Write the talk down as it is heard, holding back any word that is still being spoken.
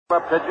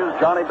Up pitches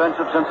Johnny Bench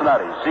of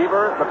Cincinnati.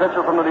 Seaver, the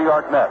pitcher from the New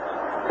York Mets.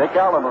 Dick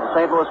Allen of the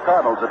St. Louis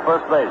Cardinals at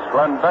first base.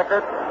 Glenn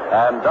Beckert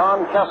and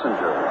Don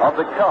Kessinger of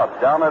the Cubs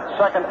down at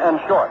second and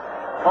short.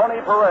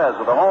 Tony Perez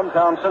of the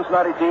hometown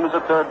Cincinnati team is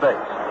at third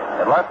base.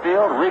 In left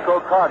field,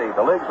 Rico Carty,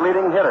 the league's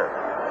leading hitter.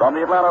 From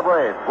the Atlanta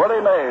Braves, Willie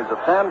Mays of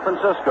San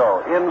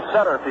Francisco in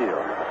center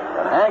field.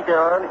 And Hank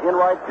Aaron in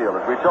right field.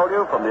 As we told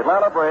you, from the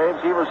Atlanta Braves,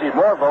 he received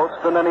more votes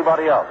than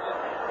anybody else.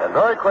 And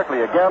very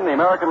quickly, again, the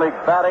American League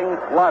batting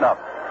lineup.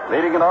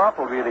 Leading it off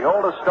will be the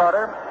oldest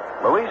starter,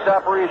 Luis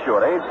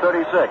Aparicio, at age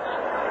 36.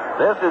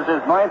 This is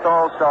his 9th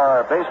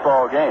All-Star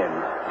baseball game,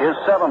 his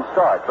 7th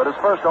start, but his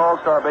first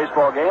All-Star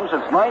baseball game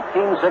since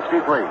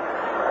 1963.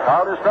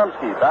 Carl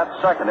Yastrzemski bats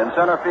second in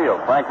center field.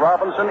 Frank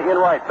Robinson in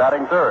right,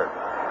 batting third.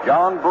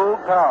 John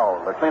Boog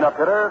Powell, the cleanup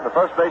hitter, the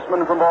first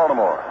baseman from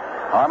Baltimore.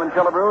 Harmon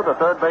Killebrew, the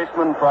third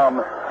baseman from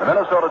the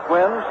Minnesota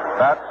Twins,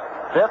 bats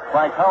fifth.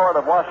 Frank Howard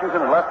of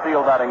Washington in left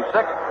field, batting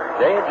sixth.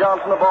 Dave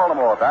Johnson of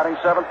Baltimore, batting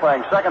seventh,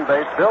 playing second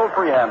base. Bill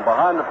Freehand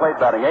behind the plate,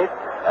 batting eighth.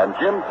 And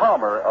Jim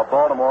Palmer of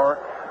Baltimore,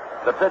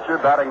 the pitcher,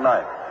 batting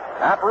ninth.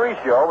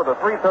 Aparicio, with a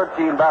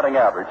 .313 batting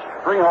average,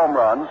 3 home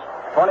runs,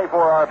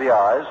 24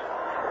 RBIs,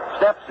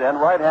 steps in,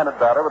 right-handed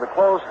batter with a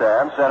closed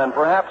stance, and in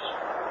perhaps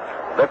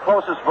the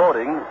closest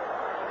voting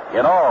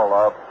in all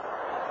of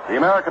the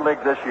American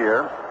League this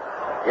year,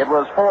 it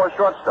was for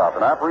shortstop,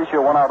 and Aparicio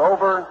went out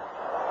over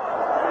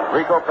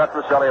Rico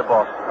Petrocelli of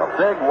Boston. A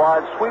big,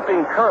 wide,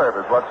 sweeping curve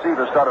is what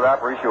Seaver started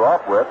Aparicio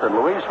off with, and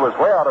Luis was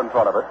way out in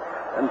front of it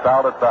and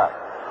fouled it back,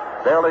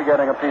 barely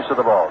getting a piece of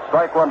the ball.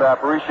 Strike one to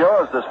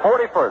Aparicio as this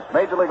 41st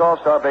Major League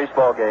All-Star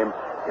baseball game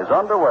is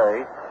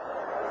underway.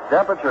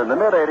 Temperature in the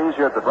mid-80s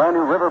here at the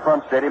brand-new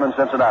Riverfront Stadium in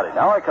Cincinnati.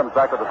 Now he comes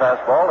back with the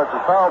fastball. It's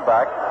a foul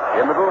back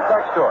in the booth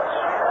next to us.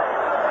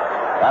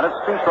 And it's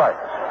 2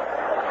 strikes.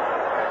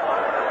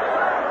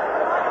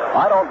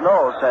 I don't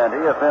know,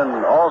 Sandy, if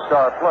in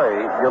All-Star play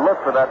you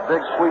look for that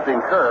big sweeping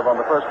curve on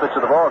the first pitch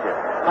of the ballgame.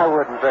 I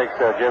wouldn't think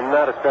so, Jim.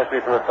 Not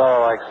especially from a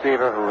fellow like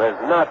Seaver, who has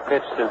not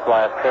pitched since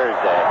last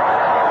Thursday.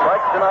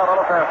 Strikes him out on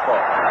a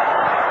fastball.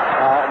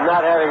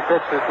 Not having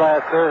pitched since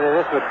last Thursday,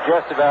 this would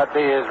just about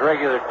be his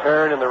regular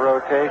turn in the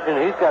rotation.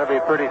 He's got to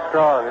be pretty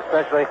strong,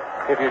 especially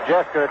if you're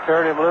just going to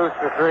turn him loose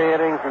for 3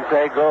 innings and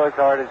say, go as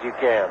hard as you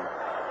can.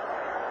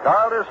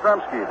 Carl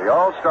Yastrzemski, the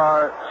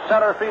All-Star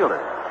center fielder.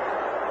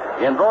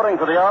 In voting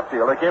for the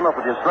outfield, they came up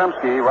with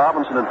Yastrzemski,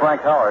 Robinson, and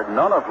Frank Howard,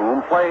 none of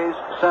whom plays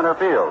center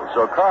field.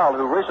 So Carl,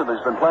 who recently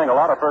has been playing a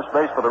lot of first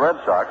base for the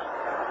Red Sox,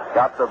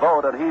 got the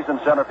vote, and he's in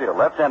center field.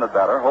 Left-handed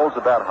batter, holds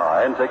the bat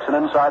high, and takes an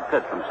inside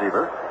pitch from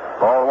Seaver.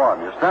 Ball one.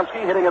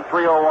 Yastrzemski hitting at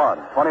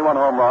 .301, 21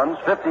 home runs,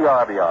 50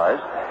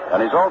 RBIs, and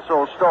he's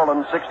also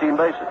stolen 16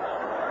 bases.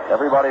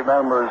 Everybody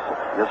remembers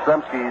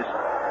Yastrzemski's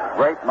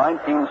great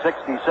 1967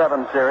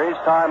 series.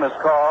 Time is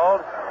called.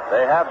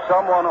 They have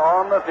someone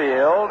on the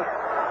field,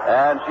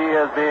 and she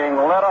is being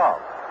let off.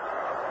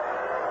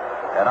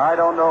 And I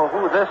don't know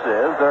who this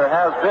is. There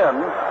has been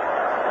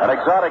an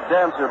exotic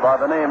dancer by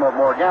the name of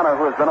Morgana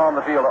who has been on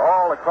the field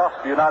all across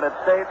the United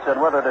States, and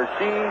whether it is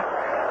she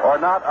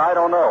or not, I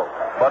don't know.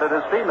 But it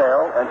is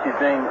female, and she's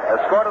being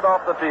escorted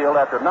off the field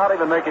after not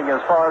even making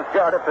as far as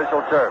the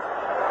artificial turf.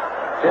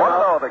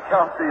 The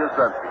count to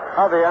Yastrzemski.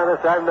 I'll be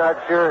honest, I'm not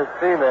sure it's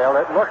female.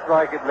 It looks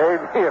like it may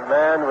be a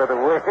man with a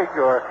wig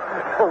or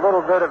a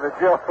little bit of a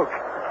joke.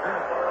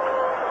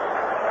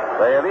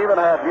 They have even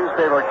had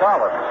newspaper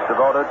columns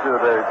devoted to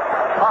the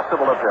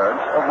possible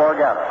appearance of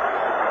Morgana.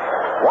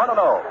 1-0,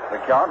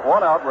 the count.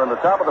 1 out. We're in the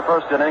top of the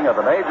first inning of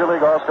the Major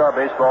League All-Star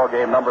Baseball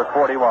game number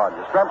 41.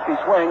 Yastrzemski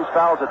swings,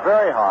 fouls it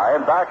very high,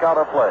 and back out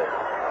of play.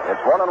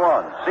 It's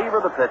 1-1. Seaver,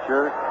 the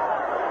pitcher,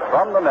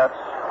 from the Mets,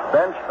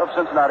 bench of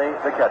Cincinnati,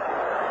 the catcher.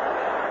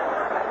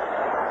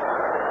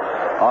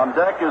 On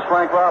deck is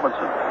Frank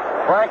Robinson.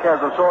 Frank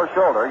has a sore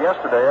shoulder.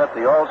 Yesterday at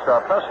the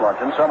All-Star press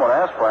luncheon, someone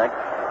asked Frank,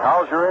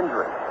 how's your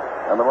injury?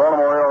 And the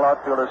Baltimore Oriole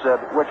outfielder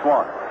said, which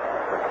one?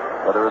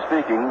 But they were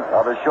speaking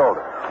of his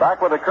shoulder.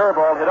 Back with a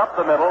curveball, hit up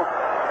the middle,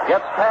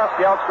 gets past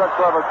the outstretched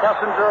glove of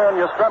Kessinger, and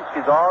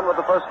Yastrzemski's on with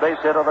the first base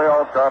hit of the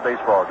All-Star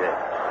baseball game.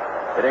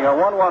 Hitting a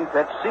 1-1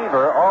 pitch,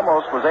 Seaver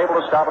almost was able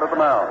to stop it at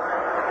the mound.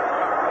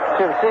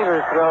 Jim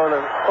Seaver's thrown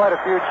quite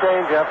a few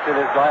change-ups in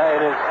his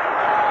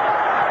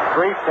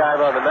brief time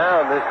on the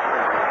mound. This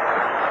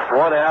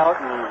 1 out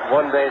and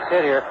 1 base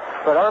hit here.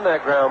 But on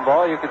that ground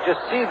ball, you could just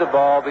see the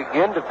ball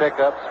begin to pick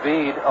up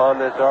speed on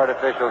this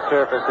artificial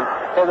surface.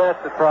 And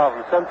that's the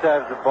problem.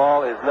 Sometimes the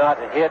ball is not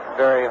hit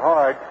very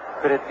hard,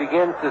 but it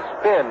begins to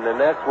spin.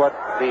 And that's what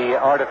the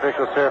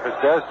artificial surface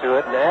does to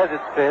it. And as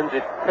it spins,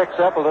 it picks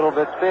up a little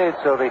bit speed.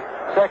 So the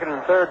second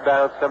and third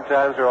bounce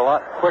sometimes are a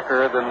lot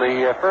quicker than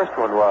the first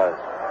one was.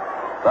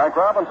 Frank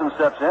Robinson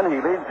steps in. He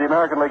leads the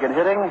American League in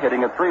hitting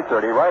at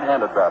 .330,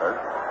 right-handed batter.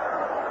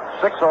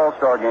 6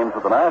 All-Star games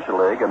with the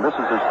National League, and this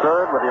is his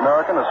third with the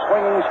American, a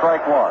swinging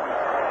strike one.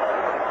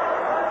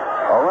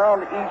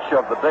 Around each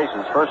of the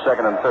bases, first,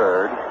 second, and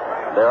third,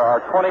 there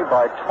are 20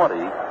 by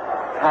 20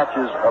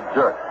 patches of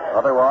dirt.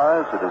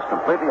 Otherwise, it is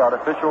completely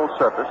artificial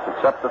surface,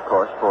 except, of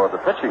course, for the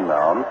pitching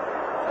mound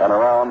and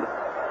around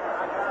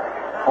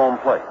home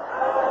plate.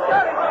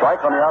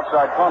 Strike on the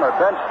outside corner.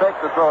 Bench fakes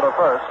the throw to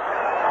first.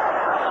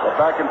 But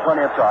back in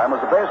plenty of time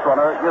was the base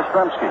runner,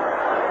 Yastrzemski.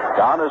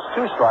 Down is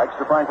 2 strikes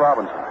to Frank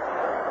Robinson.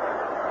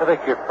 I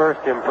think your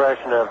first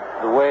impression of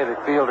the way the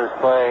fielder's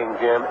playing,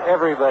 Jim,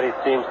 everybody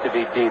seems to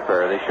be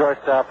deeper. The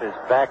shortstop is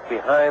back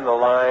behind the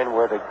line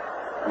where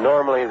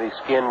normally the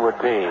skin would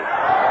be.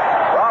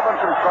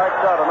 Robinson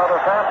strikes out another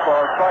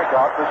fastball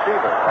strikeout to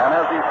Seaver. And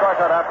as he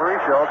struck out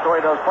Aparicio, so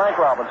he does Frank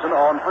Robinson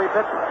on 3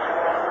 pitches.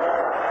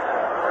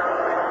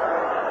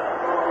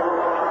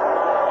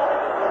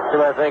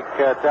 I think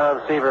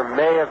Tom Seaver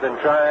may have been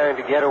trying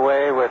to get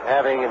away with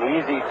having an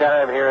easy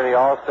time here in the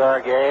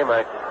All-Star game.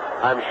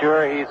 I'm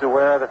sure he's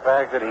aware of the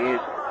fact that he's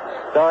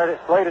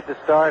slated to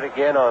start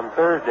again on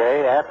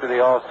Thursday after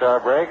the All-Star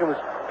break, and was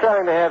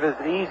trying to have as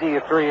easy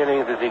a 3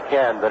 innings as he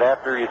can. But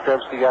after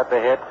Yastrzemski got the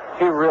hit,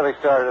 he really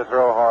started to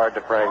throw hard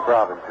to Frank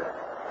Robinson.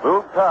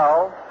 Boog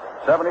Powell,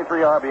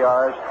 73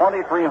 RBIs,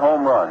 23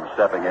 home runs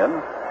stepping in.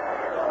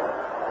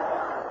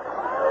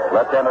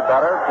 Left-handed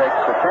batter takes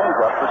the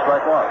changeup to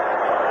strike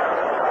 1.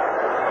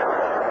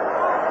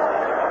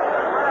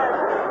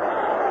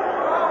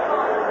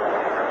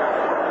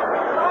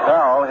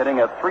 Powell hitting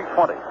at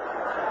 320.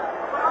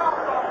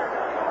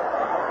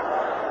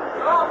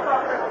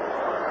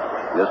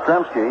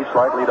 Yastrzemski,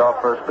 slight lead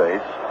off first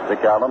base.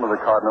 Dick Allen of the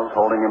Cardinals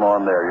holding him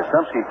on there.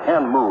 Yastrzemski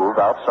can move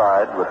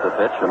outside with the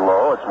pitch and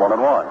low. It's 1-1.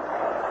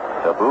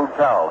 To Boog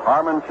Powell.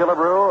 Harmon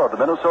Killebrew of the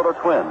Minnesota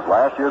Twins,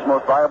 last year's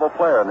most valuable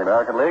player in the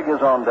American League,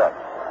 is on deck.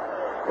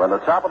 We're in the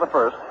top of the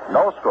first.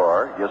 No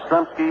score.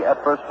 Yastrzemski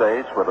at first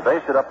base with a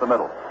base hit up the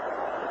middle.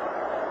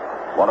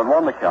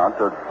 1-1 the count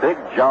to Big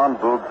John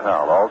Boog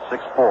Powell, all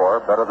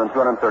 6'4", better than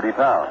 230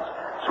 pounds.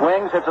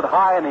 Swings, hits it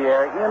high in the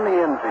air, in the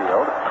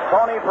infield.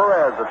 Tony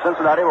Perez of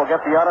Cincinnati will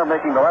get the honor,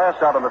 making the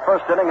last out in the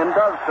first inning, and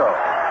does so.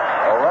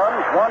 No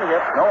runs, 1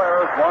 hit, no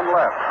errors, 1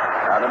 left.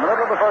 And in the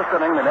middle of the first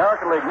inning, the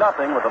American League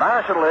nothing, with the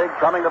National League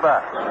coming to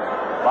bat.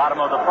 Bottom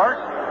of the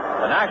first,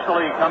 the National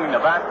League coming to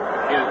bat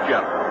is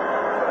Jim.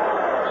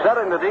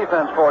 Setting the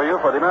defense for you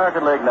for the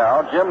American League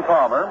now, Jim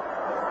Palmer.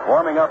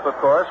 Warming up, of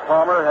course.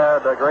 Palmer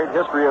had a great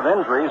history of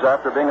injuries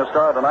after being a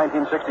star of the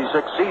 1966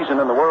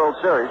 season in the World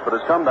Series, but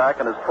has come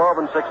back and is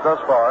 12-6 thus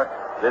far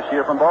this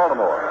year from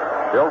Baltimore.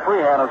 Bill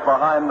Freehan is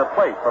behind the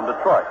plate from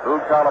Detroit.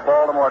 Boog Powell of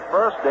Baltimore at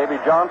first. Davy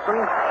Johnson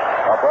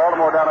of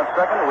Baltimore down at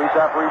second. Luis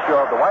Aparicio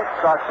of the White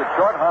Sox at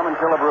short. Harmon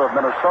Killebrew of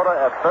Minnesota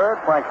at third.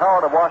 Frank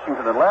Howard of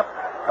Washington at left.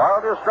 Carl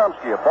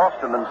Yastrzemski of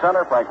Boston in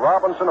center. Frank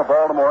Robinson of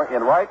Baltimore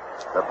in right.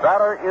 The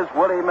batter is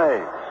Willie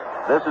Mays.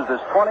 This is his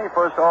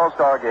 21st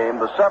All-Star game,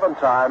 the 7th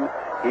time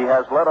he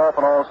has led off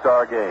an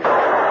All-Star game.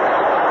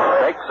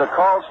 Takes a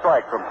called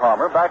strike from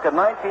Palmer. Back in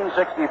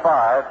 1965,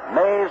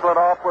 Mays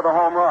led off with a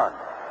home run.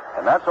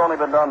 And that's only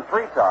been done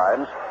 3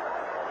 times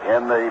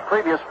in the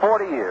previous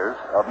 40 years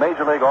of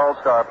Major League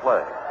All-Star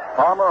play.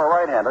 Palmer, a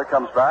right-hander,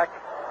 comes back,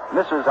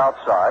 misses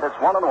outside. It's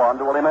 1-1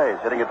 to Willie Mays,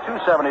 hitting at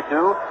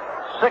 272,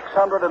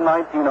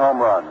 619 home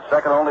runs,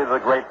 second only to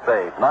the great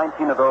Babe,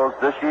 19 of those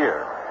this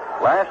year.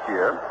 Last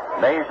year,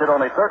 Mays hit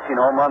only 13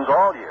 home runs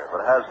all year,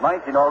 but has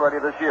 19 already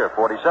this year.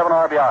 47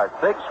 RBIs.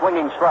 Big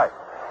swinging strike.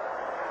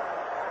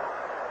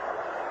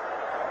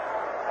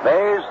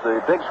 Mays,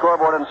 the big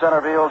scoreboard in center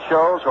field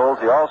shows,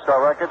 holds the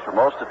All-Star records for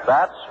most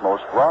at-bats,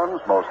 most runs,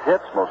 most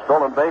hits, most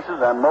stolen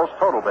bases, and most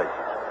total bases.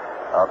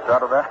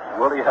 Outside of that,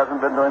 Willie hasn't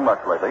been doing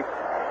much lately.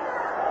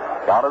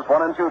 Count is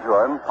 1-2 to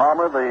him.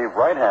 Palmer, the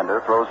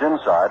right-hander, throws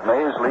inside.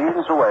 Mays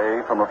leans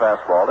away from the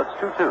fastball. It's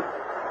 2-2.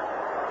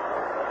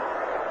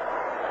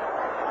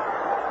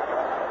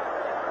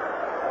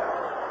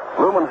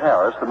 Luman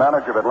Harris, the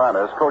manager of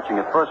Atlanta, is coaching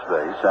at first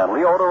base, and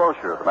Leo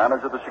DeRocher, the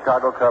manager of the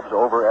Chicago Cubs,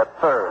 over at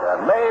third.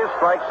 And Mays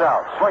strikes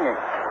out, swinging.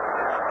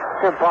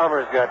 Jim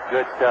Palmer's got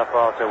good stuff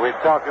also. We've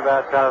talked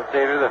about Tom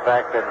Seaver, the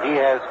fact that he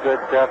has good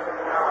stuff.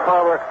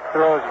 Palmer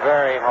throws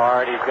very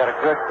hard. He's got a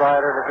good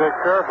slider and a good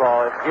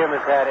curveball. If Jim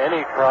has had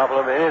any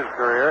problem in his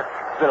career,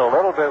 it's been a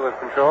little bit with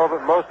control,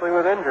 but mostly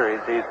with injuries.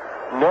 He's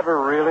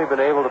never really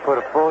been able to put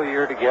a full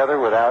year together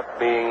without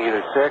being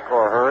either sick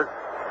or hurt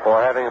or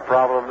having a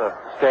problem of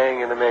staying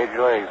in the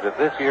major leagues. But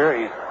this year,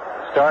 he's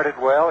started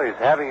well. He's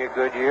having a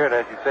good year, and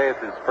as you say, it's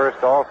his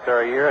first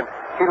All-Star year, and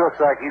he looks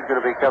like he's going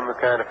to become the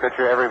kind of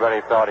pitcher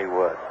everybody thought he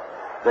would.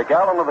 Dick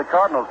Allen of the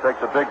Cardinals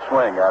takes a big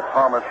swing at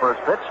Palmer's first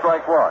pitch,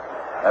 strike 1.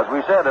 As we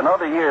said, in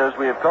other years,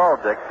 we have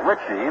called Dick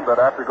Richie, but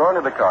after going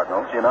to the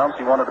Cardinals, he announced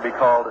he wanted to be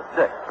called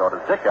Dick. So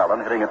it is Dick Allen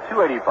hitting at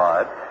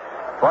 285,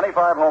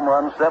 25 home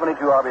runs, 72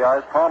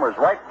 RBIs. Palmer's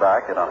right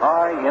back in a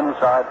high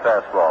inside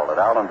fastball that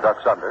Allen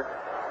ducks under.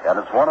 And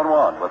it's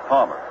 1-1 with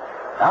Palmer.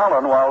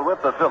 Allen, while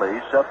with the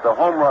Phillies, set the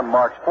home run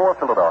marks for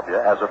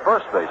Philadelphia as a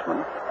first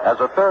baseman,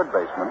 as a third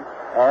baseman,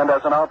 and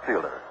as an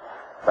outfielder.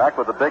 Back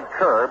with a big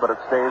curve, but it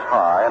stays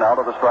high and out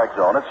of the strike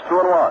zone. It's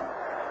 2-1.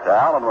 To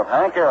Allen with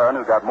Hank Aaron,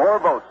 who got more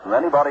votes than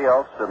anybody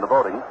else in the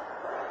voting,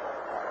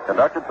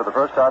 conducted for the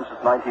first time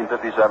since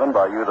 1957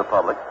 by you, the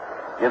public,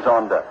 is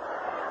on deck.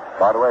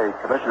 By the way,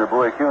 Commissioner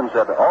Bowie Kuhn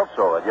said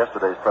also at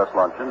yesterday's press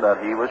luncheon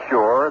that he was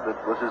sure that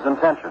it was his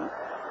intention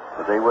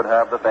that they would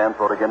have the fans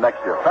vote again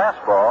next year.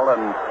 Fastball,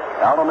 and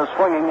Allen is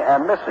swinging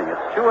and missing.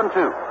 It's 2-2.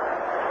 1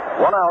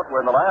 out. We're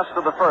in the last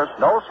of the first.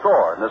 No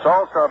score in this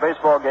All-Star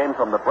baseball game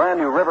from the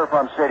brand new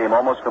Riverfront Stadium,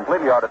 almost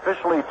completely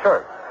artificially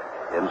turfed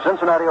in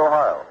Cincinnati,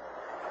 Ohio.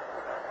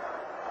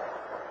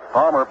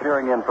 Palmer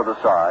peering in for the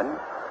sign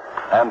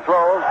and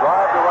throws,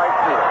 drive to right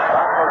field.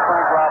 Back goes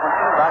Frank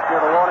Robinson, back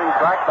near the warning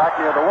track, back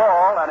near the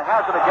wall, and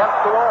has it against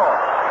the wall.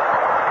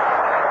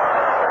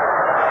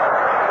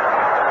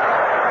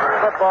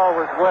 That ball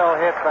was well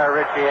hit by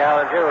Richie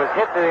Allinger. It was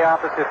hit to the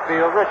opposite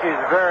field. Richie's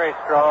very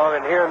strong,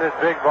 and here in this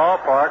big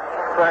ballpark,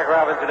 Frank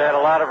Robinson had a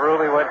lot of room.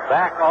 He went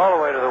back all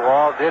the way to the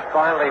wall, did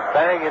finally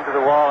bang into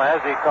the wall as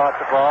he caught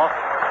the ball.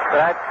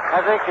 But I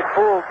think it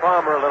fooled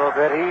Palmer a little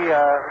bit. He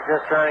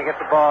just trying to get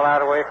the ball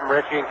out away from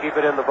Richie and keep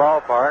it in the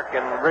ballpark,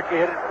 and Richie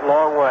hit it a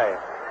long way.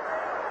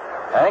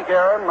 Hank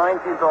Aaron,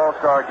 19th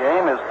All-Star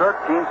game, his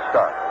 13th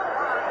start.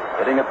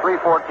 Hitting at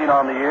 .314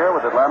 on the year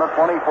with Atlanta,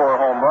 24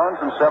 home runs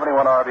and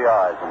 71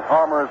 RBIs. And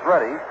Palmer is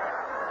ready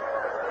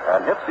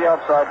and hits the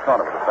outside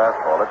corner with a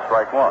fastball. It's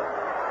strike one.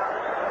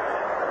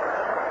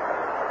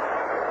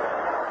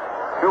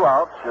 2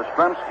 outs.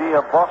 Yastrzemski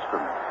of Boston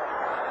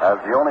has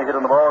the only hit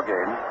in the ball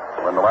game.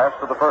 We're in the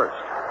last of the first.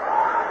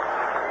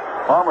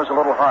 Palmer's a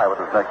little high with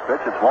his next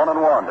pitch. It's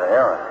 1-1 to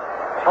Aaron.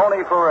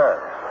 Tony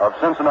Perez of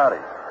Cincinnati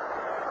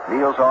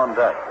kneels on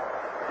deck.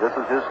 This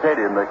is his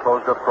stadium. They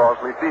closed up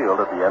Crosley Field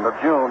at the end of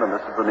June, and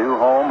this is the new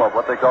home of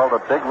what they call the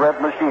Big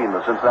Red Machine, the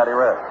Cincinnati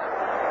Reds.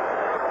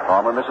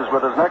 Palmer misses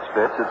with his next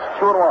pitch. It's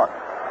 2-1.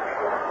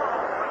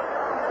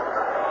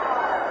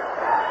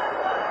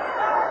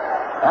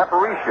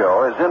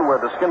 Aparicio is in where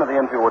the skin of the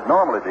infield would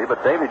normally be,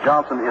 but Davy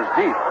Johnson is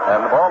deep,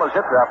 and the ball is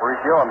hit to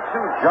Aparicio on 2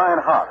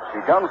 giant hops.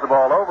 He guns the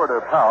ball over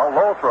to Powell,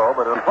 low throw,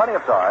 but in plenty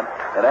of time,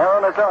 and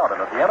Aaron is out.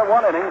 And at the end of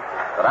 1 inning,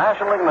 the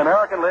National League and the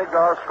American League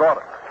are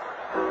scoreless.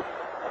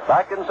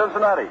 Back in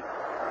Cincinnati,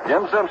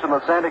 Jim Simpson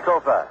with Sandy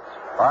Koufax.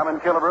 Harmon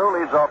Killebrew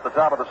leads off the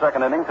top of the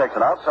second inning, takes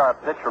an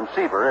outside pitch from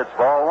Seaver. It's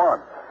ball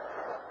 1.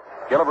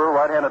 Killebrew,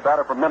 right-handed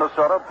batter from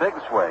Minnesota, big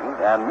swing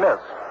and miss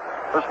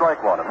for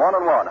strike 1. And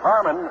 1-1.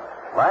 Harmon,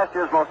 last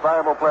year's most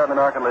valuable player in the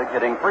American League,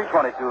 hitting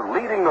 .322,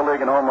 leading the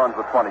league in home runs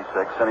with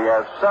 26, and he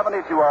has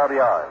 72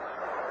 RBIs.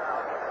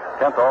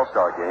 10th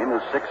All-Star game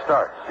is 6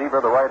 starts. Seaver,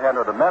 the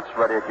right-hander of the Mets,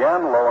 ready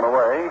again, low and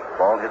away.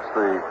 Ball hits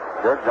the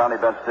dirt. Johnny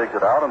Bench digs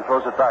it out and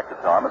throws it back to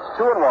Tom. It's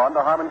 2-1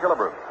 to Harmon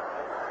Killebrew.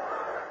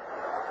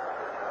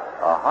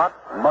 A hot,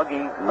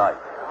 muggy night.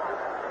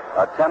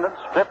 Attendance,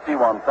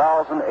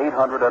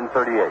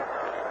 51,838.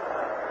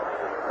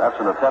 That's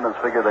an attendance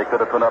figure they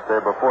could have put up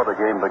there before the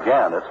game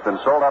began. It's been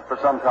sold out for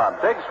some time.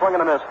 Big swing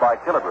and a miss by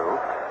Killebrew,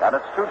 and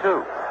it's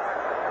 2-2.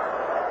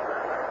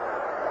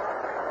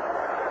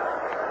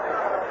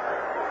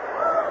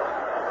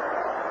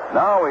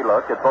 Now we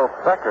look at both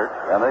Beckert,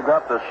 and they've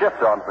got the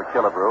shift on for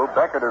Killebrew.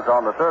 Beckert is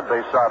on the third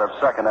base side of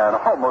second and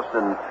almost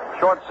in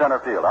short center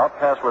field, out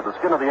past where the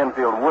skin of the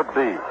infield would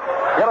be.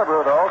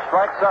 Killebrew, though,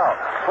 strikes out,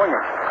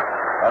 swinging.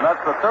 And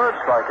that's the third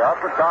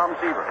strikeout for Tom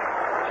Seaver.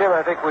 Jim,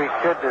 I think we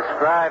should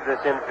describe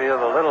this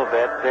infield a little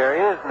bit. There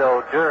is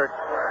no dirt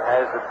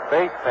as the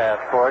base path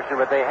portion,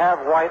 but they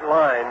have white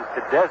lines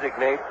to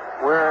designate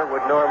where it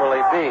would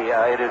normally be.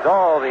 It is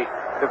all the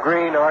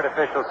green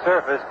artificial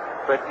surface,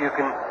 but you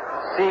can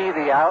see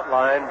the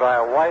outline by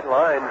a white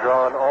line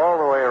drawn all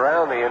the way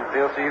around the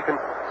infield, so you can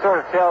sort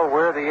of tell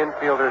where the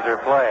infielders are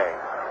playing.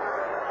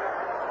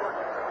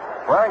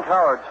 Frank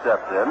Howard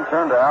stepped in,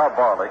 turned to Al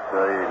Barlick,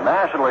 the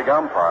National League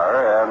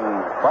umpire,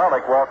 and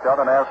Barlick walked out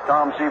and asked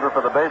Tom Seaver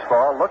for the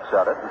baseball, looks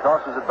at it, and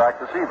tosses it back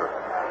to Seaver.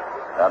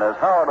 And as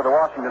Howard of the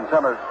Washington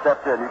Senators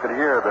stepped in, you could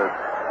hear the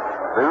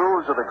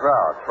oohs of the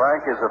crowd.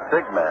 Frank is a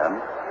big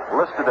man,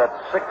 listed at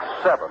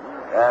 6'7",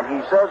 and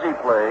he says he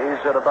plays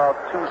at about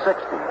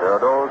 260. There are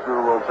those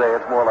who will say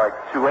it's more like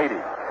 280.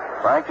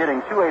 Frank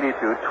hitting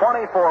 282,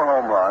 24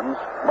 home runs,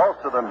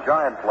 most of them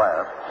giant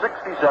blasts,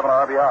 67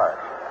 RBIs.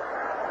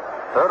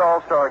 Third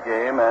All-Star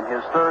game and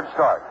his third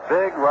start.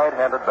 Big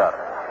right-handed batter.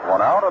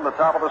 1 out on the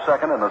top of the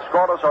second in the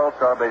scoreless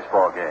All-Star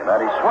baseball game. And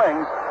he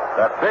swings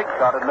that big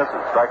cut and misses.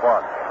 Strike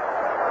 1.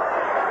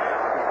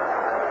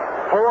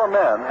 4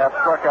 men have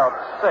struck out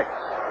 6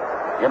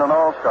 in an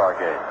All-Star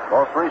game.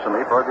 Most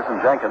recently, Ferguson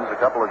Jenkins a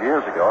couple of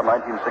years ago in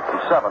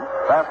 1967.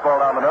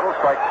 Fastball down the middle,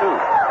 strike 2.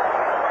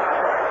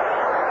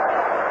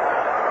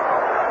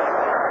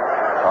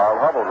 Carl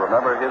Hubbell,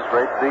 remember his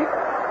great feat?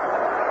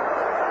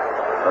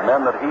 The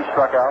men that he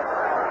struck out,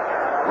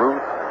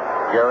 Ruth,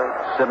 Gehrig,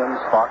 Simmons,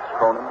 Fox,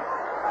 Cronin.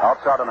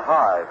 Outside and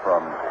high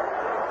from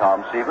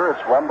Tom Seaver.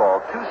 It's 1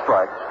 ball, 2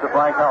 strikes to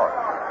Frank Howard.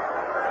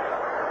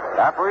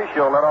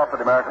 Aparicio led off for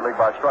the American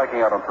League by striking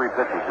out on 3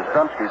 pitches.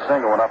 Yastrzemski's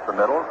single went up the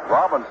middle.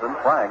 Robinson,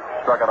 Frank,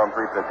 struck out on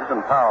 3 pitches,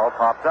 and Powell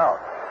popped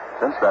out.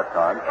 Since that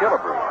time,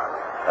 Killebrew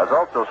has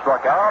also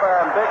struck out,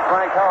 and big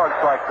Frank Howard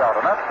strikes out,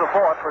 and that's the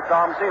 4th for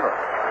Tom Seaver.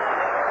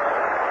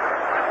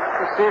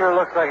 Seaver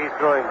looks like he's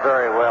throwing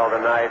very well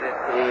tonight.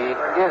 He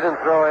isn't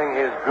throwing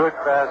his good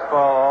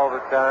fastball all the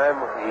time.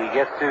 He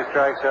gets 2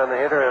 strikes on the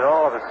hitter, and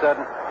all of a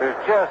sudden, there's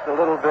just a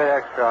little bit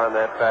extra on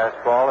that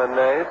fastball, and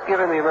it's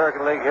given the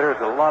American League hitters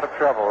a lot of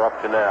trouble up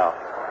to now.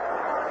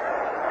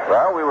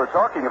 Well, we were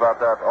talking about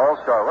that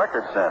All-Star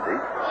record, Sandy.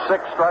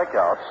 6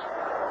 strikeouts.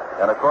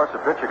 And, of course, a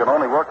pitcher can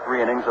only work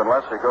 3 innings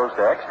unless it goes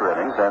to extra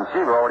innings, and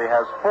Seaver already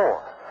has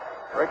 4.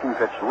 Breaking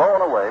pitch low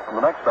and away from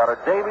the next batter,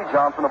 Davy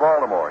Johnson of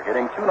Baltimore,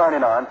 hitting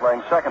 .299,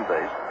 playing second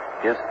base.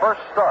 His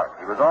first start,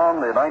 he was on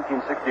the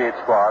 1968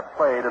 squad,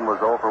 played and was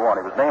 0 for 1.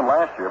 He was named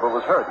last year, but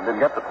was hurt and didn't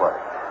get to play.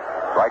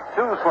 Strike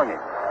 2 swinging.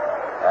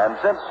 And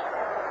since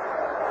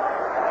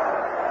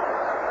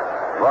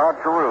Rod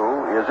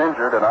Carew is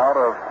injured and out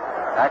of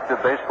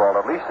active baseball,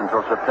 at least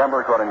until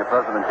September, according to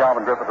President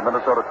Calvin Griffith of the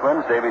Minnesota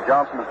Twins, Davy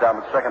Johnson is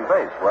down at second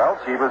base. Well,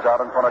 Seaver's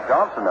out in front of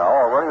Johnson now,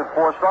 already with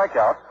 4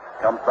 strikeouts.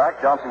 Comes back,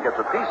 Johnson gets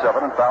a piece of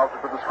it and fouls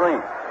it to the screen.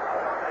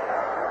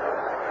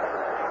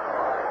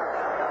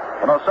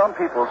 You know, some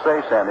people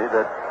say, Sandy,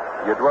 that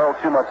you dwell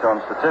too much on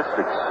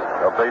statistics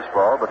of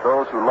baseball, but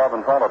those who love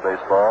and follow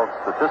baseball,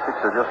 statistics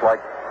are just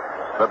like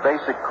the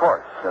basic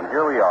course. And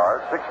here we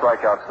are, 6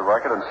 strikeouts to the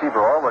record, and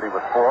Seaver already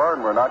with 4,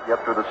 and we're not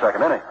yet through the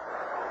second inning.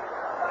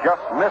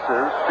 Just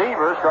misses.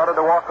 Seaver started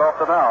to walk off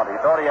the mound. He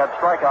thought he had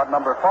strikeout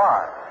number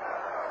 5.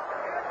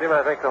 Jim,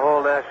 I think the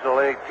whole National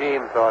League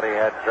team thought he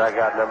had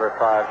strikeout number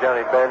 5.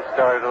 Johnny Bench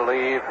started to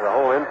leave. The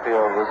whole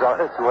infield was on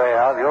its way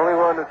out. The only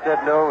one that said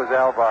no was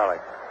Al Barley.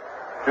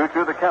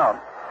 2-2 the count.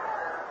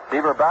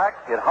 Seaver back,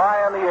 hit high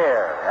in the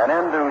air, and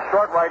into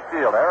short right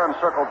field. Aaron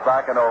circles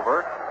back and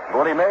over.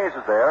 Willie Mays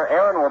is there.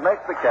 Aaron will make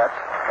the catch,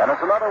 and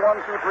it's another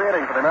 1-2-3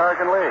 inning for the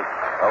American League.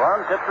 A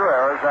runs, hit through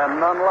errors, and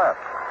none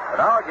left.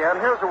 And now again,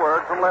 here's a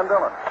word from Len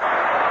Dillon.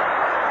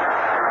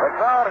 The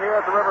crowd here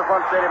at the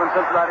Riverfront Stadium in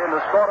Cincinnati in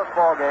the scoreless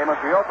ball game as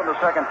we open the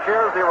second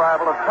cheers the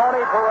arrival of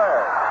Tony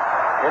Perez,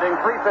 hitting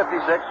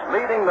 .356,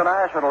 leading the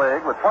National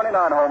League with 29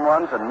 home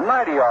runs and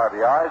 90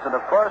 RBIs, and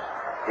of course,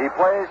 he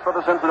plays for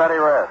the Cincinnati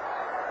Reds.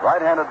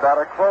 Right-handed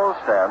batter,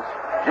 closed stance.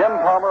 Jim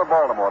Palmer of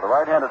Baltimore, the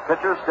right-handed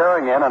pitcher,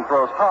 staring in and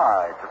throws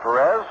high to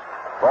Perez.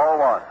 Ball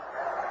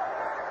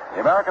 1.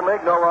 The American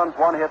League, no runs,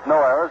 1 hit, no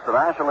errors. The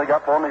National League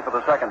up only for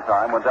the second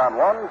time, went down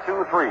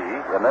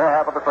 1-2-3 in their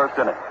half of the first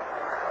inning.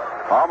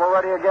 Palmer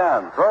ready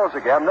again, throws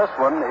again. This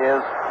one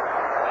is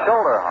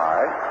shoulder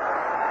high.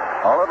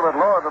 A little bit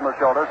lower than the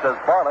shoulder, says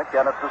Barlick,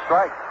 and it's a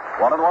strike.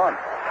 1-1.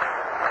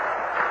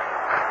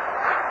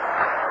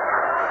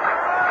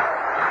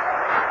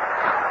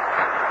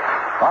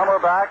 Palmer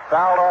back,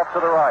 fouled off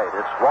to the right.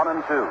 It's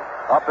 1-2,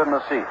 up in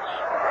the seats.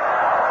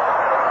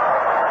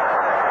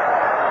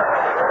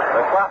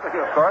 The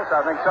clapping, of course, I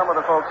think some of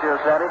the folks here,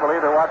 Sandy,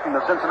 believe they're watching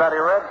the Cincinnati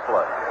Reds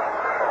play.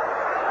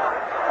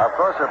 Of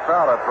course, they're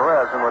proud of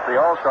Perez, and with the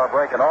All-Star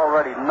break and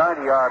already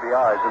 90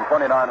 RBIs and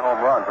 29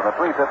 home runs and a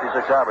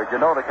 .356 average, you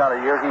know the kind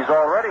of year he's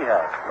already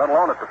had, let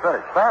alone at the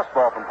finish.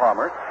 Fastball from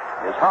Palmer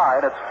is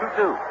high, and it's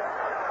 2-2.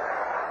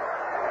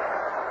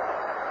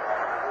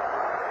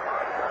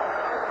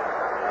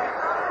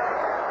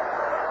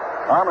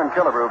 Palmer and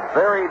Killebrew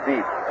very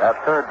deep at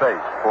third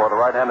base for the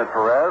right-handed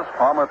Perez.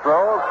 Palmer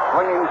throws,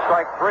 swinging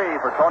strike 3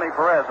 for Tony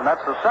Perez, and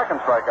that's the second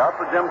strikeout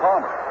for Jim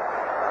Palmer.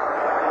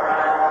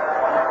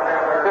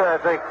 I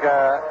think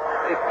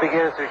it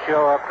begins to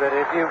show up that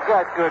if you've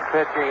got good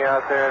pitching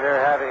out there,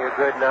 they're having a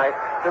good night.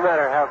 No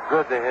matter how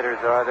good the hitters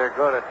are, they're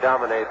going to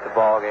dominate the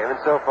ball game. And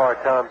so far,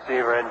 Tom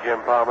Seaver and Jim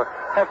Palmer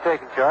have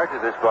taken charge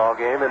of this ball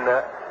game, and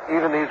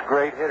even these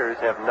great hitters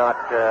have not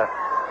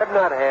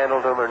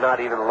handled them or not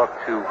even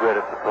looked too good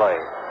at the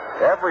plate.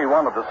 Every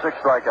one of the 6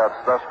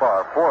 strikeouts thus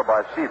far, 4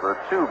 by Seaver,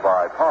 2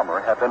 by Palmer,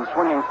 have been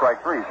swinging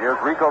strike 3s. Here's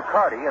Rico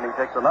Carty, and he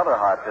takes another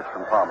high pitch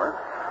from Palmer.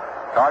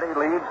 Carty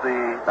leads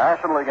the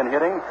National League in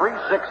hitting,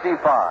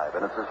 .365,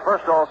 and it's his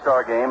first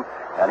All-Star game,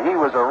 and he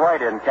was a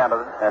write-in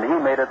candidate, and he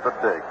made it but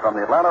big from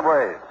the Atlanta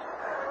Braves.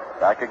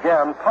 Back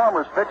again,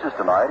 Palmer's pitches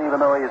tonight, even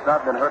though he has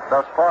not been hurt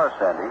thus far,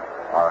 Sandy,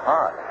 are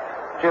high.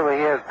 Jimmy,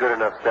 he has good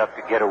enough stuff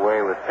to get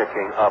away with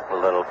pitching up a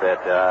little bit.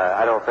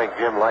 I don't think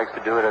Jim likes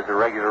to do it as a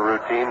regular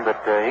routine, but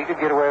he could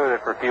get away with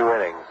it for a few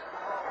innings.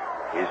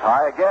 He's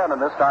high again,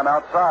 and this time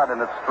outside,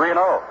 and it's 3-0.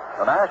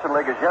 The National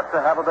League is yet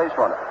to have a base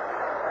runner.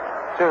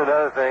 Too,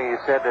 another thing, you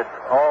said that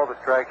all the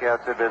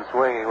strikeouts have been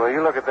swinging. Well,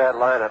 you look at that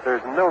lineup.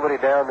 There's nobody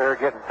down there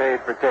getting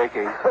paid for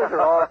taking. They're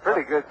all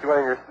pretty good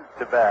swingers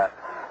to bat.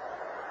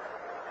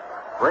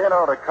 3-0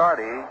 to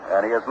Carty,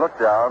 and he has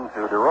looked down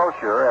to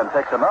DeRocher and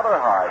takes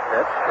another high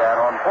pitch. And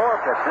on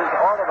 4 pitches,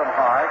 all of them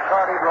high,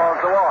 Carty draws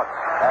the walk.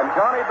 And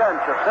Johnny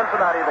Bench of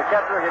Cincinnati, the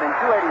catcher, hitting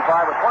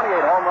 .285 with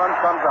 28 home runs,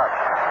 comes up.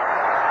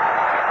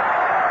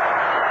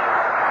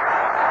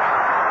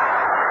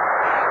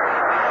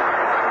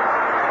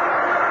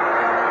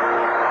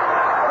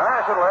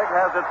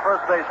 Has its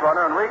first base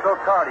runner, Enrico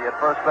Carty at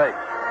first base.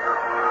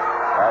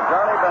 And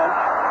Johnny Bench,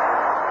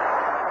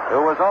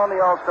 who was on the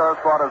All-Star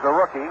squad as a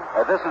rookie,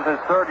 this is his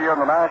 3rd year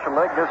in the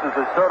National League. This is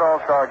his 3rd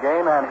All-Star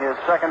game and his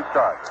 2nd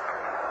start.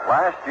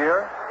 Last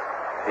year,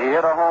 he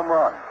hit a home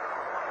run.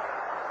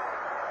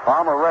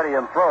 Palmer ready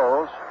and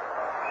throws.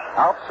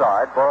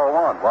 Outside, ball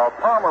one. While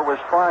Palmer was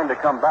trying to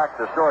come back,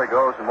 the story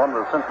goes in one of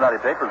the Cincinnati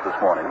papers this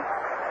morning,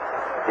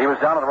 he was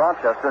down at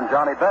Rochester, and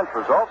Johnny Bench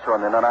was also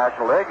in the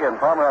International League, and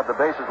Palmer had the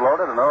bases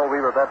loaded, and Earl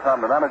Weaver at that time,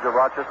 the manager of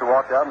Rochester,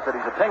 walked out and said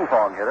he's a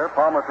ping-pong hitter.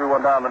 Palmer threw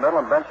one down the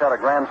middle, and Bench had a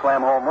grand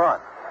slam home run.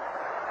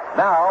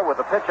 Now, with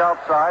the pitch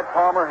outside,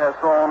 Palmer has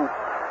thrown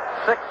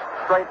 6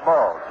 straight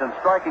balls since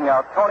striking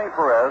out Tony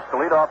Perez to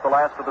lead off the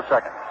last of the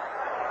second.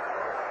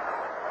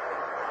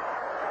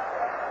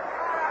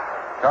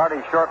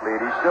 Carty short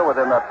lead. He's still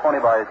within that 20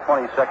 by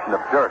 20 section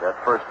of dirt at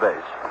first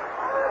base.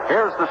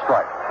 Here's the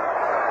strike.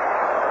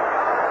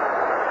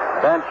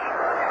 Bench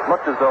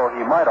looked as though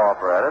he might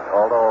offer at it,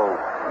 although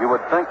you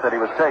would think that he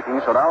was taking,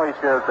 so now he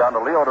stares down to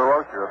Leo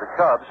DeRocher of the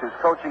Cubs, who's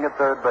coaching at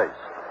third base.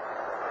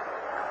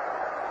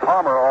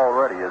 Palmer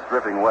already is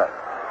dripping wet.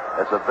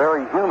 It's a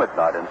very humid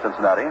night in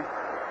Cincinnati.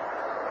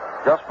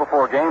 Just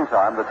before game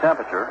time, the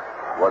temperature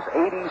was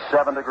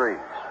 87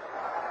 degrees.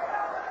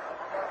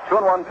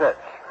 2-1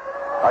 pitch.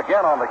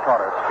 Again on the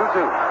corner. It's 2-2.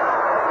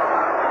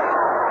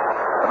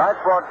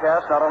 Tonight's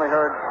broadcast not only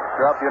heard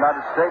throughout the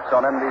United States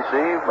on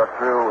NBC, but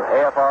through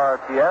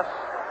AFR-TS,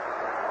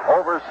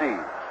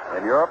 overseas,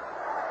 in Europe,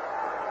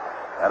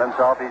 and in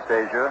Southeast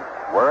Asia,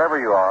 wherever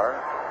you are,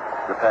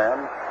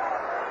 Japan.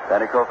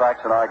 Danny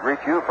Koufax and I greet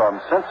you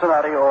from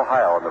Cincinnati,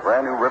 Ohio, in the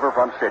brand new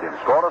Riverfront Stadium.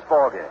 Scoreless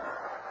ball game.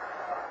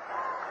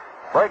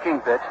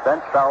 Breaking pitch,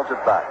 Bench fouls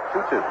it back.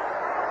 2-2.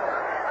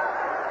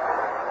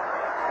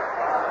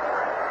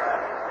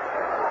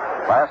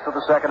 Last of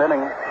the second inning,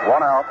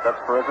 1 out. That's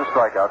Perez's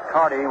strikeout.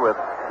 Carty with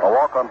a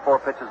walk on 4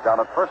 pitches down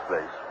at first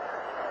base.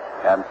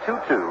 And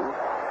 2-2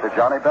 to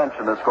Johnny Bench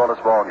in this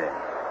scoreless ball game.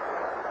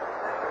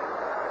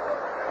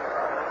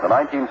 The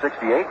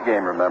 1968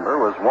 game, remember,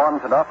 was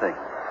 1-0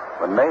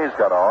 when Mays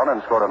got on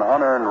and scored an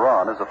unearned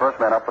run as the first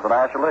man up for the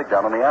National League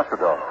down in the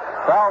Astrodome.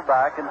 Fouled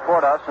back and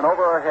toward us and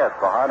over our heads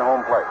behind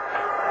home plate.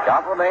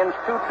 Count remains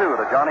 2-2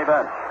 to Johnny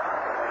Bench.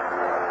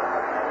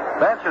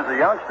 Bench is a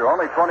youngster,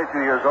 only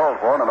 22 years old,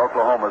 born in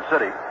Oklahoma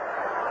City,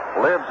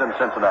 lives in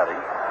Cincinnati.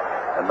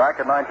 And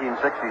back in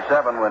 1967,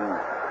 when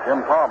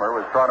Jim Palmer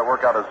was trying to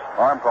work out his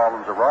arm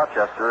problems at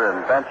Rochester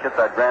and Bench hit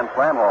that grand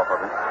slam off of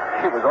him,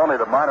 he was only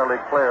the minor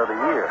league player of the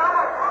year.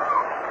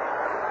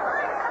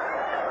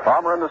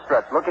 Palmer in the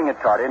stretch, looking at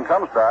Carty, and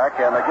comes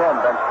back, and again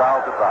Bench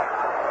fouls it back.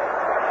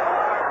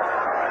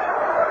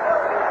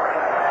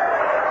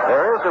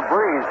 There is a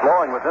breeze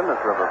blowing within this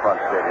Riverfront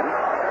Stadium,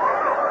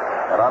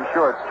 and I'm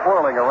sure it's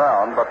swirling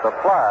around, but the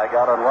flag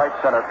out on right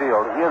center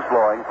field is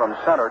blowing from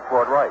center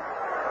toward right.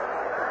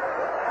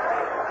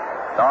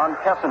 Don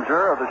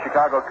Kessinger of the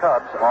Chicago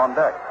Cubs on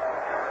deck.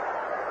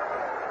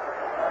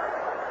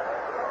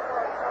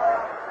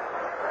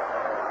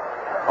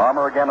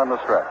 Palmer again on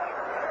the stretch.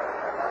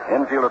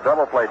 Infield a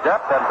double play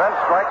depth, and Bench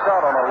strikes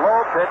out on a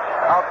low pitch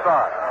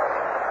outside.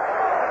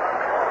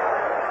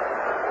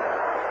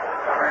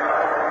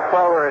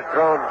 Palmer had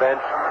thrown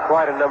Bench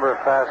quite a number of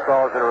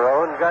fastballs in a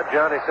row and got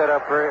Johnny set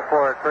up for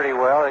it pretty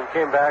well, and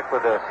came back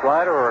with a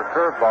slider or a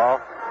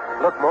curveball.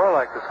 Looked more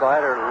like the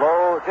slider,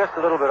 low, just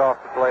a little bit off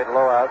the plate,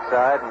 low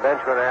outside, and Bench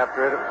went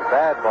after it. It was a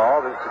bad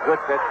ball, but it's a good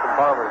pitch from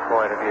Palmer's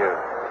point of view.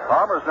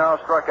 Palmer's now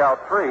struck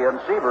out 3,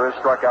 and Seaver has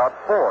struck out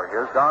 4.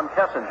 Here's Don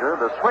Kessinger,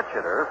 the switch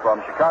hitter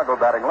from Chicago,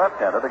 batting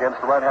left-handed against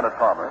the right-handed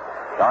Palmer.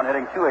 Don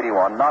hitting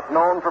 .281, not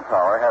known for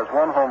power, has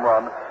 1 home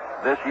run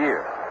this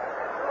year.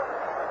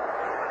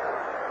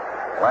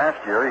 Last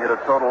year, he hit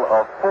a total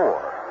of 4.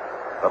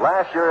 But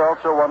last year, he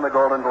also won the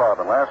Golden Glove.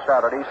 And last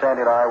Saturday,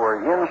 Sandy and I were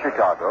in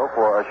Chicago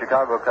for a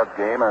Chicago Cubs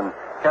game, and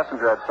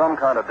Kessinger had some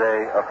kind of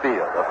day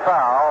afield. A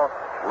foul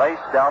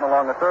laced down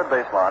along the third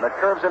base line. It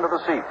curves into the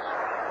seats,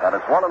 and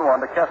it's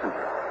 1-1 to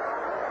Kessinger.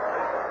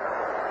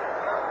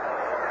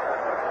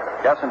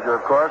 Kessinger,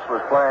 of course,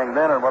 was playing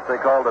then in what they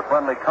call the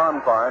friendly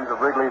confines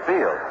of Wrigley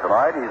Field.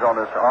 Tonight, he's on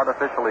this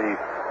artificially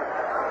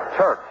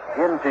turfed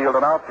infield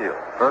and outfield.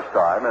 First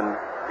time in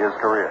his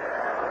career.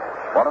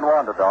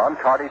 1-1 to Don.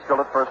 Carty still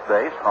at first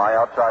base. High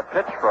outside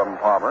pitch from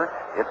Palmer.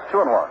 It's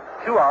 2-1.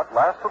 2 out,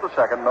 last of the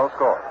second, no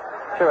score.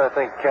 Sure, I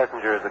think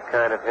Kessinger is the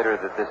kind of hitter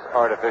that this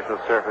artificial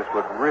surface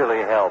would really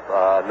help.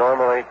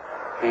 Normally,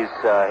 he's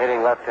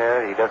hitting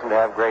left-handed. He doesn't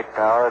have great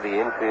power.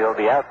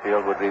 The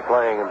outfield would be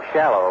playing him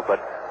shallow,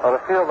 but on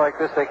a field like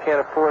this, they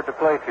can't afford to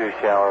play too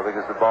shallow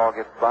because the ball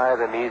gets by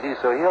them easy,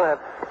 so he'll have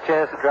a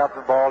chance to drop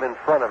the ball in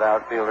front of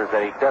outfielders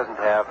that he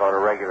doesn't have on a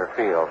regular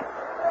field.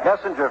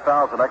 Kessinger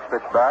fouls the next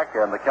pitch back,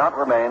 and the count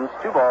remains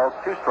 2 balls,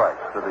 2 strikes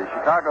to the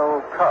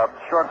Chicago Cubs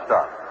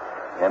shortstop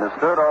in his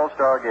 3rd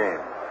All-Star game.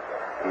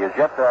 He has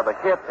yet to have a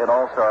hit in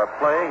All-Star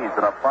play. He's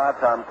been up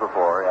 5 times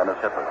before and is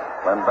hitless.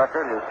 Len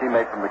Beckert, his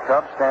teammate from the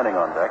Cubs, standing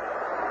on deck.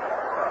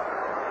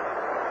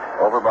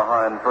 Over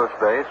behind first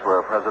base,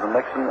 where President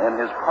Nixon and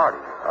his party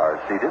are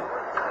seated.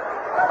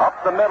 Up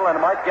the middle, and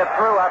it might get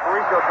through.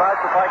 Aparicio tries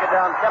to flag it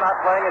down. Cannot,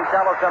 playing in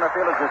shallow center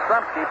field as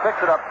Yastrzemski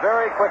picks it up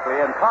very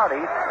quickly, and Carty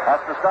has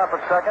to stop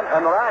at second,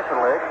 and the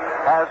National League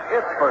has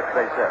its first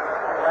base hit.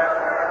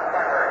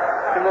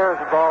 To And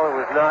there's a ball that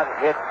was not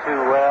hit too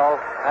well.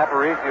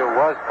 Aparicio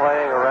was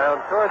playing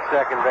around towards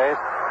second base.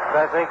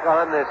 But I think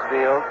on this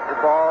field, the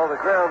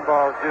ground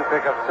balls do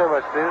pick up so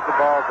much speed that the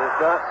ball does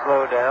not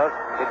slow down.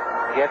 It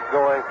gets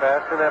going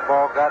faster, and that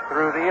ball got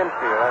through the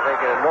infield. I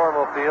think in a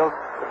normal field,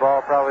 the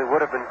ball probably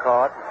would have been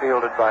caught and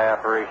fielded by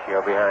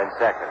Aparicio behind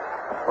second.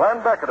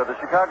 Glenn Beckert of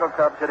the Chicago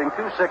Cubs hitting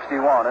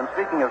 .261. And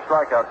speaking of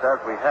strikeouts, as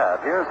we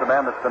have, here's the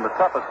man that's been the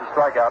toughest to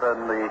strike out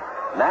in the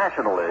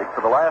National League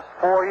for the last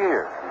 4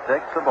 years. He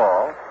takes the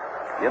ball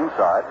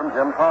inside from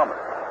Jim Palmer.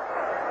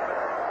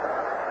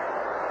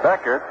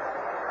 Beckert,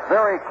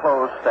 very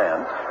close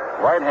stance,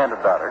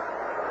 right-handed batter,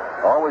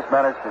 always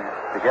managed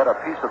to get a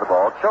piece of the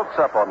ball, chokes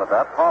up on the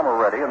bat, Palmer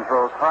ready, and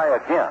throws high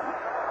again,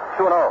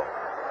 2-0.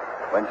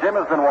 When Jim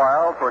has been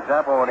wild, for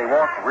example, when he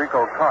walked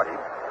Rico Carty,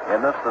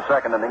 in this, the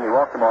second inning, he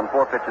walked him on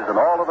 4 pitches, and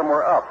all of them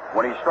were up.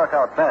 When he struck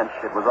out Bench,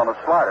 it was on a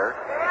slider,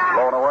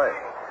 blown away.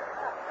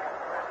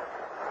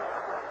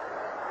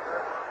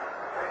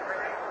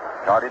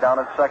 Carty down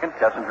at second,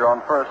 Kessinger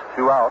on first,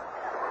 2 out.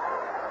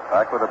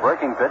 Back with a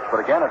breaking pitch, but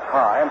again it's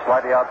high and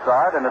slightly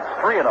outside, and it's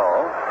 3-0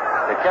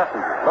 to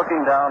Kessinger.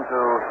 Looking down to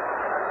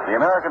the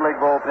American League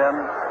bullpen,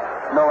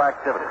 no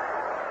activity.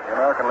 The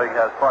American League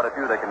has quite a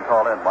few they can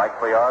call in. Mike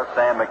Cuellar,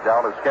 Sam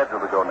McDowell is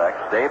scheduled to go next.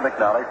 Dave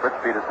McNally, Fritz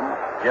Peterson,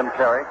 Jim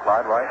Carey,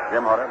 Clyde Wright,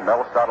 Jim Hunter,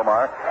 Mel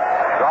Stottlemyre.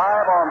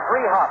 Drive on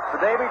 3 hops to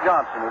Davy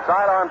Johnson, who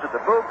sidearms at the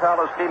Boog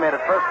Palace teammate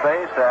at first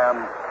base,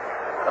 and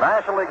the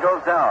National League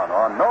goes down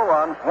on no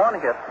runs, 1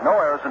 hit, no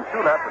errors, and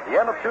 2 left at the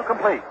end of 2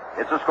 complete.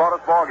 It's a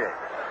scoreless ball game.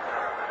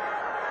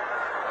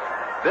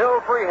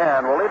 Bill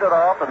Freehan will lead it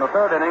off in the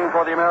 3rd inning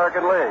for the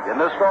American League in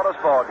this scoreless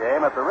ball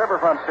game at the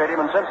Riverfront Stadium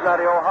in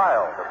Cincinnati,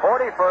 Ohio. The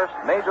 41st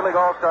Major League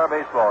All-Star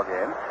baseball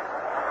game.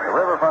 The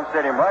Riverfront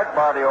Stadium right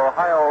by the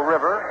Ohio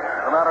River.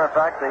 As a matter of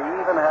fact, they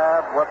even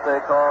have what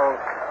they call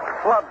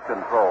flood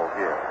control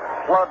here.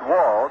 Flood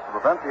walls to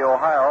prevent the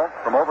Ohio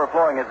from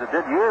overflowing as it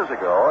did years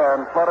ago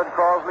and flooded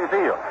Crosley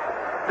Field.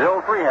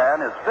 Bill Freehan,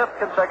 his 5th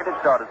consecutive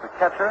start as the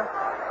catcher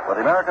for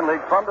the American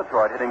League from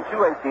Detroit, hitting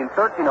 .218,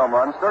 13 home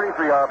runs,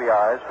 33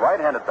 RBIs,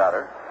 right-handed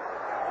batter,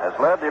 has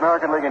led the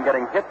American League in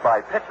getting hit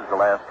by pitches the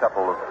last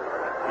couple of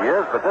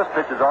years, but this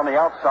pitch is on the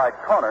outside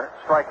corner,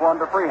 strike 1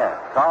 to Freehan.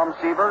 Tom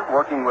Seaver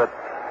working with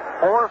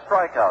 4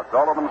 strikeouts,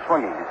 all of them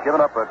swinging. He's given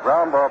up a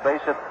ground ball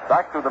base hit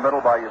back through the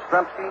middle by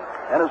Yastrzemski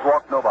and has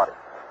walked nobody.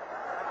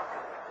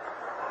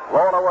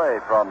 Blown away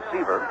from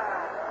Seaver,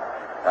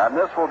 and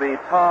this will be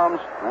Tom's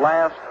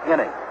last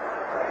inning.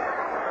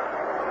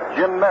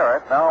 Jim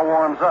Merritt now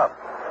warms up.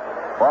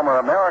 Former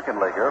American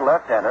leaguer,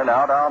 left-hander,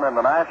 now down in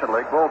the National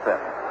League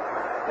bullpen.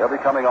 He'll be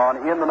coming on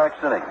in the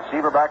next inning.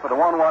 Seaver back with a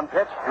 1-1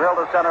 pitch,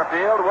 drilled to center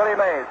field. Willie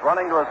Mays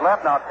running to his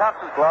left, now taps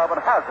his glove and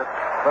has it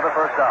for the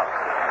first out.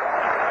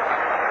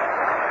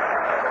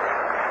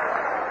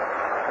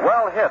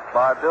 Well hit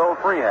by Bill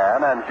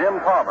Freehan, and Jim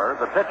Palmer,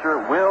 the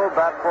pitcher, will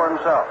bat for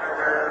himself.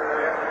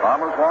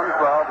 Palmer's won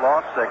 12,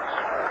 lost 6.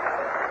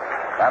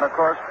 And, of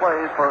course,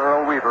 plays for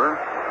Earl Weaver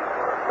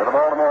with the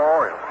Baltimore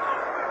Orioles.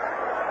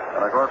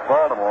 And, of course,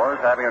 Baltimore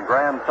is having a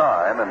grand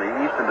time in the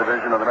Eastern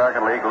Division of the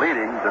American League,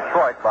 leading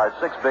Detroit by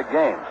 6 big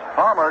games.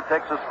 Palmer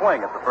takes a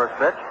swing at the first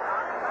pitch.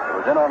 It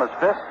was in on his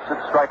fists.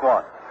 It's strike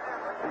 1.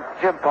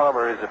 Jim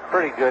Palmer is a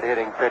pretty good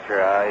hitting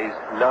pitcher. He's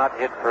not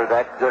hit for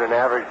that good an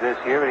average this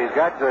year, but he's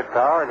got good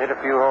power and hit a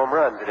few home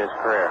runs in his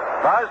career.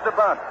 Tries to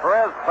bunt.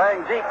 Perez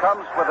playing deep,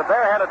 comes with a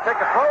barehanded pick,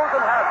 throws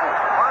and has it.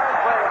 Fine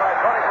play by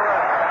Tony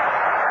Perez.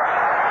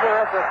 Yeah,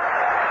 that's a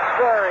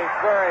very,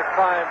 very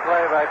fine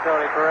play by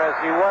Tony Perez.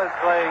 He was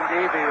playing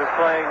deep. He was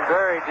playing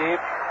very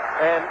deep.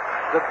 And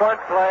the bunt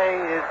play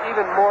is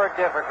even more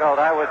difficult,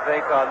 I would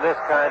think, on this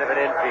kind of an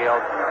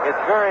infield.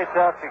 It's very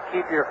tough to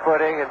keep your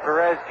footing, and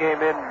Perez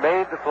came in,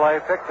 made the play,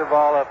 picked the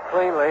ball up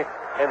cleanly,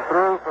 and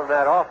threw from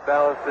that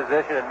off-balance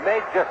position and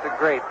made just a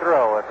great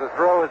throw. If the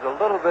throw is a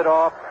little bit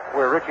off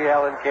where Richie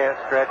Allen can't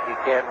stretch, he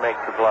can't make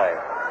the play.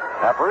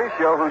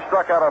 Aparicio, who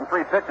struck out on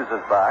 3 pitches,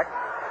 is back.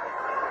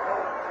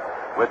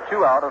 With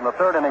 2 out in the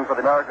 3rd inning for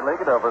the American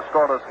League of a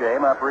scoreless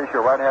game,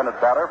 Aparicio, right-handed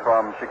batter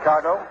from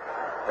Chicago,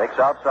 takes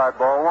outside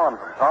ball 1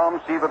 from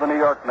Tom Seaver, the New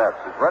York Mets,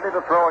 is ready to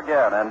throw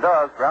again and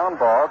does.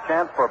 Ground ball,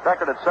 chance for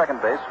Beckert at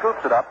second base,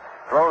 scoops it up,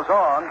 throws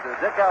on to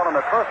Dick Allen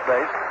at first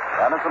base,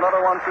 and it's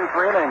another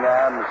 1-2-3 inning,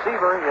 and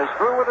Seaver is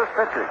through with his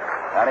pitching,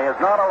 and he is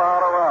not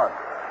allowed a run.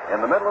 In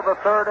the middle of the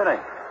 3rd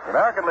inning, the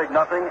American League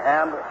nothing,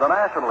 and the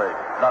National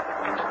League nothing.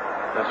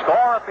 The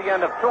score at the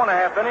end of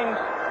 2.5 innings,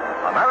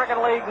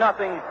 American League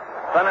nothing,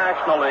 the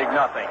National League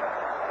nothing.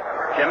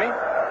 Jimmy?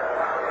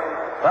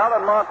 Well,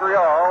 in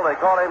Montreal, they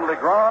call him Le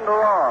Grand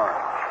Orange.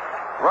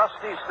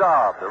 Rusty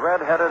Staub, the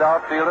red-headed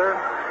outfielder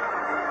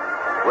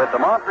with the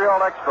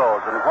Montreal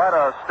Expos, and quite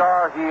a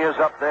star he is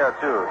up there,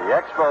 too. The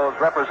Expos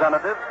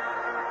representative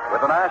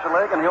with the National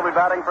League, and he'll be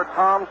batting for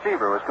Tom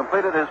Seaver, who has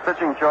completed his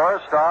pitching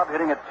chores. Staub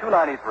hitting at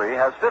 .293,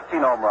 has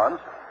 15 home runs,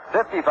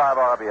 55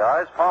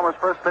 RBIs. Palmer's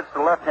first pitch to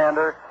the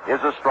left-hander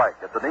is a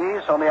strike at the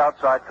knees on the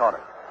outside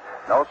corner.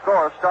 No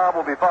score. Staub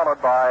will be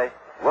followed by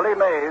Willie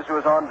Mays, who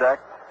is on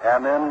deck,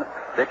 and then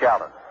Dick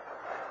Allen.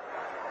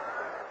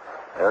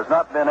 There's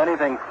not been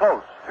anything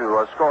close to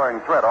a scoring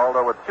threat,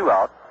 although with 2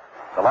 out.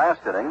 The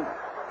last inning,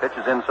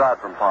 pitches inside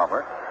from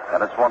Palmer,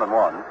 and it's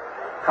 1-1.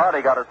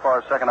 Carty got as far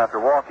as second after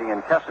walking,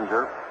 and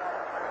Kessinger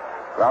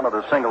grounded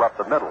a single up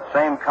the middle.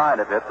 Same kind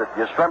of hit that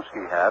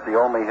Yastrzemski had, the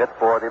only hit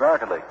for the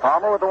American League.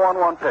 Palmer with the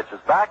 1-1 pitch is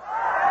back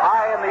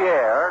high in the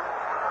air.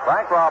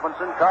 Frank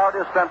Robinson, Carl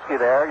Yastrzemski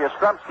there.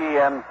 Yastrzemski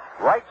in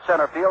right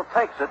center field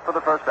takes it for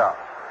the first out.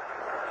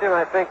 Jim,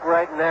 I think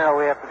right now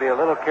we have to be a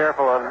little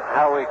careful on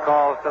how we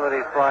call some of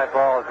these fly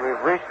balls.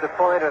 We've reached the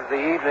point of the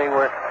evening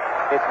where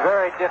it's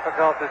very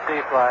difficult to see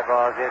fly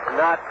balls. It's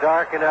not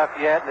dark enough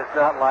yet, and it's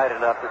not light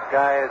enough. The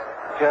sky is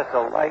just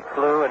a light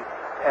blue, and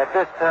at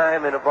this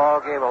time in a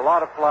ball game, a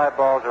lot of fly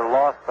balls are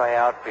lost by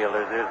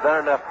outfielders. There's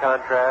not enough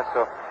contrast,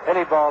 so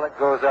any ball that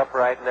goes up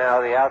right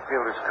now, the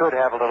outfielders could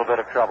have a little bit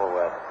of trouble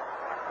with.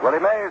 Willie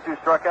Mays, who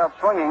struck out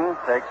swinging,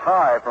 takes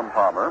high from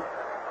Palmer.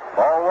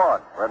 Ball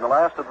 1. We're in the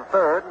last of the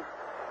third.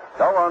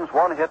 No runs,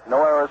 1 hit,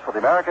 no errors for the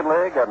American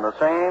League, and the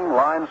same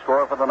line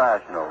score for the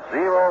Nationals.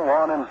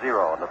 0-1 and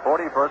 0 in the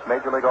 41st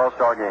Major League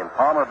All-Star game.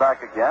 Palmer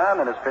back again,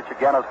 and his pitch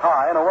again is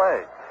high and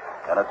away.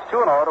 And it's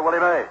 2-0 to Willie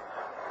Mays.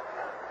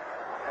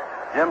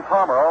 Jim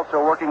Palmer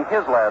also working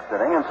his last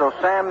inning, and so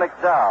Sam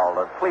McDowell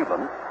of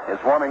Cleveland is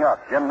warming up.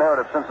 Jim Merritt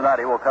of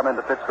Cincinnati will come in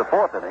to pitch the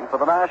 4th inning for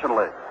the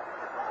National League.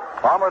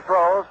 Palmer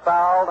throws,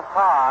 fouled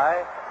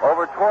high,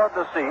 over toward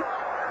the seats.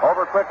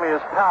 Over quickly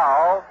is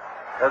Powell.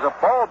 There's a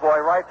ball boy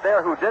right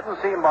there who didn't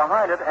see him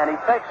behind it, and he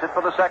takes it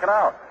for the second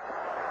out.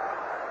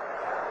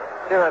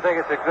 Jim, I think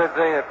it's a good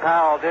thing that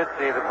Powell did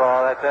see the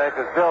ball that time,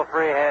 because Bill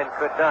Freehand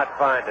could not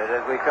find it.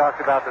 As we talked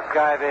about the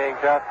sky being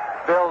tough,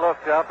 Bill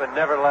looked up and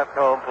never left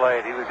home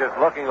plate. He was just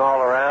looking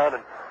all around,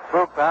 and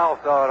Boog Powell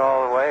saw it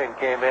all the way and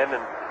came in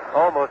and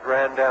almost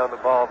ran down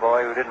the ball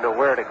boy who didn't know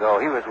where to go.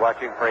 He was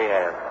watching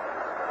Freehand.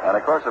 And,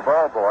 of course, the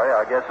ball boy,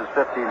 I guess, is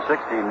 15,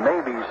 16,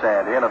 maybe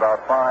Sandy, in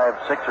about 5,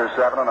 6, or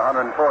 7, and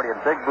 140. And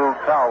Big Boog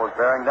Powell was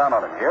bearing down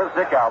on him. Here's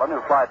Dick Allen, who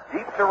flies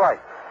deep to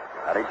right.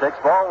 And he takes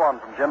ball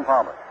 1 from Jim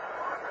Palmer.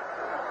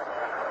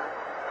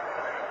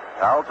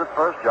 Howells at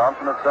first,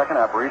 Johnson at second,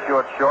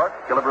 Aparicio at short,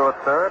 Killebrew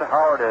at third,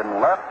 Howard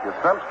in left,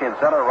 Yastrzemski in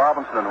center,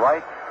 Robinson in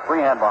right,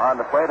 Freehand behind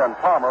the plate, and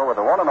Palmer with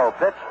a 1-0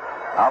 pitch.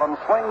 Allen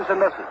swings and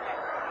misses.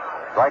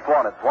 Strike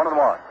 1, it's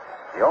 1-1.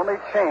 The only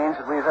change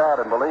that we've had,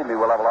 and believe me,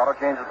 we'll have a lot of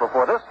changes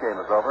before this game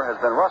is over, has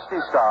been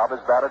Rusty Staub has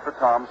batted for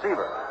Tom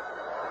Seaver.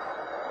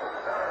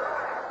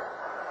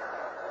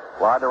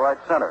 Wide to right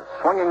center.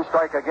 Swinging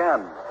strike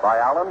again by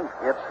Allen.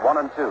 It's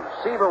 1-2.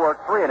 Seaver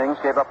worked 3 innings,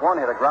 gave up 1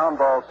 hit, a ground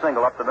ball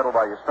single up the middle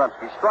by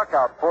Yastrzemski. Struck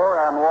out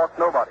 4 and walked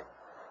nobody.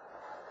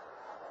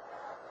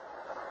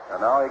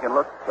 And now he can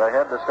look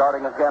ahead to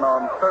starting again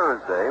on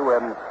Thursday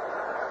when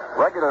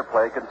regular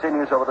play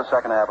continues over the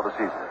second half of the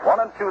season.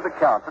 1-2 the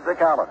count for Dick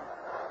Allen.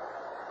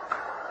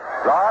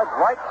 Drive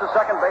right to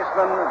second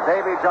baseman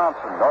Davy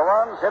Johnson. No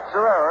runs, hits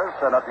or errors,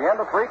 and at the end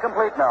of 3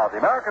 complete now. The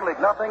American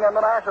League nothing and the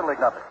National League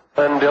nothing.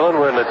 And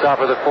Dillon, we're in the top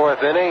of the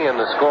 4th inning, and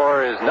the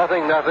score is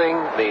 0-0.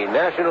 The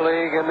National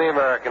League and the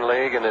American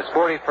League in this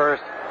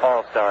 41st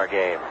All-Star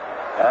game.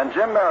 And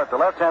Jim Merritt, the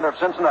left-hander of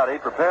Cincinnati,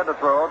 prepared to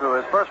throw to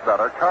his first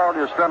batter, Carl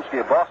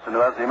Yastrzemski of Boston, who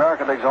has the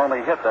American League's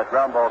only hit, that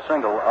ground ball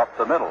single up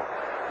the middle.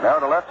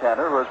 Merritt, a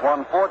left-hander who has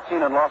won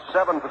 14 and lost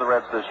 7 for the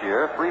Reds this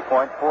year,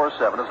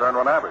 3.47 is earned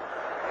run average.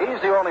 He's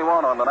the only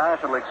one on the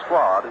National League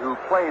squad who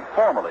played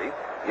formally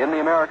in the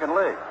American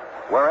League.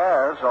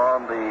 Whereas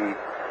on the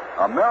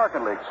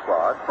American League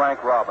squad,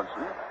 Frank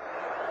Robinson,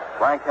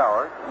 Frank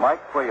Howard,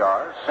 Mike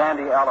Cuellar,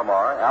 Sandy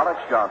Alomar,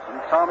 Alex Johnson,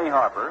 Tommy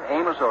Harper,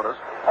 Amos Otis,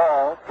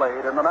 all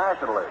played in the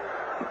National League.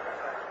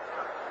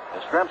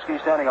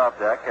 Yastrzemski standing off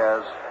deck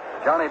as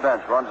Johnny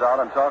Bench runs out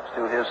and talks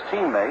to his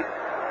teammate,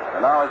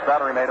 and now his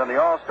battery mate on the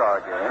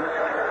All-Star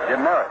game,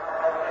 Jim Merritt.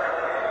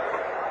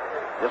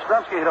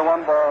 Yastrzemski hit a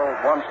 1-ball,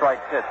 1-strike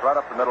pitch right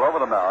up the middle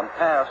over the mound,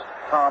 past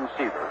Tom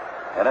Seaver,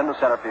 and into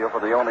center field for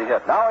the only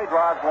hit. Now he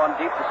drives one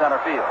deep to center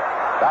field.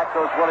 Back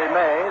goes Willie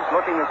Mays,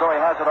 looking as though he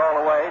has it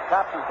all away,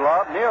 taps his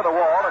glove near the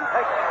wall and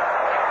takes it.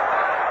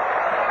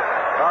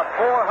 About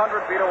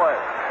 400 feet away.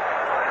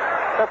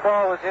 That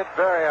ball was hit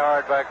very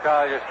hard by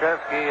Carl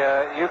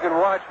Yastrzemski. You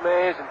can watch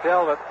Mays and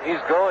tell that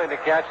he's going to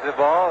catch the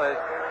ball. It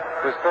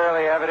was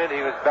fairly evident he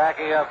was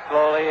backing up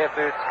slowly. If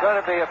there's going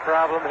to be a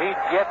problem, he'd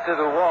get to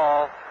the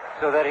wall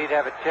so that he'd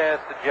have a chance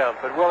to jump.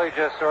 But Willie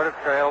just sort of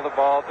trailed the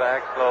ball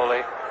back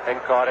slowly and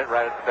caught it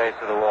right at the base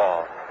of the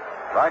wall.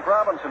 Frank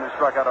Robinson, who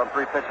struck out on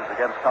 3 pitches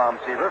against Tom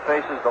Seaver,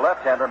 faces the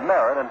left-hander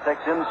Merritt and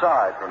takes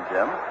inside from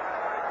Jim.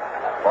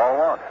 Ball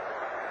 1.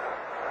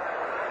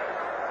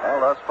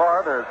 Well, thus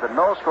far, there's been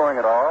no scoring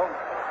at all.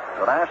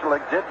 The National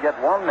League did get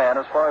 1 man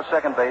as far as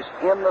second base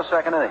in the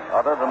second inning.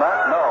 Other than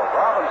that, no.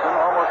 Robinson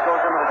almost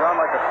goes into the ground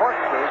like a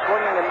corkscrew,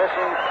 swinging and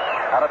missing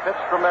at a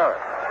pitch from Merritt.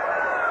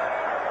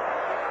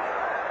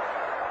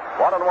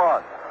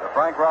 1-1 to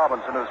Frank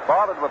Robinson, who's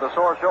bothered with a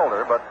sore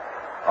shoulder, but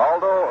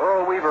although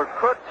Earl Weaver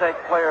could take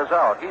players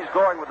out, he's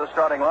going with the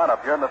starting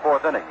lineup here in the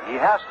 4th inning. He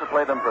has to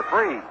play them for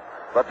 3,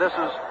 but this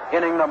is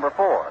inning number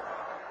 4.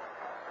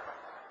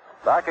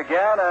 Back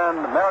again,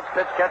 and Merritt's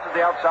pitch catches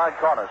the outside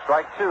corner.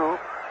 Strike two.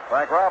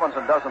 Frank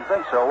Robinson doesn't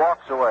think so,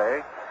 walks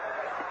away.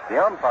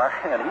 The umpire,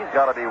 and he's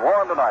got to be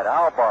warned tonight.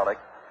 Al Barlick,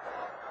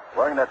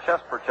 wearing that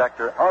chest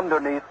protector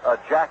underneath a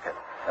jacket.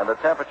 And the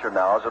temperature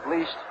now is at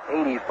least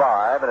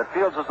 85, and it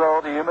feels as though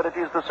the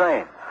humidity is the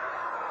same.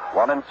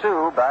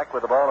 1-2, back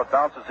with the ball that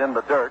bounces in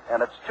the dirt,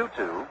 and it's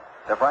 2-2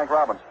 to Frank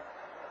Robinson.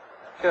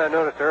 Yeah, I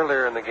noticed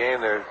earlier in the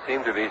game there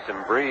seemed to be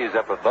some breeze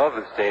up above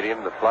the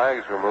stadium. The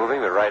flags were moving,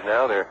 but right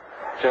now they're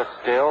just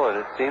still, and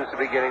it seems to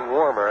be getting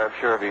warmer. I'm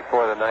sure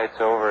before the night's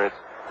over, it's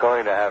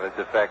going to have its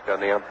effect on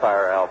the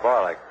umpire, Al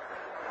Barlick.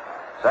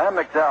 Sam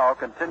McDowell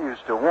continues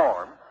to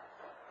warm,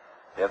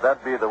 if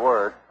that be the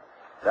word,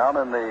 down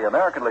in the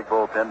American League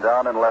bullpen,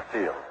 down in left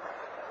field.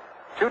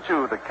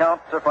 2-2 the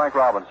count to Frank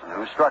Robinson,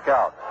 who struck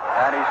out.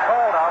 And he's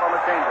called out on the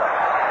changeup.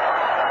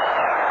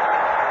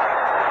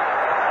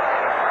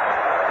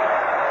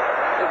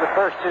 The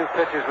first two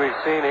pitches we've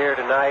seen here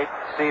tonight,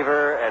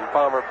 Seaver and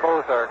Palmer,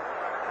 both are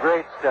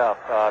great stuff.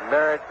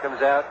 Merritt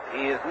comes out.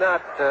 He is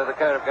not the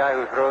kind of guy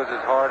who throws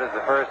as hard as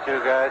the first two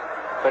guys,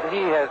 but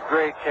he has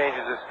great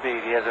changes of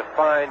speed. He has a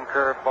fine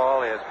curve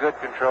ball. He has good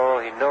control.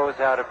 He knows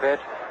how to pitch.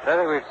 And I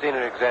think we've seen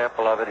an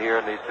example of it here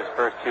in these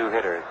first two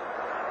hitters.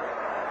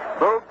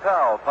 Boog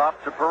Powell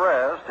popped to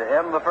Perez to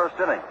end the first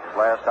inning. His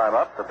last time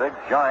up, the big,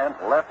 giant,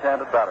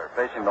 left-handed batter.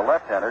 Facing the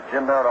left-hander,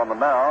 Jim Merritt on the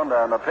mound,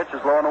 and the pitch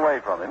is low and away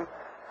from him.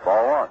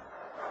 Ball one.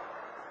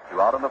 2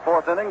 out in the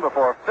fourth inning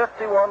before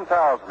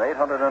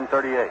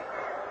 51,838.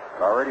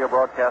 Our radio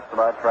broadcast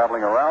tonight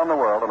traveling around the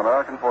world on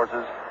American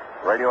Forces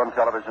radio and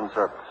television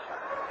service.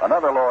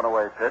 Another low and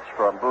away pitch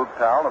from Boog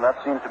Powell, and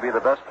that seems to be the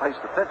best place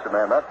to pitch a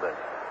man that big.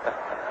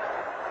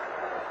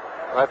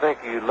 I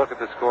think you look at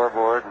the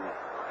scoreboard, and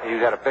you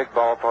got a big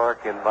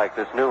ballpark, and like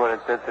this new one in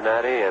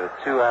Cincinnati, and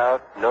it's 2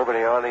 out,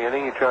 nobody on the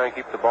inning. You try and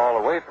keep the ball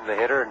away from the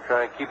hitter and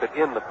try and keep it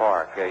in the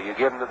park. You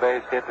give him the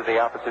base hit to the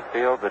opposite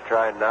field, but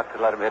try not to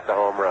let him hit the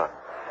home run.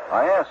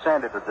 I asked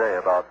Sandy today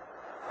about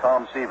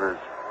Tom Seaver's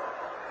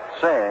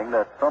saying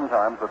that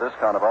sometimes with this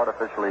kind of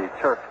artificially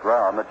turfed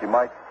ground that you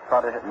might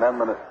try to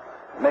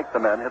make the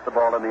men hit the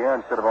ball in the air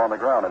instead of on the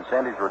ground. And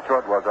Sandy's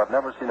retort was, I've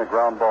never seen a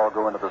ground ball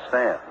go into the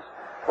stands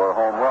for a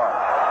home run.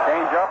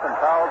 Change up, and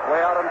Powell's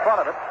way out in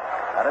front of it,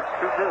 and it's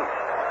 2-2.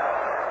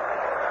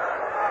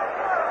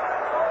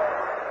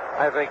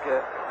 I think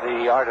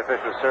the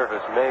artificial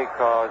surface may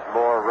cause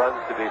more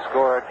runs to be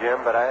scored,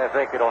 Jim, but I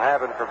think it'll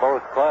happen for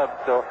both clubs,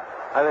 so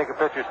I think a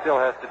pitcher still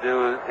has to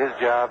do his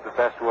job the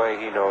best way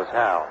he knows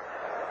how.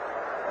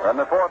 In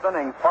the fourth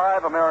inning,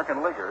 5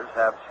 American leaguers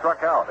have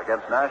struck out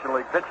against National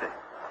League pitching.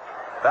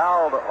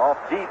 Fouled off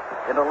deep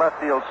into left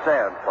field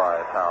stands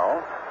by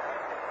Powell,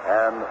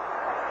 and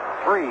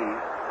 3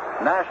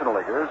 National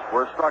leaguers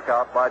were struck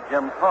out by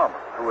Jim Palmer,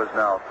 who is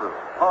now through.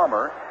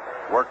 Palmer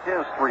worked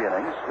his 3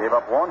 innings, gave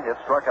up 1 hit,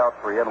 struck out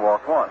 3, and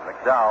walked 1.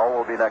 McDowell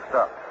will be next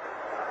up.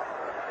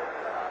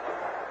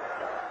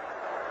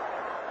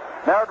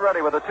 Merritt ready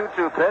with a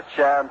 2-2 pitch,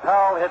 and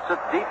Powell hits it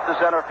deep to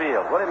center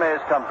field. Willie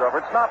Mays comes over.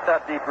 It's not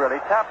that deep, really.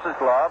 Taps his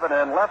glove, and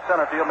in left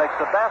center field makes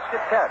the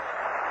basket catch.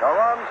 No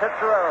runs, hits,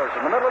 or errors.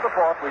 In the middle of the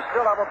fourth, we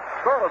still have a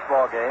scoreless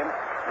ball game.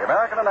 The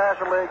American and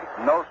National League,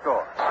 no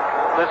score.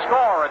 The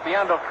score at the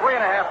end of 3.5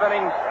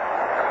 innings,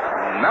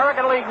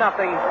 American League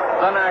nothing,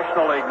 the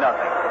National League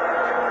nothing.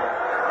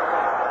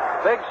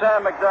 Big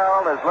Sam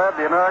McDowell has led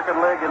the American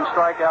League in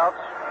strikeouts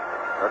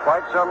for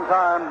quite some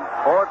time,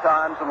 4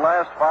 times in the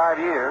last 5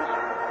 years.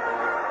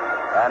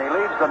 And he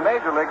leads the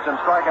major leagues in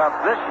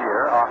strikeouts this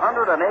year,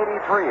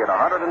 183 in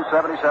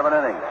 177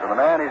 innings. And the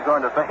man he's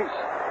going to face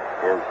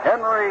is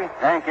Henry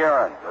Hank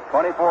Aaron, with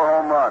 24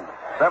 home runs,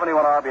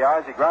 71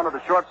 RBIs. He grounded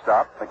the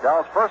shortstop.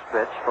 McDowell's first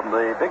pitch from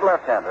the big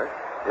left-hander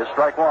is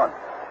strike 1.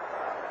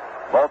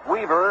 Both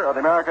Weaver of the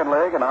American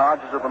League and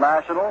Hodges of the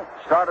National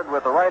started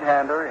with the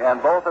right-hander,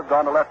 and both have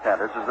gone to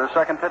left-handers as their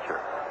second pitcher.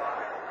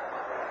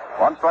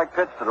 1 strike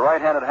pitch to the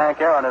right-handed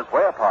Hank Aaron is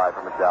way up high for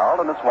McDowell,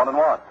 and it's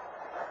 1-1.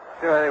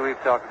 Sure, I think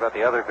we've talked about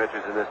the other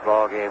pitchers in this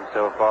ball game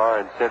so far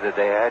and said that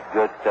they had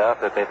good stuff,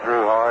 that they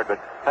threw hard, but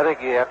I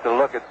think you have to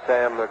look at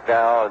Sam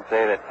McDowell and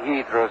say that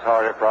he throws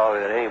harder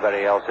probably than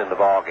anybody else in the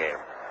ball game.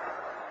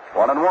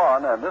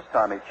 1-1, and this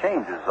time he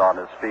changes on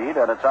his speed,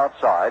 and it's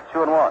outside,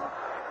 2-1.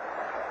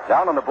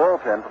 Down in the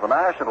bullpen for the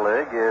National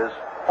League is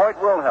Hoyt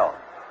Wilhelm,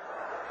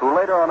 who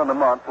later on in the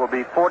month will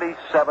be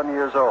 47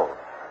 years old,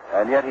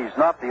 and yet he's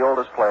not the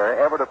oldest player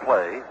ever to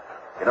play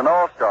in an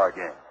All-Star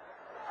game.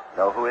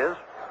 Know who is?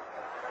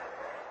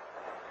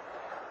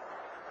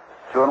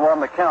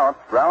 2-1 the count.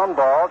 Ground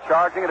ball,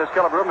 charging at his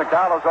Killebrew.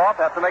 McDowell is off,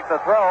 have to make the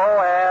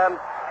throw, and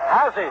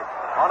has it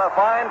on a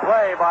fine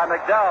play by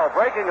McDowell,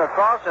 breaking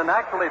across and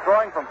actually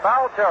throwing from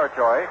foul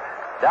territory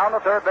down the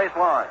third base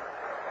line.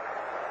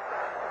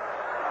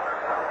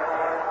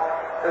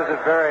 This is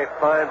a very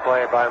fine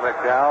play by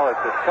McDowell.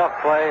 It's a tough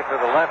play for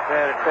the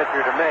left-handed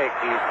pitcher to make.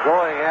 He's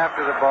going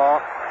after the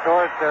ball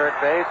towards third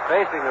base,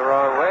 facing the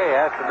wrong way. He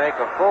has to make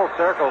a full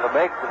circle to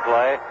make the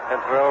play and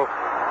throw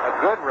a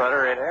good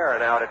runner in Aaron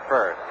out at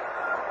first.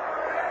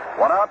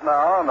 One out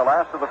now in the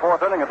last of the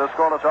fourth inning of the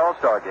scoreless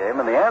All-Star game.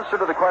 And the answer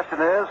to the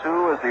question is,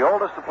 who is the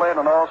oldest to play in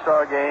an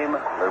All-Star game?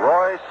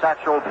 Leroy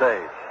Satchel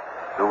Dazed,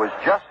 who was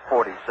just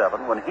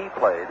 47 when he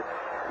played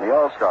in the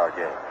All-Star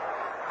game.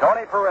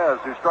 Tony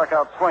Perez, who struck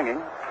out swinging,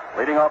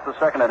 leading off the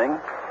second inning.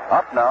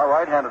 Up now,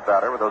 right-handed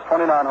batter with those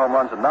 29 home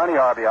runs and 90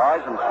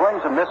 RBIs, and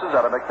swings and misses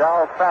at a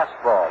McDowell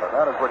fastball. And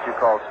that is what you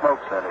call smoke,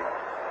 Sandy.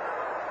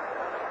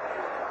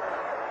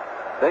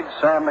 Big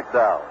Sam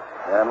McDowell.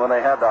 And when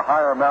they had the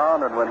higher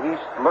mound, and when he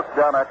looked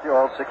down at you,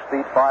 all 6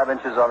 feet 5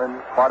 inches of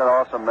him, quite an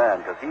awesome man,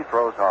 because he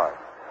throws hard.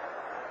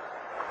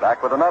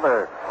 Back with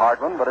another hard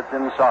one, but it's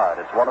inside.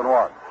 It's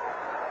 1-1.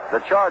 The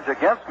charge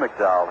against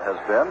McDowell has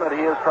been that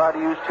he has tried to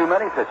use too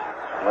many pitches,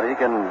 when he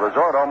can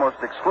resort almost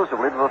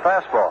exclusively to the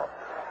fastball.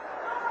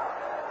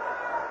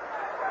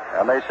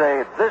 And they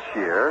say this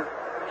year,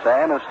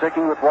 Sam is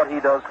sticking with what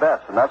he does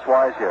best, and that's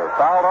why he's here.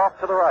 Fouled off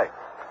to the right.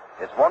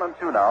 It's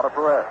 1-2 now to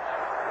Perez.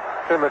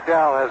 So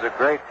McDowell has a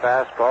great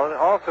fastball and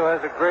also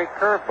has a great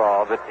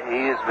curveball, but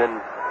he has been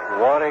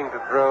wanting to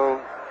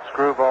throw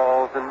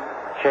screwballs and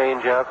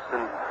change-ups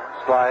and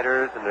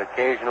sliders and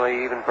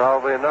occasionally even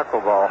probably a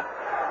knuckleball.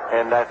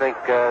 And I think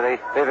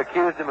they've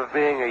accused him of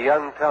being a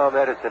young Tom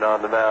Edison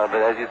on the mound.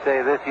 But as you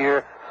say, this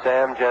year,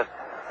 Sam just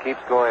keeps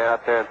going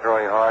out there and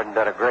throwing hard and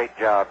done a great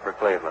job for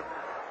Cleveland.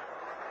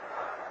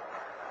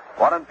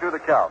 1-2 the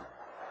count.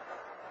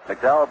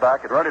 McDowell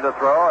back and ready to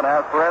throw, and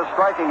has Perez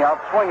striking out,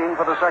 swinging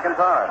for the second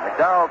time.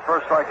 McDowell's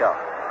first strikeout.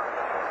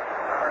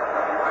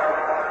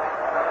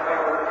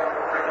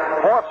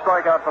 Fourth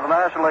strikeout for the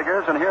National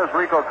Leaguers, and here's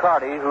Rico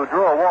Carty, who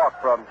drew a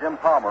walk from Jim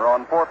Palmer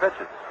on 4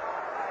 pitches.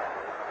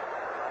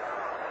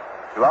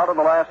 2 out in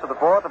the last of the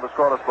fourth of a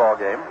scoreless ball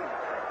game.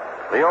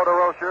 Leo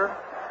DeRocher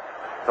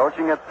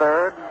coaching at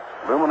third.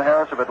 Luman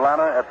Harris of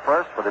Atlanta at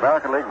first. For the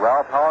American League,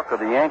 Ralph Houck of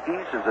the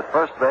Yankees is at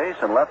first base,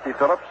 and Lefty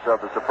Phillips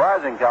of the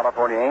surprising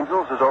California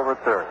Angels is over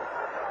at third.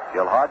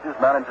 Gil Hodges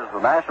manages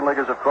the National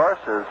Leaguers, of course,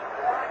 is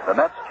the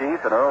Mets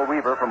chief, and Earl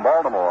Weaver from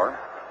Baltimore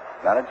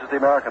manages the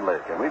American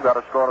League. And we've got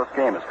a scoreless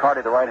game as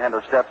Carty, the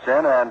right-hander, steps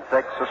in and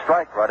takes a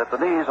strike right at the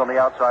knees on the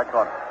outside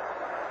corner.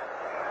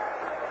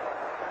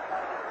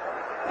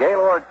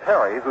 Gaylord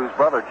Perry, whose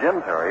brother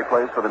Jim Perry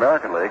plays for the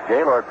American League.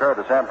 Gaylord Perry of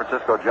the San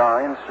Francisco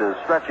Giants is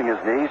stretching his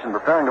knees and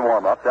preparing to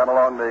warm up down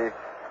along the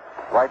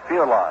right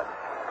field line.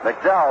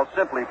 McDowell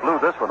simply blew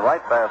this one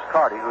right past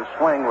Carty, whose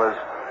swing was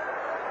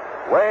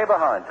way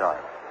behind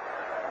time.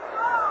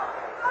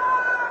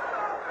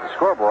 The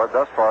scoreboard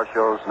thus far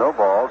shows no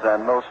balls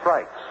and no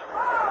strikes.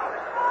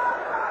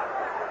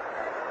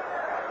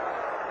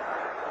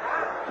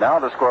 Now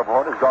the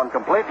scoreboard has gone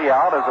completely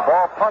out as the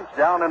ball punched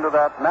down into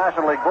that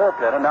National League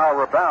bullpen and now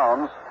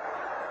rebounds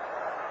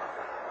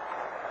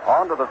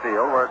onto the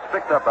field where it's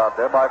picked up out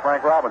there by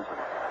Frank Robinson.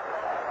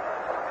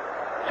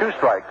 2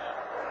 strikes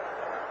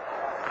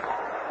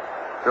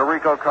to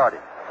Rico Carty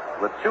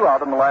with 2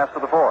 out in the last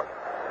of the fourth.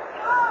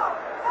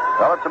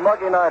 Well, it's a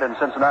muggy night in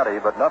Cincinnati,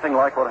 but nothing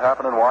like what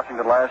happened in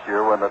Washington last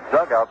year when the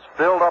dugouts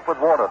filled up with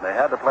water and they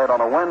had to play it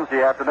on a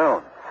Wednesday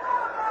afternoon.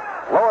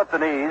 Low at the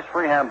knees,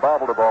 freehand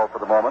bobbled the ball for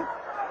the moment.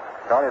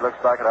 Carty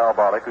looks back at Al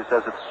Barlick, who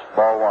says it's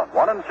ball 1.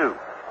 1-2.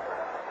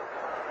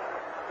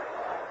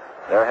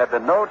 There have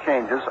been no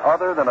changes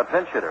other than a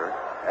pinch hitter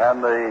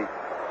and the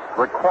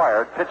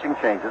required pitching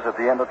changes at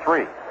the end of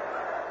 3.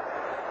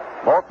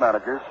 Both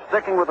managers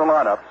sticking with the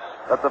lineups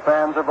that the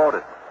fans have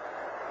voted.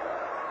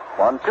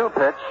 1-2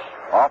 pitch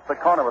off the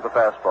corner with the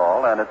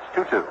fastball, and it's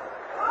 2-2.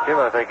 Jim,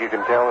 I think you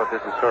can tell that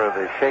this is sort of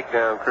the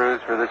shakedown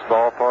cruise for this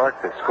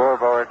ballpark. The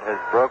scoreboard has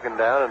broken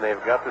down, and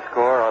they've got the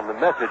score on the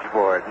message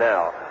board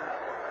now.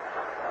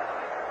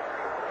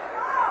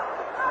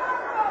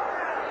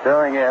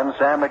 Staring in,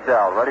 Sam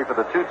McDowell, ready for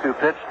the 2-2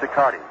 pitch to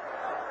Carty.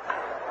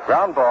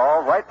 Ground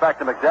ball right back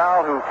to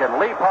McDowell, who can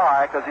leap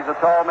high because he's a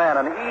tall man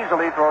and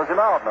easily throws him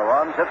out. No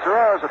runs, hits or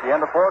errors at the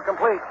end of 4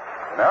 complete.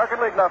 American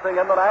League nothing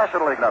and the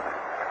National League nothing.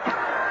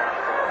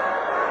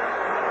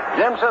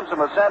 Jim Simpson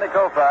with Sandy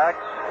Koufax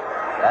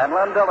and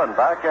Len Dillon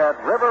back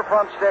at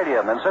Riverfront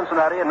Stadium in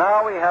Cincinnati. And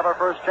now we have our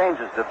first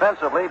changes.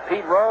 Defensively,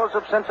 Pete Rose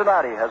of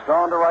Cincinnati has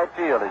gone to right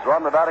field. He's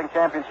won the batting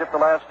championship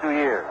the last 2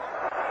 years.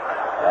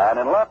 And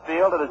in left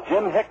field, it is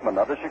Jim Hickman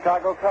of the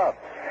Chicago Cubs.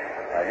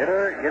 A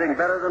hitter hitting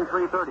better than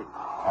 .330.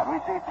 And we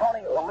see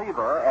Tony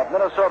Oliva of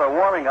Minnesota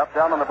warming up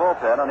down in the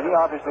bullpen, and he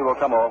obviously will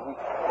come over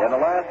in the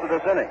last of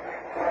this inning.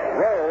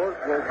 Rose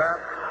will bat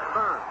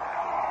third,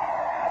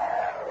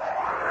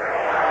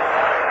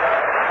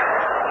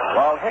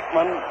 while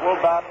Hickman will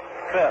bat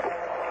fifth.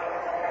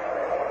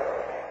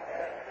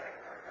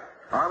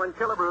 Harlan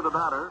Killebrew, the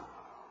batter,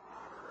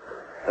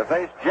 to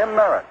face Jim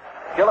Merritt.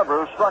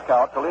 Killebrew struck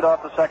out to lead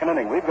off the second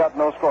inning. We've got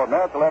no score.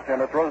 Merritt, the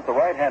left-hander, throws the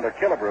right-hander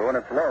Killebrew, and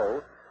it's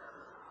low.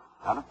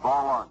 And it's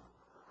ball 1.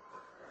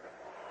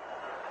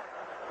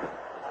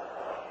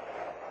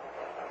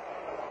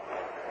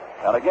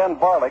 And again,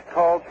 Barlick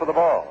calls for the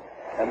ball.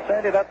 And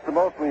Sandy, that's the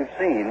most we've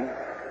seen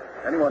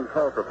anyone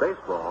call for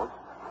baseballs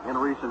in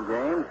recent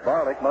games.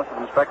 Barlick must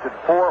have inspected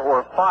 4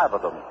 or 5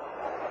 of them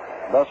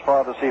thus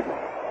far this evening.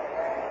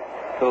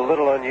 It's a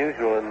little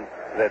unusual in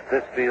that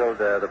this field,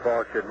 the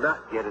ball should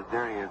not get as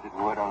dirty as it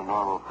would on a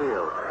normal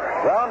field.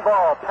 Ground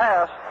ball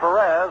past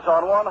Perez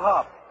on one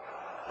hop.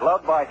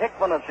 Gloved by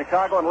Hickman of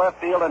Chicago in left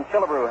field, and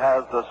Killebrew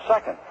has the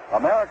second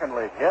American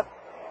League hit.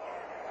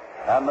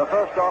 And the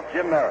first off,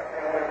 Jim Merritt.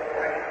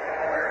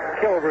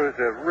 Killebrew's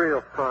a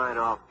real fine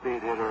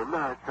off-speed hitter.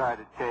 Merritt tried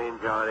to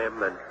change on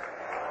him, and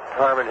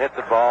Harmon hit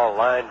the ball,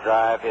 line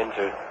drive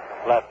into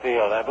left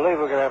field. I believe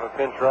we're going to have a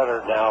pinch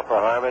runner now for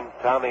Harmon.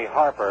 Tommy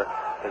Harper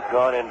has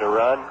gone in to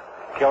run.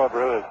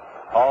 Killebrew is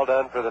all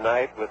done for the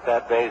night with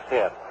that base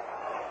hit.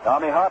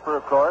 Tommy Harper,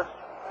 of course,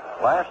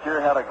 last year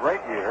had a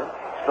great year.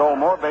 Stole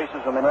more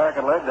bases in the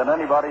American League than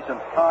anybody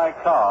since Ty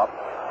Cobb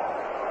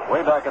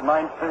way back in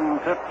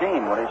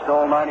 1915 when he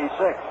stole 96.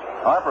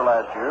 Harper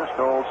last year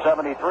stole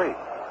 73.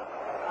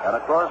 And,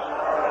 of course,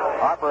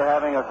 Harper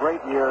having a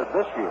great year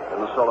this year in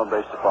the stolen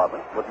base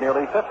department with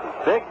nearly 50.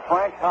 Big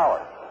Frank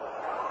Howard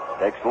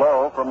takes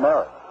low from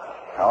Merritt.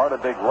 Howard, a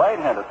big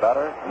right-handed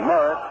batter.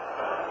 Merritt,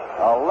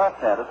 a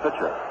left-handed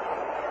pitcher.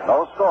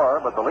 No score,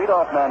 but the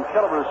leadoff man,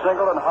 Killebrew,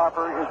 singled, and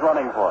Harper is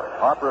running for it.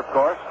 Harper, of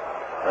course,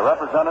 a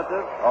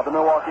representative of the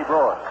Milwaukee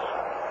Brewers.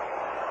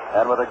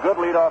 And with a good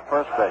leadoff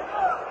first base.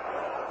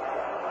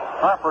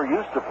 Harper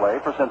used to play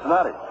for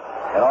Cincinnati.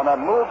 And on that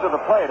move to the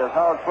plate, as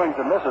Howard swings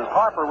and misses,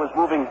 Harper was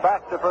moving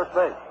back to first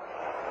base.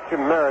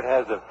 Jim Merritt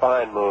has a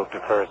fine move to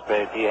first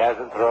base. He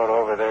hasn't thrown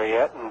over there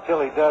yet. Until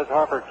he does,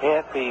 Harper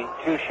can't be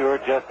too sure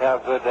just how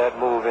good that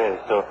move is.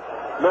 So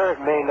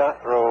Merritt may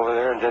not throw over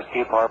there and just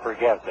keep Harper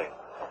guessing.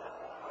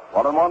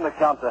 1-1 the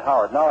count to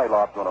Howard. Now he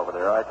lost one over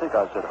there. I think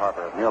I said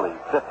Harper had nearly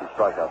 50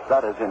 strikeouts.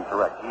 That is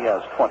incorrect. He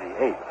has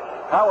 28.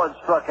 Howard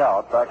struck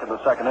out back in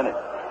the second inning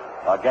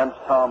against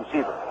Tom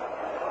Seaver.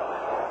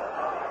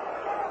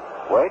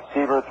 Wait,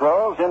 Seaver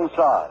throws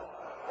inside.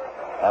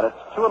 And it's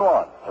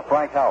 2-1 to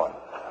Frank Howard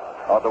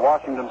of the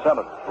Washington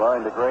Senators,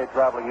 wearing the gray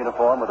traveling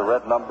uniform with the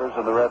red numbers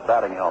and the red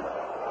batting helmet.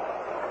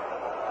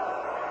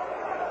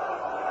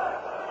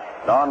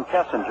 Don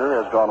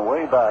Kessinger has gone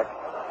way back.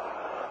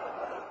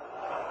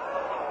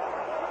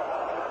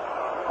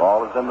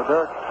 Ball is in the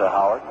dirt to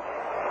Howard.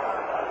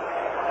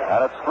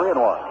 And it's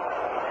 3-1.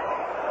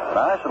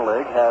 The National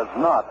League has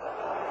not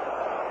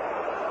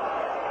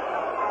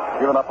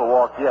given up a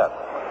walk yet.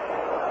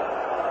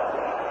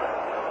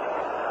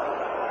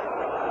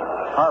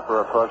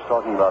 Harper, of course,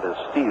 talking about his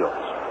steals,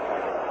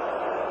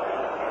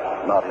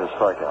 not his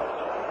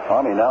strikeouts.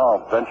 Tommy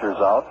now ventures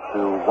out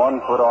to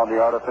 1 foot on the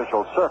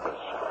artificial surface.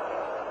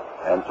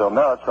 And so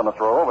Merritt's going to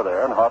throw over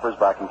there, and Harper's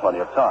back in plenty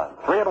of time.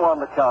 3-1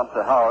 the count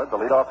to Howard, the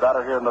leadoff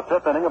batter here in the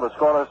 5th inning of a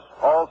scoreless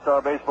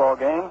All-Star baseball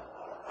game.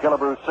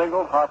 Killebrew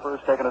singled, Harper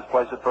has taken his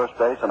place at first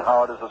base, and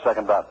Howard is the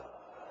second batter.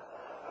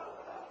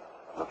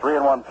 The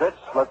 3-1 pitch.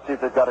 Let's see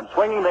if they've got him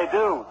swinging. They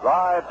do.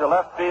 Drive to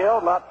left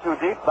field, not too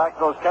deep. Back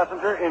goes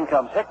Kessinger. In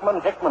comes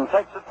Hickman. Hickman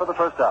takes it for the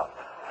first out.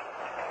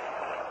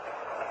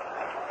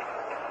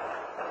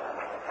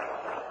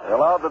 They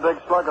allowed the big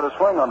slugger to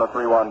swing on the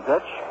 3-1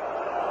 pitch.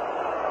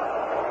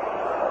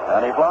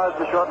 And he flies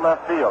to short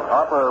left field.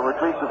 Harper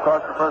retreats, of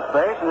course, to first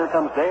base, and here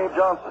comes Dave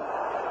Johnson,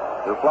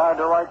 who flied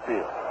to right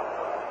field.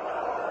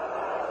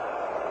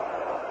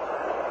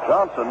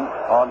 Johnson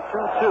on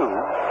 2-2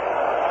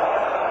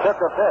 took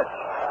a pitch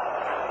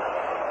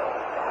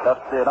that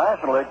the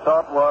National League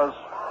thought was,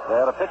 they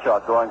had a pitch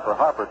out going for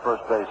Harper at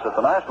first base that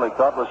the National League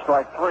thought was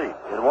strike 3.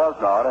 It was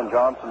not, and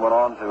Johnson went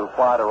on to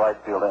fly to right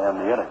field to end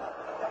the inning.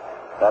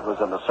 That was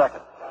in the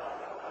second.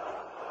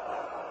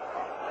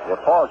 The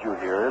applause you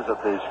hear is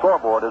that the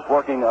scoreboard is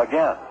working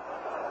again.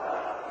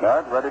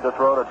 Merritt ready to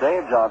throw to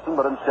Dave Johnson,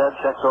 but instead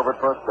checks over at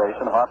first base,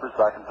 and Harper's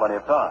back in plenty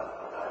of time.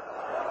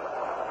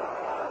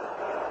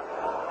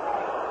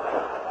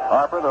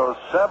 Harper, those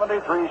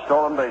 73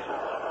 stolen bases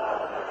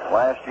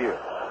last year.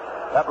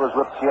 That was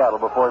with Seattle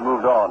before he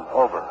moved on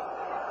over.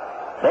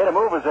 Made a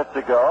move as if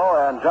to go,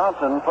 and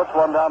Johnson puts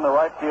one down the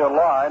right field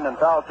line in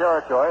foul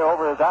territory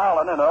over his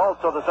Allen and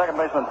also the second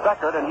baseman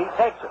Beckert, and he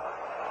takes it.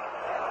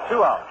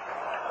 2 out.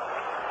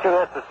 So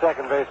that's the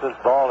second baseman's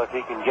ball. If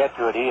he can get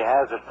to it, he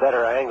has a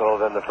better angle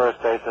than the first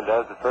baseman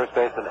does. The first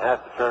baseman has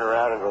to turn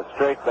around and go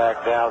straight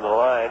back down the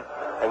line.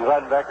 And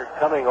Glenn Beckert,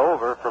 coming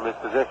over from his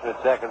position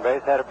at second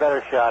base, had a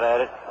better shot at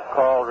it,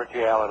 called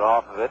Richie Allen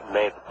off of it, and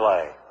made the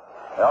play.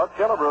 Well,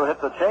 Killebrew hit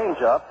the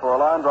changeup for a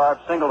line drive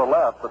single to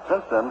left, but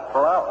since then,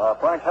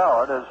 Frank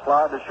Howard has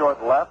flied to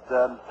short left,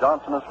 and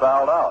Johnson is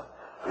fouled out.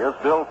 Here's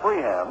Bill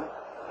Freehand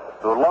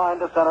to line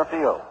to center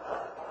field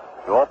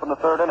to open the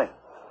 3rd inning.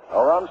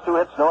 No runs, 2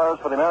 hits, no errors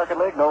for the American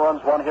League. No runs,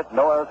 1 hit,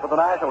 no errors for the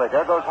National League.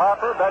 There goes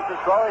Harper, benches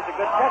throw. He's a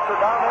good catcher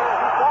down there.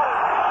 He's got it.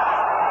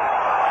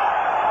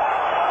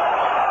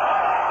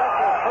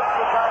 Catcher hits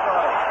the tag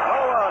on it. No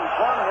runs,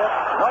 1 hit,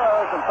 no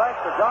errors, and thanks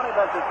to Johnny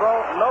Bench's throw,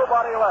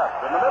 nobody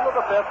left. In the middle of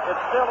the 5th,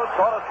 it's still a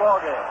scoreless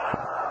ball game.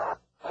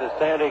 This is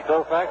Sandy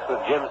Koufax with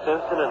Jim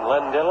Simpson and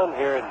Len Dillon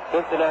here in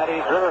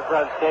Cincinnati's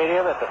Riverfront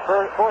Stadium at the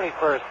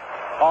 41st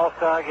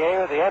All-Star game.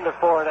 At the end of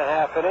 4.5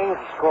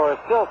 innings, the score is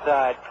still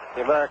tied.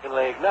 The American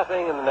League,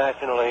 nothing, and the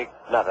National League,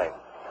 nothing.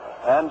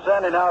 And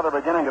Sandy, now they're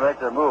beginning to make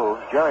their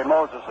moves. Jerry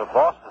Moses of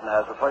Boston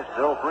has replaced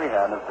Bill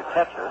Freehan as the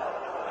catcher.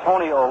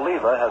 Tony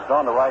Oliva has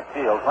gone to right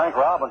field. Frank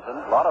Robinson,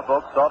 a lot of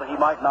folks thought he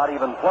might not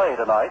even play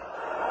tonight.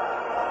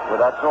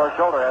 With that sore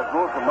shoulder, has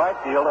moved from right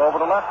field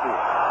over to left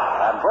field.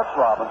 And Brooks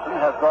Robinson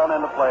has gone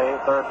in to play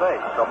third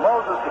base. So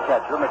Moses the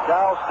catcher,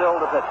 McDowell still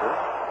the pitcher,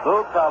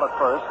 Boog Powell at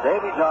first,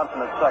 Davy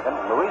Johnson at second,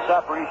 Luis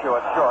Aparicio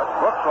at short,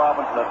 Brooks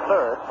Robinson at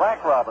third,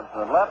 Frank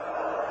Robinson at left,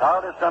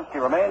 Howard Yastrzemski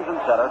remains in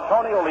center,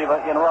 Tony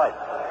Oliva in right.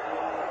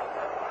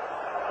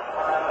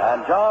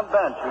 And John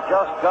Bench, who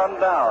just gunned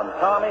down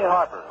Tommy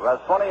Harper, who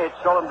has 28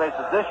 stolen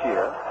bases this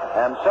year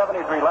and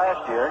 73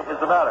 last year, is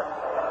the batter.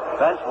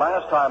 Bench,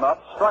 last time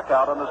up, struck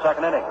out in the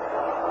second inning.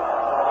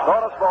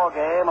 Scoreless ball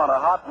game on a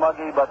hot,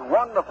 muggy, but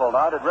wonderful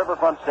night at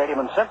Riverfront Stadium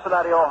in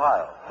Cincinnati,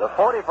 Ohio. The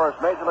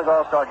 41st Major League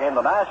All-Star game.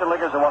 The National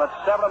Leaguers have won it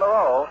 7 in a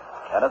row,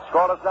 and it's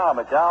scoreless now.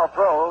 McDowell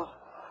throws,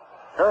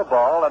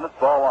 curveball, and it's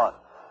ball one.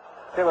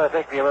 Tim, I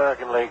think the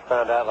American League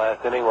found out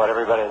last inning what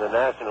everybody in the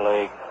National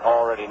League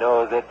already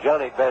knows, that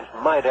Johnny Bench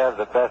might have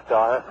the best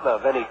arm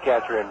of any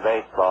catcher in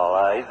baseball.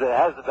 He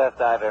has the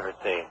best I've ever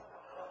seen.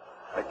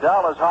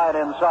 McDowell is high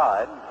and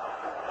inside.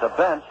 To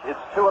Bench, it's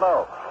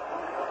 2-0.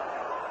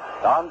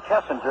 Don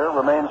Kessinger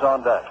remains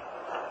on deck.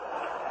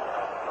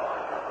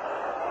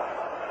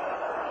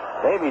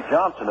 Davy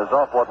Johnson is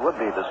off what would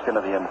be the skin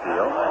of the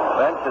infield.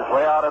 Bench is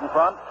way out in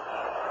front.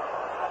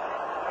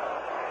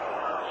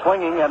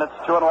 Swinging, and it's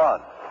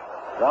 2-1.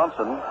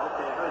 Johnson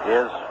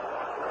is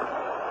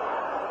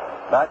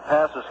back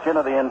past the skin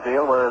of the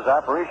infield, whereas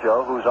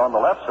Aparicio, who's on the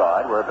left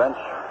side, where Bench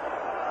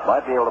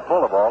might be able to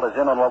pull the ball, is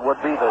in on what would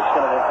be the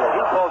skin of the infield.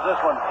 He pulls this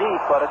one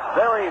deep, but it's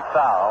very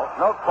foul.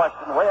 No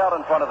question, way out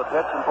in front of the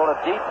pitch, and pulled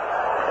it deep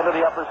into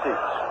the upper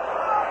seats.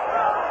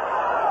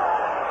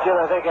 Jim,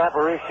 I think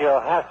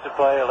Aparicio has to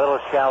play a little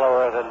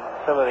shallower than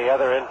some of the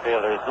other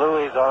infielders.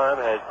 Louis'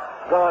 arm has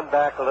gone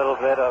back a little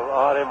bit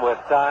on him with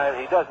time.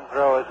 He doesn't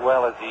throw as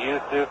well as he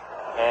used to.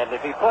 And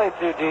if he played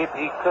too deep,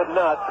 he could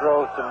not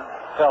throw some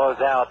fellows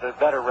out, the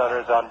better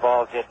runners on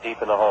balls hit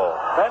deep in the hole.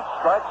 Bench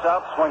strikes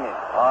out swinging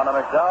on a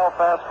McDowell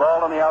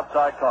fastball in the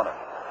outside corner.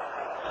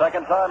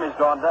 Second time he's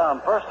gone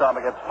down. First time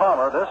against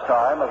Palmer, this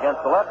time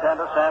against the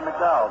left-hander Sam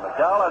McDowell.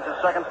 McDowell has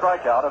his second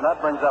strikeout, and that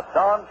brings up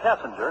Don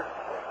Kessinger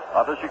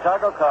of the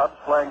Chicago Cubs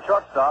playing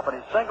shortstop,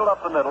 and he singled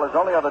up the middle his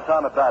only other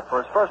time at bat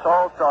for his first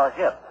All-Star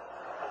hit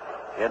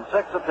in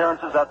 6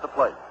 appearances at the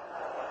plate.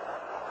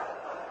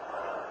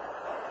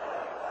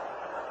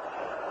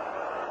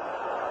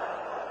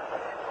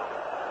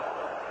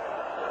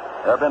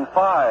 There have been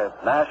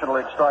 5 National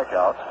League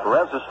strikeouts.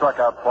 Perez has struck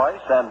out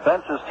twice, and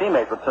Bench's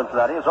teammate with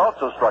Cincinnati has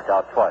also struck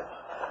out twice.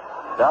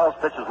 Dowell's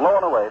pitch is low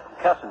and away from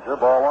Kessinger,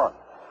 ball one.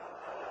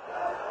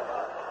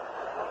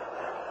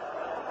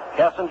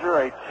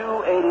 Kessinger, a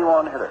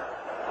 .281 hitter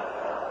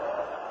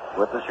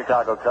with the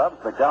Chicago Cubs.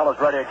 McDowell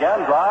is ready again.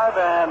 Drive,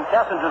 and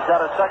Kessinger's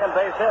got a second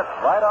base hit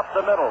right up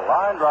the middle.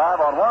 Line drive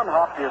on one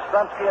hop to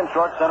Yastrzemski in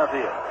short center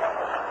field.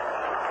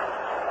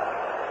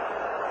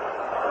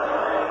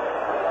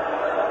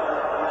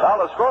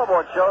 Well, the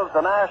scoreboard shows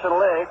the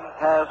National League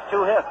has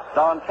 2 hits.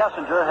 Don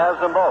Kessinger has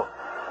them both.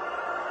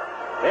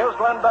 Here's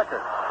Glenn Becker,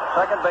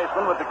 second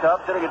baseman with the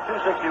Cubs, hitting at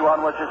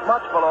 .261, which is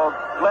much below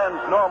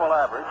Glenn's normal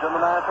average in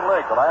the National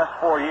League. The last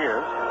 4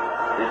 years,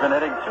 he's been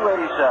hitting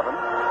 .287,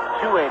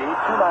 .280,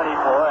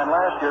 .294, and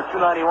last year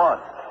 .291.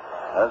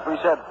 As we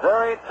said,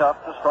 very tough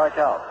to strike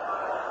out.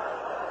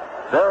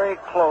 Very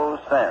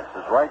closed stance.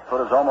 His right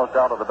foot is almost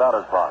out of the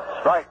batter's box.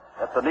 Strike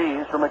at the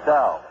knees for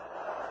McDowell.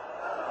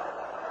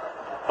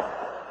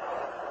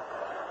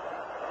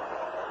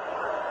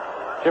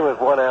 Jim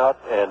with 1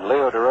 out, and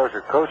Leo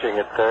DeRozier coaching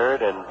at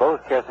third, and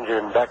both Kessinger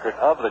and Beckert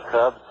of the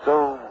Cubs.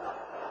 So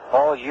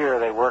all year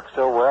they work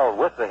so well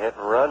with the hit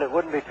and run. It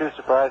wouldn't be too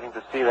surprising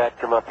to see that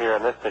come up here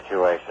in this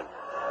situation.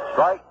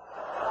 Strike.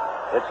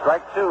 It's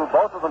strike 2.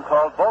 Both of them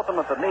called, both of them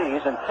at the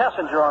knees, and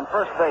Kessinger on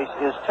first base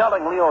is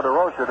telling Leo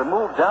DeRozier to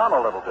move down a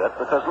little bit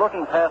because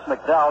looking past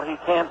McDowell, he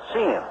can't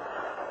see him.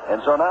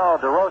 And so now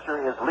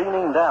DeRozier is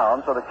leaning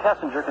down so that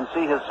Kessinger can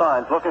see his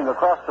signs looking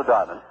across the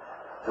diamond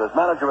to his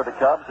manager with the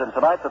Cubs, and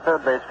tonight the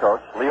third base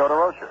coach, Leo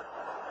DeRozier.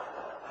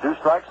 2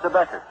 strikes to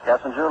Beckert.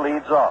 Kessinger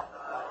leads off.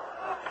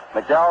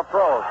 McDowell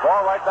throws.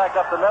 Ball right back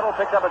up the middle,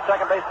 picked up at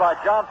second base by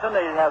Johnson.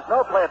 He has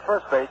no play at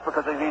first base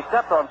because as he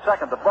stepped on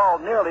second, the ball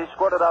nearly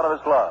squirted out of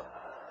his glove.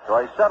 So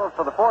he settled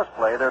for the force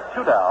play. They're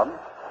 2 down.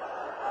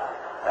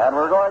 And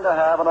we're going to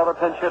have another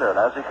pinch hitter. And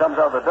as he comes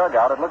out of the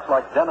dugout, it looks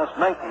like Dennis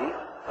Menke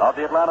of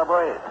the Atlanta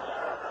Braves.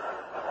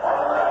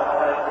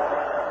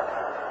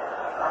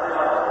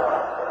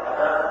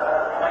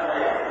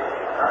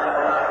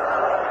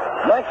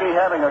 Menke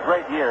having a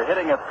great year,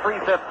 hitting at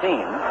 .315.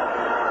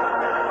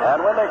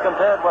 And when they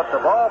compared what the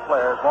ball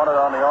players wanted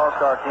on the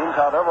All-Star teams,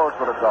 how their votes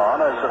would have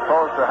gone, as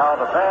opposed to how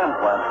the fans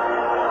went,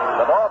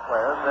 the ball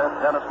players said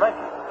Dennis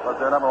Menke was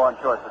their number 1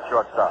 choice at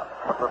shortstop.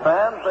 But the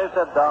fans, they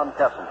said Don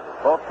Kessinger.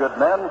 Both good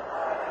men.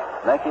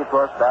 Menke, of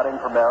course, batting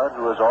for Merritt,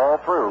 who is all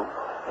through.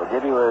 We'll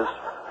give you his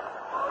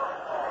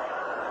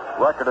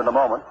record in a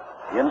moment.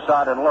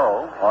 Inside and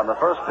low on the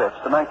first pitch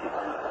to Menke.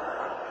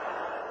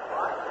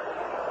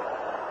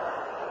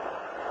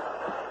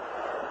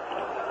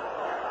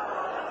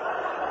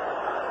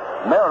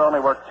 Merritt only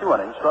worked 2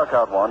 innings, struck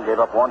out 1, gave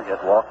up 1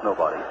 hit, walked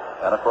nobody.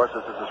 And, of course,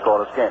 this is a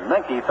scoreless game.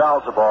 Menke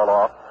fouls the ball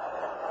off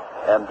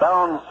and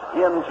bounds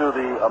into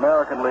the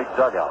American League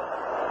dugout.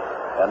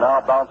 And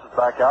now bounces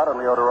back out, and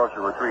Leo DeRocha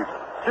retrieves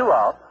it. 2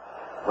 out,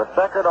 with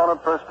Beckert on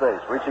at first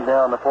base, reaching there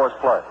on the forced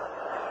play.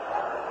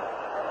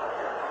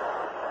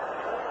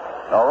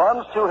 No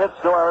runs, 2 hits,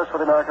 no errors for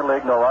the American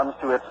League. No runs,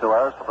 2 hits, no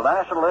errors for the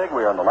National League.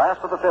 We are in the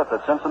last of the 5th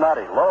at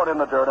Cincinnati. Lowered in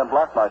the dirt and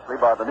blocked nicely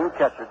by the new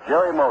catcher,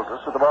 Jerry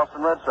Moses, of the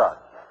Boston Red Sox,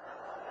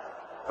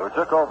 who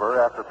took over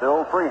after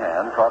Bill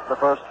Freehan caught the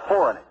first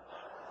 4 innings.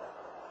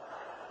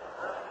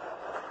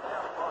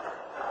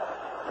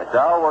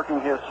 McDowell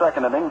working his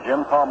 2nd inning.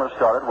 Jim Palmer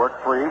started,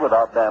 worked 3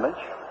 without damage.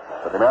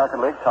 For the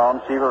American League,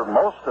 Tom Seaver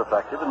most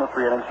effective in the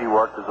 3 innings he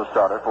worked as a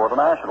starter for the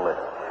National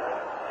League.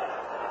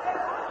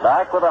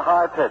 Back with a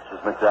high pitch is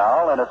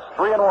McDowell, and it's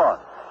 3-1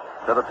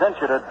 to the pinch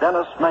hitter,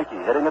 Dennis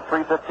Menke, hitting at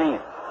 .315.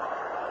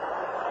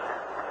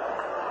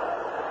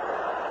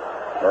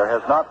 There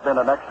has not been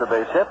an extra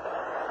base hit.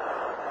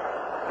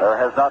 There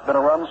has not been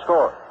a run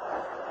scored.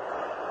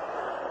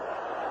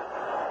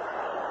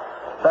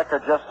 Becker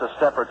just a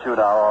step or 2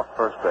 now off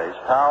first base.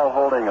 Powell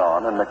holding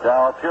on, and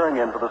McDowell peering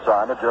in for the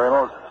sign of Jerry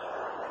Moses.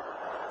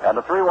 And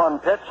the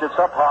 3-1 pitch, it's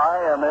up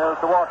high, and there's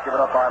the walk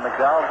given up by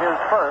McDowell. Here's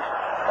first.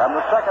 And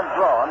the second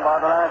drawn by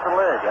the National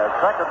League as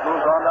Beckett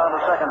moves on down to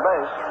second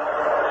base.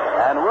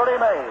 And Willie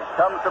Mays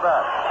comes to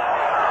bat.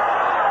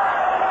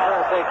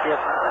 I think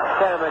if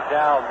Sam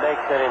McDowell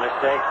makes any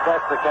mistakes,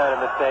 that's the kind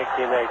of mistakes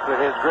he makes.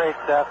 With his great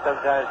stuff,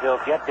 sometimes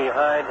he'll get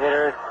behind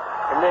hitters.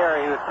 And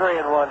there he was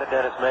 3-1 to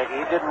Dennis Menke.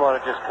 He didn't want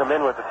to just come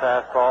in with the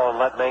fastball and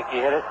let Menke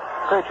hit it.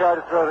 So he tried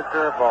to throw the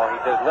curveball.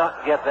 He does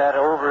not get that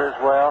over as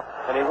well,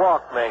 and he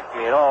walked Menke,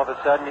 and all of a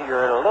sudden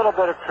you're in a little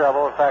bit of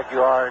trouble. In fact,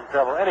 you are in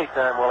trouble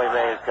anytime Willie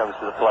Mays comes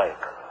to the plate.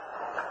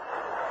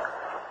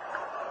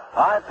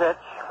 High pitch.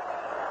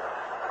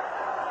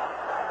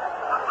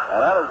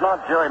 And that is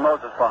not Jerry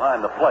Moses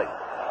behind the plate.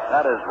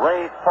 That is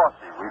Ray Fosse.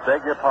 We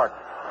beg your pardon.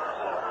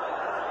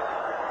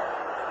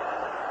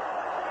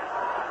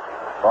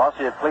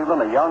 Fosse of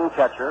Cleveland, a young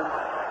catcher.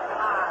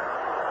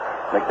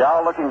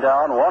 McDowell looking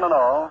down,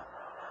 1-0.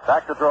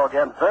 Back to throw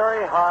again,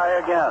 very high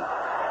again.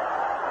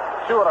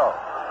 2-0.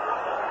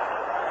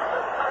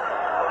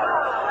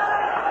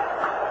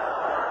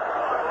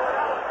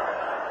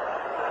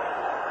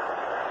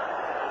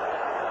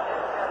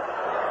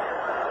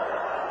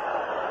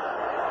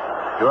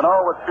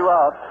 With 2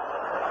 outs.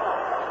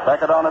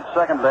 Beckett on at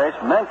second base.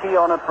 Menke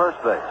on at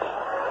first base.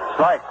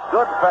 Strike.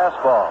 Good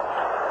fastball.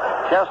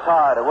 Chest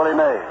high to Willie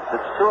Mays.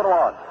 It's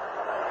 2-1.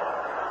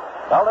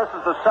 Well, this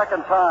is the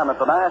second time that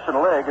the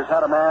National League has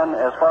had a man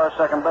as far as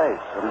second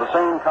base. In the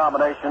same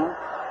combination,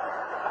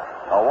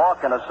 a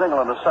walk and a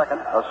single in the second,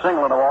 a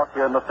single and a walk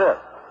here in the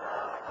 5th.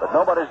 But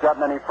nobody's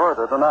gotten any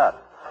further than that.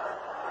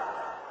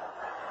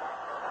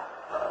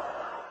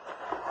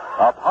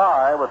 Up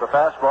high with the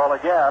fastball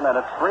again, and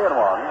it's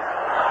 3-1.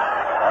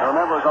 And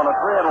remember, it was on a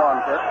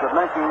 3-1 pitch that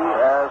Menke,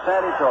 as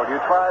Sandy told you,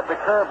 tried the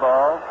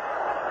curveball.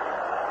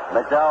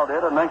 McDowell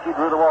did, and Menke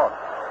drew the walk.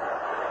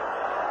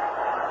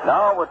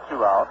 Now with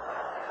 2 out,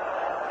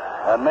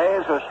 and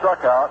Mays has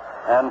struck out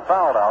and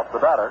fouled out the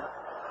batter.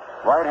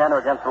 Right-hander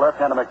against the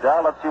left-hander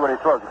McDowell. Let's see what he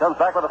throws. He comes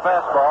back with a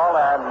fastball,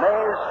 and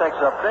Mays takes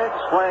a big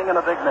swing and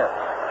a big miss.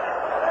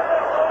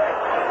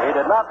 He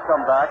did not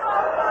come back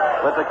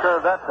with the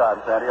curve that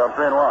time, Sandy, on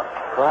 3-1.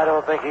 Well, I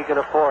don't think he can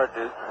afford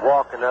to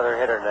walk another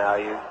hitter now.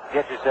 You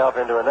get yourself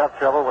into enough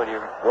trouble when you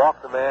walk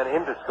the man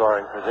into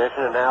scoring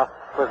position, and now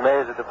with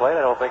Mays at the plate,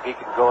 I don't think he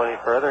can go any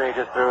further. He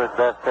just threw his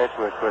best pitch,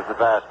 which was the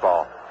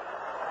fastball.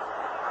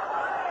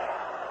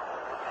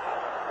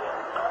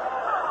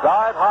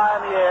 Dive high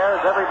in the air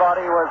as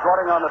everybody was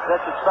running on the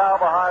pitch. It's foul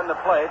behind the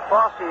plate.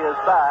 Fosse is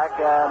back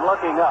and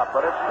looking up,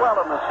 but it's well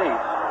in the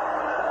seats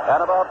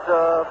and about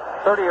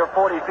 30 or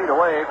 40 feet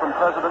away from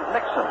President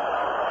Nixon.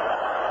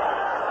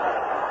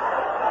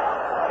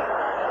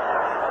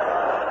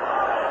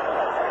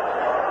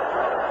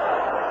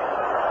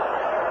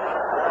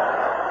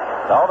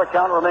 Now the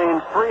count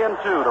remains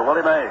 3-2 to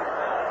Willie Mays.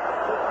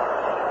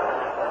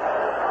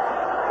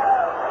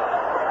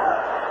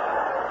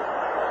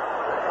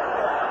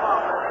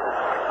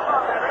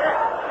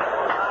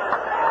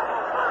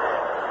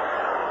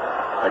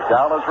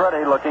 McDowell is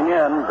ready, looking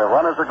in. The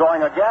runners are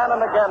going again,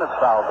 and again it's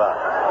fouled back.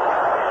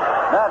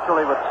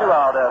 Naturally, with 2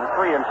 out and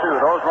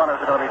 3-2, those runners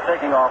are going to be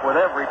taking off with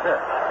every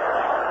pitch.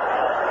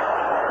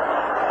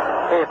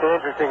 Hey, it's an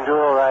interesting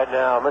duel right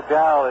now.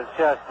 McDowell is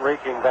just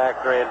reaching back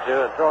 3-2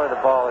 and throwing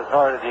the ball as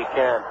hard as he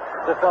can.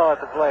 The fellow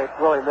at the plate,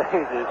 Willie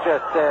Mays, is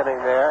just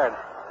standing there, and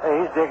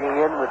he's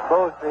digging in with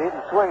both feet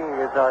and swinging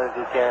as hard as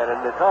he can.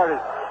 And as hard as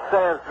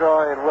Sam's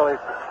throwing and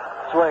Willie's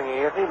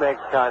swinging, if he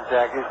makes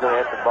contact, he's going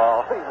to hit the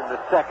ball. He's in the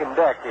second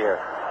deck here.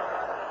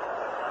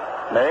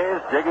 Mays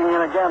digging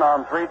in again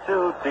on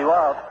 3-2, 2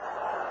 out.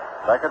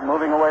 Beckett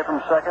moving away from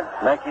second,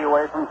 Menke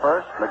away from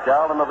first.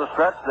 McDowell into the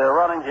stretch. They're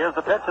running. Here's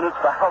the pitch, and it's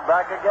fouled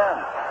back again.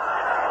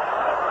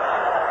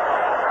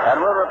 And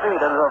we'll repeat,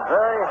 it is a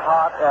very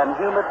hot and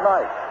humid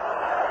night.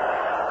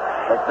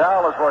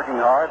 McDowell is working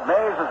hard,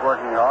 Mays is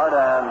working hard,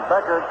 and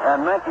Beckert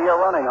and Menke are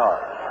running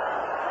hard.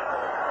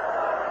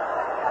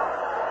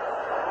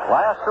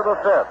 Last of the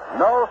fifth,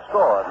 no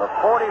score in the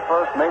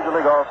 41st Major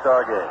League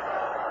All-Star game.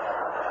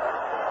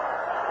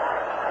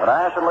 The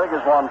National League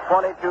has won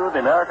 22. The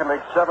American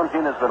League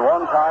 17 has been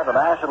one tie. The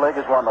National League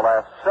has won the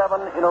last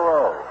 7 in a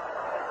row.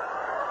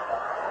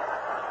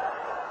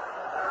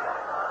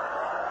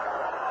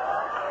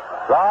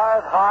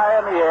 Drive high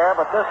in the air,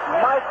 but this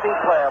might be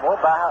playable.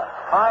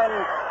 Behind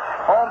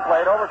home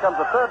plate, over comes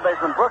the third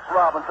baseman, Brooks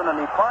Robinson, and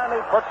he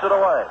finally puts it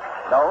away.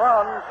 No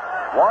runs,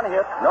 1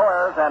 hit, no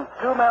errors, and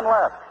 2 men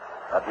left.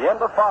 At the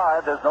end of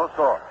 5, there's no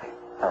score.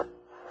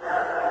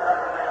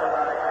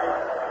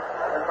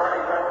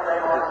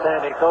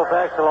 Sandy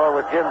Koufax along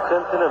with Jim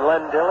Simpson and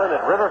Len Dillon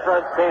at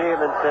Riverfront Stadium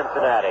in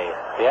Cincinnati.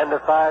 The end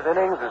of 5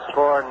 innings, the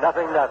score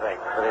 0-0.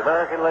 For the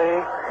American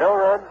League, no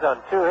runs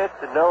on 2 hits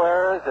and no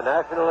errors. The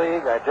National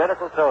League,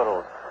 identical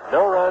totals.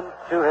 No runs,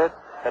 2 hits,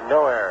 and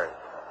no errors.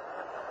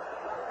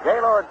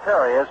 Gaylord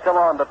Perry has come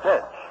on to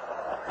pitch.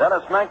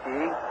 Dennis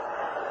Menke,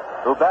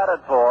 who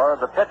batted for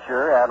the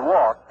pitcher and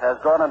walked, has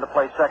gone into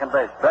play second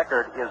base.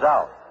 Beckert is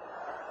out.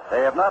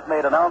 They have not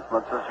made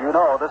announcements. As you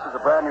know, this is a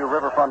brand new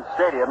Riverfront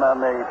Stadium,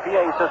 and the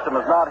PA system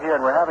is not here,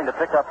 and we're having to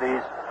pick up these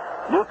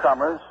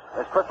newcomers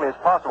as quickly as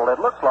possible. It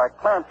looks like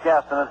Clarence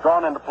Gaston has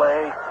gone into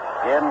play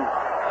in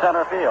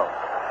center field.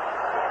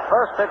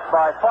 First pitch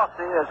by Fosse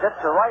is hit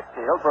to right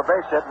field for a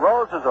base hit.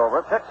 Rose is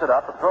over, picks it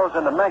up, and throws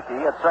into Menke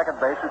at second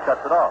base, who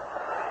cuts it off.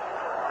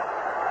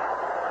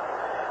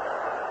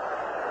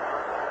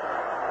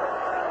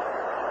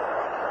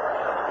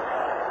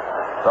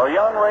 So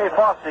young Ray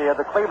Fosse of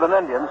the Cleveland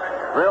Indians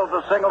drills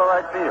a single to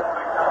right field.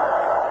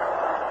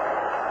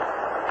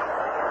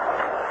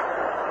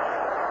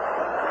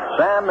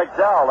 Sam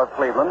McDowell of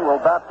Cleveland will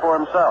bat for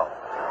himself.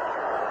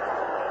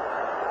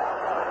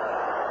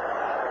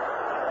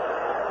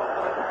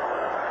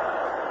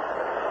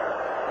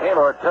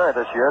 Gaylord Perry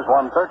this year has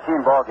won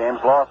 13 ball games,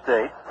 lost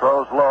 8.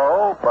 Throws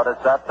low, but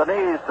it's at the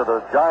knees to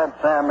the giant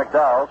Sam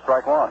McDowell,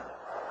 strike 1.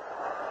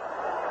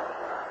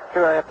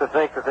 Sure, I have to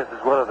think that this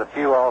is one of the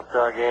few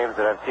All-Star games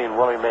that I've seen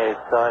Willie Mays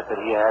start that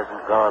he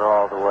hasn't gone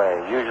all the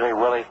way. Usually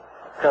Willie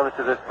comes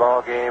to this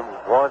ball game,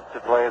 wants to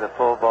play the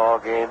full ball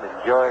game,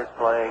 enjoys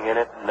playing in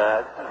it, and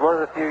this is one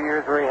of the few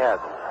years where he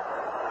hasn't.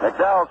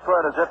 McDowell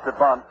squared a zip to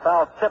bunt.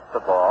 Foul tipped the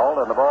ball,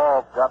 and the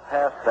ball got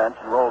past bench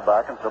and rolled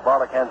back, and so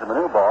Barlick hands him a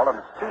new ball, and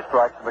it's 2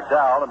 strikes to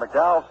McDowell, and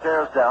McDowell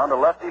stares down to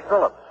lefty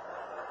Phillips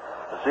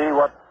to see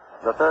what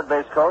the third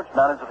base coach,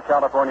 manager of the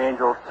California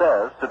Angels,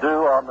 says to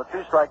do on the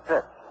 2-strike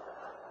pitch.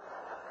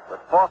 With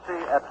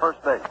Fosse at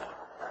first base.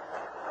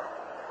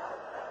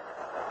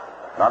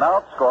 None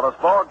out, scoreless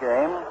ball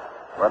game.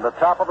 We're in the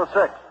top of the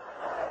 6th.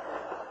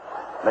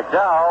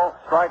 McDowell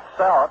strikes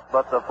out,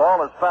 but the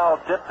ball is foul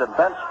tipped and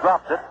Bench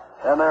drops it,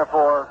 and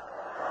therefore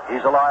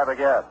he's alive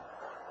again.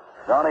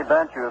 Johnny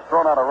Bench, who has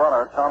thrown out a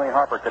runner, Tommy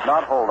Harper, could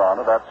not hold on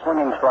to that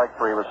swinging strike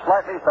 3. Was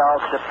slightly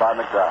foul tipped by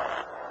McDowell.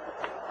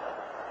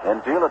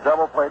 Infield, a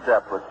double play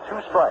depth with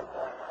 2 strikes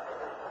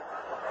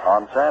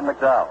on Sam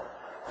McDowell.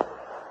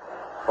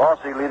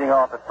 Fosse leading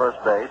off at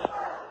first base.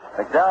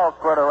 McDowell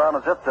squared around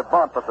a zip to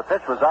bunt, but the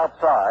pitch was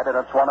outside, and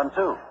it's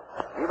 1-2.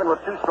 Even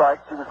with 2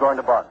 strikes, he was going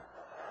to bunt.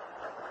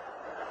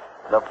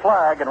 The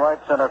flag in right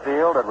center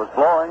field, it was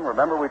blowing.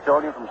 Remember we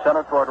told you from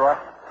center toward right?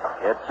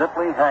 It's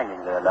simply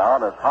hanging there now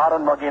on this hot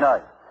and muggy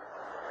night.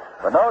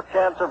 But no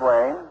chance of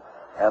rain,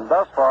 and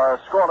thus far, a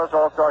scoreless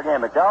All-Star game.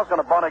 McDowell's going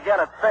to bunt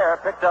again at fair,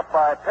 picked up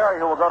by Perry,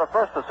 who will go to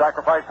first. The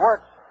sacrifice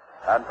works.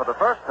 And for the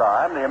first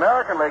time, the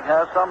American League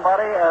has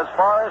somebody as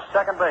far as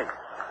second base.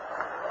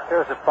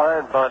 Here's a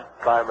fine bunt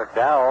by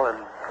McDowell, and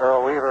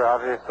Earl Weaver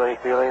obviously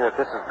feeling that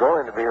this is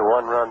going to be a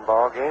 1-run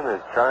ball game, is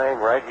trying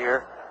right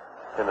here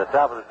in the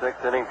top of the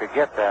 6th inning to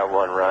get that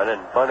 1 run, and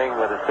bunting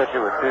with his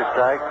pitcher with 2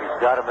 strikes. He's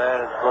got a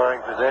man in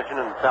scoring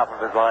position, and top of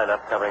his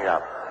lineup coming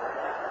up.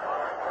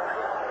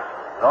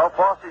 No,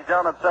 Fosse's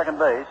down at second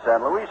base,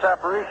 and Luis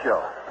Aparicio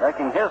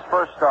making his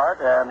first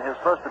start and his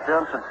first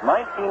appearance since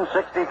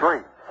 1963.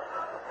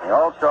 In the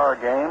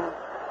All-Star game,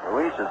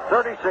 Luis is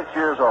 36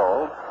 years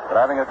old, but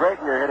having a great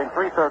year, hitting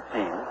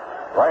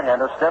 .313.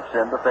 Right-hander steps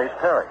in to face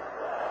Perry.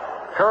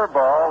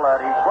 Curveball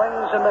that he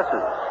swings and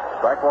misses.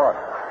 Strike 1.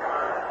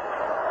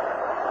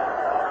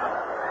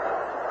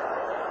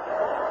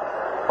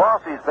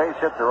 Fosse's base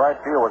hit to right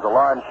field was a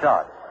line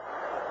shot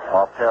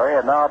off Perry,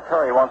 and now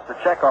Perry wants to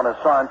check on his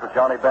sign for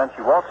Johnny Bench,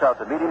 who walks out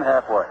to meet him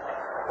halfway.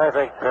 I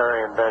think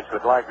Perry and Bench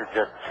would like to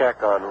just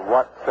check on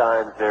what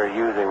signs they're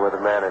using with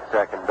a man at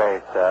second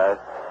base.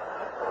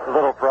 A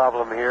little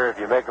problem here. If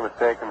you make a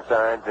mistake in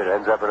signs, it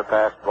ends up in a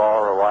passed ball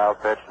or a wild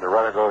pitch, and the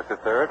runner goes to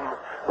third. And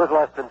with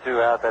less than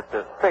 2 out, that's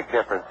a big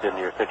difference in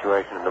your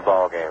situation in the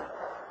ball game.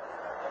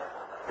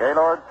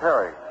 Gaylord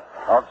Perry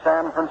of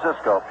San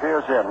Francisco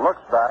peers in,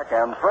 looks back,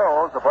 and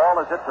throws. The ball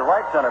is hit to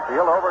right center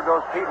field. Over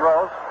goes Pete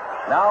Rose.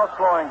 Now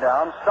slowing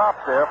down, stops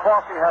there.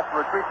 Fosse has to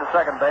retreat to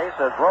second base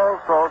as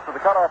Rose throws to the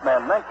cutoff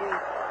man, Menke.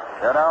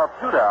 They're now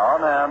 2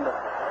 down, and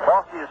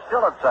Fosse is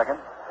still at second,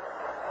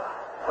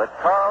 with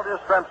Carl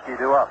Yastrzemski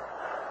due up.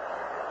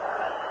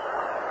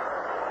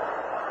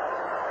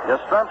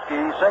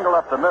 Yastrzemski singled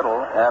up the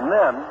middle and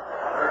then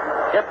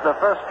hit the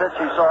first pitch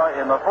he saw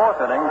in the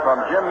fourth inning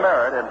from Jim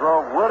Merritt and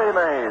drove Willie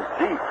Mays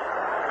deep,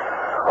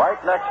 right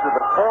next to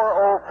the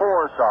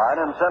 404 sign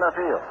in center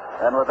field.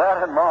 And with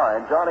that in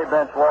mind, Johnny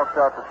Bench walks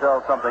out to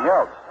tell something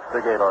else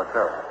to Gaylord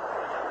Perry.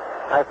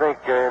 I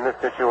think in this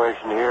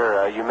situation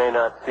here, you may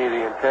not see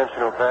the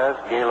intentional pass.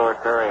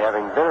 Gaylord Perry,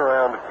 having been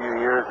around a few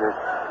years,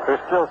 there's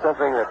still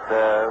something that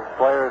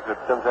players would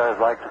sometimes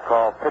like to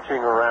call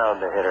pitching around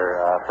the hitter.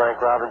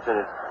 Frank Robinson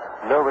is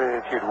nobody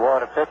that you'd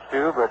want to pitch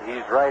to, but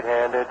he's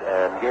right-handed,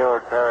 and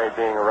Gaylord Perry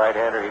being a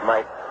right-hander, he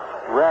might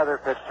rather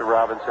pitch to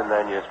Robinson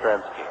than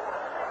Yastrzemski.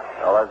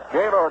 Well, as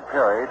Gaylord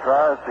Perry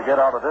tries to get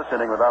out of this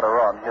inning without a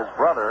run, his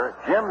brother,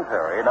 Jim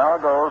Perry, now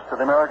goes to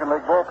the American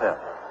League bullpen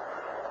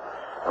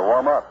to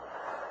warm up.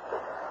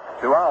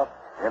 2 out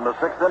in the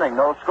 6th inning,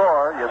 no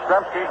score.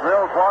 Yastrzemski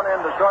drills one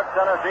into short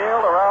center field.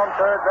 Around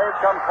third base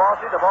comes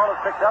Fosse. The ball is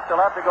picked up. They'll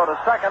have to go to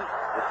second.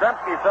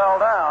 Yastrzemski fell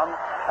down,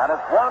 and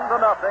it's 1-0,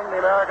 the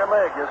American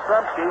League.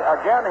 Yastrzemski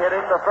again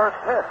hitting the first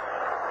pitch.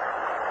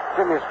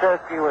 Jim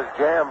Yastrzemski was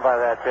jammed by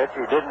that pitch.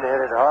 He didn't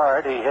hit it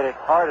hard. He hit it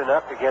hard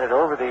enough to get it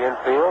over the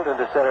infield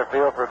into center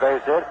field for a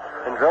base hit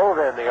and drove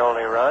in the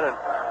only run. And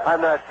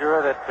I'm not sure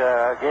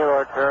that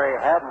Gaylord Perry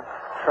hadn't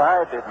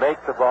tried to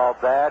make the ball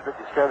bad, but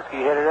Yastrzemski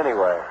hit it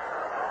anyway.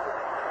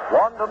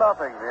 1-0.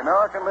 The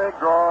American League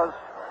draws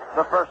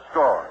the first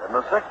score in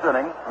the 6th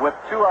inning with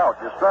 2 out.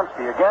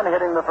 Yastrzemski again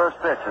hitting the first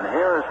pitch. And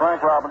here is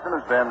Frank Robinson,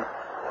 who's been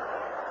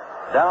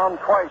down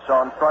twice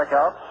on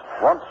strikeouts,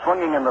 once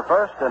swinging in the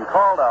first and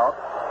called out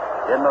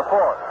in the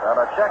fourth. And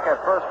a check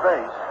at first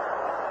base.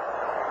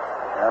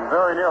 And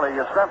very nearly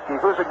Yastrzemski,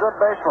 who's a good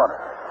base runner,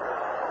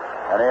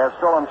 and he has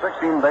stolen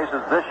 16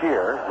 bases this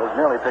year, was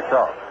nearly picked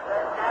off.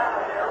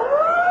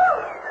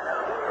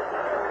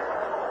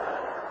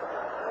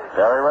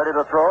 Perry ready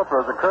to throw,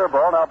 throws a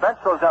curveball. Now Bench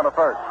throws down to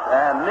first,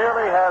 and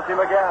nearly has him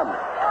again.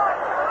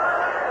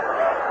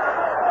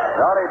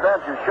 Johnny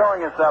Bench is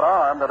showing us that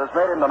arm that has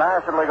made him the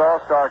National League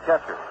All-Star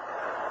catcher.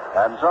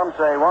 And some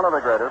say one of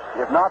the greatest,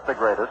 if not the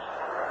greatest,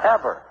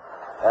 ever.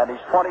 And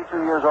he's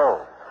 22 years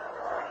old.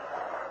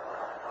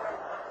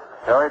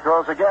 Perry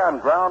throws again,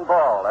 ground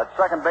ball. At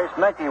second base,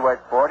 Menke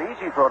waits for it.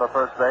 Easy throw to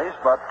first base,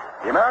 but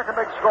the American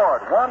League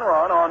scored 1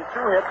 run on 2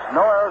 hits,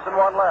 no errors, and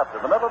 1 left.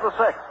 In the middle of the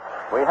 6th,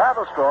 we have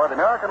a score. The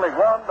American League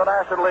 1, the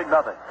National League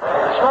nothing.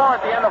 The score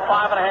at the end of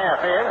 5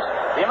 1/2 is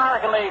the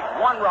American League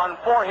 1 run,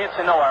 4 hits,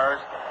 and no errors.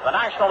 The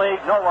National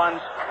League, no runs,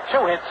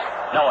 2 hits,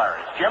 no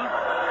errors. Jim?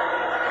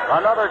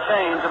 Another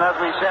change, and as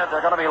we said, there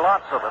are going to be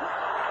lots of them.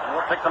 And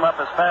we'll pick them up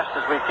as fast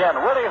as we can.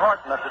 Willie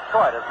Horton of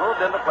Detroit has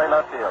moved in to play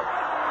left field.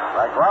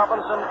 Frank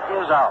Robinson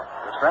is out.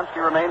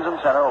 Yastrzemski remains in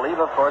center. Leave,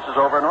 of course, is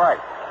over and right.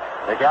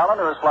 Dick Allen,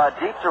 who has flied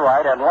deep to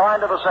right and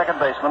line to the second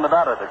baseman, the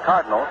batter, the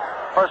Cardinal,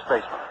 first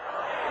baseman.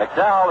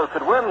 McDowell, who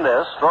could win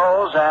this,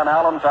 throws, and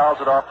Allen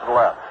fouls it off to the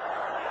left.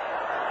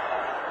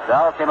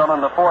 McDowell came on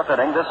in the 4th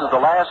inning. This is the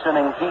last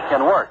inning he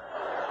can work.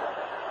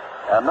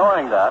 And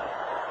knowing that,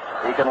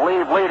 he can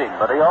leave leading,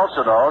 but he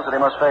also knows that he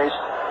must face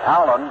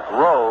Allen,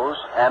 Rose,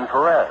 and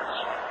Perez.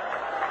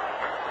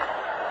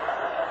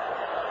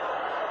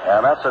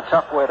 And that's a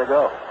tough way to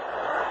go.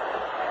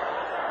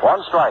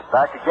 1 strike.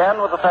 Back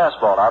again with the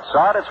fastball.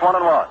 Outside, it's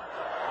 1-1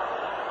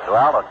 to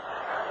Allen.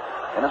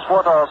 In his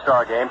 4th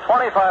All-Star game,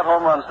 25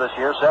 home runs this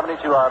year,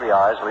 72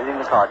 RBIs, leading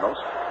the Cardinals.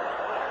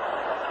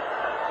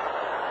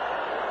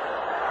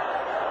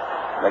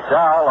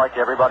 McDowell, like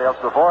everybody else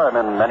before him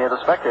and many of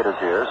the spectators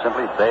here,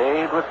 simply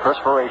bathed with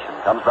perspiration.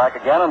 Comes back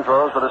again and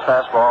throws with his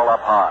fastball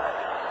up high.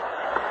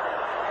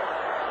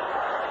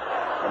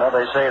 You know,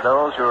 they say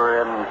those who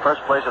are in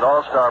first place at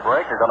All-Star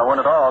break are going to win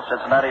it all.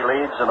 Cincinnati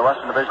leads in the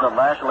Western Division of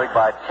the National League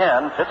by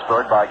 10.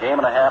 Pittsburgh by a game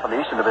and a half in the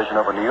Eastern Division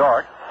over New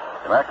York.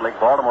 The American League,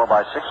 Baltimore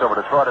by 6 over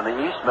Detroit in the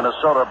East.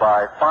 Minnesota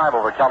by 5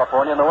 over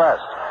California in the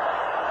West.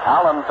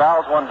 Allen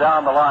fouls one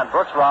down the line.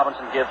 Brooks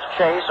Robinson gives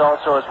chase.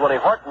 Also is Willie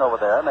Horton over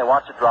there, and they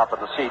watch it drop in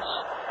the seats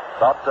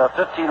about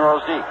 15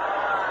 rows deep.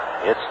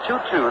 It's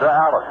 2-2 to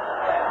Allen.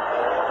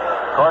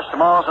 Of course,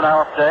 tomorrow's an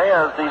hour day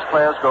as these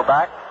players go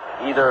back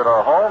either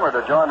to home or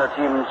to join their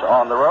teams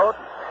on the road.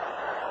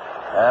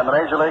 And the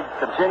Major League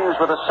continues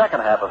with the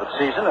second half of its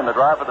season in the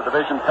drive for the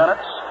division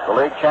pennants, the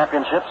league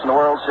championships, and the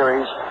World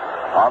Series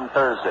on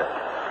Thursday.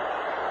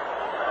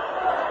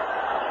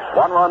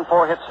 1 run,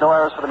 4 hits, no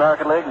errors for the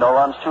American League. No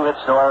runs, 2 hits,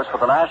 no errors for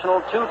the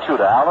National. 2-2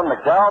 to Allen.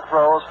 McDowell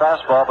throws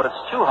fastball, but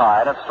it's too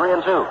high, and it's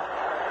 3-2.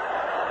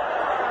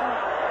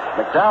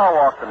 McDowell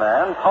walked the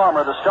man.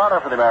 Palmer, the starter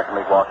for the American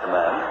League, walked the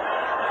man.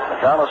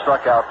 McDowell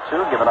struck out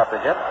 2, given up a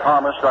hit.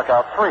 Palmer struck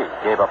out 3,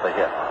 gave up a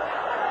hit.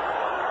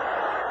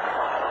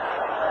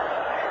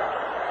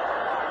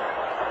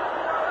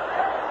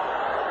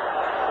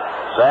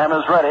 Sam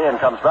is ready and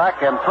comes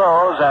back and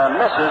throws and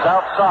misses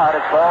outside.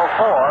 It's ball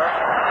 4.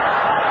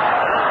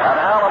 And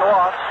Allen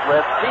walks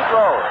with Pete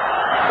Rose,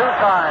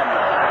 2-time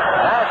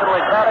National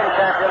League batting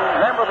champion,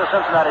 member of the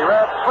Cincinnati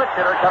Reds, switch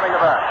hitter coming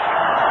to bat.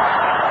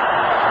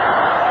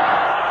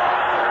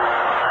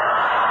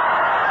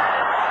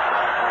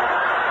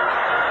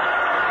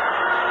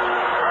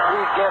 We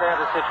again have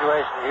to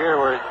situation here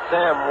where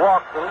Sam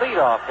walked the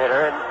leadoff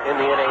hitter in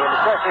the inning, and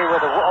especially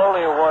with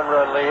only a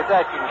one-run lead,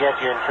 that can get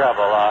you in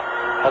trouble.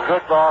 A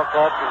good ball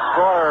club can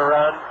score a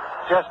run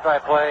just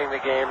by playing the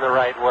game the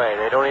right way.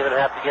 They don't even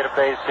have to get a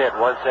base hit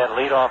once that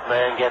leadoff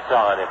man gets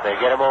on. If they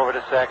get him over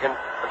to second,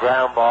 a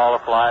ground ball,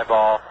 a fly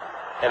ball,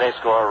 and they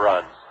score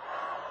runs.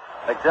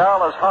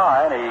 McDowell is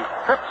high, and he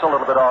trips a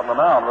little bit on the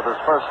mound with his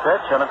first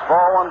pitch, and it's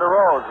ball one to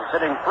Rose. He's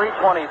hitting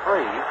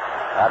 .323,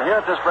 and here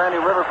at this brand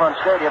new Riverfront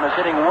Stadium is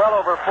hitting well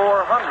over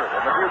 .400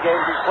 in the few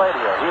games he's played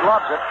here. He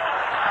loves it.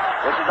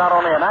 This is not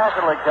only a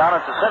National League town,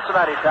 it's a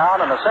Cincinnati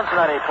town, and the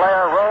Cincinnati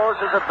player, Rose,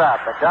 is at bat.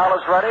 McDowell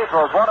is ready,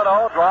 throws 1-0,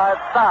 drive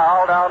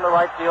foul down the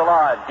right field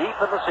line, deep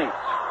in the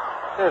seats.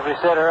 As we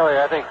said earlier,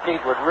 I think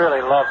Pete would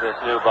really love this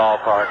new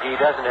ballpark. He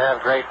doesn't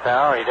have great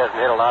power. He doesn't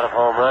hit a lot of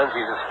home runs.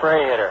 He's a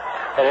spray hitter.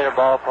 And in a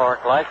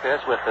ballpark like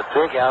this, with the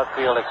big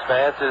outfield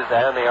expanses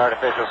and the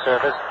artificial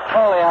surface,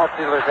 all the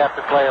outfielders have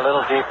to play a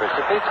little deeper.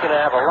 So Pete's going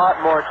to have a lot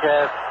more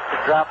chance to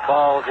drop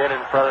balls in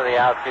front of the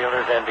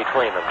outfielders and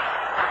between them.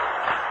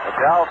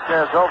 McDowell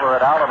stares over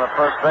at Allen at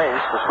first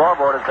base. The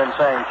scoreboard has been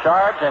saying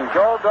charge and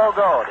go, go,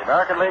 go. The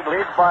American League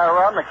leads by a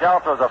run.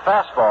 McDowell throws a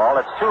fastball.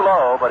 It's too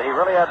low, but he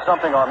really had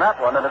something on that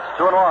one, and it's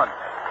 2-1.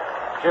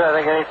 Sure, I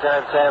think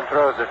anytime Sam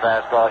throws a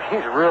fastball,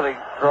 he's really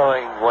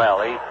throwing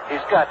well.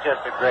 He's got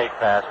just a great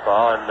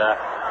fastball, and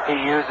he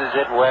uses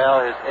it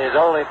well. His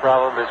only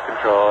problem is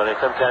control, and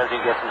sometimes he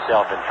gets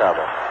himself in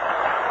trouble.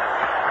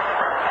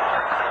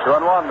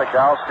 2-1,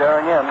 McDowell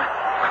staring in.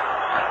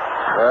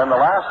 They're in the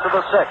last of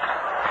the sixth.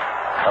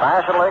 The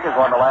National League has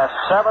won the last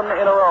 7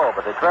 in a row,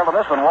 but they trail in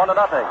this one 1-0.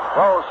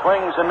 Rose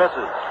swings and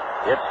misses.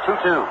 It's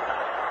 2-2.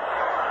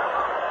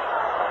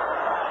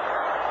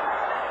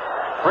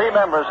 3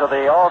 members of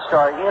the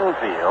All-Star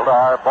infield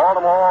are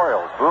Baltimore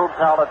Orioles. Boog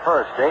Powell at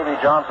first, Davey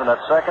Johnson at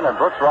second, and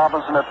Brooks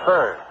Robinson at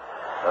third.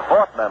 The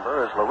 4th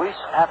member is Luis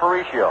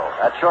Aparicio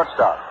at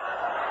shortstop.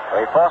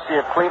 Ray Fosse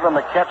of Cleveland,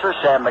 the catcher.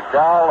 Sam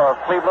McDowell of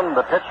Cleveland,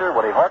 the pitcher.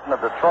 Woody Horton of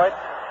Detroit.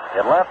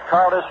 In left,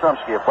 Carl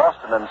Yastrzemski of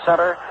Boston in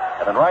center.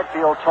 And in right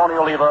field, Tony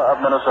Oliva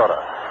of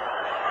Minnesota.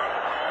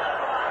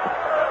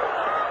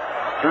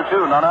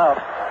 2-2, none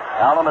out.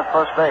 Allen at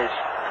first base.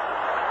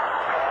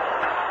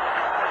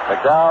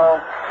 McDowell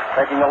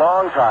taking a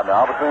long time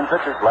now between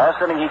pitches. Last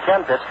inning he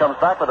can pitch, comes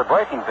back with a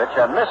breaking pitch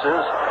and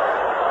misses.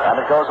 And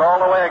it goes all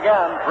the way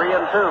again, 3-2.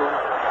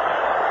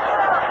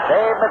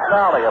 Dave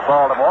McNally of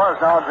Baltimore has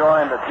now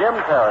joined Jim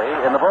Perry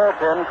in the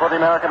bullpen for the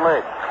American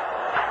League.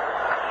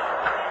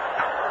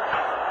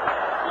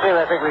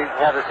 I think we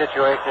have the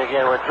situation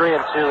again where 3-2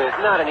 is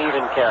not an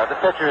even count. The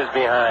pitcher is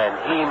behind.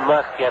 He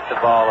must get the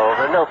ball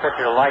over. No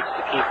pitcher likes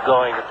to keep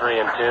going to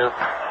 3-2.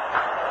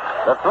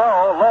 The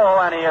throw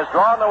low, and he has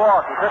drawn the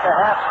walk. He took a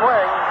half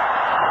swing,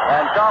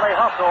 and Charlie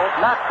Hustle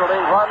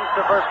naturally runs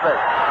to first base.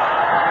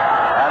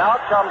 And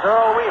out comes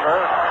Earl Weaver.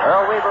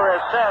 Earl Weaver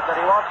has said that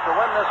he wants to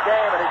win this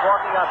game, and he's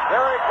walking up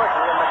very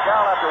quickly. And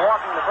McDowell, after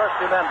walking the first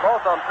 2 men,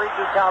 both on 3-2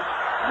 counts,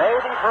 may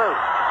be through.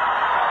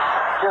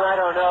 Jim, I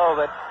don't know,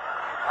 but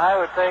I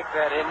would think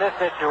that in this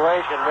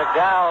situation,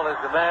 McDowell is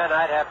the man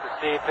I'd have to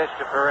see pitch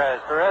to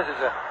Perez. Perez is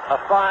a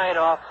fine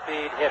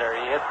off-speed hitter.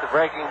 He hits the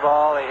breaking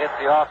ball. He hits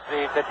the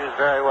off-speed pitches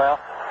very well.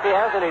 If he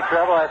has any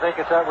trouble, I think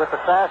it's up with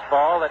the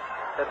fastball that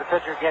the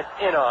pitcher gets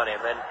in on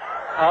him. And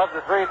of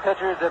the 3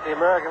 pitchers that the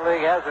American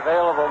League has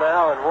available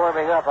now and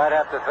warming up, I'd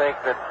have to think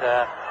that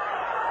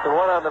the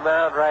one on the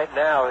mound right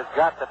now has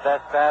got the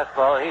best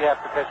fastball. He'd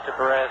have to pitch to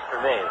Perez for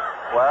me.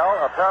 Well,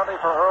 apparently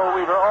for Earl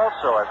Weaver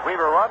also, as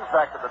Weaver runs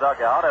back to the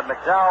dugout and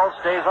McDowell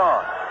stays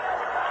on.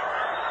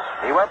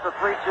 He went to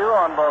 3-2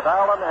 on both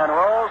Allen and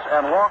Rose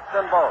and walked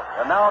them both.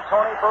 And now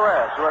Tony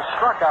Perez, who has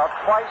struck out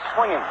twice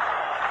swinging.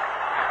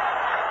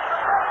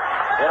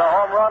 Hit a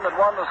home run that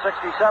won the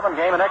 67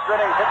 game, and extra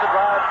innings hit the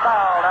drive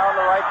foul down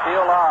the right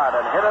field line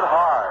and hit it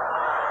hard.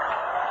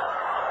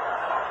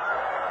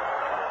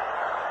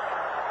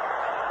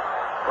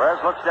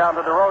 Perez looks down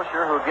to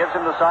DeRocher, who gives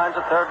him the signs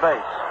at third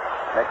base.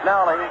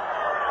 McNally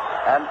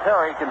and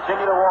Perry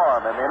continue to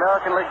warm in the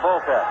American League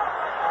bullpen.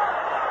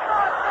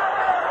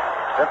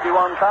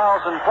 51,000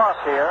 plus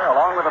here,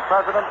 along with the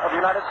President of the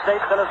United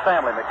States and his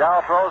family.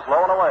 McDowell throws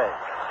low and away.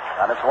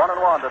 And it's 1-1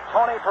 to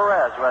Tony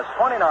Perez, who has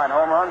 29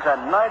 home runs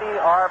and 90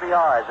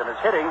 RBIs and is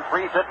hitting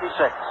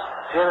 .356.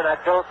 Jim, and I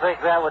don't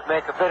think that would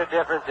make a bit of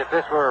difference if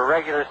this were a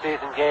regular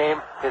season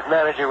game. His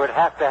manager would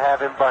have to have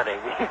him bunting.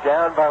 He's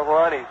down by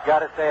 1. He's got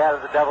to stay out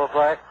of the double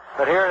play.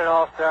 But here in an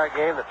All-Star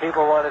game, the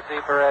people want to see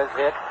Perez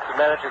hit. The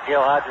manager,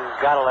 Gil Hodges, has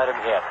got to let him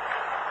hit.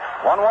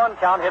 1-1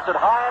 count, hits it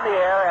high in the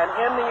air and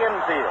in the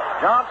infield.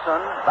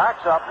 Johnson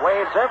backs up,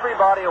 waves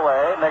everybody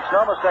away, makes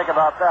no mistake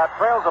about that,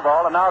 trails the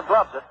ball, and now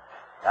gloves it.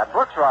 And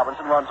Brooks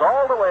Robinson runs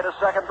all the way to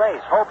second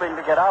base, hoping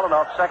to get Allen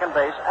off second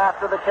base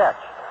after the catch.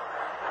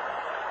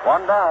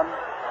 1 down,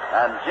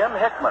 and Jim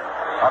Hickman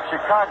of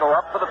Chicago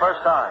up for the first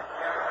time.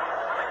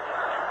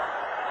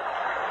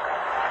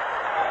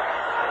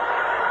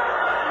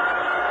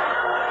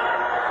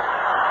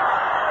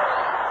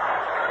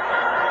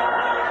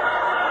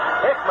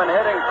 Hickman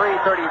hitting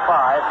 .335,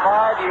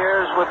 5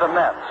 years with the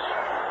Mets.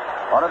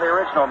 one of the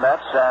original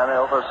Mets, and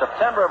over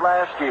September of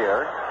last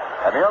year,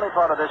 and the early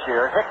part of this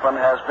year, Hickman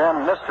has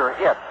been Mr.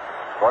 It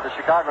for the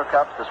Chicago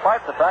Cubs,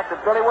 despite the fact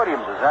that Billy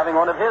Williams is having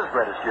one of his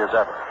greatest years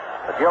ever.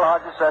 But Gil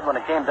Hodges said when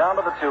it came down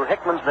to the two,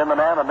 Hickman's been the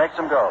man that makes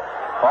him go.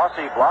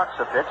 Fosse blocks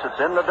the pitch. It's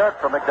in the dirt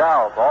for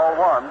McDowell. Ball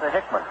 1 to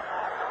Hickman.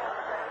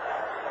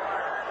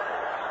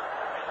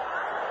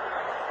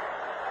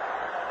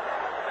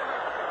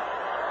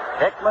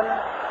 Hickman,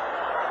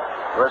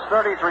 who is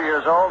 33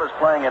 years old, is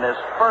playing in his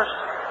first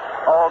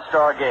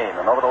All-Star game.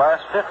 And over the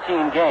last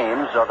 15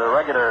 games of the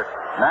regular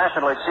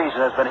National League season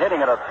has been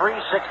hitting at a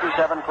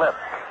 .367 clip.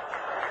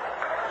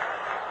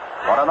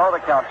 Want to know the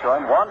count to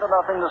him. 1-0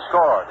 the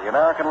score. The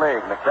American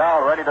League.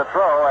 McDowell ready to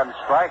throw and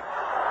strike.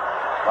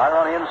 Right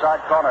on the inside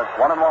corner.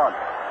 1-1.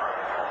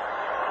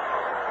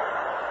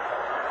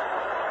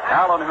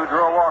 Allen, who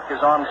drew a walk,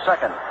 is on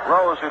second.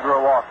 Rose, who drew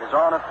a walk, is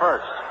on at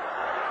first.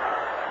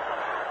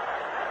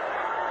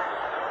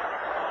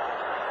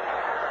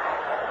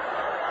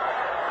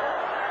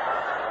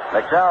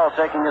 McDowell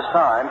taking his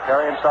time.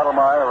 Perry and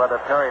Stottlemyre, or rather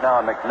Perry now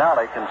and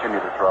McNally, continue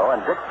to throw.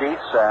 And Dick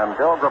Dietz and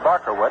Bill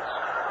Grabarkewitz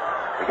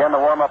begin to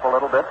warm up a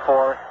little bit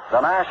for the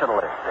National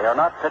League. They are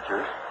not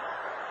pitchers.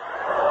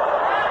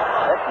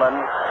 Hickman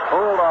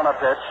pulled on a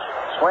pitch,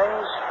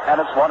 swings,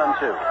 and it's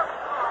 1-2.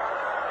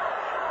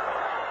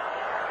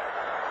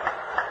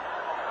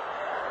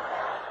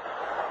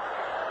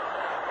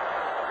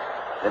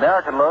 The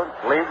American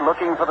League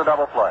looking for the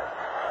double play.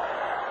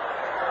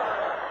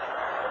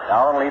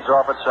 Allen leads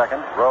off at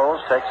second.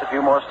 Rose takes a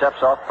few more steps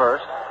off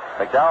first.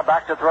 McDowell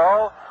back to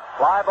throw.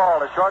 Fly ball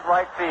to short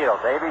right field.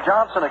 Davy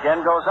Johnson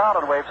again goes out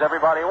and waves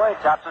everybody away.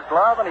 Taps his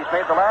glove, and he's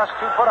made the last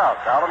 2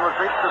 putouts. Allen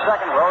retreats to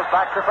second. Rose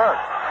back to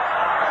first.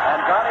 And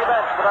Johnny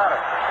Bench, the batter.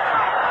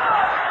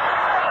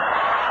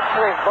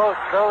 I think both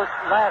those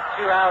last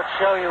 2 outs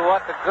show you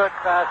what the good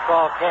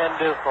fastball can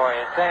do for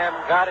you. Sam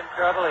got in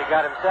trouble. He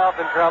got himself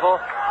in trouble.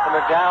 And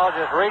McDowell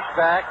just reached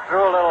back,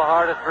 threw a little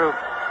harder, threw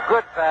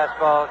good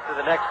fastballs to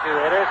the next 2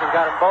 hitters, and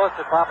got them both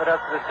to pop it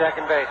up to the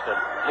second baseman.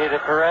 Neither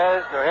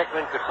Perez nor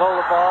Hickman could pull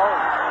the ball,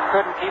 and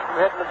couldn't keep from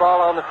hitting the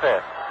ball on the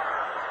fifth.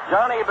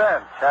 Johnny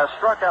Bench has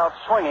struck out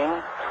swinging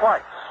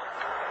twice.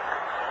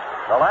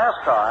 The last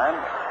time,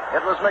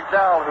 it was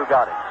McDowell who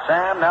got him.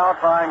 Sam now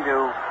trying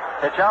to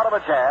pitch out of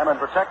a jam and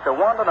protect the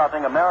 1-0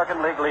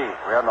 American League lead.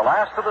 We're in the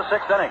last of the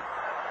 6th inning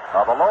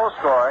of a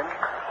low-scoring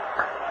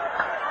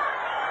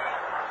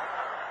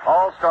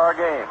All-Star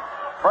game.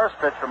 First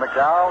pitch for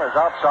McDowell is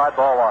outside,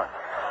 ball 1.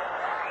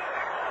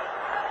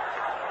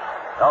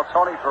 Now,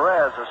 Tony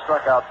Perez has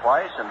struck out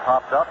twice and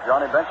popped up.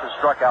 Johnny Bench has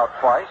struck out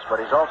twice, but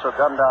he's also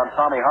gunned down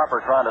Tommy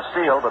Harper trying to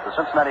steal. But the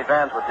Cincinnati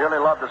fans would dearly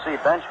love to see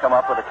Bench come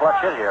up with a clutch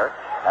hit here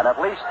and at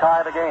least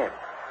tie the game.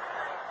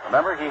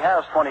 Remember, he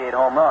has 28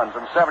 home runs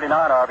and 79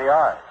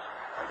 RBIs.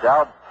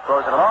 McDowell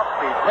throws it an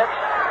off-speed pitch.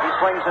 He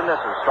swings and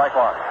misses. Strike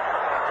 1.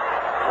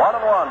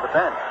 1-1 to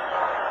Bench.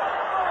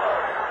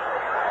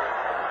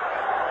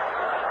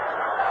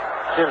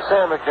 Jim,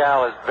 Sam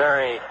McDowell is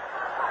very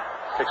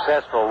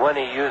successful when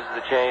he uses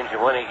the change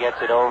and when he gets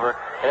it over.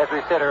 And as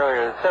we said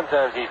earlier,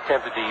 sometimes he's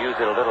tempted to use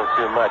it a little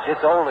too much.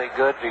 It's only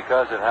good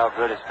because of how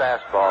good his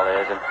fastball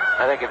is. And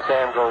I think if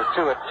Sam goes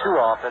to it too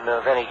often,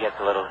 then he gets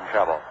a little in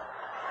trouble.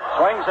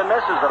 Swings and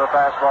misses at a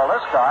fastball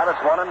this time.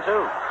 It's 1-2.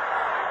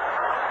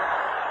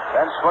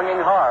 Then swinging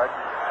hard.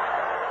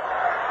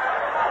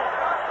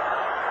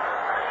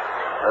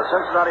 The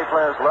Cincinnati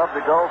players love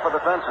to go for the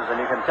fences, and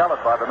you can tell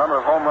it by the number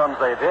of home runs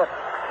they've hit.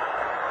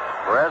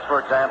 Perez, for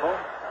example,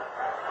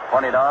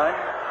 29.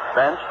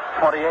 Bench,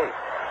 28.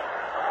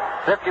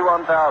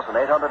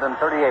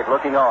 51,838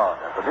 looking on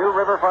at the new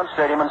Riverfront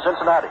Stadium in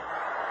Cincinnati.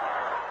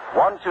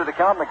 1-2 the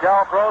count.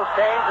 McDowell throws,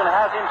 change, and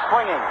has him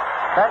swinging.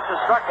 Bench is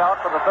struck out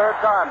for the 3rd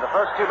time. The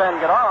first 2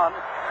 men get on,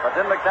 but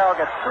then McDowell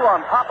gets 2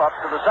 on pop-ups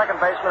to the second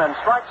baseman and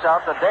strikes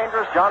out the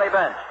dangerous Johnny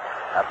Bench.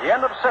 At the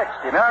end of 6,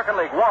 the American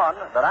League 1,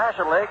 the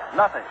National League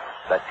nothing.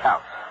 That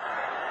counts.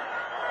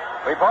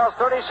 We pause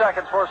 30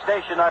 seconds for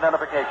station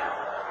identification.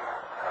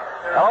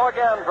 Hello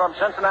again from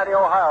Cincinnati,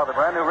 Ohio, the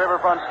brand new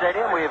Riverfront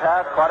Stadium. We've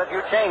had quite a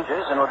few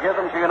changes, and we'll give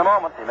them to you in a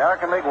moment. The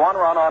American League 1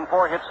 run on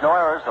 4 hits, no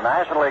errors. The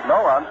National League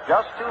no runs,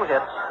 just 2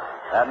 hits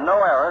and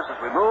no errors as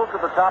we move to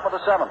the top of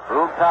the 7th.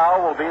 Boog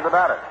Powell will be the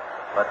batter.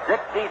 But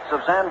Dick Dietz of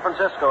San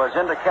Francisco is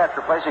in to catch,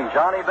 replacing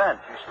Johnny Bench,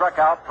 who struck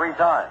out 3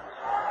 times.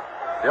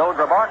 Bill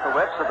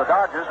Grabarkewitz of the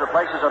Dodgers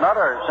replaces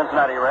another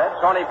Cincinnati Red,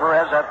 Tony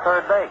Perez, at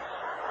third base.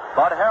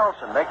 Bud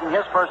Harrelson making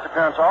his first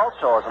appearance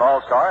also as an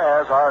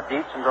All-Star, as are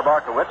Dietz, and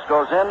Grabarkewitz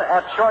goes in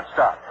at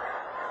shortstop.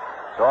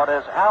 So it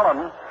is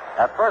Allen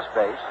at first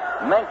base,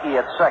 Menke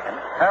at second,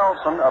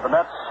 Harrelson of the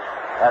Mets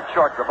at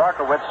short,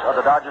 Grabarkewitz of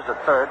the Dodgers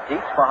at third,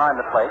 Dietz behind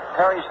the plate,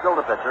 Perry still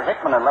the pitcher,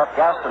 Hickman in left,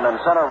 Gaston in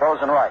center,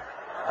 Rose in right.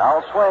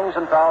 Powell swings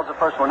and fouls the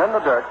first one in the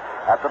dirt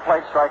at the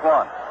plate, strike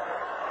 1.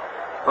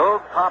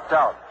 Boog popped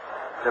out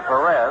to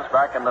Perez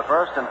back in the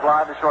first and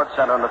fly to short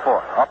center in the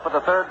 4th. Up for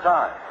the 3rd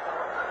time.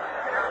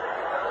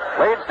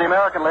 Leads the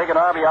American League in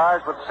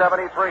RBIs with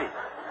 73,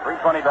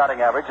 .320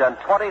 batting average, and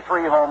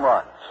 23 home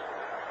runs.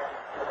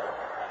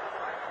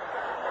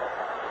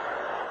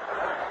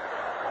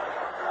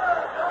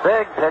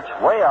 Big pitch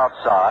way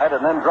outside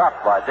and then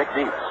dropped by Dick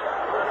Dietz.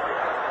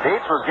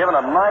 Dietz was given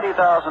a $90,000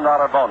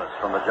 bonus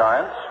from the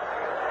Giants.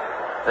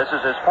 This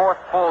is his 4th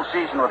full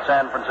season with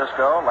San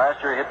Francisco.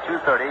 Last year he hit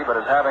 .230, but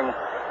is having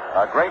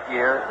a great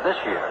year this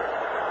year.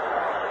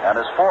 And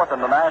his 4th in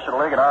the National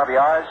League in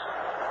RBIs,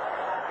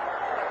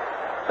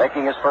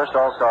 making his first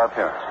All-Star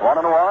appearance.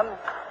 1-1.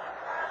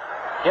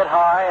 Hit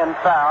high and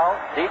foul.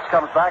 Dietz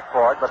comes back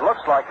for it, but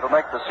looks like it'll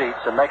make the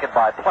seats and make it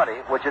by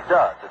plenty, which it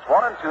does. It's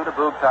 1-2 to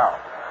Boog Powell.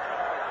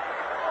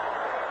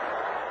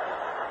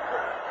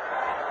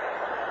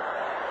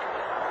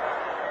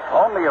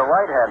 Only a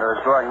right-hander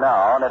is going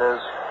now, and it is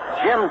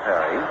Jim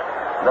Perry,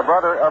 the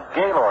brother of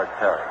Gaylord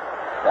Perry,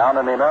 down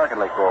in the American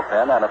League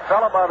bullpen, and a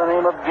fellow by the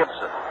name of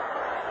Gibson,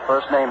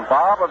 first name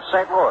Bob of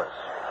St. Louis,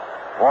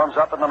 warms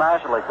up in the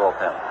National League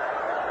bullpen.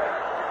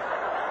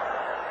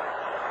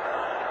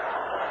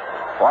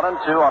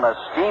 1-2 on a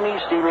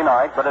steamy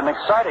night, but an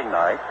exciting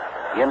night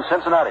in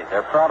Cincinnati.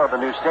 They're proud of the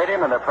new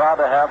stadium, and they're proud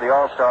to have the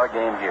All-Star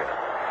game here.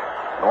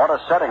 And what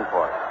a setting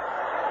for it.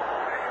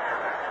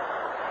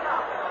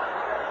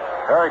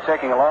 Perry,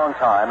 taking a long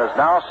time, is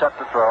now set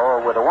to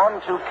throw with a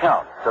 1-2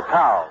 count to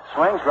Powell.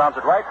 Swings, grounds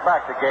it right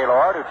back to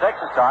Gaylord, who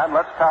takes his time,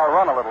 lets Powell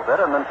run a little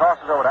bit, and then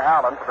tosses over to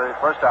Allen for the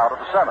first out of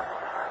the 7th.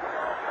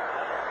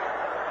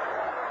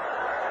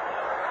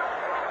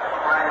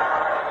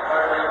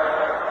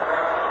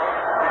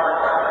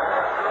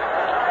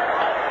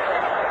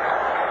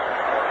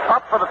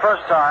 Up for the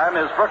first time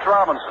is Brooks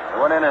Robinson,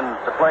 who went in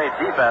to play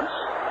defense,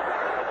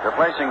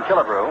 replacing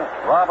Killebrew.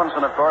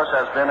 Robinson, of course,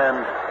 has been in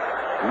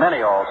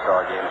many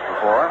All-Star games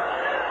before.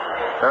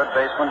 Third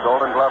baseman,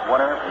 Golden Glove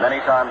winner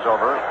many times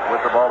over with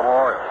the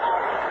Baltimore Orioles.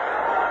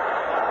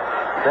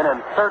 Been in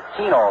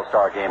 13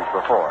 All-Star games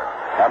before.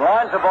 And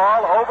lines the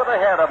ball over the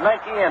head of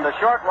Menke into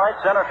short right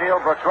center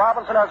field. Brooks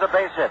Robinson has a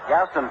base hit.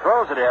 Gaston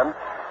throws it in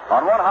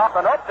on one hop,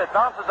 and it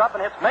bounces up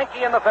and hits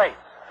Menke in the face.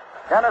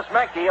 Dennis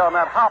Menke on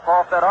that hop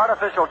off that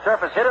artificial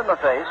turf is hit in the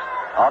face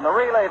on the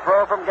relay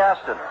throw from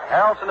Gaston.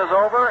 Harrelson is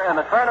over, and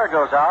the trainer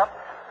goes out.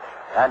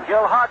 And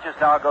Gil Hodges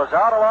now goes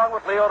out along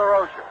with Leo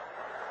DeRocher.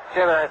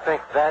 Jim, I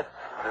think that's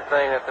the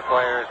thing that the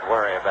players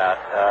worry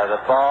about. The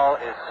ball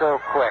is so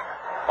quick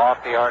off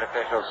the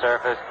artificial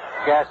surface.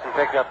 Gaston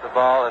picked up the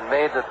ball and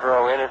made the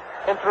throw in it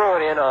and threw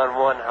it in on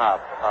one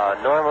hop.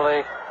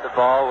 Normally, the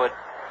ball would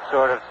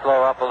sort of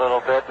slow up a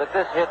little bit, but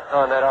this hit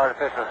on that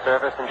artificial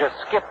surface and just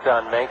skipped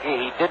on Menke.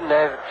 He didn't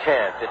have a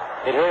chance.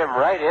 It hit him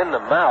right in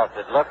the mouth,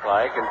 it looked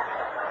like. And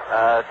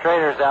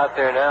trainers out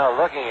there now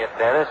looking at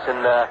Dennis,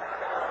 and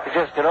you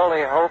just can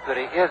only hope that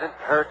he isn't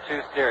hurt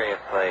too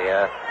seriously.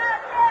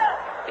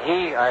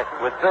 He, I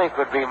would think,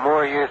 would be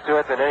more used to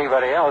it than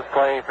anybody else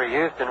playing for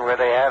Houston, where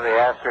they have the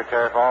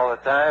AstroTurf all the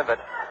time.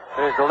 But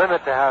there's a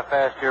limit to how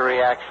fast your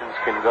reactions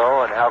can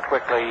go and how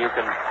quickly you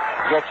can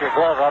get your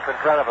glove up in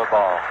front of a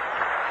ball.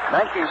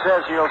 Menke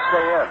says he'll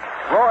stay in.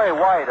 Roy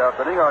White of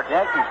the New York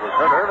Yankees was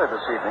hurt earlier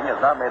this evening, has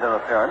not made an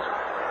appearance.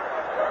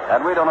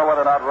 And we don't know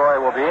whether or not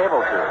Roy will be able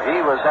to.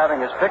 He was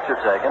having his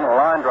picture taken. A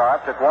line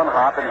drive took one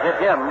hop and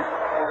hit him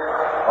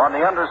on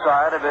the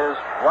underside of his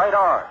right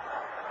arm.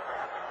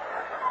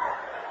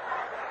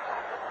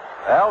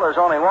 Well, there's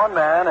only one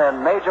man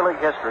in Major League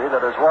history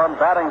that has won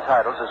batting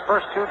titles his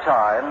first 2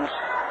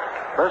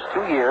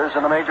 years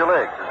in the Major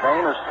Leagues. His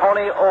name is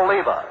Tony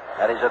Oliva,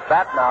 and he's at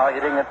bat now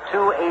hitting at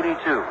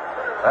 .282.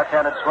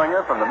 Left-handed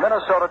swinger from the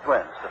Minnesota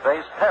Twins to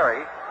face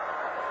Perry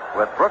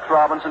with Brooks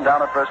Robinson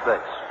down at first base.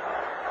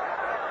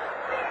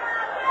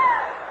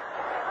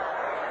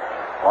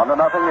 1-0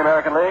 the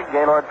American League.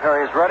 Gaylord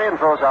Perry is ready and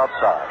throws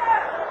outside.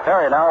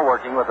 Perry now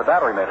working with the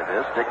battery mate of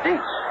his, Dick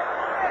Dietz.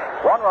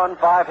 1 run,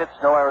 5 hits,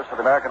 no errors for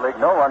the American League.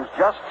 No runs,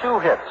 just 2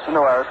 hits,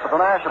 no errors for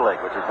the National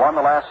League, which has won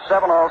the last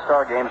 7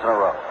 All-Star games in a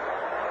row.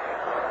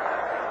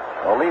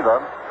 Oliva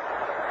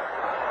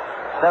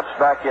steps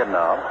back in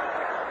now.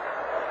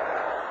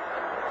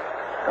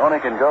 Tony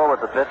can go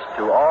with the pitch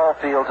to all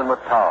fields and with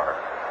power.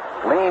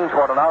 Lean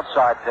toward an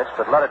outside pitch,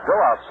 but let it go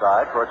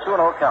outside for a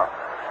 2-0 count.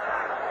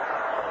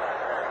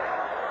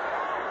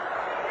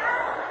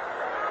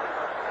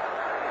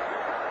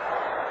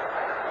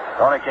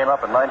 Tony came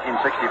up in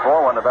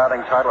 1964, won the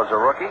batting title as a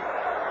rookie,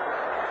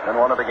 then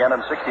won it again in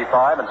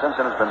 '65, and since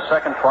then has been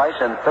second twice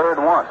and third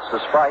once,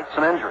 despite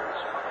some injuries.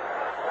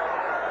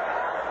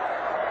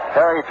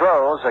 Perry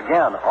throws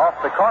again off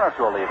the corner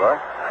to Oliva,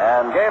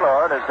 and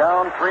Gaylord is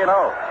down 3-0.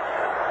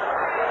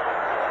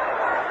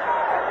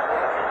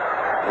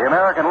 The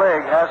American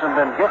League hasn't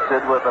been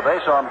gifted with the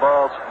base on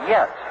balls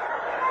yet.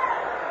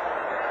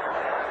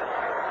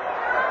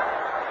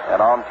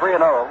 And on 3-0,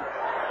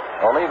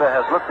 Oliva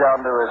has looked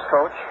down to his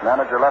coach,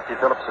 manager Lefty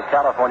Phillips of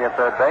California at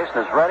third base,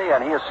 and is ready,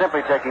 and he is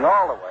simply taking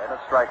all the way, and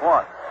it's strike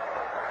 1.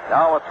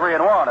 Now with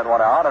 3-1 and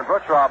 1 out, and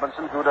Brooks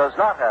Robinson, who does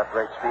not have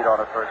great speed on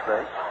at first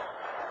base.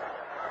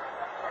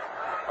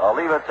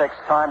 Oliva takes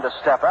time to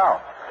step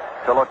out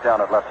to look down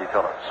at Lefty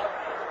Phillips.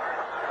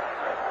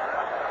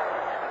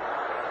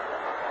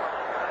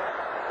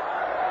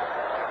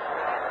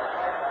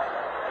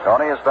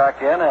 Tony is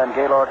back in, and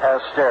Gaylord has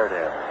stared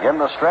in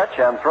the stretch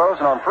and throws,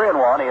 and on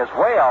 3-1, he is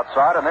way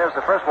outside, and there's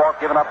the first walk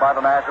given up by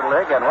the National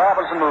League, and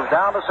Robinson moves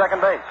down to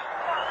second base.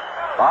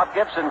 Bob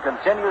Gibson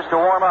continues to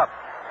warm up.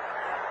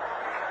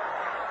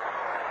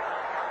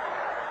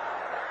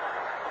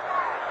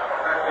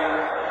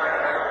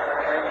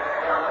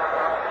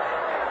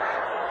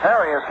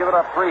 Perry has given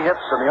up 3 hits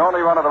in the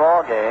only run of the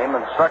ball game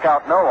and struck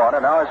out no one,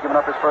 and now he's given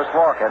up his first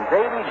walk. And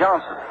Davy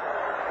Johnson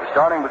is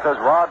starting because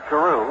Rod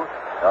Carew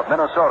of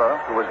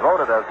Minnesota, who was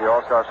voted as the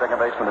All-Star second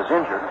baseman, is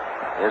injured,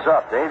 is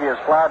up. Davy is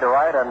flied to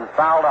right and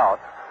fouled out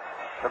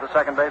to the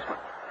second baseman.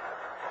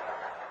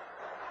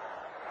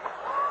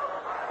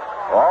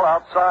 Ball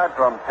outside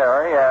from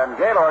Perry, and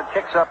Gaylord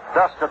kicks up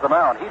dust at the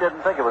mound. He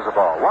didn't think it was a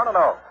ball. 1-0.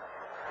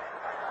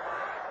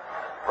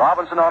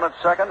 Robinson on at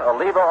second,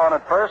 Oliva on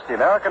at first. The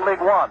American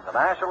League won, the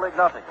National League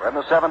nothing. We're in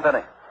the 7th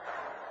inning.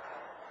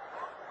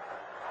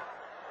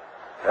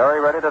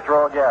 Perry ready to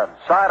throw again.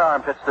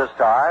 Sidearm pitch this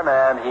time,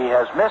 and he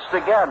has missed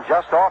again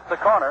just off the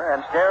corner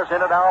and stares in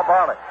at Al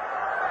Barley.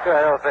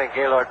 I don't think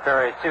Gaylord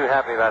Perry is too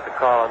happy about the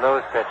call on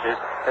those pitches.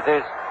 But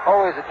there's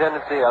always a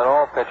tendency on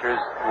all pitchers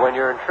when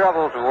you're in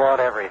trouble to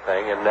want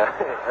everything. And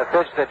a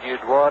pitch that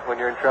you'd want when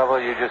you're in trouble,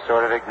 you just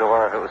sort of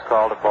ignore if it was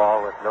called a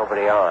ball with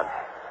nobody on.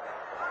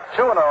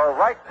 2-0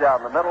 right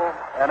down the middle,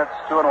 and it's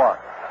 2-1.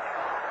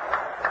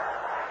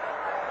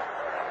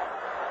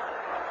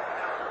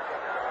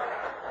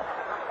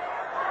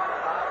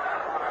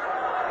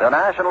 The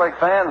National League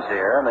fans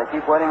here, and they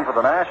keep waiting for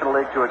the National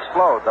League to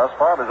explode. Thus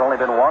far, there's only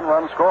been 1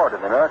 run scored,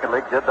 and the American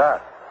League did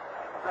that.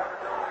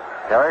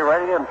 Perry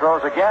ready and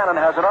throws again and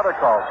has another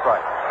called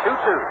strike.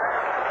 2-2.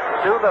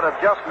 2 that have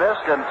just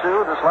missed, and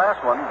 2, this last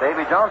one,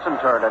 Davy Johnson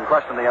turned and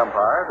questioned the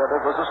umpire that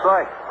it was a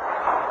strike.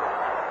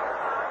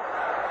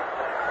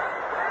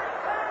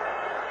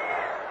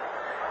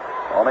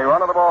 Only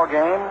run of the ball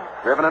game,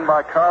 driven in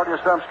by Carl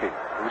Yastrzemski,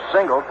 who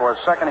singled for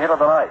his second hit of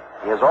the night.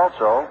 He has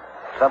also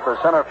sent the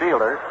center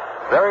fielder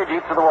very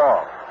deep to the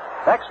wall.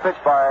 Next pitch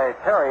by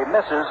Perry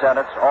misses, and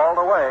it's all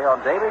the way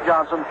on Davy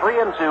Johnson,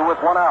 3-2 with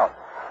 1 out.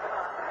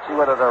 See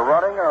whether they're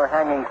running or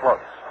hanging close.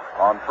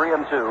 On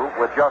 3-2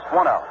 with just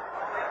 1 out.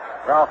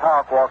 Ralph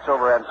Houck walks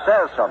over and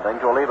says something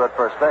to Oliva at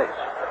first base.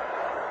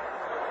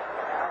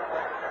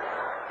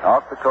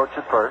 Houck, the coach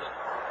at first.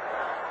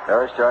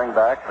 Perry staring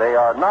back. They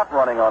are not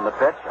running on the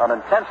pitch.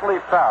 Unintentionally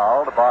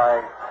fouled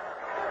by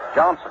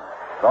Johnson.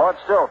 So it's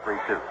still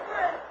 3-2.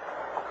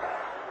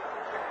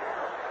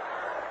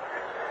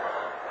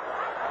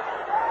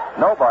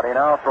 Nobody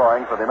now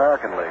throwing for the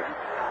American League.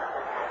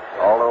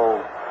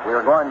 Although we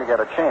are going to get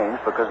a change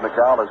because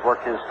McDowell has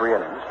worked his 3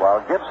 innings,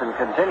 while Gibson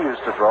continues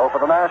to throw for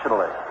the National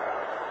League.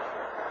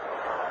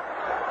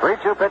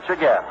 3-2 pitch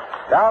again.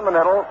 Down the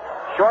middle.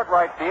 Short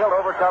right field,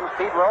 over comes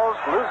Pete Rose,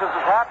 loses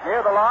his hat near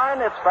the line,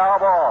 it's foul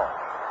ball.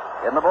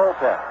 In the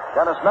bullpen,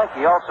 Dennis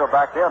Menke also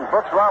back in.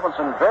 Brooks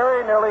Robinson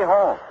very nearly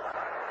home.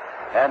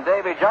 And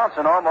Davy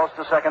Johnson almost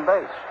to second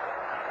base.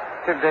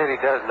 Tim Davy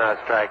does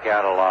not strike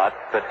out a lot,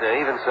 but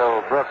even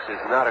so, Brooks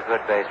is not a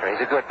good base runner.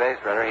 He's a good base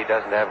runner. He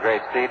doesn't have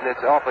great speed, and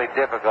it's awfully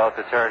difficult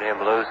to turn him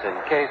loose. In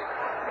case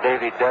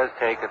Davy does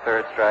take a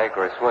third strike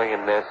or a swing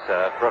and miss,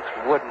 Brooks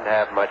wouldn't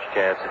have much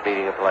chance of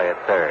beating a play at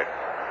third.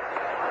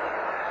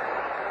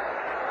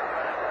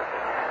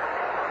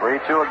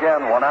 3-2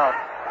 again, 1 out.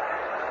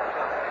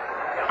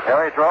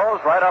 Perry throws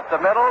right up the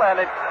middle, and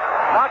it's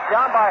knocked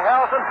down by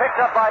Harrelson,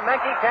 picked up by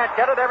Menke, can't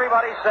get it,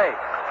 everybody's safe.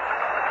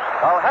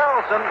 Well,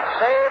 Harrelson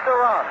saved the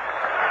run.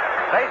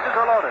 Bases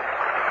are loaded.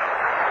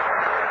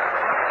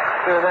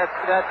 So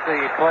that's the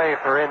play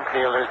for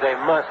infielders they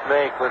must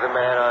make with a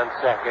man on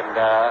second.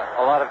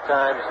 A lot of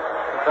times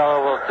the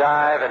fellow will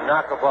dive and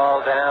knock a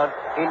ball down.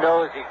 He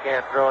knows he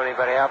can't throw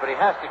anybody out, but he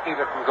has to keep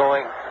it from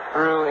going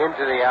through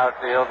into the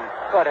outfield.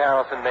 But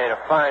Harrelson made a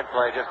fine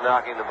play just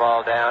knocking the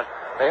ball down.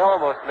 They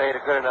almost made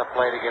a good enough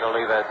play to get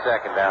Oliva at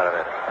second out of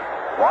it.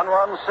 1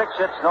 run, 6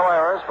 hits, no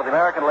errors for the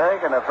American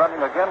League, and they're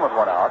threatening again with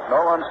 1 out.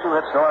 No runs, 2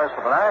 hits, no errors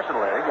for the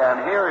National League.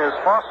 And here is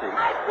Fosse,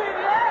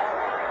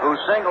 who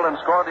singled and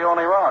scored the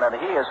only run, and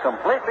he is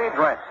completely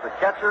drenched, the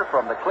catcher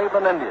from the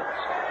Cleveland Indians.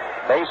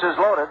 Bases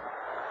loaded.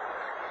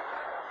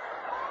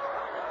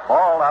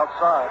 Ball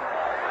outside.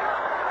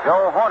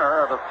 Joe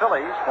Horner of the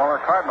Phillies, former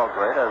Cardinal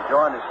great, has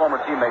joined his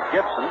former teammate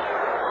Gibson.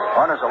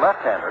 Horner's a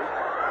left-hander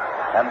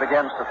and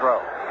begins to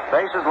throw.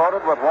 Bases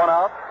loaded with 1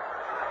 out.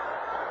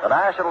 The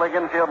National League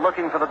infield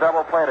looking for the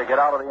double play to get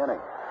out of the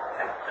inning.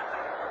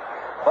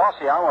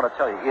 Fosse, I want to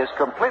tell you, he is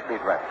completely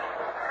drenched.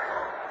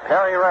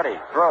 Perry ready,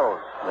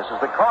 throws. This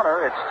is the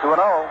corner. It's 2-0.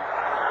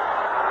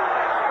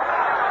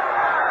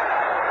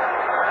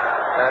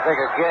 I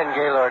think, again,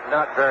 Gaylord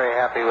not very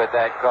happy with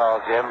that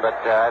call, Jim, but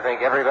I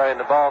think everybody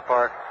in the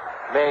ballpark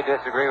may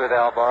disagree with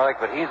Al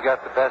Barlick, but he's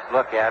got the best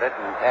look at it,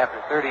 and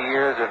after 30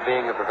 years of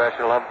being a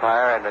professional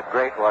umpire and a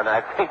great one,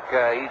 I think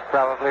he's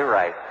probably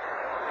right.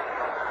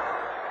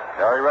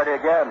 Perry ready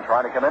again,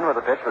 trying to come in with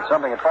a pitch, but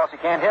something that Fosse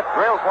can't hit.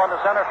 Drills one to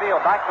center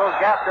field. Back goes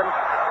Gaston.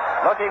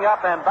 Looking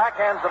up and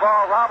backhands the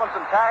ball.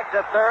 Robinson tags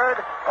at third.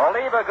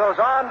 Oliva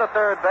goes on to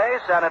third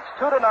base, and it's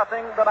 2-0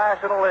 the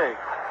National League.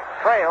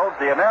 trails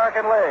the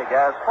American League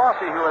as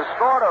Fosse, who has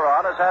scored a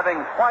run, is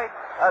having quite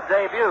a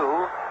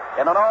debut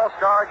in an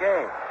All-Star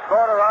game.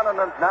 Scored a run and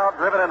has now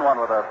driven in one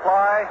with a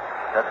fly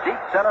to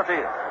deep center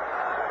field.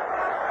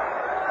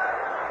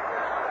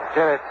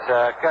 Jim, it's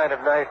kind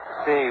of nice to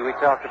see. We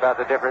talked about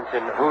the difference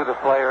in who the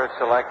players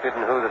selected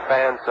and who the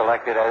fans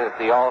selected as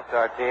the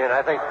All-Star team. And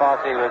I think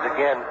Fosse was,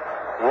 again,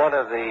 one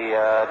of the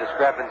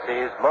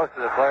discrepancies. Most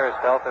of the players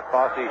felt that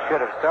Fosse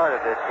should have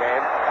started this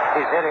game.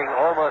 He's hitting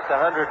almost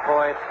 100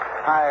 points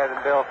higher than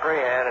Bill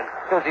Freehan. And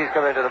since he's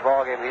come into the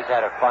ballgame, he's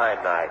had a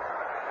fine night.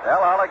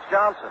 Well, Alex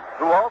Johnson,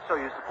 who also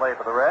used to play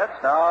for the Reds,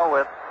 now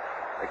with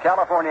the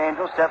California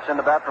Angels, steps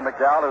into bat for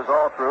McDowell, who's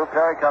all through.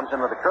 Perry comes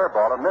in with a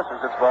curveball and misses.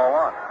 It's ball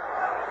one.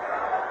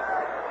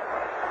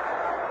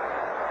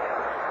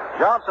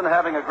 Johnson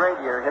having a great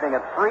year, hitting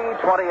at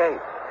 .328.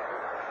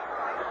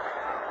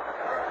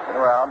 Been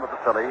around with the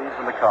Phillies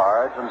and the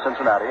Cards and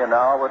Cincinnati, and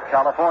now with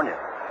California.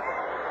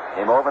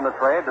 Came over in the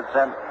trade that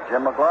sent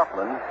Jim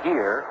McLaughlin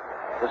here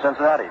to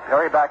Cincinnati.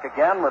 Perry back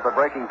again with a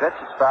breaking pitch.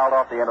 It's fouled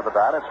off the end of the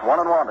bat. It's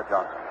 1-1 to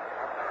Johnson.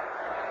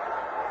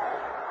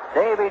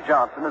 Davey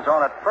Johnson is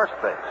on at first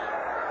base.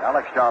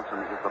 Alex Johnson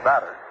is the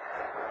batter.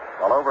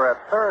 While over at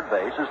third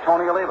base is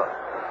Tony Oliva.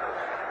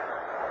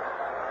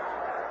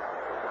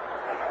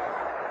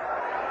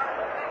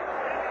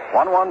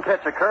 1-1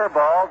 pitch, a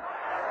curveball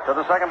to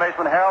the second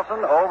baseman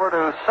Harrelson, over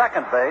to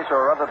second base,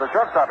 or rather the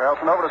shortstop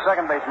Harrelson, over to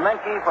second base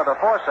Menke for the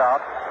force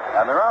out,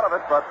 and they're out of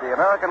it, but the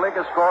American League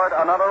has scored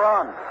another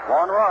run.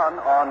 1 run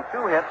on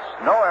 2 hits,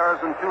 no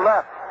errors, and 2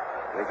 left.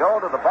 We go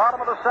to the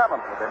bottom of the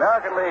 7th with the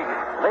American League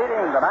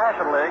leading the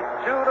National League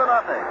 2-0.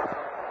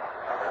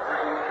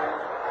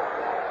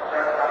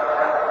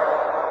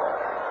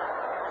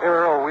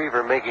 Earl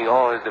Weaver making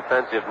all his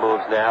defensive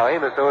moves now.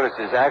 Amos Otis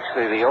is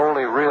actually the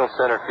only real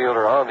center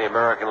fielder on the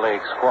American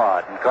League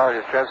squad. And Carl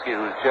Yastrzemski,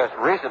 who's just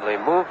recently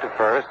moved to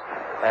first,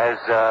 has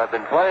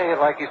been playing it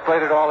like he's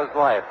played it all his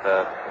life.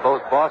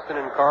 Both Boston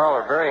and Carl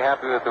are very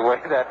happy with the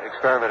way that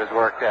experiment has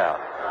worked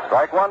out.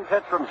 Strike one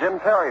pitch from Jim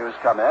Perry, who's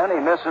come in. He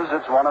misses.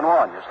 It's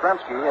 1-1.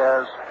 Yastrzemski,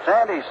 as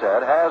Sandy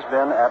said, has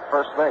been at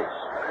first base.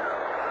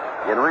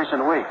 In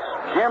recent weeks,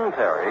 Jim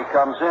Perry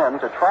comes in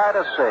to try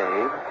to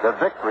save the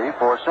victory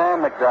for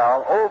Sam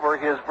McDowell over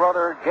his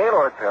brother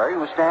Gaylord Perry,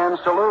 who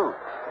stands to lose,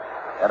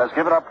 and has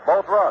given up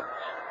both runs.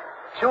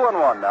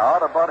 2-1 now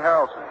to Bud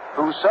Harrelson,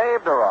 who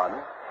saved a run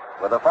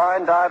with a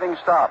fine diving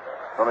stop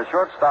from a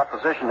shortstop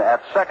position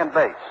at second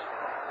base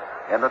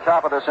in the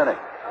top of this inning.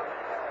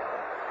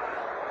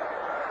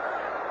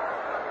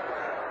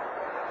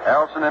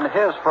 Harrelson in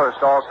his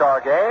first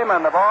All-Star game,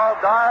 and the ball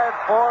dived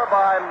for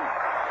by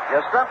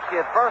Yastrzemski.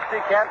 At first, he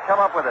can't come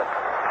up with it.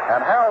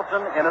 And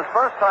Harrelson, in his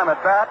first time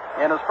at bat,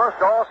 in his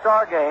first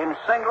All-Star game,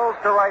 singles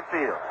to right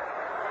field.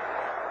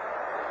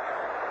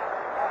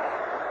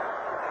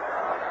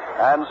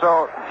 And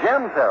so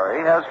Jim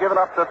Perry has given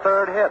up the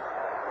third hit.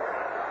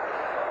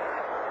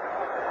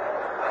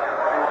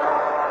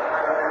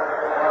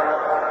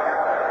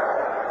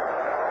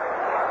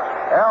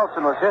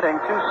 Harrelson was hitting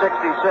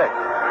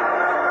 .266.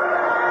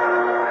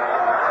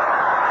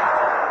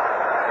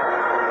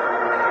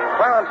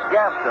 Clarence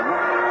Gaston,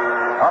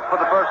 up for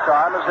the first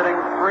time, is hitting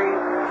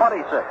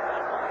 .326.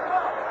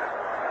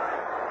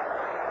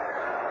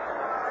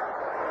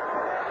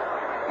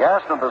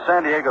 Gaston of the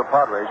San Diego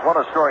Padres, what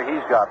a story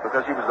he's got,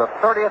 because he was the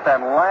 30th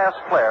and last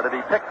player to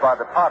be picked by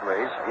the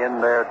Padres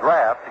in their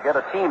draft to get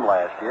a team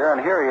last year,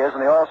 and here he is in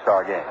the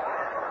All-Star game.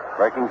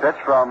 Breaking pitch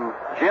from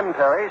Jim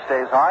Perry,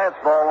 stays high, it's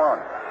ball one.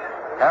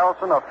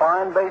 Harrelson, a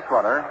fine base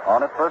runner,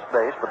 on at first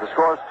base, but the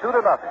score is 2-0.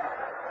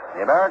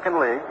 The American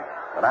League,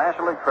 the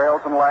National League,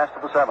 trails in the last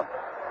of the 7th.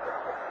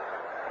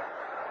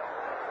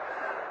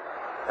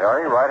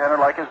 Perry, right-hander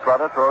like his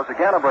brother, throws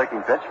again a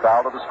breaking pitch,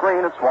 foul to the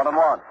screen. It's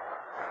 1-1.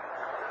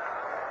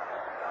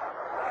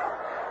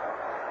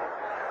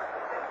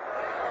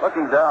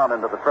 Looking down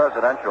into the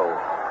presidential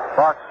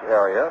box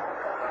area,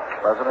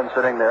 President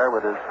sitting there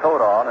with his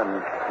coat on,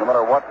 and no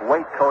matter what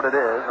weight coat it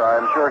is,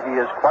 I'm sure he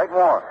is quite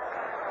warm.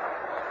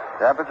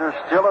 Temperatures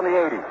still in the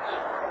 80s.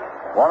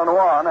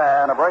 1-1,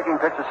 and a breaking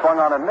pitch is swung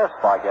on and missed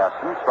by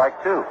Gaston.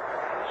 Strike 2.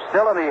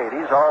 Still in the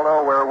 80s,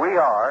 although where we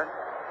are,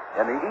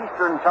 in the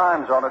eastern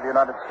time zone of the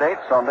United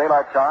States, on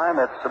daylight time,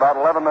 it's about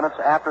 11 minutes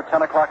after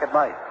 10 o'clock at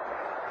night.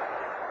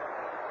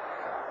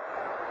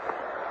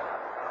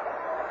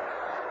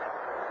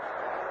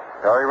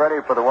 Perry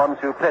ready for the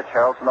 1-2 pitch.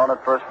 Harrelson on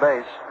at first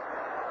base.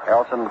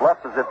 Harrelson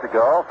left as if to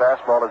go.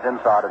 Fastball is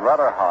inside and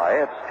rather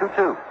high. It's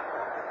 2-2.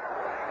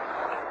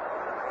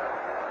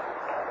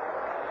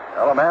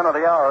 Well, the man of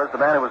the hour is the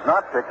man who was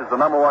not picked as the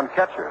number 1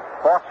 catcher.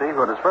 Fosse,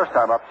 who at his first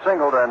time up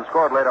singled and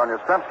scored late on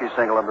Yastrzemski's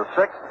single in the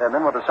 6th, and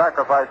then with a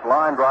sacrifice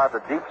line drive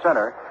to deep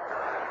center,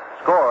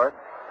 scored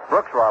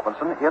Brooks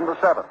Robinson in the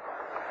 7th.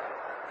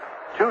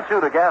 2-2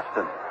 to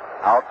Gaston.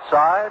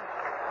 Outside,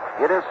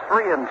 it is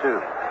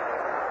 3-2.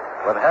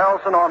 With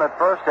Harrelson on at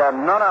first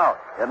and none out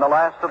in the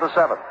last of the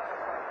 7th.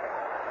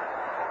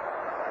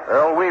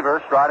 Earl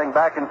Weaver striding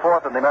back and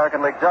forth in the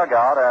American League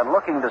dugout and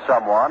looking to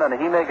someone, and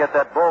he may get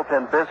that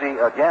bullpen busy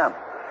again.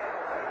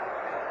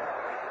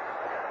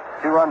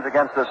 2 runs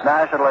against this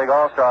National League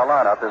All-Star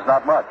lineup is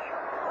not much.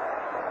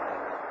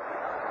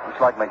 Looks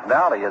like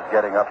McNally is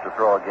getting up to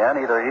throw again.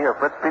 Either he or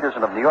Fritz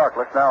Peterson of New York.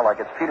 Looks now like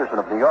it's Peterson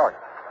of New York.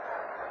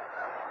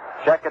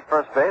 Check at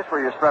first base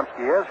where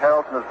Yastrzemski is.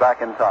 Harrelson is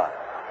back in time.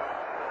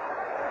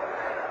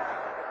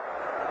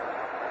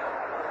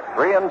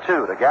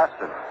 3-2 to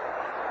Gaston.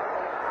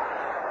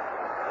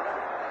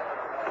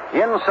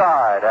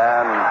 Inside,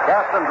 and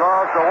Gaston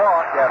draws the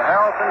walk, and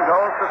Harrelson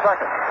goes to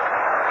second.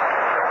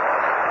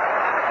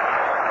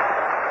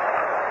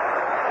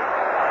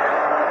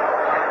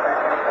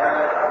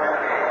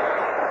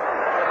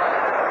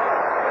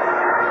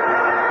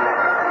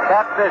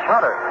 Catfish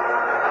Hunter,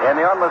 in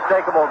the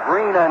unmistakable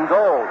green and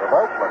gold of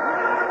Oakland,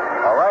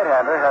 a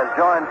right-hander, has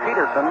joined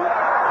Peterson,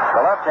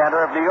 the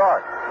left-hander of New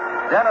York.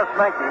 Dennis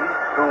Menke,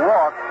 who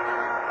walked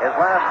his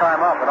last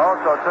time up and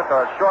also took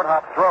a short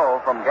hop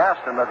throw from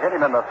Gaston that hit him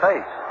in the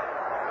face,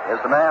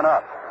 is the man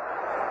up.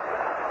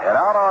 And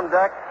out on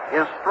deck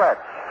is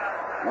Stretch,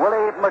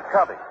 Willie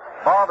McCovey,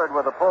 bothered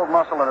with a pulled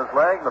muscle in his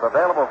leg, but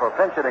available for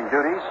pinch hitting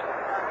duties.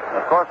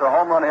 And of course, a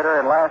home run hitter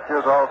in last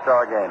year's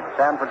All-Star game. The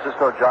San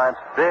Francisco Giants'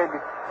 big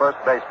first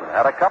baseman.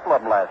 Had a couple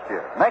of them last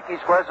year.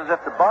 Menke squares as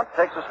if to bunt,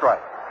 takes a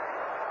strike.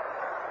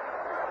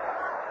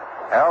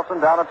 Harrelson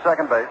down at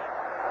second base.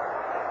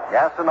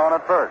 Gaston on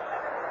at first.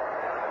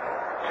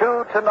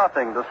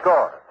 2-0 to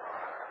score.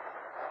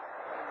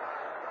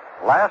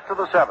 Last of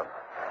the 7th.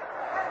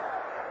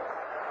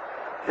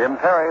 Jim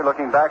Perry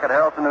looking back at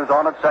Harrelson, who's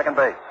on at second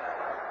base.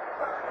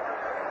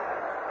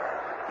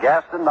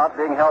 Gaston not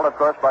being held, of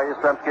course, by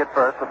Yastrzemski at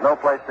first, with no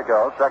place to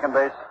go. Second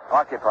base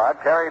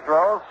occupied. Perry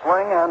throws,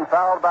 swing, and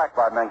fouled back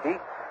by Menke.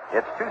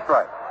 It's 2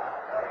 strikes.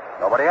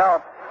 Nobody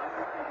out.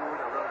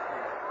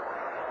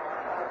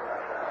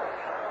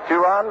 2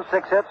 runs,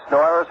 6 hits,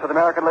 no errors for the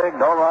American League.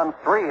 No runs,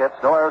 3 hits,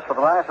 no errors for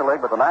the National League,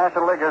 but the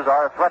National Leaguers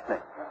are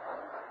threatening.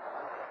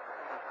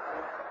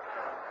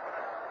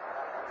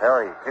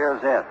 Perry peers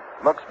in,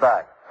 looks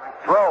back,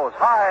 throws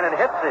high, and it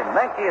hits him.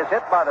 Menke is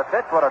hit by the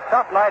pitch. What a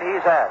tough night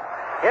he's had.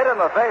 Hit in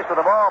the face with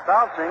the ball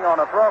bouncing on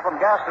a throw from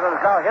Gaston, and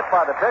is now hit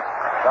by the pitch.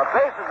 The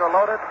bases are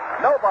loaded,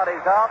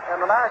 nobody's out, and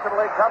the National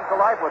League comes to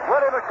life with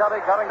Willie McCovey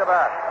coming to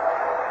bat.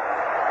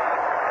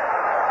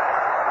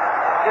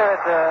 Sure,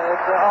 it's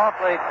an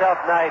awfully tough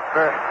night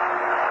for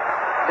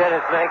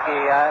Dennis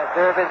Menke.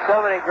 There have been so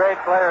many great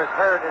players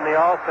hurt in the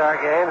All-Star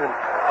games and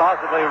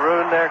possibly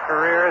ruined their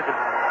careers. And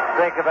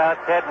think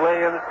about Ted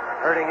Williams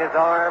hurting his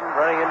arm,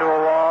 running into a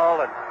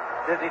wall, and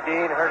Dizzy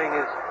Dean hurting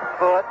his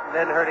foot and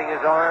then hurting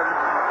his arm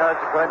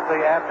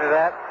consequently after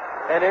that.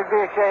 And it'd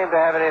be a shame to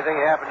have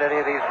anything happen to any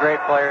of these great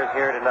players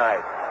here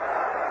tonight.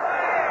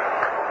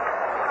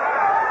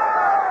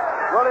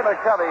 Willie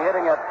McCovey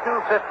hitting at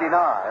 259,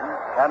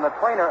 and the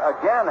trainer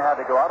again had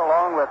to go out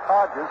along with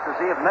Hodges to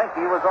see if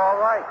Menke was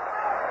all right.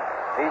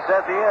 He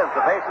says he is.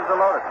 The bases are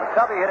loaded.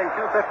 McCovey hitting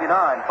 259,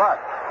 but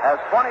has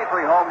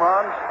 23 home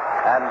runs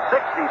and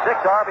 66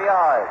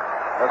 RBIs.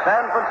 The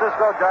San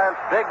Francisco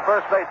Giants' big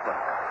first baseman.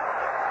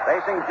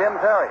 Facing Jim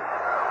Perry.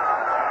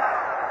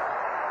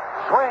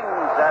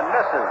 Swings and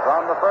misses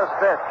on the first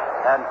pitch.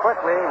 And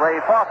quickly, Ray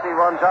Fosse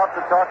runs out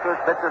to talk to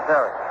his pitcher,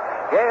 Perry.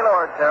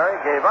 Gaylord Perry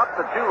gave up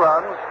the 2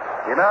 runs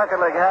the American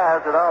League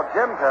has, and now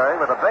Jim Perry,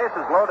 with the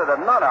bases loaded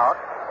and none out,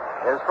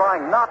 is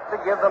trying not to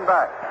give them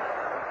back.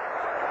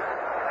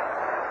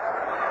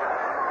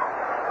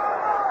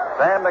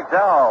 Sam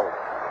McDowell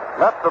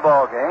left the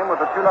ball game with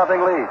a 2-0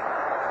 lead.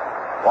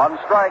 1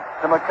 strike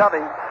to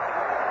McCovey.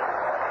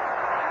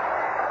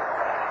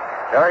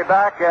 Perry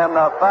back and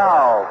a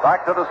foul.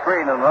 Back to the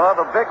screen, and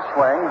another big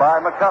swing by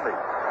McCovey.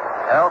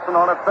 Harrelson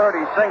on at third.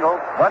 He singled,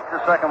 went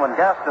to second when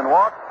Gaston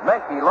walked.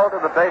 Menke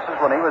loaded the bases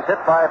when he was hit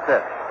by a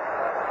pitch.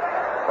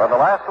 For the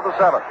last of the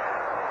 7th.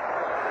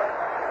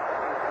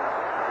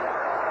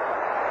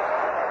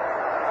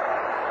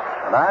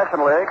 The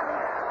National League,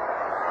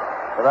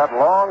 for that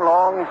long,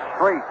 long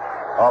streak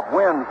of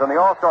wins in the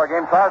All-Star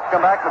game, tries to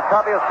come back.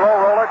 McCovey, a slow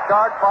roller,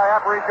 charged by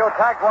Aparicio,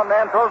 tags one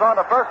man, throws on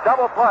to first,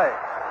 double play,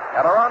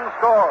 and a run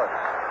scores.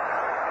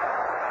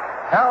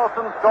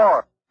 Harrelson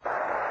scores.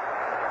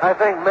 I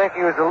think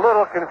Menke was a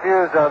little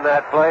confused on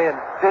that play and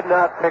did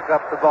not pick up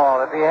the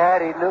ball. If he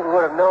had,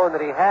 would have known that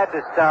he had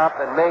to stop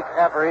and make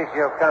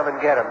Aparicio come and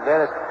get him.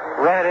 Dennis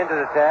ran into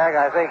the tag.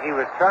 I think he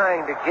was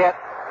trying to get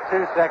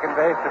to second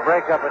base to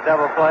break up a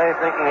double play,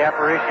 thinking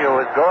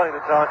Aparicio was going to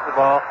toss the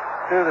ball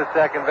to the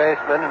second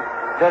baseman. And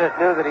Dennis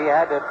knew that he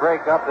had to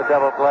break up the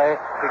double play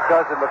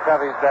because of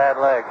McCovey's bad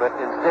leg. But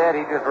instead,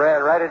 he just ran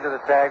right into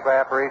the tag by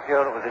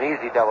Aparicio, and it was an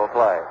easy double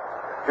play.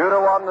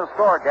 2-1 to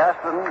score.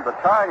 Gaston, the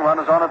tying run,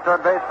 is on at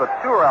third base, but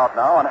 2 are out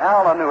now, and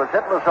Allen, who is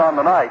hitless on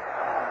the night,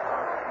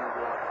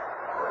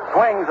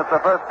 swings at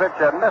the first pitch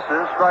and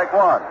misses, strike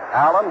 1.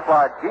 Allen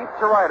flied deep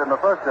to right in the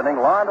first inning,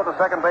 lined to the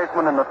second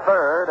baseman in the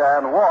third,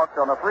 and walked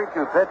on a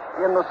 3-2 pitch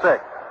in the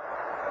 6th.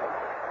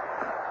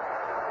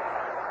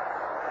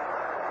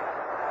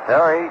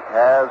 Perry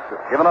has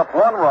given up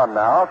 1 run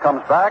now,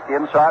 comes back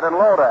inside and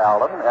low to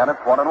Allen, and it's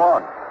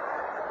 1-1.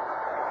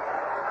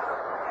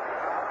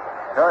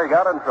 Perry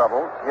got in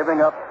trouble,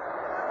 giving up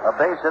a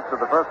base hit to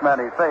the first man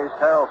he faced,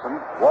 Harrelson,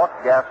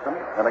 walked Gaston,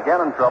 and again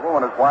in trouble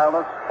when his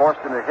wildness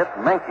forced him to hit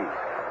Menke.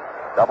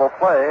 Double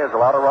play is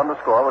allowed a run to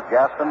score with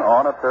Gaston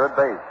on at third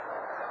base.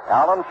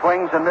 Allen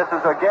swings and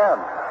misses again.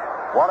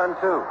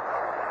 1-2.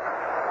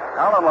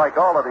 Allen, like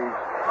all of these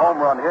home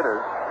run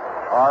hitters,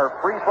 are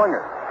free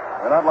swingers.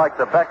 They're not like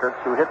the Beckerts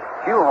who hit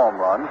few home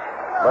runs,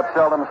 but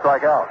seldom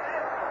strike out.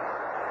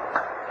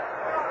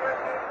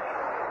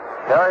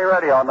 Terry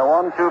ready on the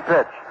 1-2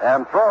 pitch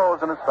and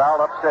throws, and it's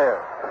fouled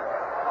upstairs.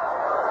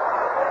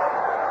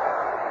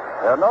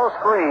 There are no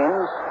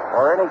screens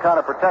or any kind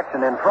of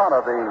protection in front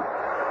of the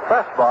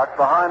press box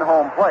behind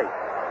home plate.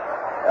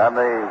 And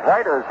the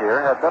writers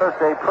here had better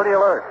stay pretty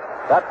alert.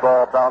 That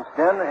ball bounced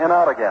in and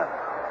out again.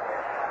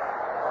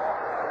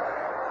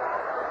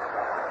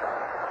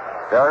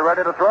 Terry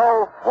ready to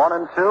throw.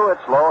 1-2.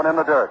 It's low and in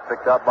the dirt.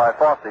 Picked up by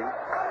Fosse.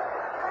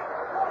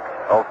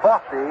 Oh,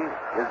 Fosse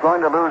is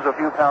going to lose a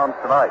few pounds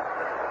tonight.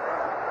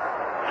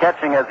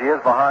 Catching as he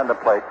is behind the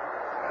plate.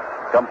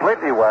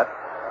 Completely wet.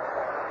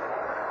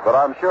 But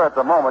I'm sure at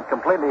the moment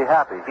completely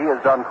happy. He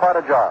has done quite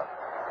a job.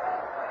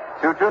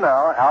 2-2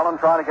 now. Allen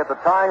trying to get the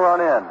tying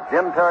run in.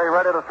 Jim Terry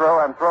ready to throw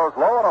and throws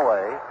low and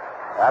away.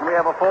 And we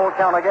have a full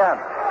count again.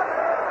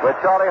 With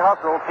Charlie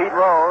Hustle, Pete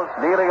Rose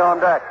kneeling on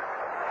deck.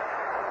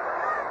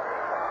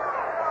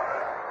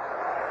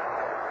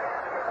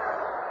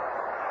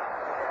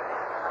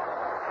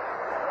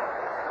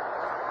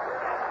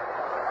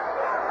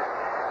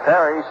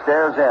 Terry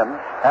stares in,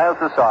 has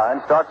the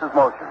sign, starts his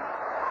motion.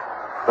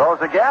 Throws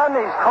again.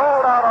 He's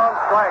called out on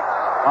strikes.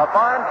 A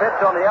fine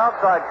pitch on the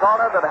outside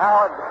corner that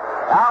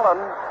Allen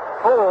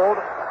fooled,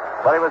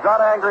 but he was not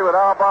angry with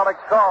Al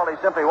Bollock's call. He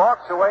simply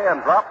walks away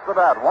and drops the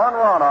bat. 1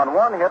 run on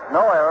 1 hit,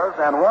 no errors,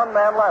 and 1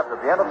 man left at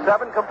the end of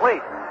 7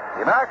 complete.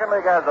 The American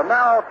League has a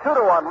now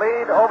 2-1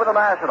 lead over the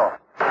National.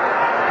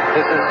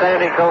 This is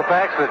Sandy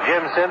Koufax with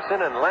Jim Simpson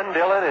and Len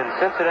Dillon in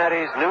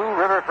Cincinnati's new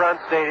Riverfront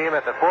Stadium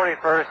at the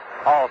 41st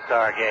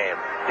All-Star game.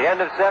 The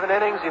end of 7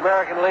 innings, the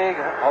American League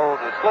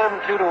holds a slim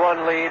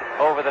 2-1 lead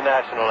over the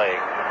National League.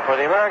 For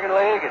the American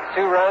League, it's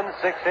 2 runs,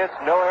 6 hits,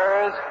 no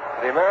errors.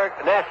 For the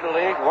National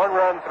League, 1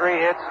 run,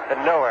 3 hits, and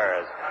no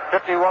errors.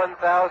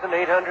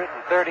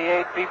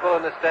 51,838 people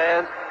in the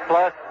stands,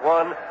 plus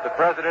 1, the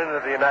President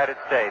of the United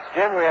States.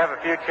 Jim, we have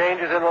a few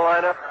changes in the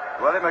lineup.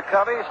 Willie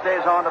McCovey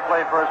stays on to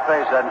play first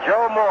base, and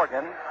Joe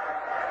Morgan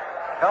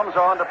comes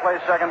on to play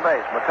second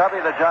base.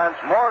 McCovey, the Giants,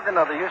 Morgan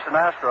of the Houston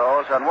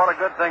Astros, and what a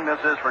good thing this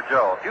is for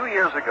Joe. A few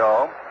years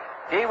ago,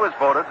 he was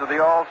voted to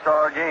the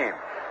All-Star game,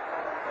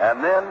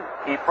 and then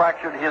he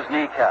fractured his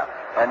kneecap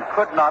and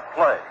could not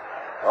play.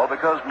 Well,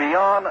 because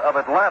Mion of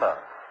Atlanta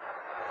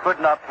could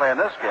not play in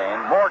this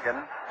game, Morgan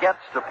gets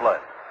to play.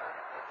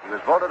 He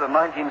was voted in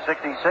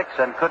 1966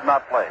 and could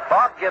not play.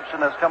 Bob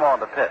Gibson has come on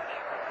to pitch.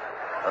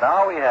 But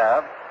now we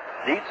have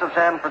Dietz of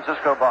San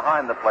Francisco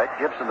behind the plate,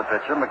 Gibson the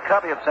pitcher,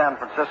 McCovey of San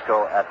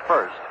Francisco at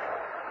first,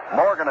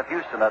 Morgan of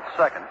Houston at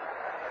second,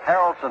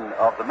 Harrelson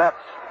of the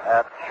Mets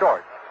at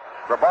short,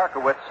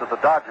 Grabarkewitz of the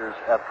Dodgers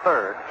at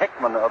third,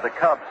 Hickman of the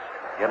Cubs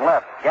in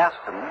left,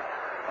 Gaston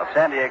of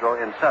San Diego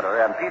in center,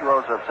 and Pete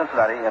Rose of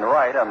Cincinnati in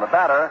right, and the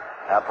batter,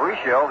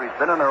 Aparicio, who's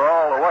been in there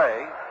all the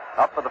way,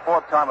 up for the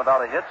 4th time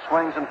without a hit,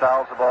 swings and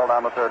fouls the ball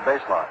down the third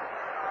baseline.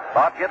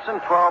 Bob Gibson,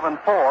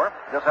 12-4,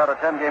 just had a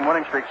 10-game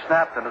winning streak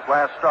snapped in his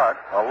last start.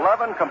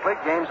 11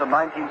 complete games and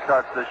 19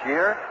 starts this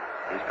year.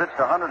 He's pitched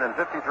 153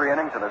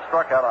 innings and has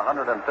struck out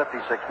 156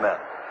 men.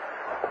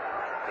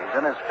 He's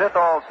in his 5th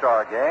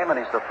All-Star game,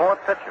 and he's the 4th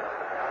pitcher.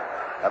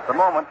 At the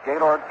moment,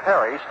 Gaylord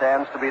Perry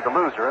stands to be the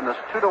loser in this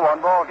 2-1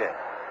 ball game.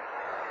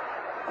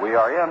 We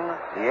are in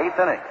the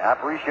 8th inning.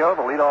 Aparicio,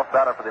 the leadoff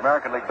batter for the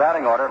American League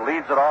batting order,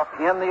 leads it off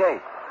in the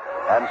 8th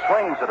and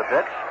swings at a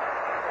pitch.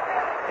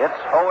 It's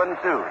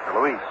 0-2 to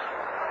Luis.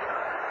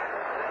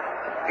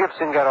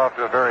 Gibson got off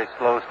to a very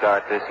slow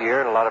start this year,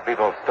 and a lot of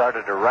people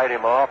started to write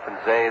him off and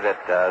say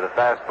that the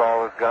fastball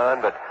was gone,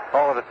 but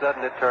all of a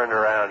sudden it turned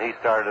around. He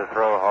started to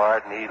throw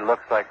hard, and he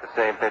looks like the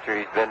same pitcher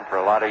he's been for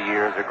a lot of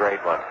years, a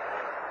great one.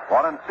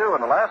 1-2,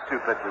 and the last 2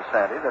 pitches,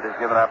 Sandy, that he's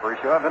given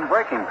Aparicio have been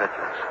breaking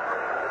pitches.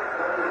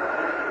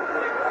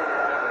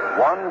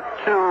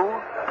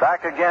 1-2.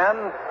 Back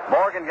again.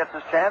 Morgan gets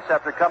his chance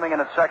after coming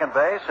in at second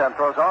base and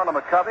throws on to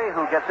McCovey,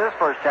 who gets his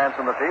first chance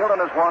in the field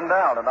and is 1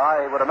 down. And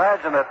I would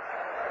imagine that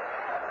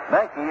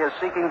Menke is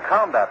seeking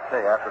combat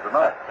pay after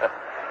tonight.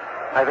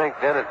 I think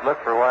Dennis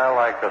looked for a while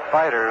like the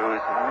fighter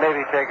who's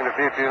maybe taking a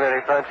few too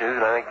many punches,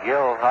 and I think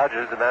Gil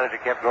Hodges, the manager,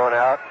 kept going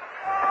out,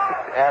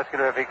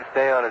 asking him if he could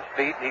stay on his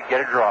feet, and he'd get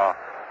a draw.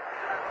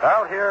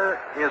 Out here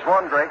is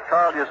one great,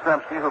 Carl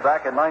Yastrzemski, who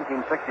back in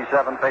 1967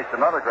 faced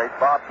another great,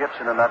 Bob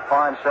Gibson, in that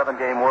fine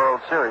 7-game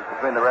World Series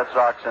between the Red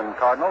Sox and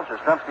Cardinals.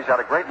 Yastrzemski's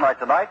had a great night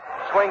tonight.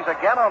 Swings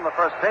again on the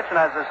first pitch and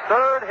has his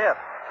 3rd hit.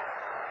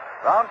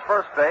 Rounds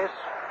first base,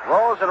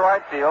 rolls in right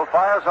field,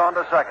 fires on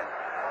to second.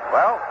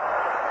 Well,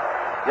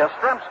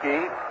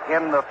 Yastrzemski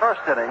in the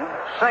first inning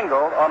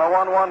singled on a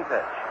 1-1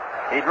 pitch.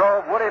 He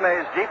drove Woody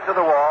Mays deep to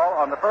the wall.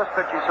 On the first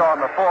pitch he saw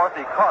in the 4th,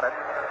 he caught it.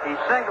 He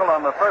singled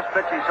on the first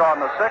pitch he saw in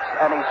the 6th,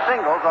 and he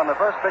singles on the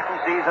first pitch he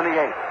sees in the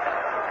 8th.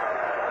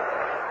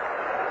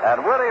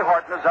 And Willie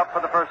Horton is up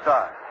for the first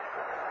time.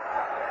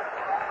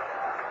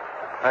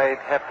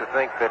 I'd have to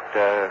think that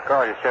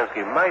Carl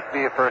Yastrzemski might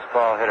be a first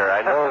ball hitter.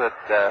 I know that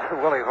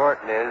Willie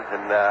Horton is,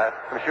 and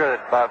I'm sure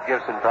that Bob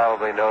Gibson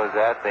probably knows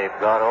that. They've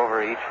gone over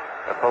each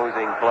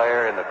opposing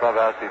player in the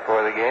clubhouse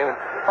before the game, and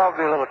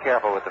probably be a little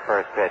careful with the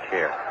first pitch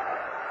here.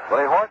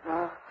 Willie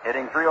Horton,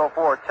 hitting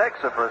 .304, takes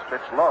the first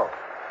pitch low.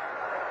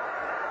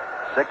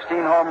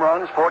 16 home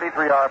runs,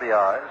 43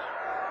 RBIs.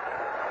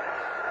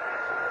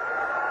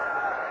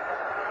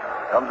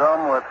 Comes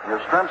on with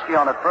Yastrzemski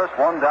on at first,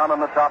 one down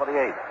in the top of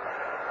the eighth.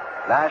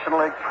 National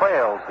League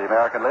trails the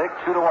American League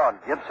 2-1.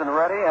 Gibson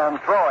ready and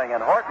throwing,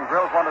 and Horton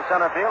drills one to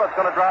center field. It's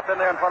going to drop in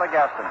there in front of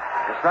Gaston.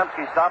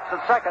 Yastrzemski stops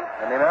at second,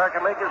 and the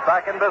American League is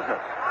back in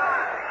business.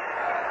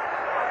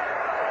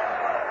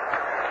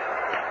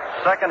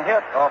 Second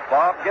hit off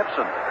Bob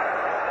Gibson.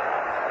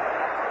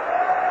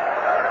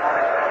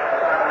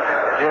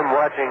 Jim,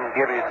 watching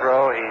Gibby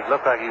throw, he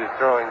looked like he was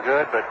throwing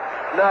good, but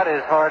not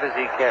as hard as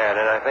he can.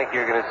 And I think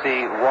you're going to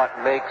see what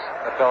makes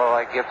a fellow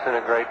like Gibson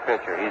a great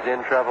pitcher. He's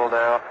in trouble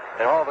now,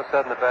 and all of a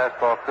sudden the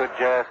fastball could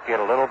just get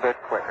a little bit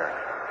quicker.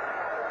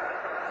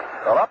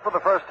 Well, up for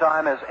the first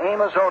time is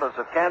Amos Otis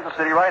of Kansas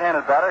City,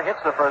 right-handed batter,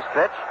 hits the first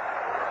pitch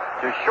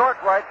to short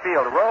right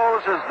field.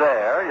 Rose is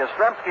there.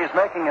 Yastrzemski is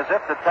making as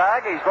if to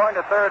tag. He's going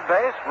to third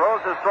base.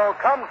 Rose's throw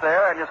comes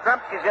there, and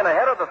Yastrzemski's in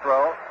ahead of the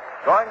throw,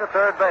 going to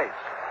third base.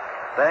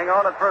 Staying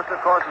on at first, of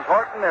course, is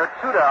Horton. They're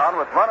two down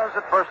with runners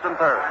at first and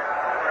third.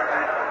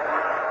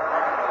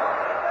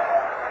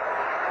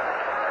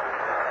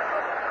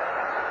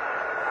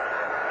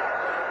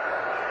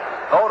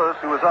 Otis,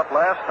 who was up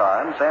last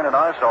time, Sane and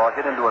I saw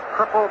get into a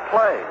triple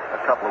play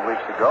a couple of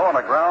weeks ago on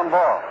a ground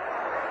ball.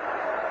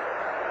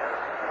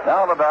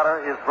 Now the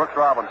batter is Brooks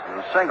Robinson, who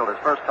singled his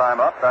first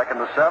time up back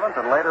in the seventh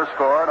and later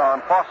scored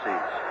on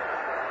Fosse's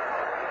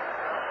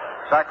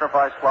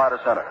sacrifice fly to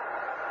center.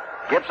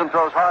 Gibson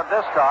throws hard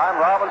this time.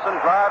 Robinson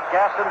drives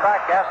Gaston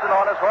back. Gaston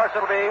on his horse.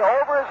 It'll be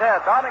over his head,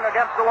 bounding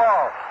against the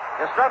wall.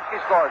 Yastrzemski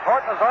scores.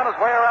 Horton is on his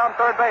way around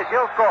third base.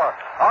 He'll score.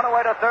 On the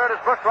way to third is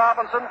Brooks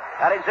Robinson,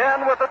 and he's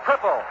in with a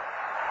triple.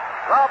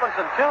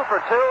 Robinson 2 for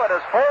 2. It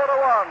is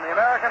 4-1, the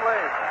American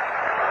League.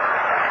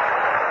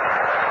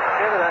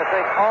 Jim, and I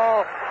think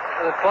all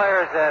the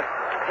players that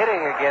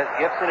hitting against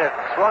Gibson have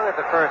swung at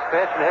the first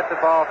pitch and hit the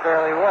ball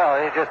fairly well.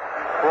 And you just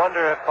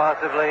wonder if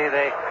possibly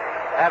they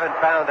haven't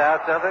found out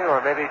something, or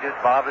maybe just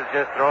Bob is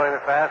just throwing the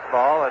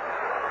fastball.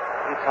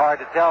 It's hard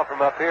to tell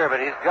from up here,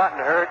 but he's gotten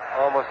hurt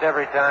almost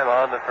every time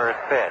on the first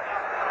pitch.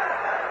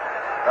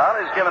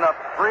 Well, he's given up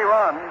 3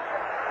 runs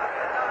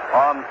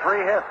on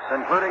 3 hits,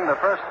 including the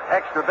first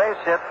extra base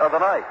hit of the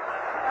night.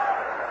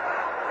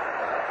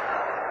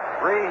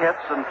 3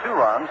 hits and 2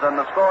 runs, and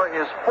the score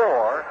is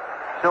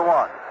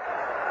 4-1.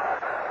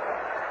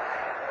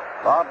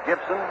 Bob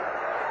Gibson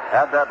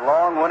had that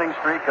long winning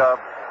streak of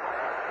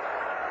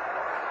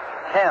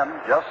 10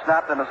 just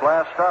snapped in his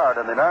last start,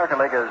 and the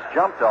American League has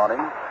jumped on him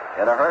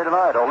in a hurry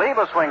tonight.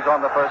 Oliva swings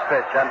on the first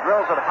pitch and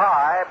drills it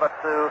high, but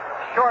to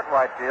short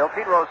right field.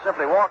 Pete Rose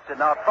simply walks it,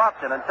 now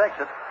trots in and takes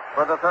it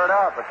for the third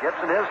out, but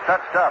Gibson is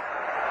touched up.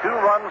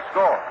 2-run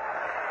score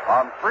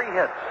on 3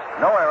 hits,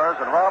 no errors,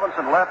 and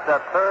Robinson left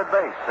at third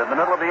base in the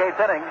middle of the 8th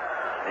inning.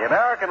 The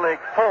American League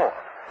 4,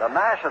 the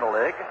National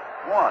League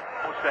 1.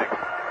 6.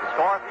 The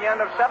score at the end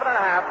of 7.5.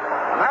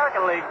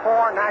 American League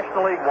 4,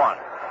 National League 1.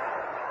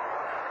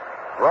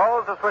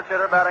 Rose, the switch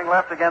hitter, batting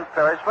left against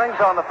Perry, swings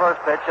on the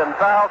first pitch and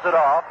fouls it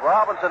off.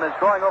 Robinson is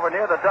going over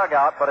near the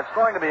dugout, but it's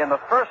going to be in the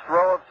first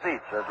row of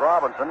seats as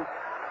Robinson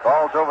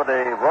falls over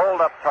the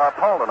rolled-up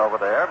tarpaulin over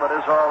there, but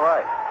is all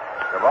right.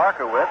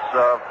 Grabarkewitz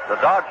of the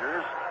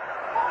Dodgers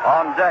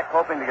on deck,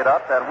 hoping to get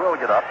up, and will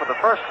get up for the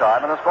first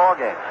time in this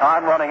ballgame.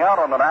 Time running out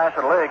on the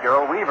National League.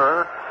 Earl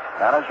Weaver,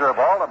 manager of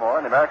Baltimore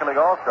in the American League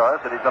All-Star,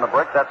 said he's going to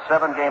break that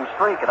 7-game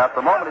streak, and at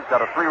the moment he's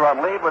got a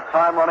 3-run lead with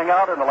time running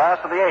out in the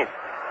last of the 8th.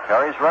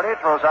 Perry's ready,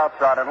 throws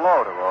outside and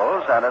low to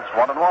Rose, and it's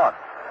 1-1.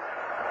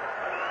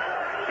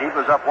 Pete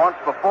was up once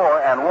before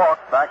and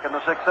walked back in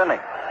the 6th inning.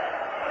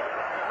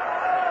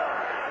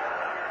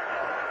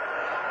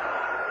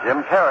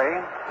 Jim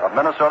Carey of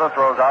Minnesota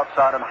throws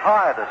outside and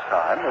high this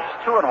time.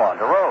 It's 2-1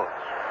 to Rose.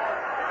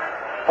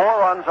 4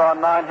 runs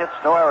on 9 hits,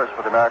 no errors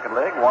for the American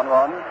League. 1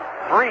 run,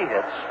 3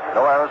 hits,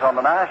 no errors on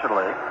the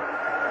National League.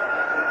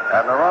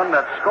 And the run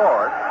that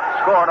scored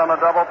on a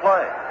double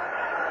play.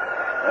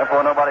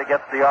 Therefore, nobody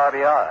gets the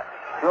RBI.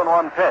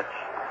 2-1 pitch.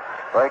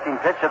 Breaking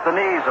pitch at the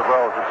knees of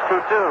Rose.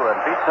 It's 2-2, and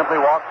Pete simply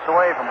walks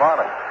away from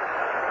bottom.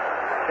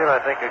 Jim,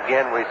 I think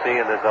again we see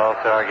in this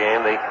All-Star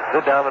game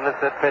the dominance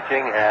that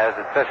pitching has,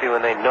 especially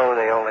when they know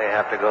they only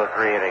have to go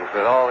 3 innings.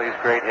 With all these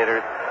great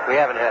hitters, we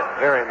haven't had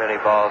very many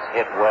balls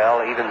hit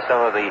well. Even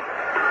some of the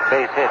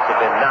base hits have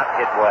been not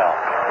hit well.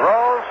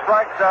 Rose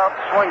strikes out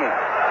swinging.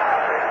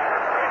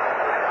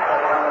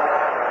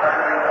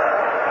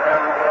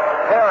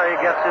 Perry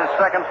gets his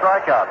second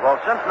strikeout. Well,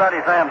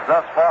 Cincinnati fans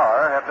thus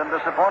far have been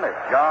disappointed.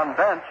 John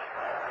Bench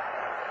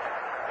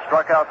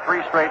struck out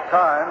 3 straight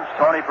times.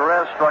 Tony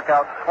Perez struck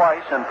out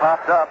twice and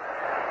popped up.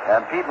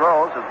 And Pete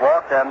Rose has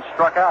walked and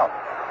struck out.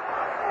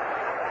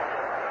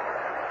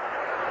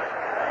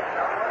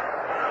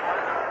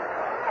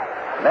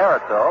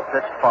 Merritt, though,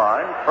 pitched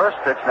fine. First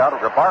pitch now to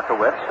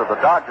Grabarkewitz, so the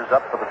Dodgers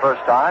up for the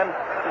first time.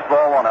 This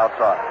ball one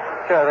outside.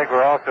 Yeah, I think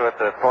we're also at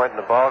the point in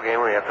the ball game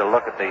where you have to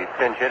look at the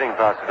pinch hitting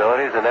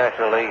possibilities. The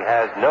National League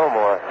has no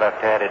more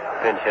left-handed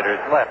pinch hitters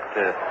left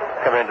to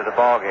come into the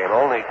ball game.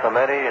 Only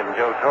Clemente and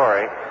Joe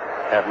Torre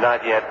have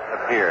not yet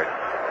appeared.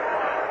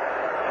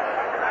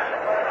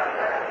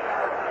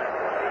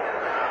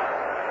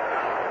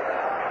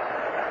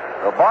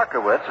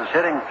 Grabarkewitz is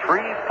hitting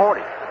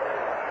 .340.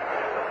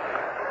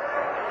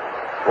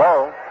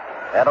 Low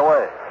and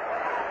away.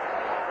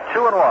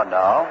 2-1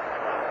 now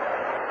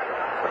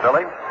for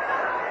Billy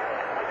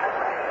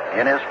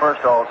in his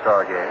first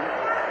All-Star game.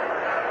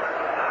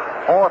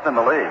 Fourth in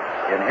the league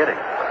in hitting.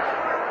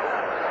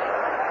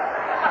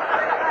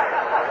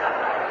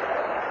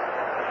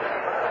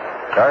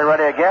 Very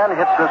ready again,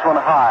 hits this one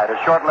high to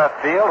short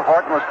left field.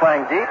 Horton was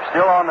playing deep,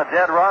 still on the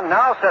dead run.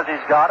 Now says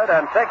he's got it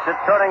and takes it,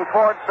 turning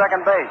towards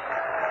second base.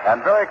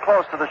 And very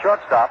close to the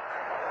shortstop,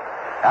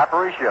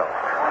 Aparicio.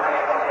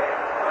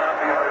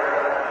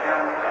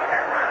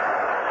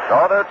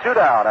 So they're 2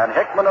 down, and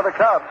Hickman of the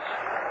Cubs.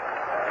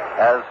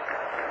 As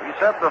we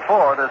said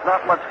before, there's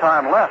not much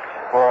time left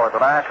for the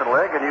National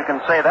League, and you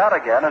can say that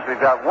again as we've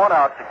got 1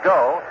 out to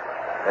go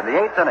in the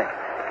 8th inning.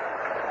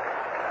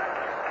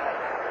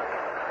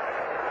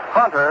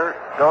 Hunter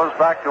goes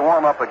back to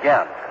warm up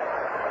again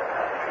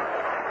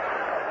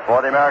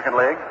for the American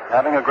League,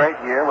 having a great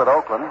year with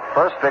Oakland.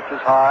 First pitch is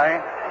high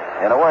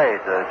and away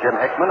to Jim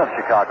Hickman of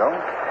Chicago.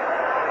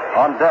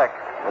 On deck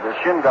with his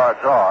shin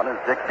guards on is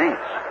Dick Dietz.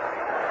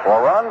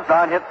 4 runs,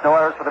 9 hits, no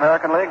errors for the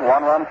American League.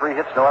 1 run, 3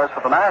 hits, no errors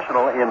for the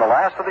National. In the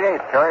last of the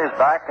 8th, carries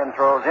back and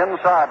throws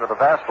inside with a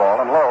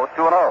fastball and low,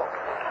 2-0.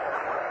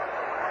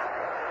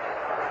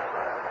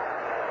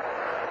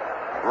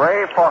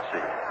 Ray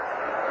Fosse,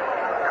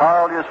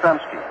 Carl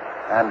Yastrzemski,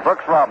 and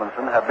Brooks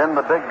Robinson have been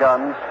the big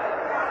guns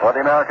for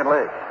the American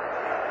League.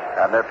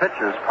 And their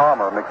pitchers,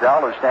 Palmer,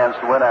 McDowell, who stands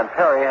to win, and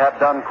Perry, have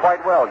done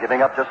quite well,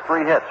 giving up just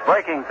 3 hits.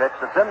 Breaking pitch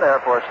that's in there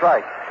for a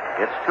strike.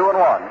 It's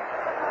 2-1.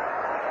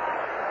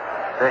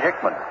 To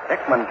Hickman.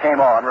 Hickman came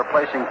on,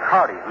 replacing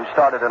Carty, who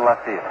started in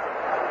left field.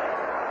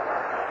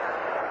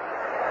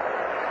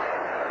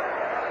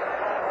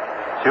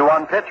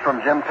 2-1 pitch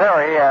from Jim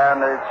Perry,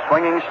 and it's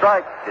swinging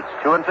strike. It's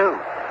 2-2.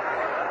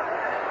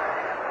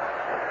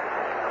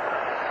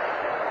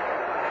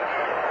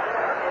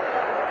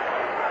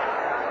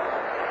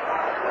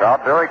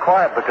 Crowd very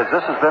quiet because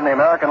this has been the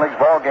American League's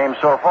ball game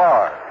so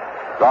far.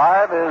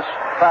 Drive is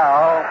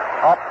foul,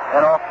 up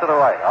and off to the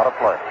right, out of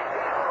play.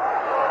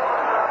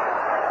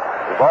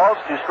 2 balls,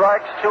 2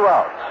 strikes, 2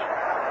 outs.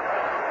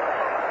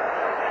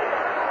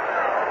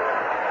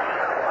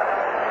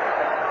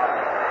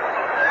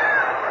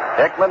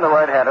 Hickman, the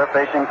right-hander,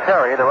 facing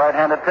Perry, the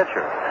right-handed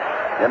pitcher.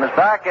 Jim is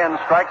back and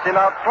strikes him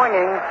out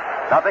swinging.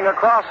 Nothing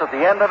across at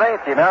the end of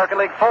 8th. The American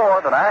League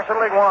 4, the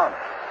National League 1.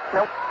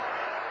 Nope.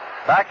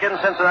 Back in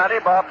Cincinnati,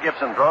 Bob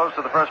Gibson throws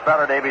to the first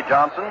batter, Davy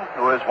Johnson,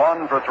 who is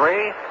 1 for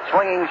 3,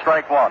 swinging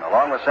strike 1.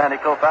 Along with Sandy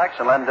Koufax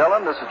and Len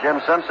Dillon, this is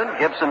Jim Simpson.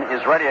 Gibson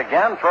is ready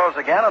again, throws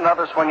again,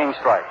 another swinging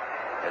strike.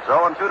 It's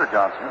 0-2 to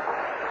Johnson.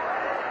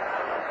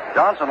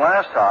 Johnson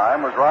last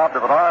time was robbed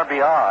of an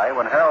RBI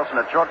when Harrelson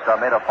at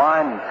shortstop made a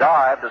fine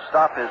dive to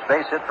stop his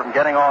base hit from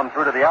getting on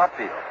through to the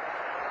outfield.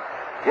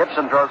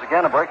 Gibson throws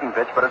again, a breaking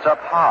pitch, but it's up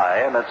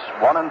high, and it's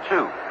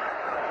 1-2.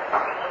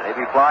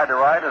 Davy fly to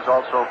right is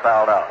also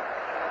fouled out.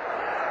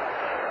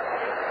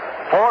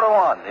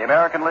 4-1, the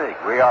American League.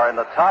 We are in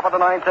the top of the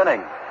 9th inning.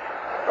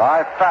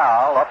 Drive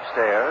foul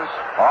upstairs,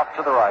 off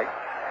to the right.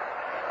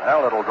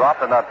 Well, it'll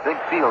drop in that big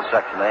field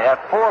section. They have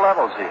 4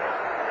 levels here.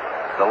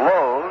 The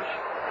lows,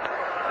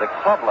 the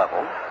club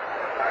level,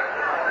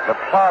 the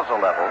plaza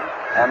level,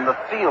 and the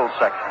field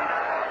section.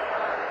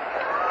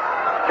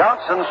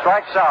 Johnson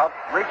strikes out,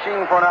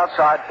 reaching for an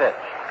outside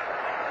pitch.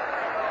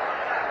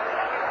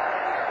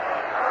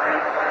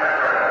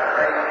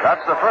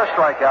 That's the first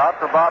strikeout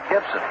for Bob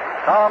Gibson.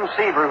 Tom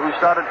Seaver, who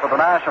started for the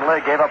National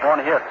League, gave up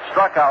 1 hit,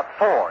 struck out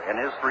 4 in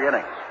his 3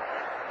 innings.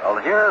 Well,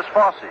 here's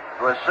Fosse,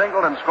 who has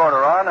singled and scored a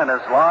run, and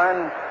his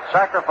line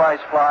sacrifice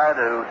fly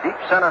to deep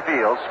center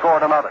field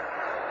scored another.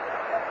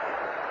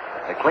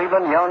 The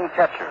Cleveland young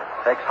catcher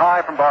takes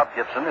high from Bob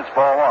Gibson. It's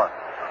ball 1.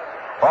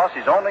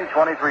 Fosse's only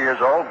 23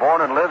 years old,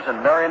 born and lives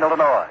in Marion,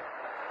 Illinois.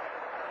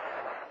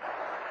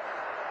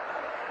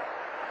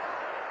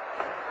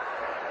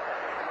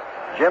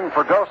 Jim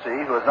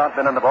Fregosi, who has not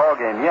been in the ball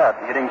game yet,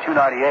 hitting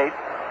 .298.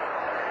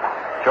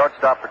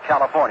 Shortstop for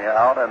California,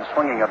 out and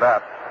swinging a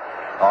bat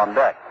on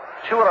deck.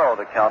 2-0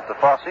 the count to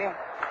Fosse.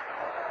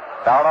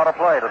 Fouled out of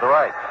play to the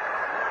right.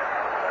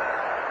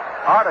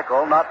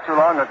 Article not too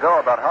long ago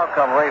about how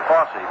come Ray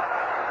Fosse,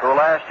 who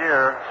last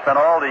year spent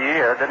all the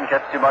year, didn't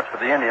catch too much for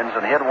the Indians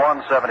and hit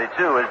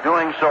 .172, is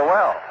doing so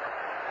well.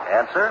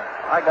 Answer,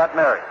 I got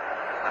married.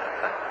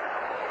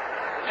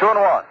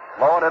 2-1,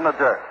 low it in the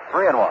dirt.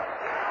 3-1.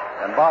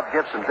 And Bob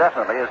Gibson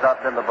definitely has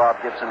not been the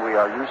Bob Gibson we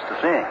are used to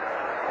seeing.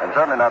 And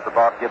certainly not the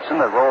Bob Gibson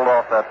that rolled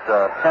off that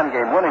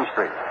 10-game winning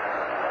streak.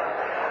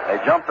 They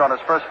jumped on his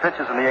first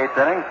pitches in the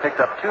 8th inning, picked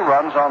up 2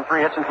 runs on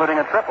 3 hits,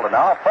 including a triple. And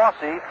now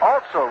Fosse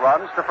also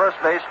runs to first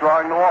base,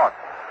 drawing the walk.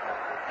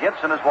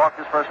 Gibson has walked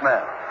his first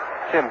man.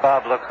 Jim,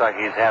 Bob looks like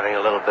he's having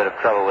a little bit of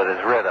trouble with his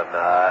rhythm.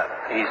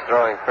 He's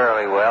throwing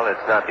fairly well.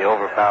 It's not the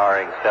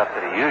overpowering stuff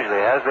that he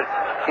usually has, but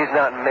he's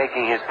not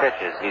making his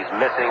pitches. He's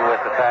missing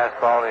with the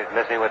fastball, he's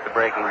missing with the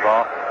breaking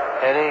ball,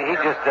 and he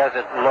just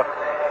doesn't look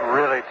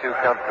really too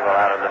comfortable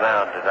out on the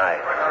mound tonight.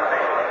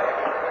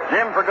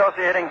 Jim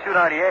Fregosi, hitting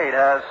 .298,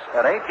 has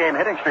an 8-game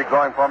hitting streak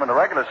going for him in the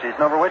regular season,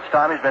 over which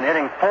time he's been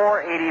hitting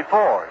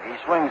 .484. He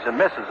swings and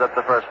misses at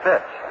the first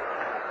pitch.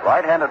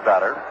 Right-handed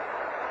batter,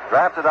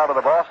 drafted out of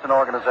the Boston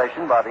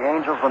organization by the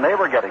Angels when they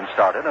were getting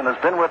started, and has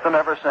been with them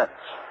ever since.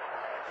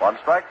 1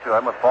 strike to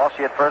him with Fosse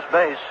at first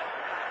base.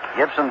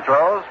 Gibson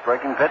throws,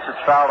 breaking pitch, it's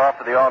fouled off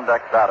to the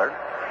on-deck batter,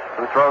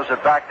 who throws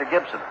it back to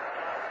Gibson.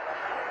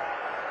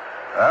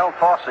 Well,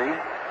 Fosse,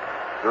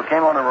 who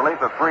came on in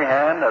relief of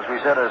Freehand, as we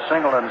said, has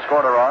singled and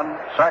scored a run,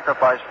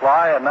 sacrifice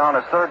fly, and now in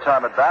his 3rd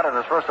time at bat in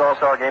his first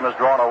All-Star game has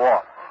drawn a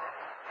walk.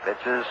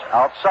 Pitches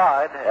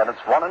outside, and it's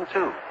 1-2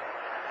 to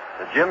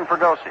Jim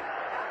Fregosi.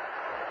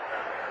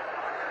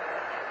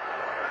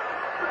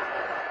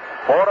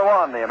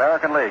 4-1, the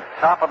American League,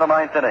 top of the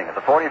 9th inning of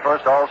the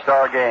 41st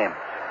All-Star game.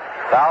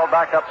 Foul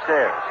back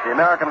upstairs. The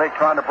American League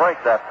trying to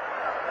break that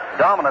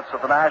dominance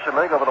of the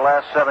National League over the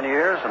last 7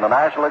 years, and the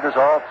National League has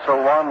also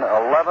won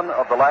 11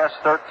 of the last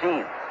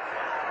 13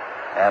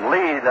 and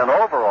lead in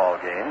overall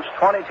games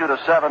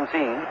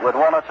 22-17 with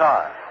 1 a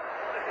tie.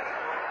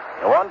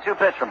 The 1-2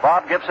 pitch from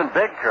Bob Gibson,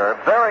 big curve,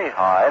 very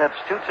high, and it's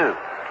 2-2.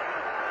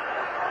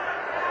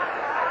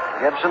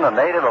 Gibson, a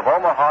native of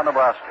Omaha,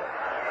 Nebraska.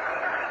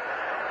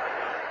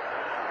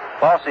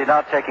 Fosse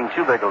not taking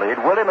too big a lead.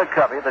 Willie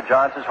McCovey, the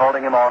Giants, is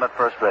holding him on at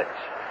first base.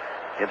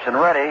 Gibson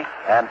ready,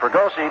 and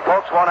Fregosi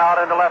pokes one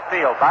out into left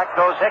field. Back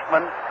goes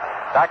Hickman.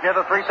 Back near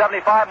the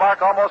 375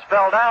 mark, almost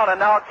fell down, and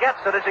now gets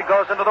it as he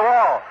goes into the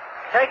wall.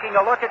 Taking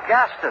a look at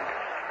Gaston,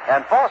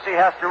 and Fosse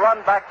has to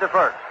run back to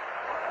first.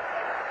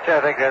 I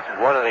think that's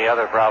one of the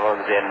other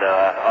problems in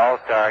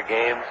All-Star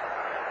games,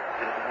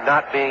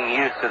 not being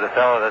used to the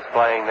fellow that's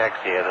playing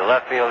next to you. The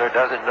left fielder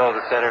doesn't know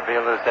the center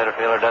fielder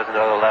doesn't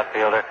know the left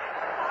fielder.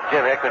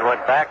 Jim Hickman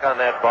went back on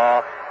that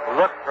ball,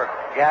 looked for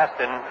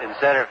Gaston in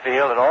center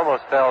field, and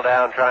almost fell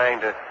down trying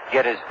to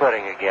get his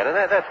footing again. And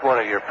that's one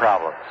of your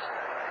problems.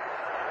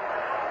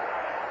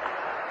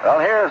 Well,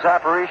 here's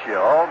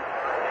Aparicio,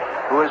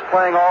 who is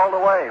playing all the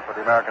way for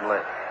the American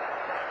League,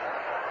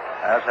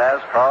 as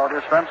has Carl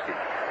Yastrzemski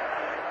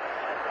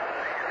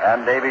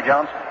and Davy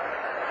Johnson.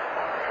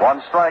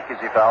 1 strike as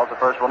he fouls the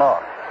first one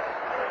off.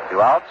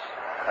 2 outs.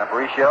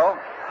 Aparicio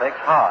takes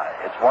high.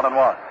 It's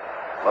 1-1.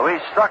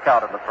 Luis struck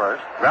out in the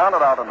first,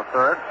 grounded out in the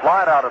 3rd,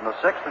 flied out in the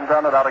 6th, and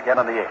grounded out again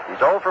in the 8th. He's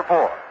 0 for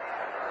 4.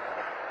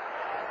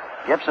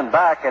 Gibson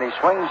back, and he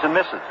swings and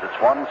misses. It's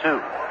 1-2.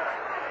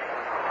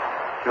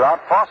 2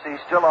 out. Fosse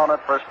still on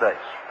at first base.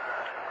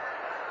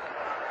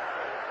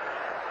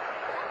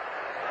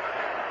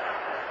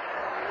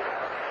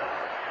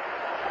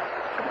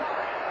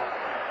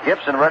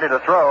 Gibson ready to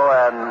throw,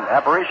 and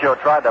Aparicio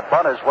tried to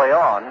bunt his way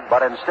on,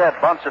 but instead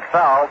bunts it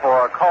foul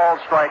for a called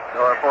strike,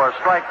 or for a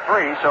strike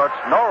 3, so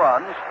it's no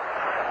runs,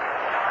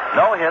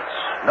 no hits,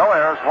 no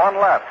errors,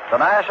 1 left. The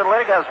National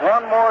League has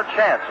 1 more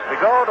chance. As we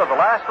go to the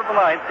last of the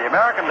 9th, the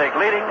American League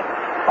leading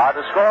by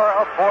the score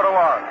of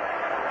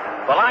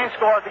 4-1. The line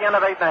score at the end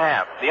of 8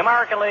 1/2. The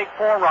American League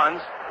 4 runs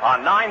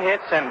on 9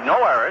 hits and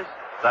no errors.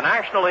 The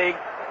National League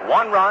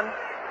 1 run,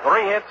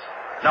 3 hits,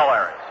 no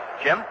errors.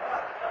 Jim?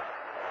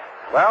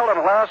 Well, in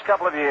the last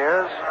couple of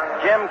years,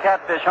 Jim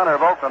Catfish Hunter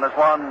of Oakland has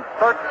won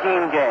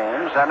 13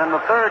 games, and in the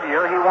 3rd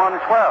year, he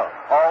won 12.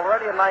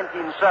 Already in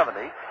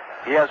 1970,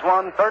 he has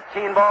won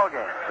 13 ball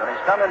games, and he's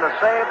come in to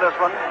save this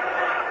one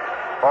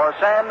for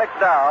Sam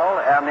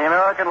McDowell and the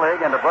American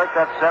League, and to break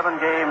that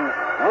 7-game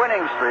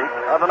winning streak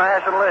of the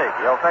National League.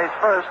 He'll face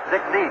first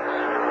Dick Dietz.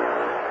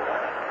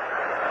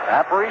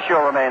 Aparicio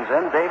remains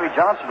in, Davy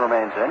Johnson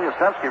remains in,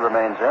 Yastrzemski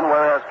remains in,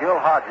 whereas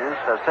Gil Hodges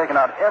has taken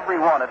out every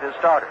one of his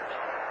starters.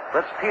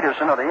 Fritz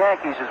Peterson of the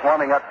Yankees is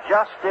warming up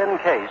just in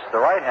case the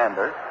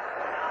right-hander,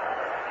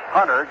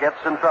 Hunter,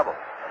 gets in trouble.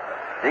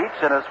 Dietz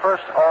in his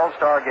first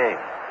All-Star game,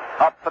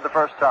 up for the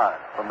first time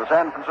from the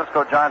San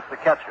Francisco Giants, the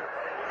catcher,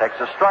 takes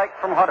a strike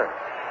from Hunter.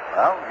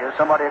 Well, here's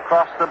somebody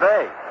across the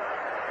bay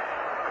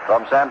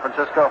from San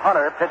Francisco.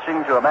 Hunter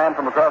pitching to a man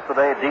from across the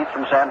bay, Dietz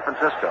from San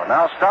Francisco.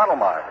 Now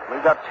Stottlemyre.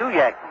 We've got 2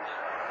 Yankees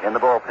in the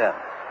bullpen.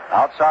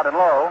 Outside and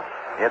low,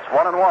 it's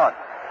 1-1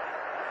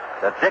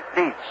 to Dick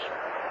Dietz.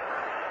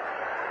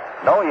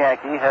 No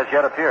Yankee has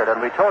yet appeared,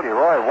 and we told you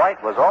Roy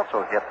White was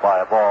also hit by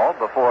a ball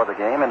before the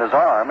game in his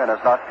arm and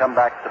has not come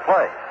back to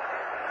play.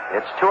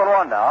 It's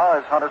 2-1 now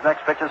as Hunter's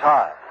next pitch is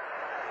high.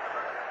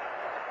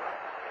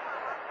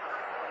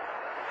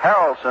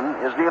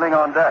 Harrelson is kneeling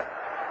on deck.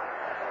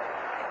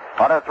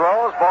 Hunter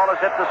throws, ball is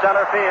hit to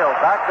center field.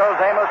 Back goes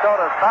Amos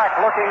Otis,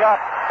 back looking up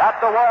at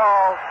the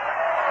wall,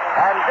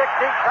 and Dick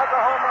Dietz has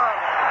a home run.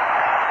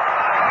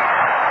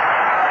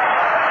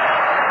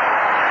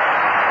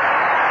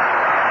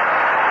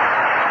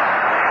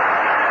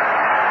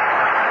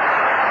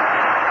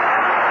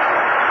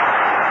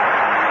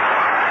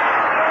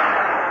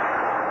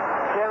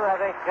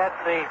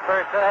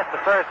 that's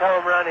the first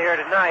home run here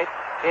tonight.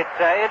 It's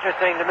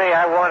interesting to me.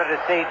 I wanted to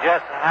see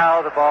just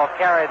how the ball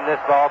carried in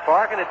this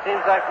ballpark, and it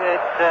seems like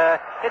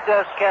it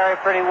does carry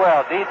pretty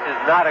well. Dietz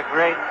is not a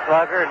great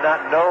slugger, not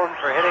known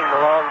for hitting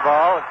the long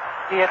ball, and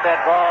he hit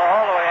that ball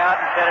all the way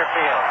out in center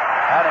field.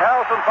 And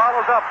Harrelson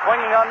follows up,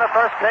 swinging on the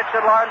first pitch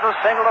and lines a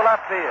single to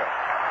left field.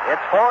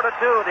 It's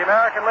 4-2, the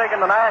American League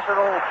and the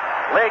National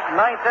League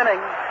ninth inning.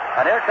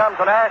 And here comes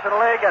the National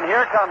League, and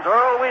here comes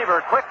Earl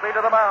Weaver quickly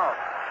to the mound.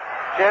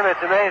 Jim,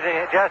 it's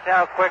amazing just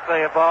how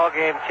quickly a ball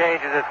game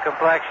changes its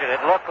complexion.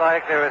 It looked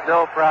like there was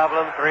no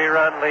problem,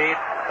 3-run lead.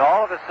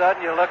 All of a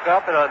sudden, you look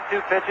up, and on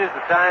 2 pitches,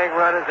 the tying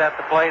run is at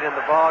the plate in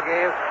the ball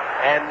game.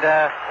 And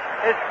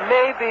it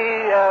may be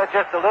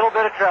just a little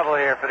bit of trouble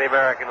here for the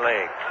American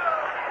League.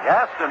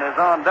 Gaston is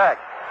on deck.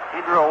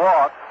 He drew a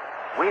walk.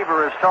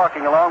 Weaver is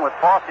talking along with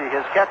Fosse,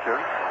 his catcher.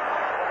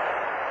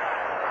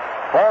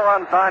 4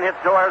 runs, 9 hits,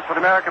 no errors for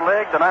the American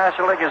League. The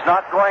National League is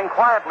not going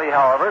quietly,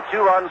 however.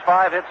 2 runs,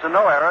 5 hits, and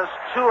no errors.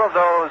 2 of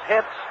those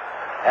hits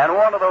and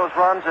 1 of those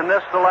runs in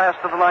this, the last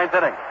of the 9th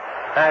inning.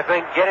 I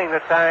think getting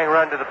the tying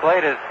run to the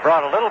plate has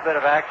brought a little bit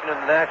of action in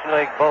the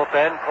National League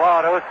bullpen.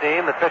 Claude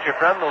Osteen, the pitcher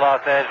from the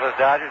Los Angeles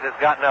Dodgers, has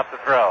gotten up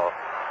the throw.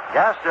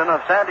 Gaston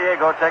of San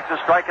Diego takes a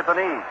strike at the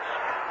knees.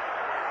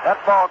 That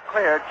ball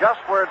cleared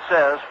just where it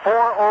says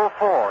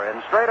 404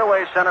 in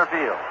straightaway center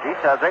field.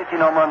 Dietz has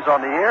 18 home runs on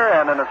the year,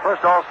 and in his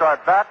first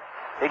All-Star at bat,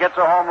 he gets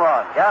a home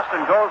run.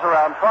 Gaston goes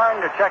around trying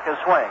to check his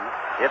swing.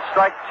 It's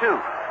strike 2.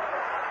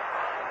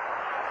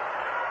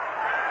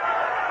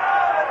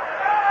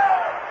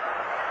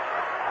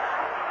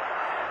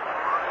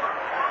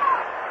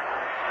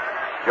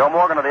 Joe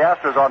Morgan of the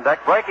Astros on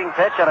deck, breaking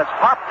pitch, and it's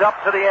popped up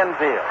to the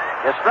infield.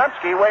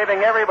 Yastrzemski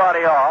waving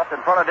everybody off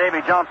in front of Davy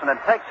Johnson and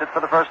takes it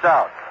for the first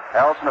out.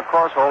 Harrelson, of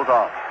course, holds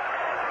on.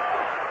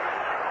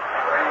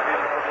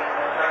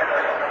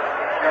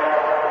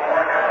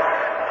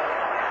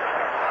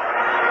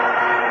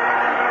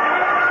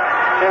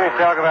 Jimmy,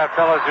 talk about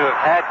fellows who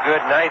have had good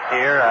nights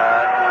here.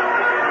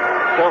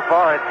 So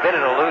far, it's been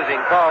in a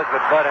losing cause, but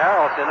Bud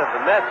Harrelson of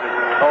the Mets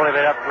has only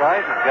been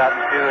upright, has gotten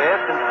 2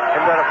 hits, and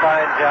done a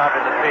fine job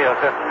in the field.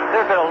 So there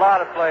have been a lot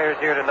of players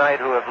here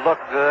tonight who have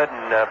looked good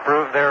and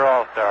proved they're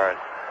all-stars.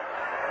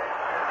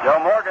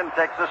 Joe Morgan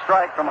takes a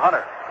strike from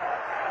Hunter.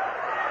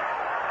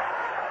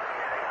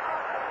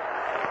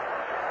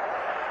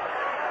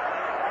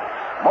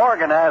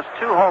 Morgan has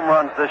 2 home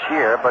runs this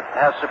year, but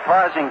has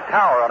surprising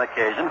power on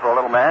occasion for a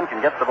little man.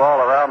 Can get the ball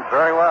around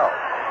very well.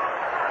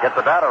 Get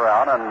the bat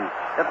around and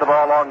hit the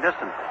ball long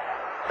distance.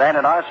 Stan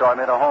and I saw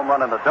him hit a home run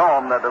in the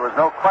dome that there was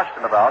no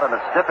question about, and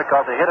it's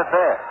difficult to hit it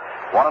there.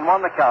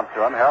 1-1 the count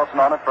to him.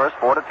 Harrelson on at first,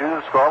 4-2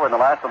 the score. We're in the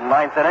last of the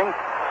 9th inning.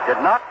 Did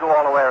not go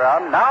all the way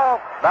around.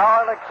 Now,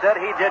 Barlick said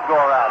he did go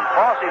around.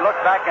 Fosse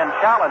looked back and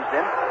challenged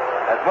him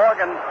as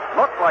Morgan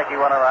looked like he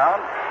went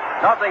around.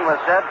 Nothing was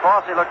said.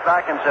 Fosse looked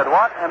back and said,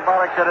 what? And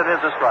Barlick said it is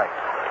a strike.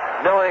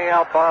 Knowing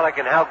Al Barlick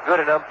and how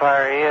good an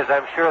umpire he is,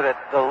 I'm sure that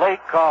the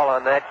late call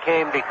on that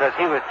came because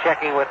he was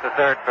checking with the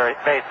third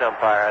base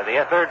umpire.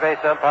 The third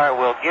base umpire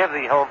will give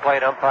the home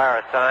plate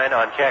umpire a sign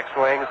on check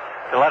swings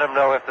to let him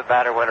know if the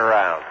batter went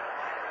around.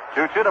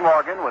 2-2 to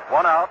Morgan with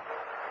 1 out.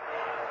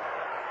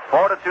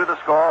 4-2 the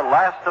score.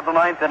 Last of the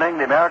 9th inning.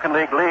 The American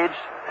League leads.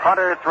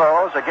 Hunter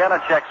throws. Again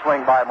a check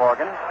swing by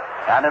Morgan.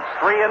 And it's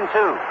 3-2.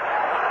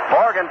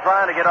 Morgan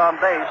trying to get on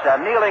base,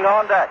 and kneeling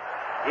on deck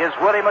is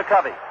Willie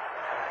McCovey.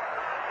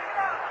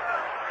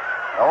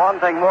 The one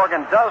thing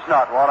Morgan does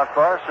not want, of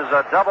course, is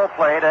a double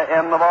play to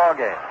end the ball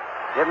game.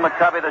 Give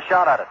McCovey the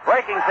shot at it.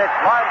 Breaking pitch,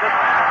 lines it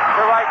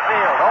to right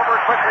field. Over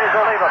quickly is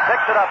Oliva.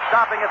 Picks it up.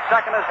 Stopping at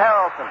second is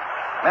Harrelson.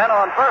 Men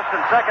on first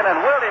and second, and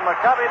Willie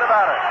McCovey the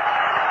batter.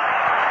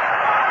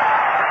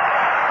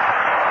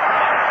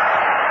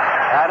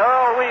 And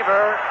Earl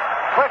Weaver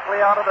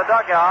quickly out of the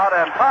dugout,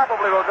 and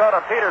probably will go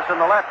to Peterson,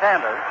 the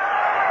left-hander.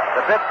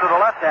 The pitch to the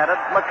left-handed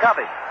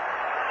McCovey.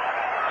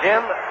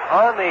 Jim,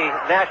 on the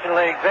National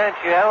League bench,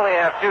 you only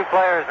have 2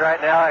 players right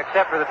now,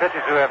 except for the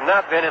pitchers who have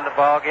not been in the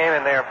ball game,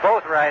 and they are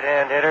both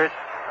right-hand hitters,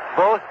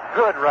 both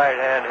good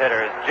right-hand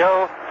hitters.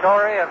 Joe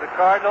Torre of the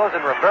Cardinals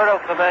and Roberto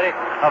Clemente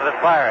of the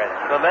Pirates.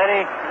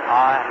 Clemente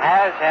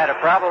has had a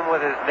problem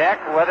with his neck.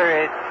 Whether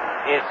it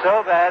is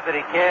so bad that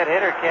he can't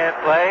hit or can't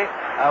play,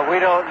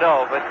 we don't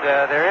know. But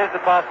there is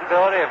the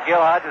possibility if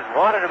Gil Hodges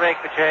wanted to make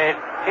the change,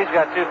 he's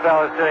got 2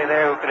 fellows sitting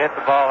there who can hit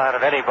the ball out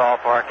of any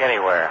ballpark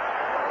anywhere.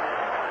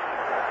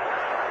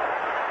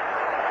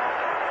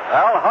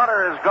 Well,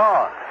 Hunter is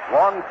gone.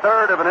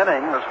 1/3 of an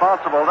inning,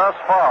 responsible thus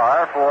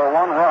far for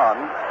 1 run,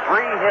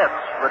 3 hits,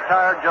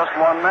 retired just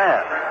 1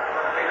 man.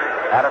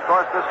 And of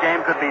course, this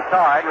game could be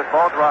tied with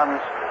both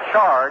runs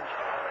charged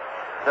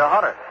to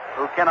Hunter,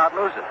 who cannot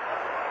lose it.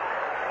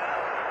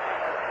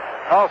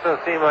 Also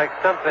seemed like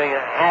something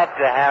had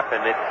to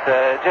happen.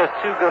 It's just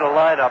too good a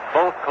lineup,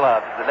 both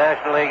clubs, the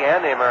National League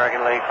and the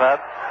American League club.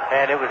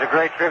 And it was a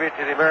great tribute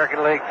to the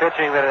American League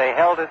pitching that they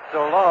held it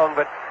so long,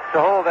 but to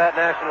hold that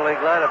National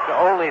League lineup to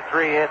only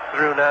 3 hits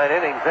through 9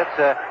 innings, that's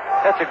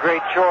a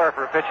great chore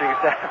for a pitching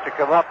staff to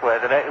come up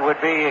with. And it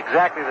would be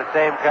exactly the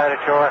same kind of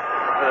chore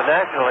for the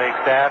National League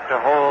staff to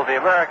hold the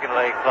American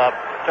League club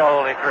to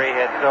only 3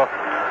 hits. So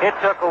it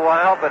took a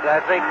while, but I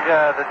think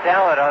the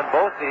talent on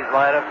both these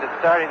lineups is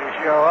starting to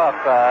show up.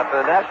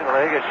 For the National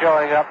League is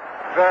showing up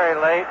very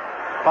late,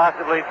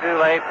 possibly too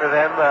late for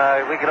them.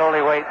 We can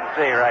only wait and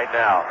see right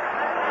now.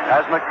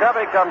 As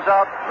McCovey comes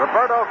out,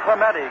 Roberto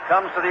Clemente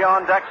comes to the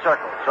on-deck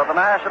circle. So the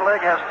National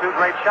League has 2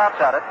 great shots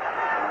at it.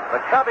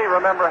 McCovey,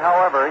 remember,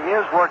 however,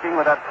 is working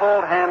with that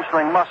pulled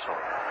hamstring muscle.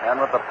 And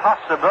with the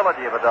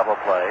possibility of a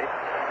double play,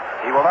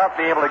 he will not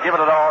be able to give it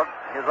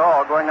his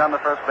all going down the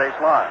first base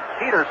line.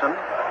 Peterson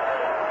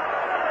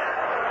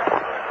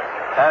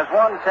has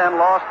won 10,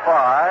 lost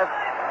 5.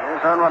 His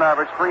earned run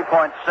average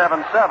 3.77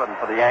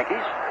 for the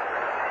Yankees.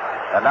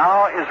 And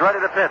now is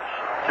ready to pitch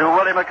to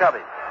Willie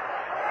McCovey.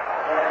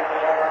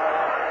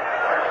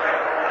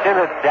 Tim,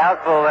 it's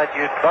doubtful that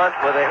you'd bunt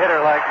with a hitter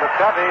like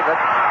McCovey, but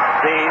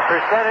the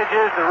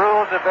percentages, the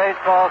rules of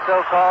baseball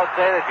so-called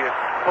say that you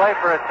play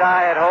for a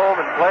tie at home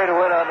and play to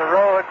win on the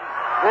road.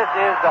 This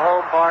is the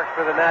home park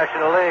for the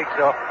National League,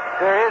 so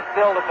there is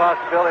still the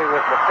possibility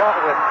with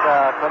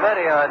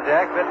Clemente on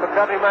deck that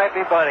McCovey might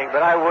be bunting,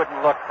 but I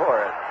wouldn't look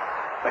for it.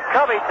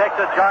 McCovey takes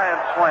a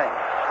giant swing.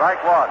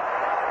 Strike 1.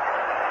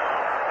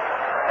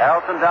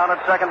 Harrelson down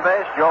at second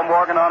base. Joe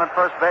Morgan on at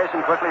first base,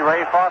 and quickly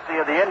Ray Fosse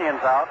of the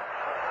Indians out.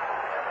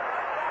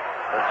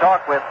 The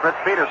talk with Fritz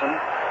Peterson.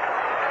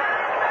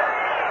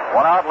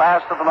 1 out,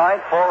 last of the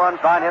ninth. 4 runs,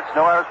 9 hits,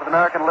 no errors for the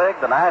American League.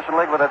 The National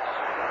League with its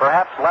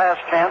perhaps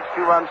last chance.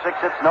 2 runs, 6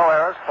 hits, no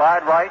errors.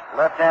 Clyde Wright,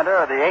 left-hander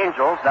of the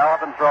Angels, now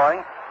up and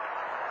throwing.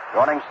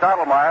 Joining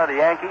Stottlemyre, the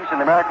Yankees, in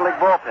the American League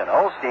bullpen.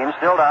 Osteen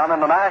still down in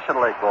the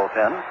National League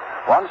bullpen.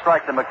 1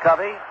 strike to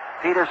McCovey.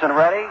 Peterson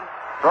ready.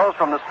 Throws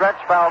from the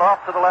stretch, fouled off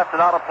to the left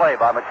and out of play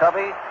by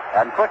McCovey.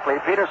 And quickly,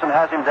 Peterson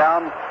has him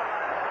down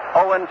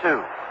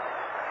 0-2.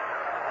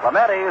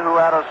 Clemente, who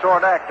had a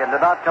sore neck and did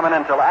not come in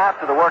until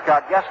after the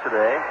workout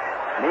yesterday,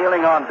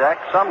 kneeling on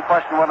deck. Some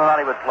question whether or not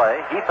he would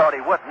play. He thought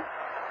he wouldn't,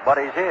 but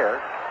he's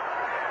here.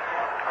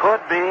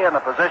 Could be in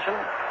a position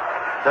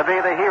to be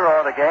the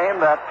hero of the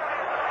game that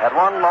at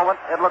one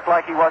moment it looked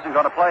like he wasn't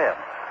going to play him.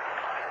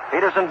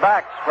 Peterson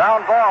backs,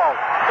 ground ball,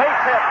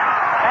 base hit,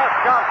 past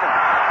Johnson.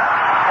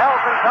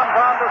 Harrelson comes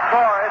on to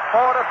score. It's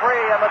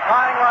 4-3, and the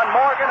tying run,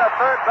 Morgan at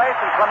third base,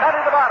 and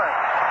Clemente the batter.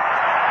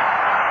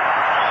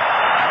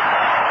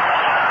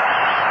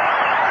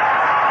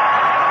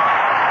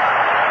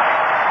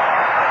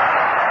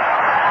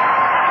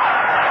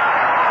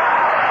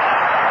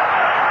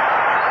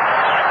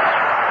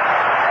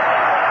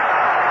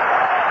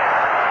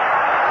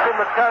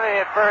 McCovey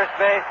at first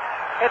base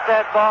hit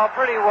that ball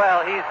pretty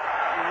well. He's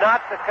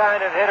not the kind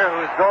of hitter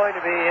who's going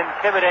to be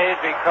intimidated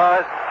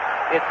because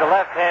it's a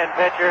left-hand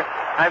pitcher.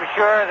 I'm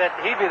sure that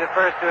he'd be the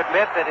first to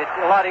admit that it's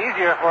a lot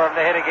easier for him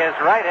to hit against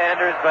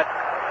right-handers, but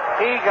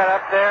he got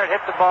up there and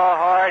hit the ball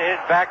hard, hit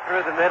it back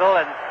through the middle,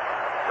 and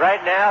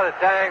right now the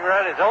tying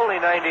run is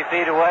only 90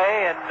 feet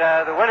away, and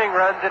the winning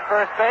run's at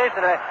first base,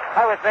 and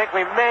I would think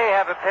we may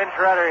have a pinch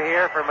runner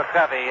here for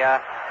McCovey.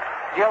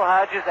 Gil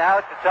Hodges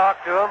out to talk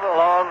to him,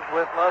 along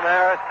with Lum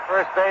Harris, the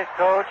first base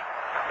coach,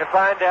 to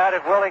find out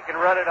if Willie can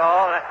run it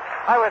all. And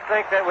I would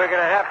think that we're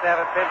going to have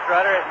a pinch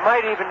runner. It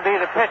might even be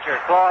the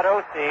pitcher, Claude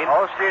Osteen.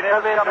 Osteen is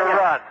coming in.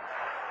 Run.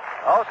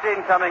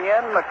 Osteen coming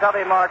in.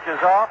 McCovey marches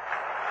off.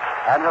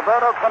 And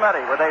Roberto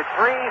Clemente, with a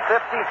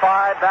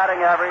 .355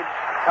 batting average,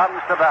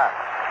 comes to bat.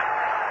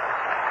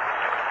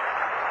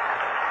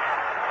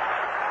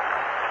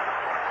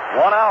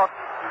 1 out.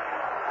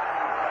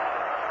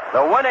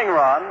 The winning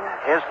run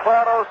is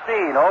Claude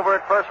Osteen over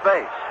at first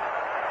base.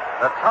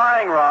 The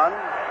tying run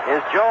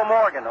is Joe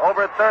Morgan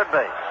over at third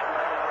base.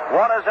 1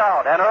 is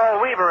out, and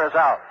Earl Weaver is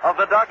out of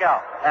the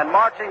dugout. And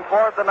marching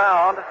toward the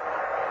mound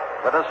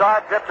with a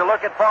side trip to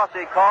look at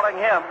Fosse, calling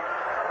him.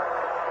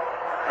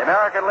 The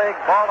American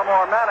League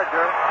Baltimore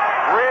manager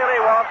really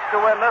wants to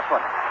win this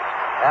one.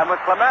 And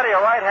with Clemente, a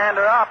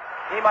right-hander up,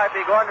 he might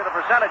be going to the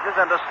percentages,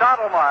 and to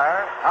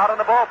Stottlemyre out in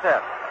the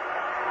bullpen.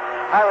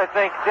 I would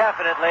think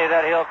definitely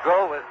that he'll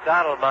go with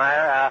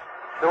Stottlemyre.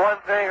 The one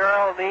thing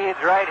Earl needs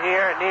right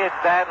here, needs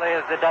badly,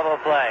 is the double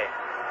play.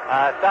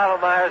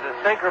 Stottlemyre's a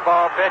sinker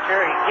ball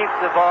pitcher. He keeps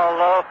the ball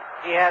low.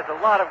 He has a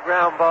lot of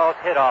ground balls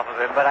hit off of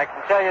him, but I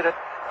can tell you that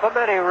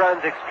Clemente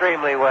runs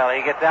extremely well.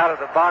 He gets out of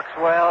the box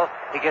well.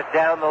 He gets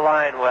down the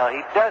line well.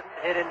 He doesn't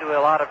hit into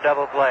a lot of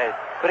double plays,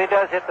 but he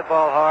does hit the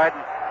ball hard,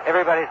 and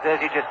everybody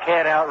says he just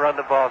can't outrun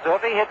the ball. So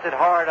if he hits it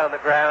hard on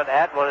the ground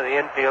at one of the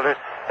infielders,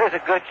 there's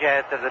a good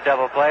chance of the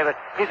double play, but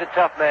he's a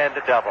tough man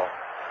to double.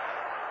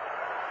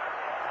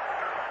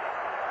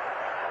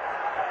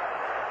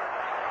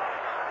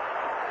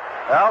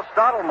 Well,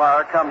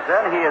 Stottlemyre comes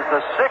in. He is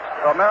the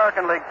 6th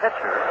American League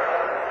pitcher,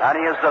 and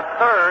he is the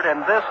 3rd in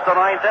this, the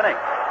 9th inning.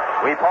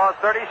 We pause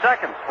 30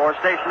 seconds for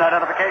station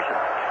identification.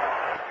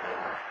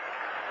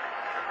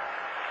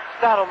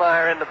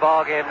 Stottlemyre in the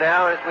ballgame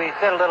now, as we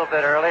said a little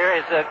bit earlier,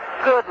 is a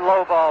good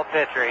low ball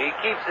pitcher. He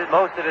keeps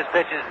most of his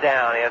pitches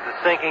down. He has a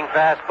sinking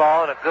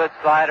fastball and a good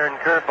slider and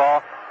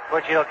curveball,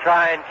 which he'll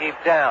try and keep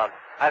down.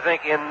 I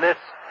think in this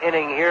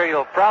inning here,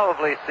 you'll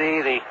probably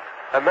see the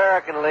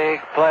American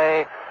League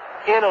play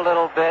in a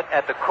little bit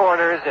at the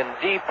corners and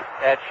deep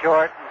at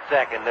short and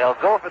second. They'll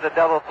go for the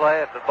double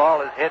play if the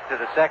ball is hit to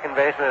the second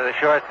baseman or the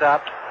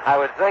shortstop. I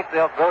would think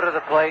they'll go to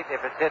the plate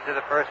if it's hit to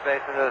the first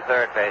baseman or the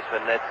third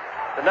baseman. It's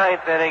the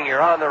ninth inning.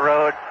 You're on the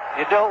road.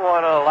 You don't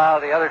want to allow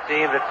the other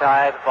team to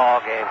tie the ball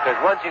game, because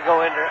once you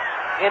go into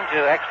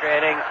extra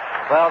innings,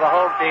 well, the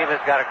home team has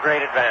got a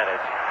great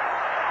advantage.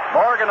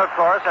 Morgan, of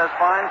course, has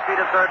fine speed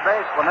at third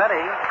base.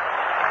 Clemente,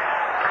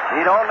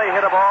 he'd only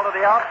hit a ball to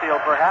the outfield,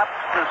 perhaps,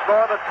 to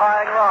score the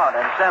tying run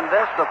and send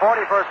this, the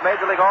 41st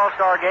Major League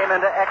All-Star game,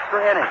 into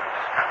extra innings.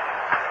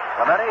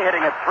 Clemente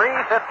hitting at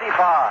 .355.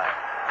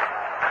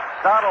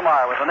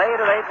 Stottlemyre with an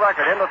 8-8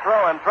 record in the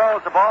throw and throws.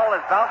 The ball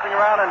is bouncing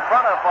around in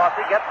front of Fosse,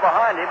 gets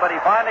behind him, but he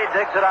finally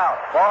digs it out.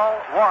 Ball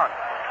one.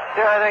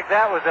 See, I think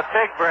that was a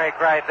big break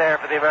right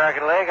there for the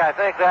American League. I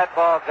think that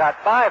ball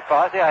got by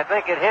Fosse. I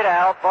think it hit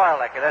Al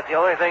Barlick, and that's the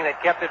only thing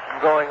that kept it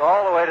from going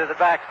all the way to the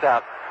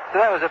backstop.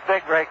 So that was a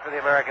big break for the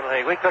American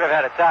League. We could have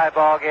had a tie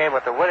ball game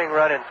with the winning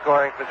run in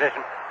scoring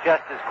position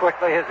just as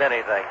quickly as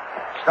anything.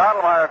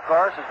 Stottlemyre, of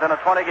course, has been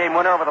a 20-game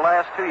winner over the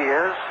last 2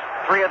 years,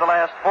 3 of the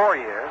last 4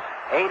 years,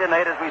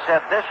 8-8, as we said,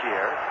 this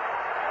year.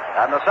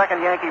 And the second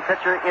Yankee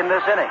pitcher in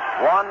this inning.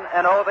 1-0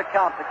 the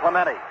count to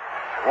Clemente.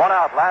 1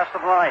 out, last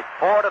of the ninth,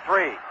 4-3.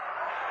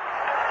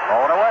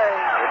 Going away,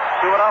 it's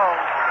 2-0.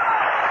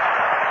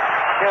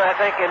 Here, I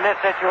think in this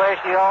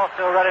situation you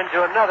also run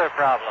into another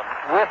problem.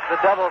 With the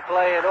double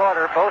play in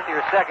order, both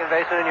your second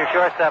baseman and your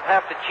shortstop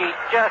have to cheat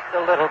just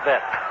a little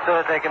bit so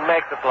that they can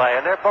make the play.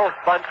 And they're both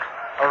bunched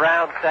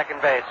around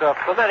second base. So if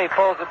Clemente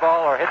pulls the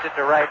ball or hits it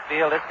to right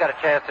field, it's got a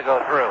chance to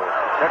go through.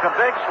 Took a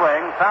big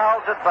swing,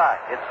 fouls it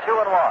back. It's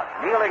 2-1.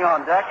 Kneeling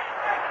on deck,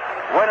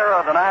 winner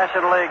of the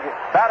National League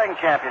batting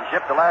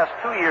championship the last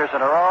 2 years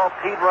in a row,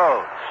 Pete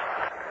Rose.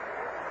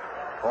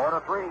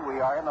 4-3.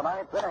 We are in the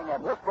ninth inning,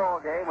 and this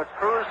ball game, which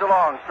cruised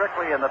along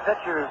strictly in the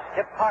pitcher's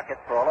hip pocket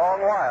for a long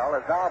while,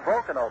 is now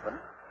broken open,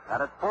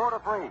 and it's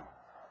 4-3.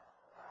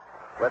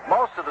 With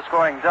most of the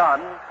scoring done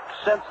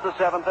since the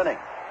seventh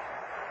inning.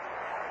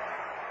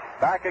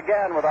 Back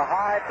again with a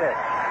high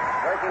pitch.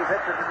 Breaking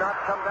pitcher did not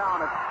come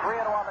down. It's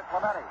 3-1 to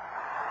Clemente.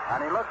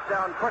 And he looks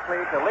down quickly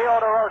to Leo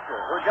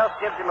DeRocher, who just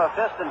gives him a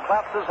fist and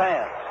claps his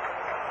hands.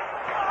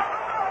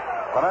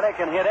 Clemente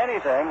can hit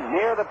anything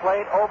near the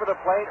plate, over the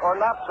plate, or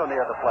not so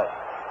near the plate.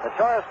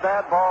 Notorious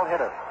bad ball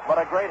hitter, but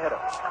a great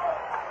hitter.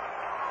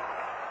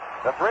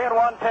 The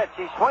 3-1 pitch,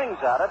 he swings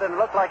at it, and it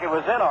looked like it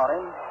was in on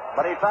him,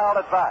 but he fouled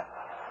it back.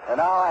 And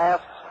now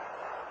asks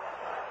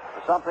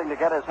for something to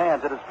get his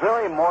hands. It is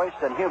very moist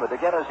and humid, to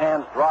get his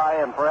hands dry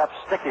and perhaps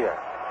stickier.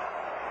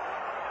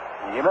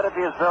 The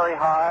humidity is very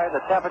high, the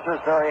temperature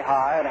is very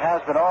high, and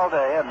has been all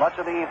day and much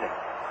of the evening.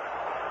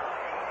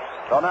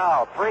 So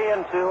now,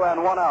 3-2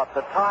 and 1 out,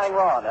 the tying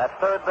run at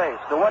third base,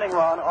 the winning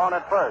run on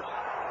at first.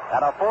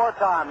 And a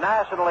 4-time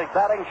National League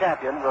batting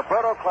champion,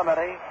 Roberto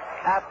Clemente,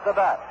 at the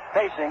bat,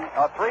 facing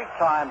a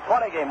 3-time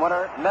 20-game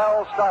winner,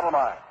 Mel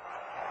Stottlemyre.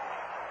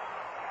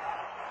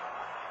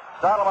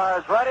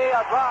 Stottlemyre is ready,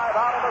 a drive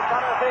out into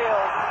center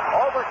field.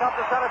 Over comes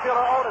the center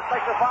fielder, Otis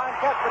makes a fine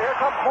catch, but here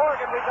comes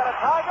Morgan. We've got a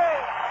tie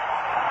game.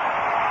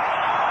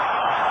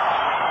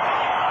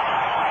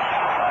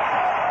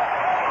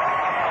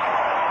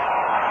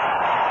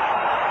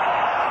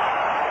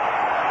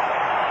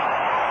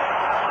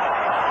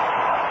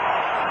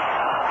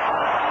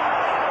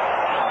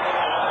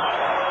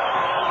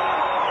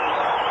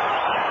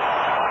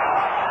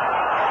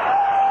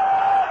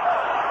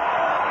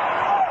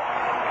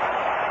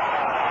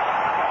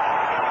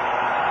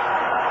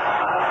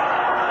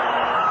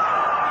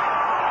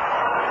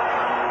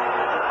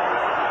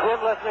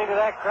 Listening to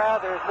that crowd,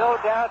 there's no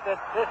doubt that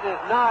this is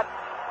not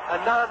a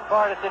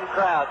nonpartisan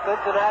crowd.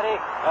 Cincinnati,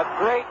 a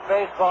great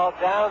baseball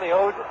town, the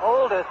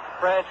oldest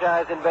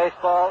franchise in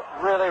baseball,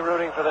 really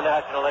rooting for the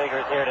National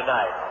Leaguers here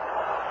tonight.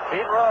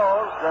 Pete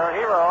Rose, their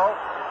hero,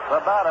 the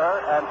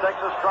batter, and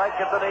takes a strike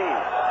at the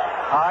knees.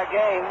 High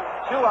game,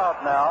 2 out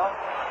now.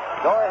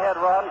 Go-ahead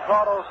run,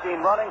 Claude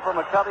Osteen running for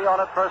McCovey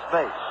on at first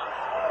base.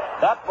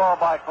 That ball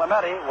by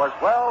Clemente was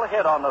well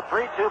hit on the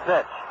 3-2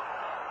 pitch.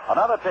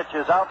 Another pitch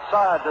is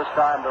outside this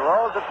time to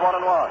Rose. It's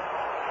 1-1.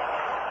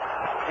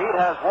 Pete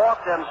has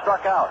walked and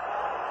struck out.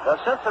 The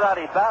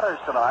Cincinnati batters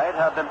tonight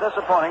have been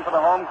disappointing for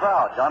the home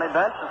crowd. Johnny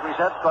Bench, as we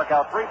said, struck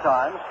out 3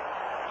 times.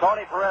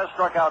 Tony Perez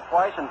struck out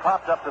twice and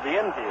popped up to the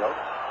infield.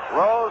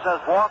 Rose has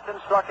walked and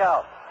struck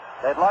out.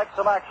 They'd like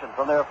some action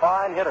from their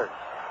fine hitters.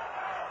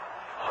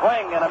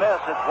 Swing and a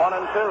miss. It's 1-2.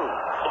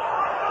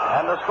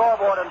 And the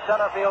scoreboard in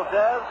center field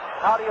says,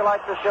 how do you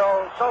like the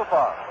show so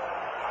far?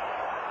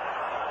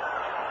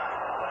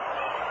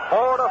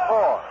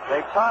 4-4.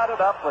 They tied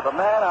it up with a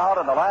man out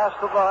in the last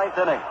of the ninth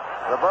inning.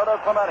 Roberto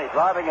Clemente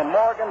driving in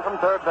Morgan from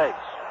third base.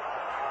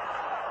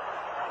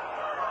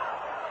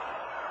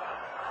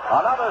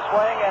 Another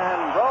swing,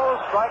 and Rose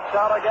strikes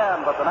out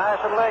again, but the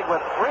National League with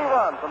 3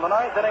 runs from the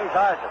ninth inning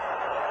ties it.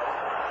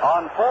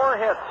 On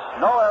 4 hits,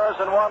 no errors,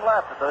 and 1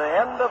 left at the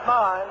end of 9.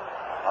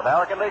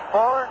 American League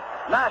 4,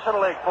 National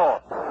League 4.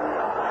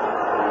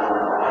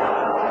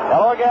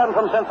 Hello again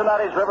from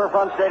Cincinnati's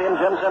Riverfront Stadium.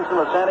 Jim Simpson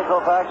with Sandy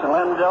Koufax and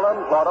Len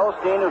Dillon. Claude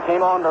Osteen, who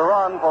came on to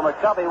run for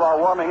McCovey while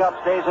warming up,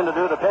 stays in to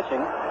do the pitching.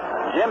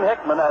 Jim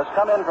Hickman has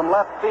come in from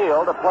left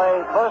field to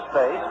play first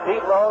base.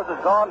 Pete Rose has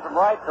gone from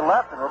right to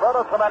left, and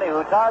Roberto Clemente,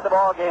 who tied the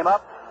ball game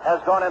up, has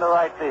gone into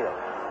right field.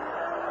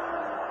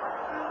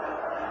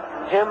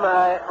 Jim,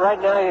 right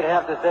now you'd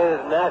have to say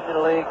that the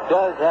National League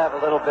does have a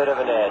little bit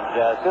of an edge.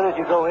 As soon as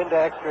you go into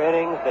extra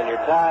innings and you're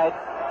tied,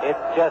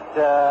 it's just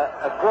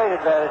a great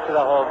advantage to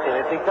the home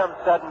team. It becomes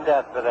sudden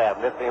death for them.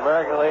 If the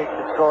American League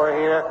can score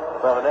here,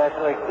 well, the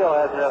National League still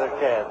has another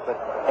chance. But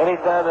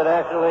anytime the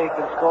National League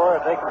can score,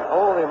 if they can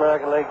hold the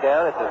American League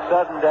down, it's a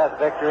sudden death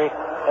victory.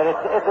 And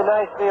it's a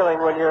nice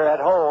feeling when you're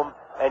at home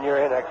and you're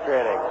in extra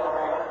innings.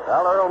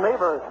 Well, Earl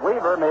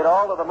Weaver made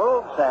all of the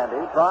moves, Sandy,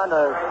 trying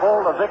to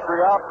pull the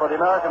victory out for the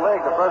American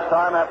League the first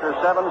time after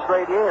 7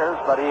 straight years,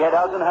 but he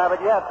doesn't have it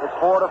yet. It's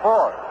 4-4.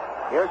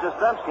 Here's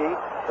Yastrzemski,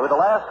 who the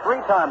last 3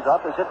 times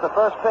up has hit the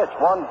first pitch,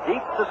 one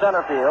deep to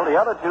center field, the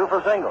other 2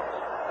 for singles.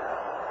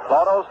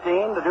 Claude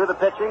Osteen to do the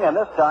pitching, and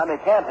this time he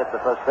can't hit the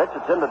first pitch.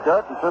 It's in the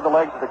dirt and through the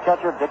legs of the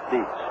catcher, Dick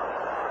Dietz.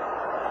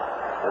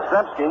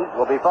 Yastrzemski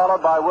will be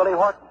followed by Willie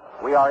Horton.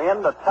 We are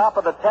in the top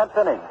of the 10th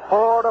inning.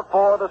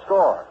 4-4 the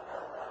score.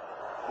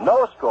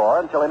 No score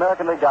until the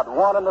American League got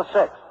 1 in the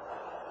 6th.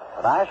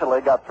 The National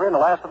League got 3 in the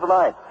last of the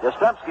 9th.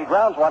 Yastrzemski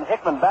grounds one.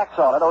 Hickman backs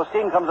on it.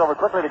 Osteen comes over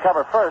quickly to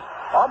cover first.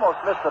 Almost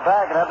missed the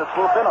bag and had to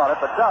swoop in on it,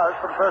 but does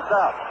for the first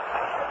out.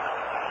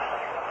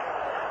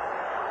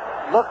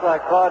 Looked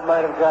like Claude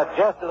might have got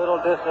just a little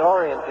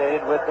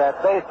disorientated with that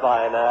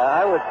baseline.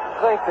 I would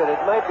think that it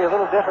might be a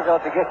little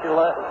difficult to get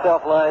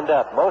yourself lined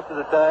up. Most of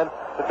the time,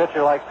 the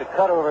pitcher likes to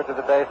cut over to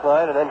the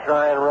baseline and then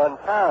try and run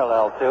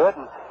parallel to it.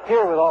 And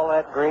here, with all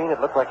that green,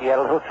 it looked like he had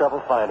a little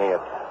trouble finding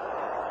it.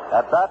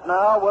 At bat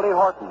now, Willie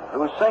Horton,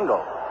 who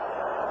singled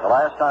the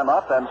last time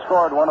up and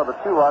scored one of the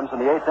 2 runs in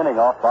the 8th inning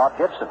off Bob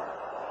Gibson.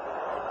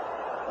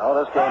 Well,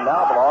 this game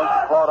now belongs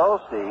to Claude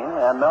Osteen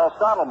and Mel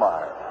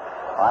Stottlemyre.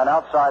 An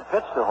outside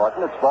pitch to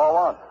Horton. It's ball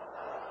 1.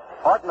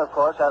 Horton, of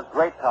course, has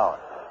great power.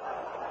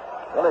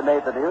 Really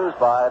made the news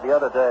by the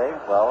other day,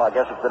 well, I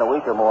guess it's been a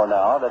week or more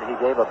now, that he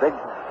gave a big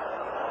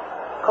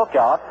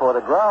cookout for the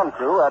ground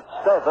crew at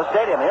the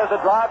stadium. Here's a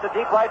drive to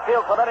deep right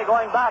field. Clemente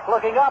going back,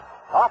 looking up.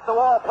 Off the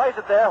wall, plays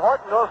it there.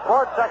 Horton goes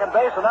towards second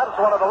base, and that's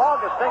one of the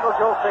longest singles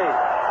you'll see.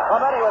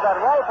 Clemente with that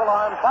rifle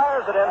arm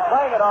fires it in,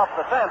 playing it off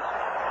the fence.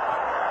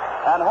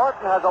 And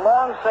Horton has a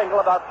long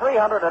single about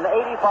 385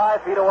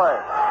 feet away.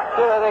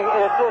 So I think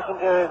in addition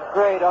to his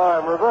great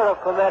arm, Roberto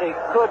Clemente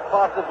could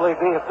possibly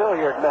be a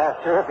billiard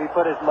master if he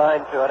put his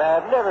mind to it.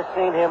 I've never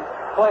seen him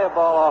play a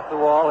ball off the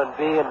wall and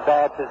be in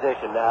bad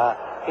position.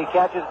 He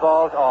catches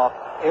balls off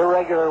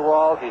irregular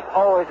walls. He's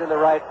always in the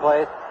right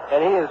place,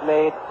 and he has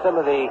made some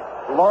of the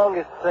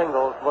longest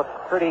singles look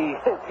pretty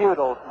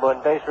futile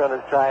when base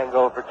runners try and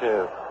go for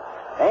 2.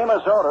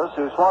 Amos Otis,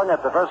 who swung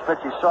at the first pitch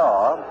he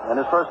saw in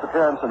his first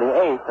appearance in the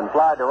 8th and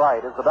flied to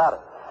right, is the batter.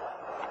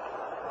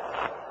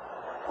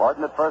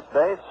 Horton at first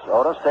base.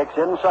 Otis takes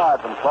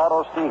inside from Claude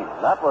Osteen.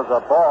 That was a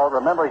ball,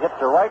 remember, hit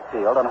to right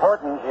field, and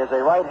Horton is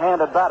a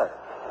right-handed batter,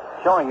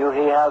 showing you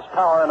he has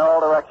power in all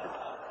directions.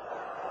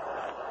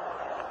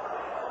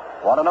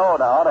 1-0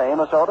 now to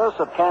Amos Otis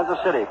of Kansas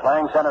City,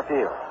 playing center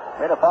field.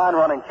 Made a fine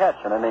running catch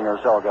an inning or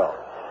so ago.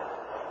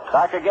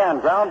 Back again,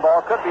 ground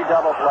ball, could be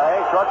double play.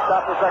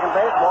 Shortstop to second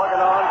base,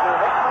 Morgan on to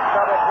Hickman,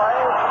 double play.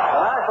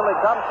 The National League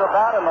comes to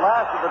bat in the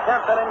last of the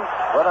 10th inning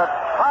with a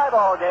tie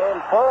ball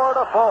game,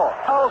 4-4.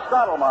 Mel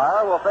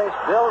Stottlemyre will face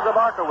Bill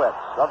Grabarkewitz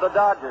of the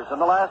Dodgers in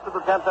the last of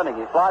the 10th inning.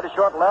 He flied to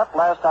short left,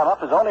 last time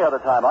up, his only other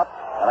time up,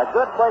 and a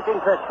good breaking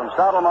pitch from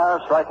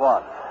Stottlemyre, strike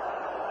 1.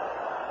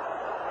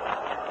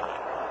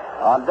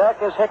 On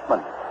deck is Hickman.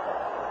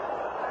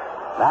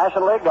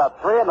 National League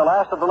got 3 in the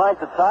last of the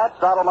 9th at tight.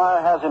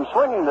 Stottlemyre has him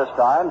swinging this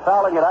time,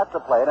 fouling it at the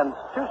plate, and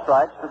 2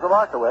 strikes to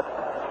Grabarkewitz.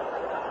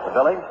 To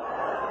Billy,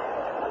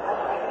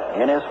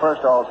 in his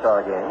first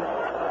All-Star game,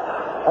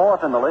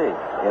 4th in the league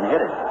in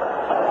hitting.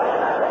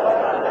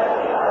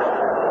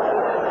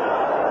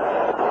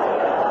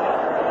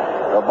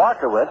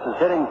 Grabarkewitz is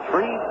hitting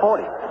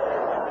 .340.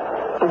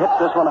 He hits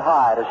this one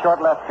high to short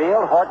left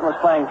field. Horton was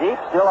playing deep,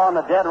 still on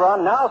the dead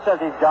run. Now says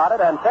he's got it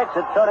and takes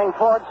it, turning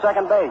towards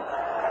second base.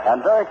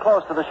 And very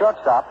close to the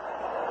shortstop,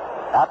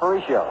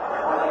 Aparicio.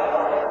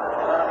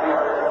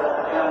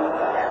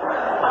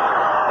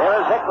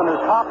 Here's Hickman, who's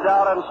popped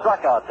out and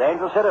struck out.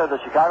 Dangerous hitter, the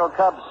Chicago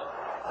Cubs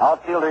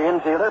outfielder,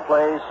 infielder,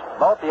 plays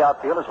both the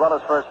outfield as well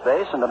as first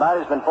base, and tonight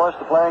he's been forced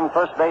to playing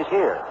first base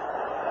here,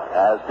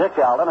 as Dick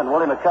Allen and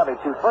Willie McCovey,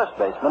 2 first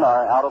basemen,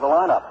 are out of the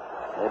lineup.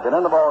 They've been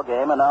in the ball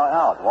game and now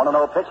out.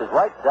 1-0 pitches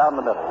right down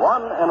the middle.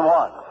 1-1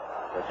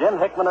 to Jim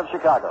Hickman of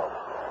Chicago.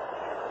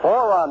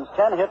 4 runs,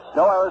 10 hits,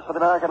 no errors for the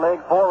American League.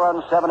 4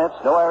 runs, 7 hits,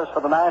 no errors for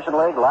the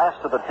National League.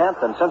 Last of the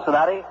 10th in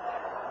Cincinnati.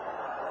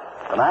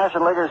 The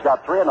National Leaguers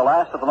got 3 in the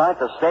last of the 9th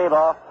to stave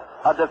off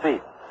a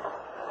defeat.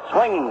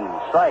 Swinging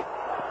strike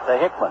to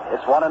Hickman.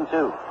 It's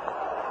 1-2.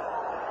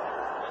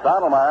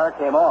 Stottlemyre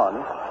came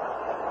on,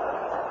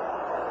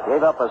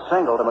 gave up a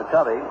single to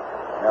McCovey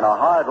and a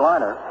hard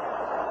liner.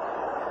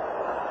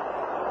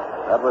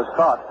 That was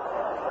caught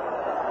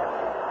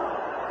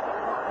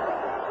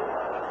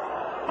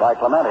by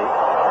Clemente.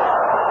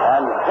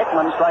 And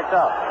Hickman strikes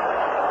out.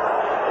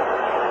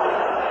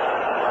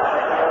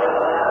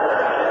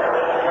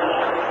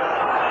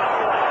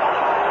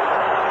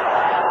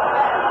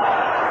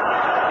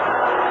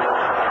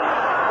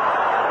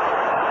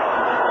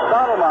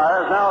 Stottlemyre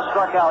has now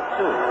struck out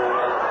 2.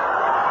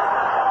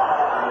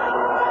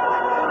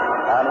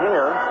 And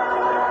here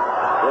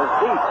is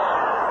Dietz.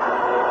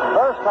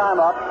 First time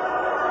up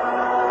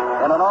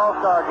in an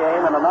All-Star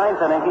game in the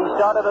 9th inning. He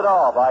started it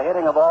all by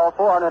hitting a ball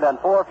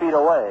 404 feet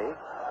away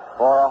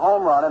for a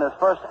home run in his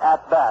first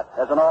at-bat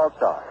as an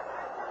All-Star.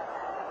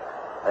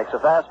 Makes a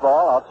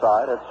fastball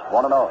outside. It's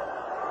 1-0.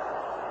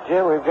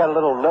 Jim, we've got a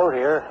little note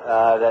here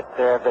that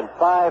there have been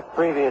 5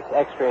 previous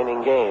extra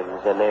inning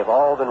games, and they've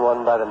all been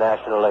won by the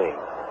National League.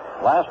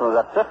 Last one was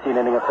that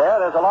 15-inning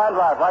affair. There's a line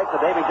drive right to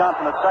Davy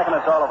Johnson at second.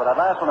 It's all over.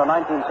 That last one in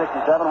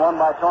 1967 won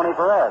by Tony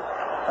Perez.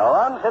 No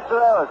runs, hits,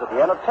 or errors. At the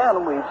end of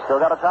 10, we've still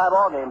got a tie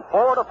ball game,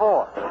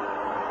 4-4.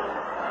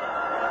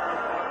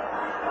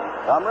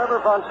 From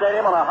Riverfront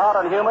Stadium on a hot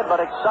and humid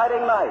but exciting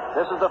night.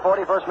 This is the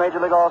 41st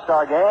Major League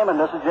All-Star game, and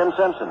this is Jim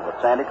Simpson with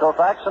Sandy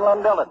Koufax and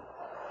Lund Dillon.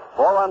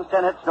 4 runs,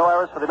 10 hits, no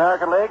errors for the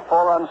American League.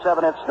 4 runs, 7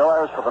 hits, no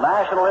errors for the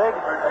National League.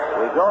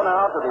 We go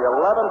now to the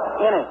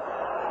 11th inning.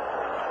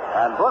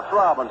 And Brooks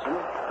Robinson,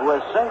 who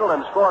has singled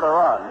and scored a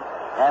run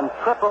and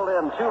tripled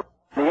in 2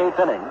 in the 8th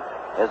inning,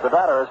 is the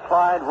batter as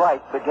Clyde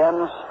Wright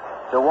begins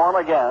to warm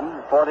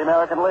again for the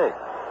American League.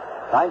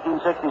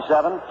 1967,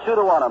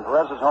 2-1 on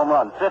Perez's home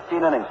run,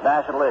 15 innings,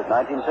 National League.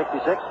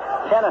 1966,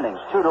 10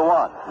 innings,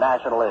 2-1,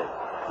 National League.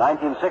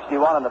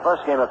 1961 in the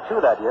first game of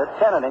 2 that year,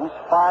 10 innings,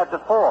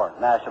 5-4,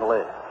 National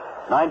League.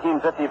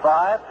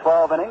 1955,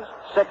 12 innings,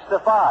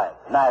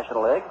 6-5,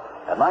 National League.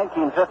 And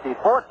 1950,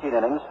 14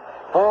 innings,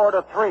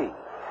 4-3,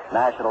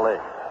 National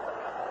League.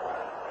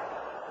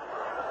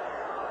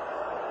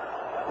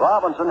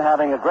 Robinson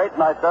having a great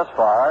night thus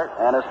far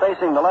and is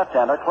facing the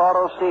left-hander, Claude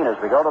Osteen, as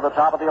we go to the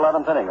top of the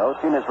 11th inning.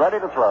 Osteen is ready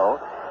to throw,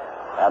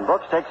 and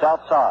Brooks takes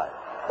outside.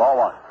 Ball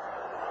 1.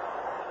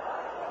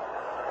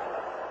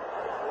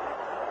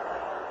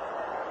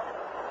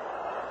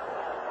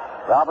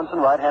 Robinson,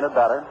 right-handed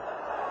batter,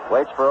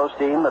 waits for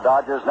Osteen. The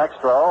Dodgers' next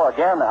throw,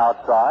 again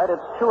outside.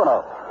 It's 2-0.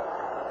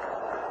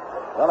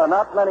 Well, there are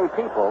not many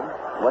people,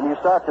 when you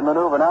start to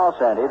maneuver now,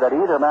 Sandy, that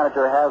either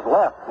manager has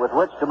left with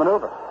which to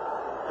maneuver.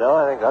 So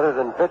I think other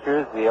than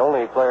pitchers, the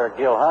only player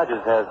Gil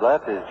Hodges has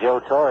left is Joe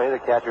Torre, the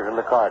catcher from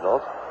the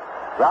Cardinals.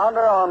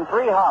 Grounder on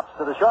 3 hops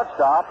to the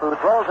shortstop, who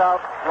throws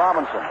out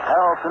Robinson.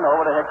 Harrelson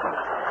over to Hickman.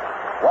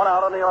 1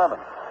 out on the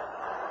 11th.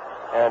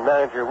 And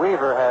manager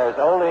Weaver has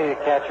only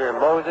catcher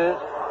Moses.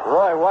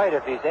 Roy White,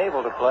 if he's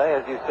able to play,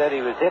 as you said,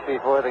 he was hit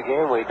before the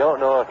game. We don't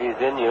know if he's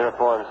in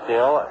uniform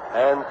still.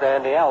 And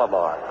Sandy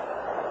Alomar.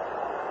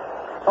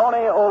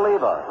 Tony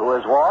Oliva, who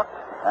has walked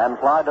and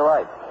flied to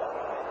right.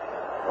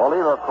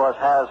 Oliva, of course,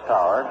 has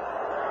power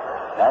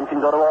and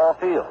can go to all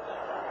fields.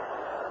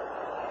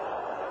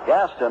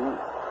 Gaston,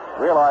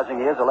 realizing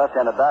he is a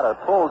left-handed batter,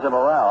 pulls him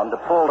around to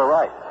pull to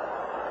right.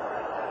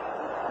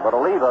 But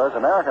Oliva, as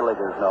American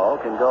Leaguers know,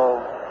 can go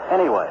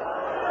anyway.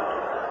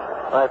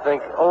 I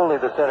think only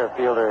the center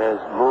fielder has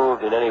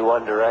moved in any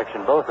one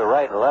direction. Both the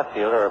right and left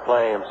fielder are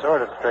playing him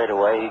sort of straight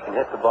away. He can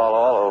hit the ball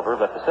all over,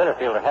 but the center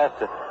fielder has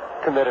to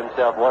commit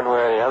himself one way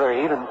or the other,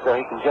 even so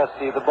he can just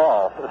see the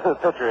ball. The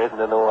pitcher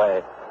isn't in the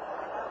way.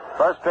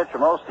 First pitch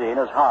from Osteen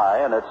is high,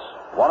 and it's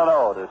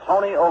 1-0 to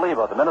Tony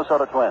Oliva, the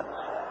Minnesota Twins.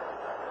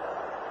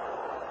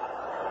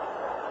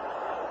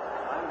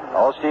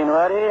 Osteen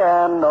ready,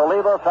 and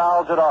Oliva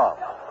fouls it off.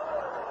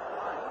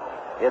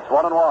 It's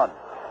 1-1.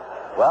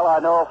 Well, I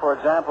know, for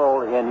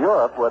example, in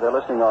Europe, where they're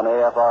listening on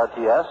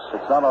AFRTS,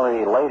 it's not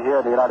only late here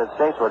in the United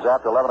States, where it's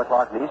after 11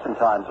 o'clock in the Eastern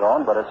Time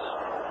Zone, but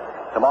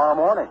it's tomorrow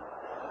morning.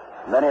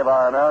 Many of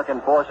our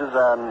American forces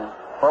and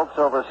folks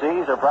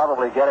overseas are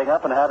probably getting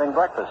up and having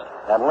breakfast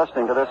and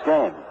listening to this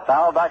game.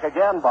 Fouled back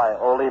again by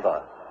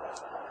Oliva.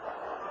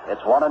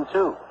 It's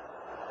 1-2.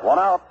 1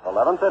 out,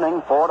 11th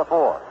inning,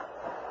 4-4.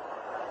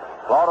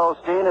 Claude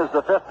Osteen is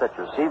the 5th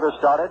pitcher. Seaver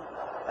started,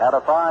 had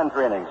a fine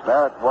 3 innings.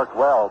 Merritt worked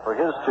well for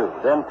his 2.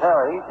 Then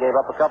Perry gave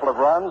up a couple of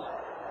runs.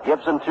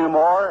 Gibson 2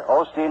 more.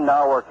 Osteen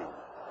now working.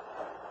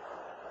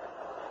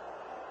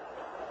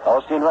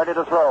 Osteen ready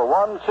to throw.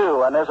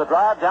 1-2, and there's a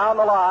drive down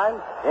the line.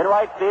 In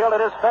right field,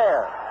 it is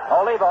fair.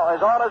 Oliva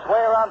is on his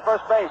way around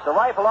first base. The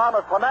rifle arm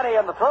of Clemente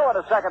and the throw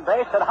into second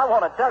base, and I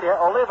want to tell you,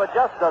 Oliva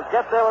just does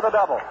get there with a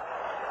double.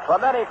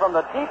 Clemente from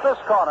the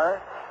deepest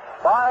corner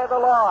by the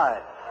line.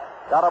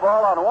 Got a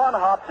ball on 1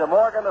 hop to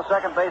Morgan, the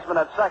second baseman,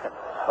 at second.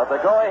 But the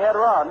go-ahead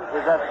run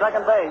is at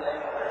second base,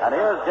 and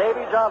here's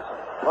Davy Johnson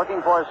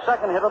looking for his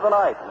second hit of the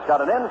night. He's got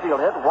an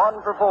infield hit,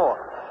 1 for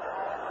 4.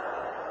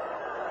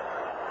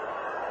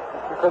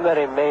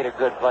 Clemente made a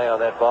good play on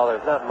that ball.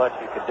 There's not much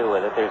you could do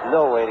with it. There's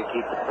no way to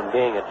keep it from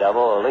being a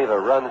double. Oliva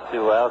runs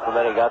too well.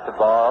 Clemente got the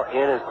ball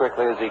in as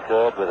quickly as he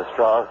could with a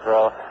strong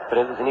throw, but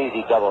it was an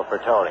easy double for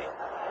Tony.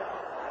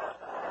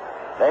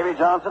 Davy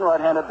Johnson,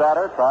 right-handed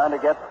batter, trying to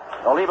get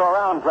Oliva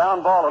around,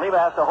 ground ball. Oliva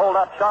has to hold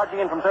up. Charging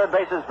in from third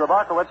base is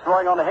Grabarkewitz,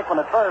 throwing on to Hickman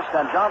at first,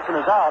 and Johnson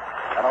is out,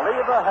 and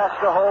Oliva has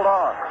to hold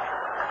on.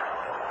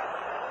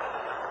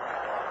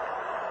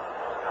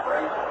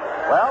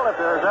 Well, if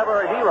there's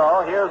ever a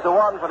hero, here's the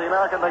one for the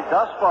American League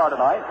thus far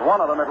tonight,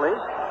 one of them at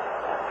least.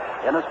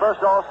 In his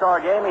first All-Star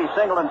game, he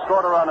singled and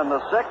scored a run in the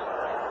 6th.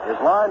 His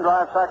line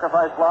drive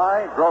sacrifice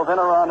fly drove in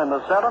a run in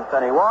the 7th,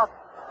 and he walked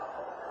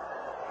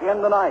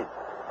in the 9th.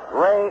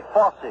 Ray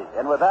Fosse.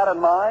 And with that in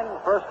mind,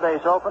 first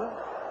base open.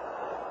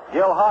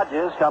 Gil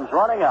Hodges comes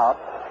running out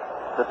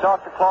to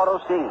talk to Claude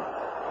Osteen.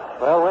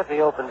 Well, with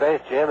the open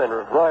base, Jim, and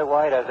Roy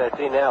White, as I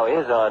see now,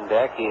 is on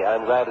deck.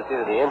 I'm glad to see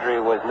that the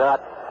injury was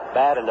not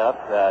bad enough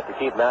to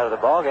keep him out of the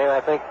ballgame. I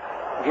think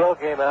Gil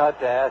came out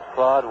to ask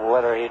Claude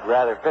whether he'd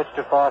rather pitch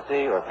to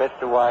Fosse or pitch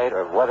to White,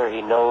 or whether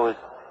he knows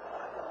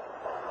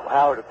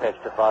how to pitch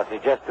to Fosse,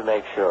 just to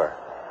make sure.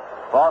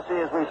 Fosse,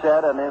 as we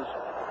said, and his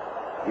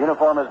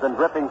uniform has been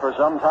dripping for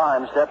some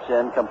time, steps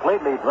in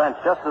completely drenched,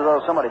 just as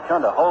though somebody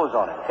turned a hose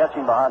on him,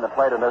 catching behind the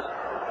plate in this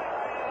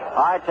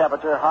high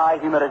temperature, high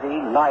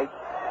humidity night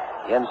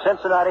in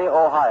Cincinnati,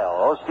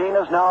 Ohio. Osteen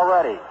is now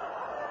ready.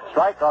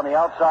 Strike on the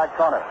outside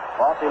corner.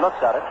 Fosse looks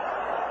at it.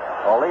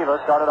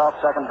 Oliva started off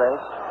second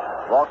base.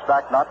 Walks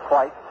back not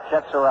quite.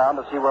 Checks around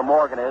to see where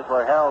Morgan is,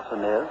 where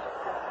Harrelson is.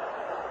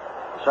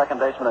 Second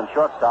baseman and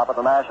shortstop at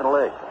the National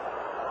League.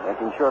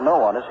 Making sure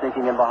no one is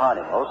sneaking in behind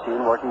him.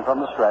 Osteen working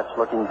from the stretch,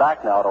 looking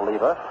back now at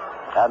Oliva.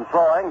 And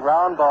throwing,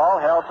 ground ball.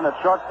 Harrelson at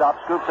shortstop,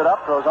 scoops it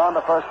up, throws on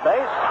to first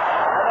base.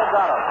 And they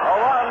got him. No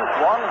runs,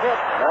 one hit.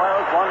 No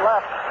errors, one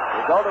left.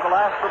 We go to the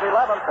last of the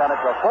 11th, and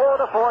it's a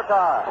 4-4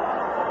 tie.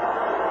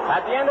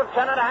 At the end of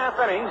 10 and a half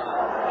innings,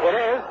 it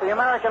is the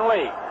American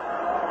League.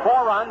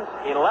 4 runs,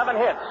 11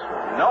 hits,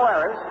 no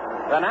errors.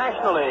 The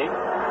National League,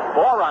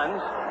 4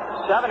 runs,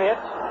 7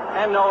 hits,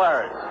 and no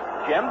errors.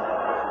 Jim?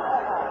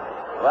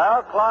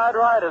 Well, Clyde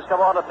Wright has come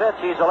on to pitch.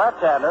 He's a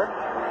left-hander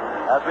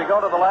as we go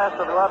to the last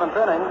of the 11th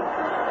inning.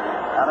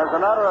 And as a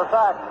matter of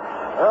fact,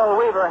 Earl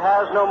Weaver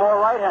has no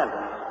more right-handers.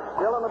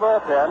 Still in the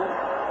bullpen,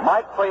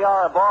 Mike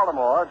Cuellar of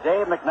Baltimore,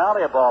 Dave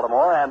McNally of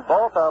Baltimore, and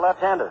both are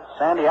left-handers.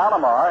 Sandy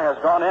Alomar has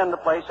gone in to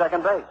play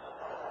second base.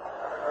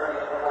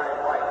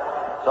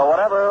 So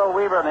whatever Earl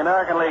Weaver and the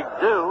American League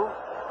do,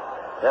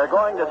 they're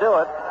going to do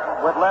it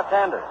with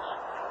left-handers.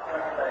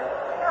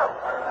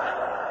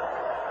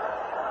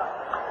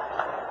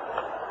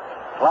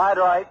 Clyde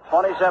Wright,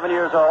 27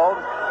 years old,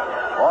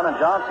 born in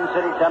Johnson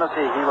City,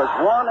 Tennessee. He was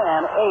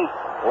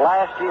 1-8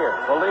 last year,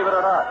 believe it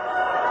or not.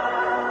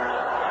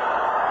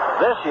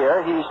 This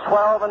year, he's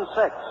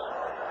 12-6.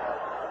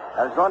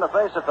 And he's going to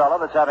face a fellow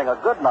that's having a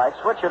good night,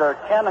 switch hitter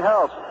Ken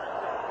Harrelson,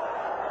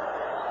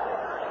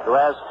 who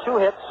has 2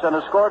 hits and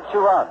has scored 2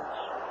 runs.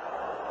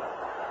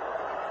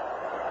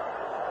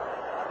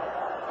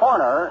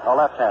 Horner, a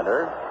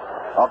left-hander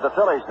of the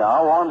Phillies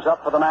now, warms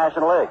up for the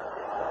National League.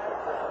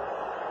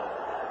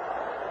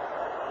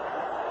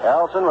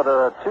 Harrelson with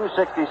a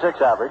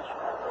 266 average.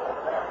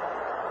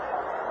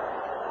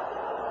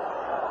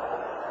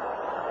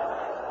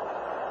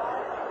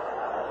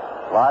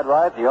 Clyde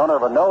Wright, the owner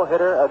of a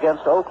no-hitter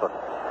against Oakland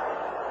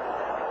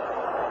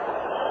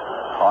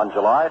on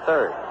July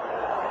 3rd.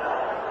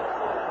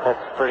 That's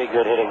a pretty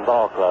good hitting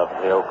ball club,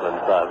 the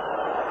Oakland club.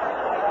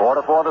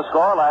 4-4 the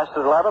score, last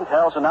to the 11th.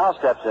 Harrelson now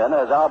steps in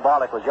as Al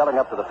Barlick was yelling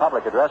up to the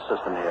public address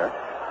system here.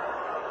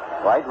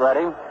 Wright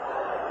ready.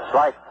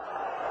 Strike.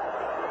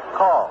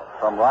 Call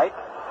from Wright.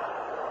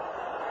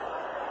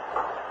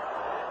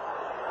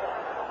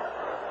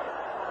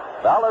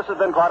 Well, this has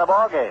been quite a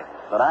ball game.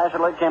 The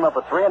National League came up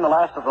with 3 in the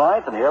last of the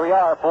 9th, and here we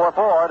are,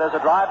 4-4. There's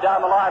a drive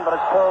down the line, but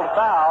it's pulled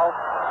foul,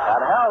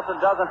 and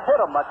Harrelson doesn't hit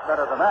him much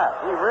better than that.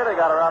 He really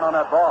got around on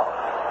that ball.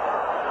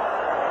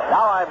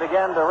 Now I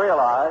begin to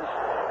realize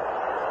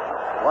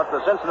what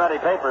the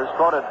Cincinnati papers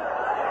quoted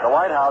the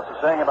White House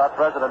as saying about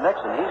President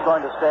Nixon. He's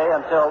going to stay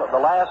until the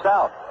last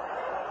out.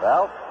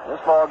 Well, this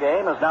ball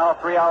game is now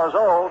 3 hours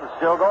old. It's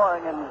still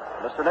going, and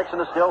Mr.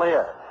 Nixon is still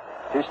here.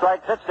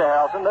 2-strike pitch to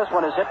Harrelson. This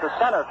one is hit to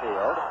center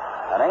field.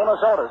 And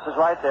Amos Otis is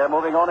right there,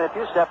 moving only a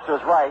few steps to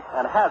his right,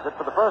 and has it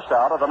for the first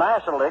out of the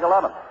National League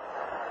 11.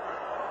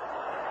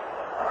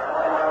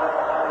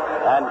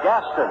 And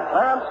Gaston,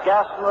 Clarence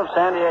Gaston of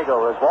San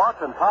Diego, has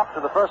walked and popped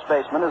to the first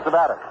baseman as the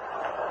batter.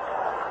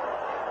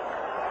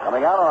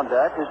 Coming out on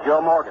deck is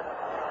Joe Morgan.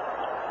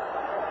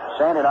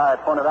 Sandy and I had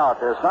pointed out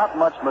there's not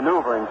much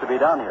maneuvering to be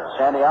done here.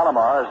 Sandy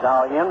Alomar is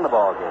now in the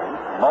ball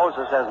game.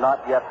 Moses has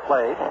not yet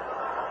played.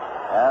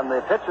 And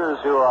the pitchers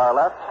who are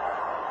left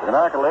in the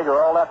American League are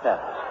all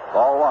left-handers.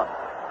 Ball 1.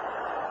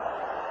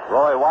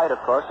 Roy White, of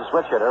course, the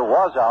switch hitter,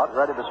 was out,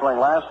 ready to swing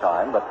last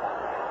time, but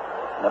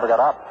never got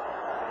up.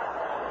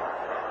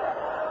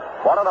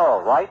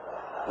 1-0. Wright,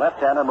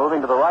 left-hander,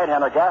 moving to the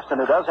right-hander, Gaston,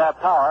 who does have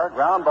power.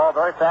 Ground ball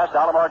very fast.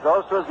 Alomar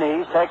goes to his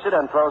knees, takes it,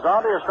 and throws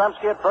on to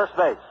Yastrzemski at first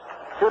base.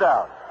 2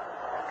 down.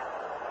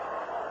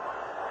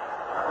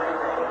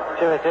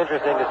 Jim, it's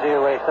interesting to see the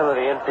way some of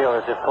the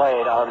infielders have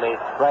played on the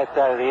right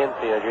side of the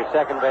infield. Your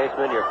second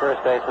baseman, your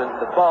first baseman,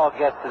 the ball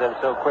gets to them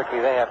so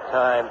quickly they have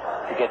time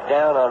to get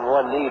down on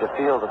one knee to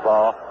field the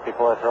ball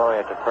before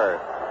throwing it to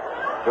first.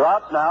 2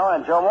 outs now,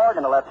 and Joe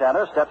Morgan, the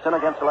left-hander, steps in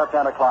against the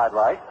left-hander Clyde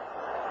Wright.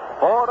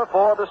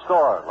 4-4 the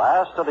score.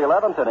 Last of the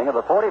 11th inning of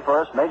the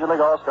 41st Major League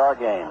All-Star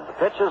game. The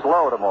pitch is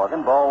low to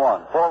Morgan, ball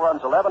 1. 4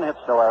 runs, 11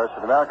 hits, no errors for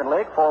the American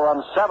League. 4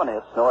 runs, 7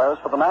 hits, no errors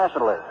for the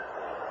National League.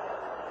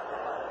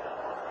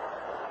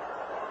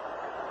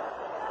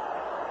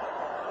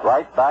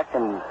 Right back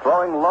and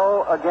throwing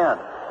low again.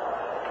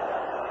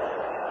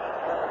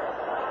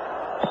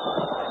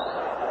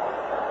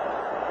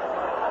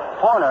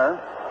 Horner,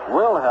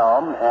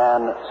 Wilhelm,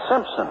 and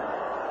Simpson,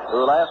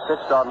 who last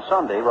pitched on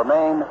Sunday,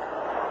 remain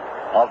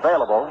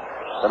available.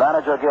 The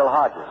manager, Gil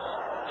Hodges.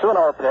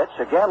 2-0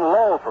 pitch, again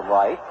low from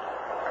Wright.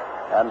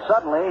 And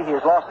suddenly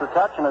he's lost the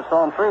touch and has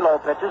thrown 3 low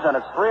pitches, and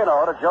it's 3-0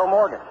 to Joe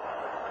Morgan.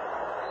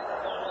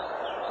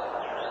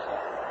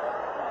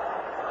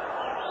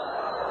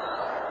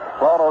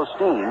 Claude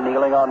Osteen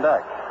kneeling on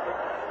deck.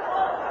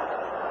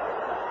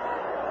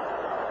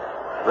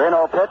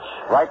 3-0 pitch,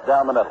 right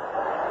down the middle.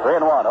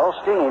 3-1.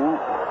 Osteen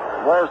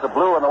wears the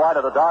blue and the white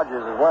of the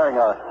Dodgers, is wearing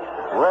a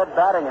red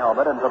batting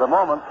helmet, and for the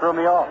moment threw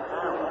me off.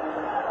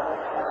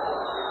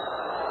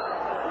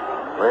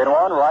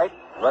 3-1, right,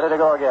 ready to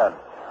go again.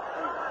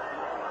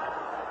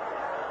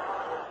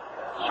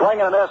 Swing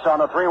and a miss on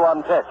the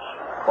 3-1 pitch.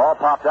 Ball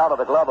popped out of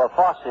the glove of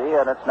Fosse,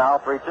 and it's now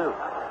 3-2.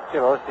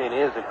 Jim, Osteen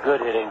is a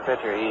good hitting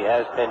pitcher. He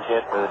has pinch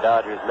hit for the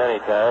Dodgers many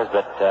times,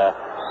 but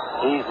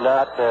he's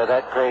not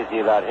that crazy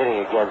about hitting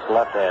against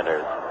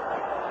left-handers.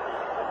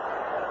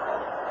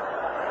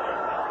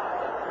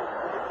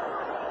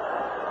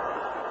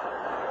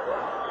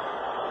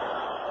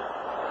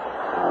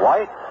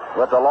 White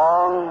with the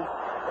long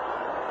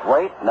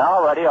wait,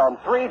 now ready on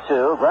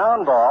 3-2.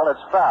 Ground ball, it's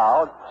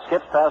fouled.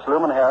 Skips past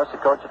Luman Harris, the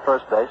coach at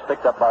first base,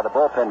 picked up by the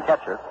bullpen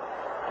catcher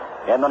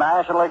in the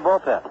National League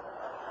bullpen.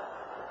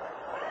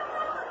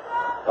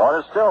 So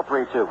it is still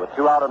 3-2 with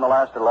 2 out in the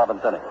last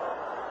 11th inning.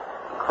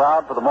 The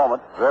crowd for the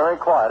moment very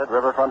quiet at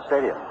Riverfront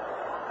Stadium.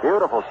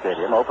 Beautiful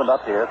stadium, opened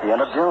up here at the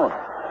end of June.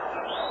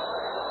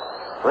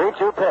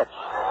 3-2 pitch.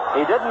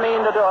 He didn't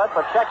mean to do it,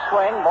 but check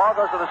swing. Ball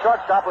goes to the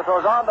shortstop, who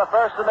throws on to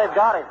first, and they've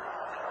got him.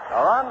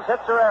 No runs,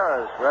 hits, or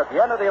errors. We're at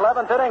the end of the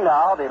 11th inning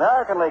now. The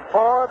American League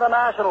 4, the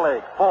National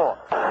League 4.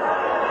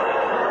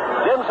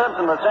 Jim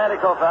Simpson with Sandy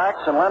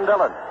Koufax and Len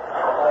Dillon.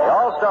 The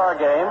All-Star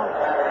game,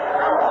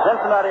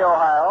 Cincinnati,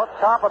 Ohio,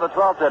 top of the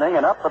 12th inning,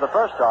 and up for the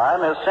first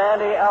time is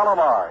Sandy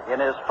Alomar. In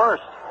his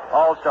first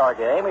All-Star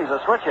game, he's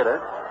a switch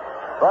hitter,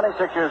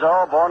 26 years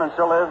old, born and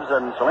still lives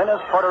in Salinas,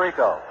 Puerto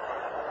Rico.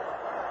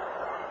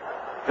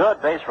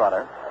 Good base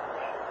runner,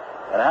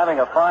 and having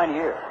a fine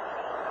year.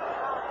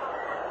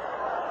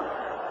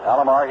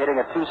 Alomar hitting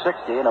at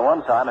 260, and at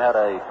one time had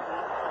a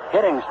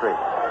hitting streak.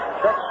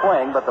 Check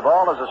swing, but the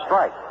ball is a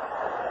strike.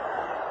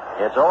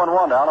 It's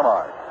 0-1 to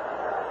Alomar.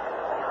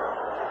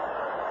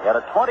 He had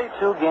a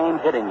 22-game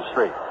hitting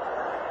streak,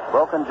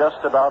 broken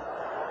just about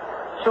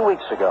 2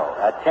 weeks ago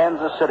at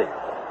Kansas City.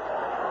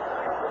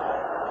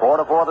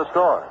 4-4 the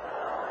score.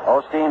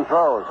 Osteen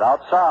throws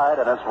outside,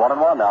 and it's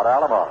 1-1 now to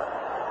Alomar.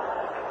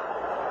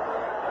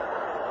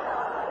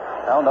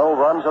 Now no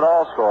runs at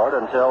all scored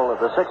until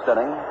the 6th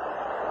inning.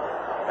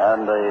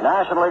 And the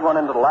National League went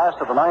into the last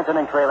of the 9th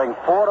inning trailing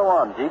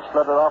 4-1. Dietz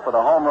led it off with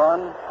a home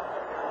run.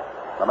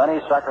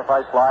 Clemente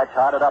sacrifice fly,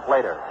 tied it up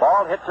later.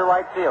 Ball hit to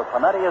right field.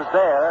 Clemente is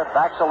there,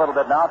 backs a little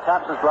bit now,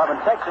 taps his glove, and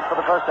takes it for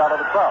the first out of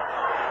the 12th.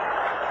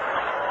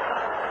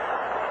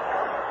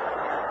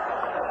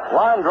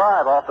 Line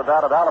drive off the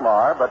bat of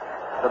Alomar, but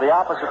to the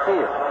opposite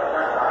field.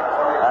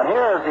 And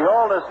here is the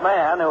oldest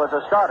man who is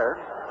a starter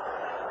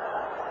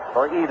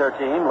for either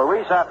team,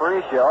 Luis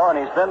Aparicio, and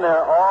he's been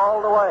there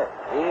all the way.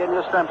 He and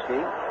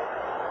Yastrzemski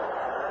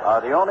are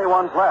the only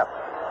ones left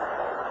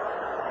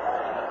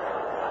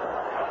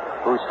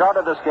who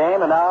started this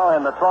game and now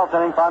in the 12th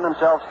inning find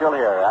themselves still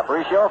here.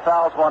 Aparicio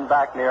fouls one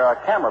back near a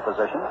camera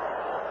position,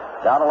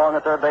 down along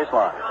the third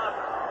baseline.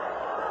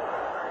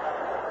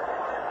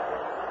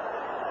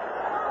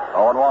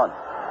 0-1.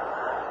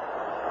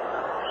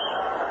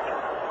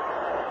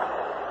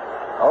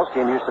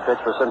 Osteen used to pitch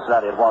for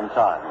Cincinnati at one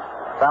time.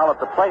 Foul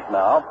at the plate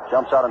now.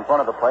 Jumps out in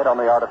front of the plate on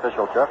the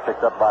artificial turf,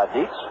 picked up by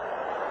Dietz.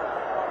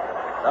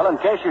 Well, in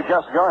case you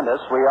just joined us,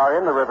 we are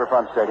in the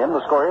Riverfront Stadium.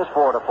 The score is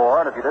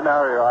 4-4, and if you didn't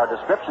know our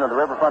description of the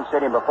Riverfront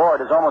Stadium before,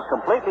 it is almost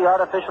completely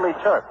artificially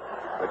turfed,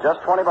 with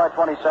just 20 by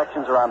 20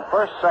 sections around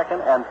first,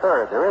 second, and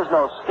third. There is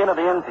no skin of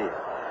the infield.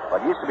 What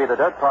used to be the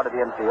dirt part of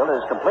the infield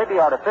is completely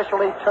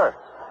artificially turfed.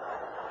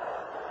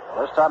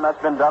 First time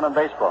that's been done in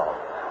baseball.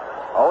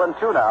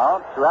 0-2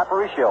 now to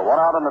Aparicio. 1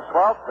 out in the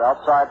 12th.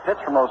 Outside pitch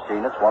from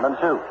Osteen. It's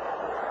 1-2.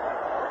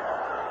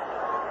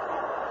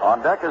 On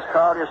deck is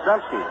Carl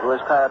Yastrzemski, who has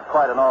had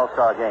quite an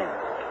all-star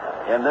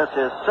game. In this,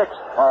 his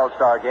 6th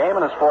all-star game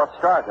and his 4th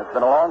start. It's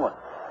been a long one.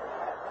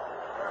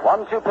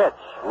 1-2 pitch.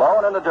 Low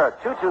and in the dirt.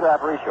 2-2 to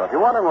Aparicio. If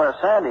you're wondering where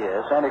Sandy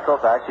is, Sandy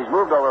Koufax, he's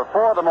moved over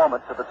for the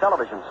moment to the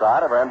television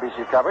side of our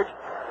NBC coverage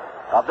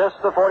of this,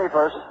 the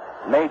 41st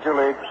Major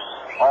League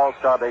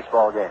All-Star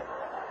Baseball game.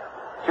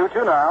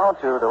 2-2 now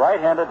to the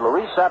right-handed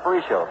Luis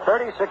Aparicio,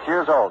 36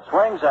 years old.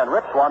 Swings and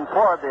rips one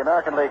toward the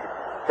American League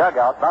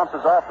dugout,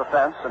 bounces off the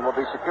fence, and will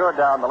be secured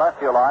down the left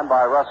field line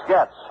by Russ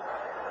Getz,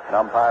 an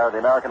umpire of the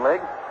American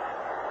League.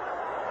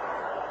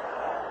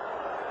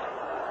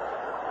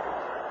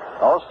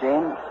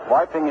 Osteen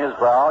wiping his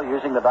brow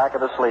using the back of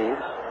the sleeves,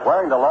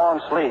 wearing the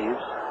long sleeves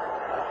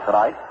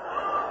tonight.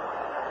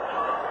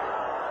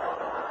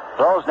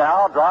 Throws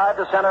now, drive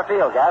to center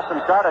field. Gaston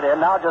started in,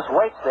 now just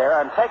waits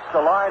there and takes the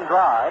line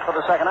drive for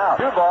the second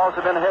out. 2 balls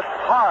have been hit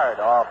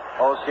hard off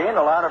Osteen,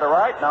 a liner to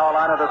right, now a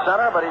liner to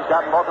center, but he's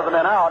gotten both of them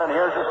in out, and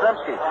here's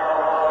Yastrzemski.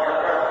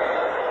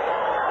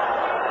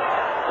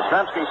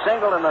 Yastrzemski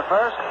singled in the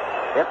first,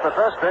 hit the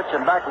first pitch,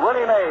 and backed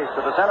Willie Mays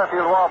to the center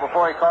field wall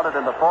before he caught it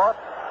in the fourth.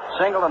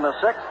 Single in the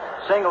 6th,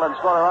 single and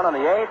scored a run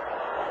in the 8th,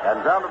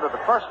 and grounded to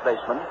the first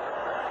baseman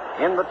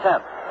in the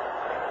 10th.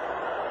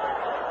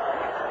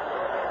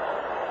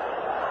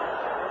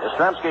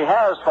 Yastrzemski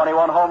has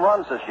 21 home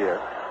runs this year,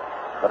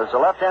 but it's a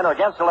left-hander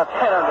against a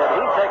left-hander. Did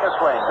he take a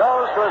swing?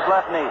 Goes to his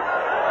left knee.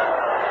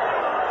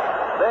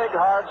 Big,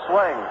 hard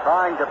swing,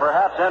 trying to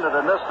perhaps end it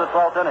and miss the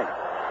 12th inning.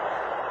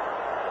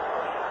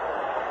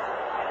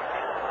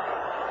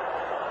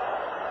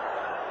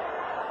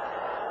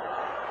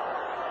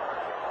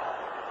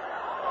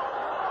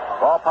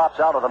 Ball pops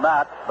out of the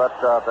mat, but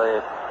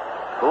the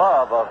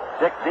glove of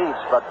Dick Dietz.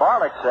 But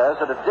Barlick says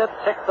that it did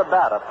tick the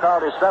bat of Carl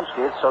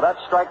Yastrzemski, so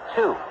that's strike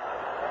 2.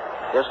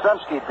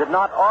 Yastrzemski did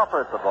not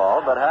offer it the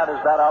ball, but had his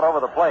bat out over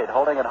the plate,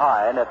 holding it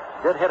high, and it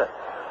did hit it.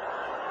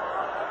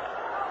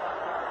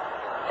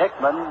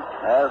 Hickman,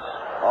 as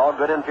all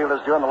good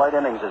infielders do in the late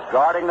innings, is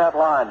guarding that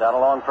line down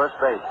along first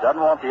base.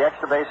 Doesn't want the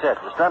extra base hit.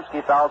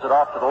 Yastrzemski fouls it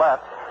off to the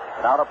left,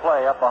 and out of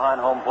play up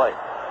behind home plate.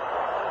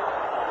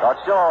 So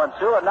it's still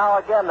 0-2, and now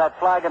again that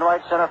flag in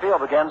right center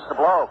field begins to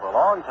blow. For a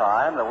long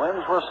time, the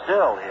winds were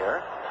still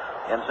here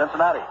in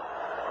Cincinnati.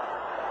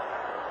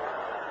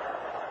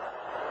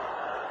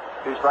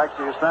 2 strikes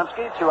to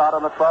Yastrzemski, 2 out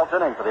in the 12th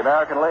inning for the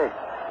American League.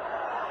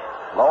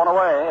 Low and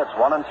away, it's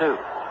 1-2.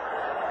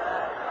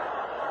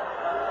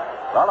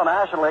 Well, the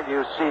National League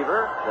used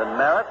Seaver, then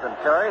Merritt, then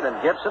Terry, then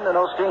Gibson, then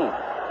Osteen.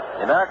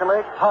 The American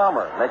League,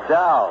 Palmer,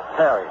 McDowell,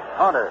 Terry,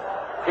 Hunter,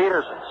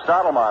 Peterson,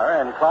 Stottlemyre,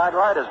 and Clyde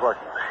Wright is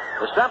working.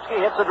 Yastrzemski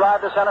hits the drive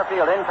to center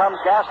field. In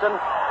comes Gaston.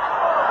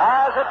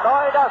 Has it? No,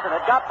 he doesn't. It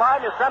got by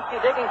him. Yastrzemski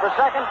digging for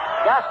second.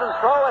 Gaston's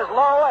throw is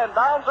low and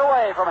bounds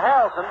away from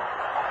Harrelson.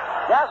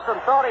 Gaston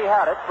thought he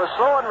had it, was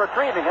slow in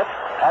retrieving it,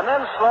 and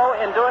then slow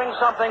in doing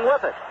something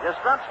with it.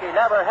 Yastrzemski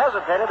never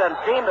hesitated and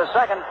steamed to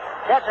second,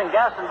 catching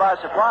Gaston by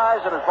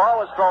surprise, and his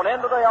ball was thrown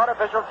into the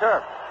artificial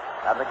turf.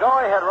 And the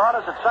go-ahead run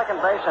is at second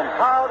base, and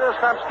Carl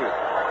Yastrzemski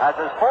has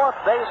his 4th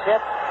base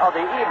hit of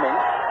the evening,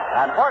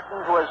 and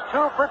Horton, who is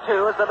 2 for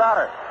 2, is the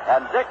batter.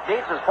 And Dick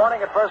Dietz is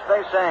pointing at first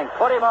base saying,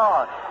 put him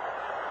on.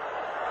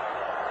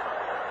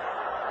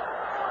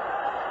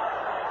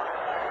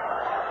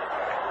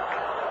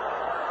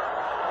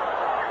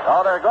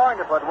 Oh, they're going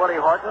to put Woody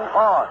Horton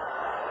on.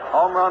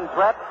 Home run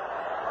threat.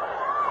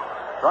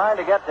 Trying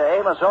to get to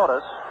Amos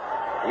Otis,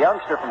 the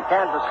youngster from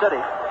Kansas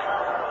City,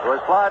 who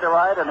has flied to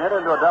right and hit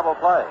into a double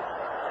play.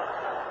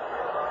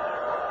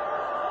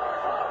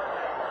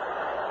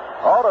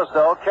 Otis,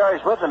 though,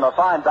 carries with him a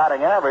fine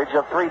batting average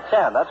of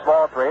 .310. That's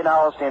ball 3.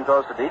 Now Osteen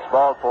throws to Dietz,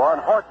 ball 4,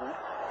 and Horton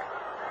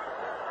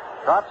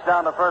drops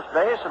down to first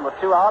base, and with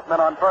 2 out,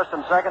 men on first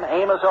and second,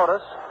 Amos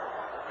Otis,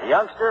 the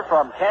youngster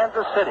from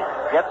Kansas City,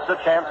 gets a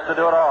chance to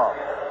do it all.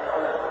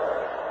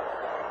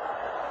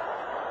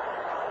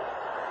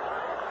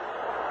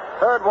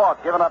 Third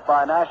walk given up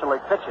by National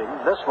League pitching.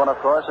 This one, of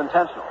course,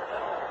 intentional.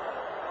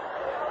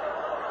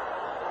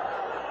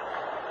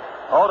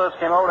 Otis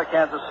came over to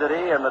Kansas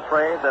City in the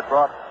trade that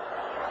brought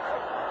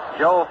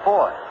Joe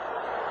Fosse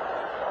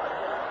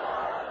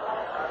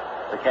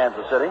to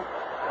Kansas City.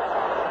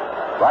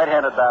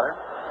 Right-handed batter.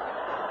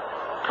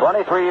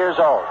 23 years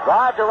old.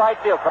 Drive to right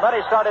field.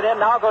 Clemente started in,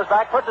 now goes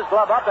back, puts his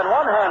glove up, and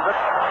one-hands it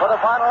for the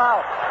final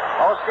out.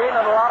 Osteen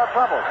in a lot of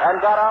trouble,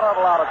 and got out of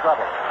a lot of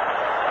trouble.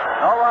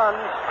 No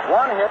runs,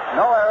 1 hit,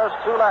 no errors,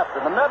 2 left.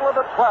 In the middle of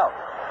the 12th,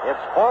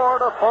 it's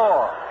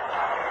 4-4.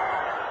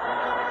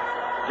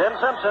 Jim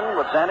Simpson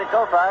with Sandy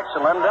Koufax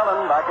and Len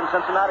Dillon back in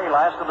Cincinnati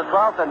last of the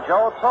 12th, and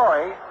Joe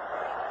Torre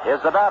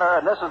is the batter,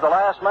 and this is the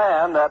last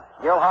man that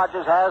Gil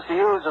Hodges has to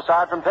use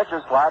aside from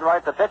pitchers. Clyde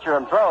Wright, the pitcher,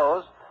 and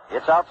throws.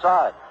 It's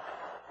outside.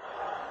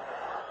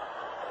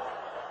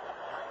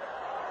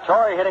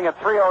 Torre hitting at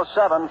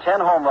 .307, 10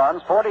 home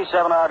runs,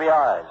 47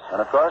 RBIs. And,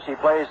 of course, he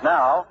plays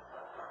now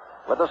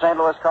with the St.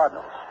 Louis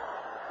Cardinals.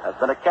 Has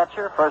been a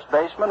catcher, first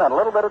baseman, and a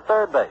little bit at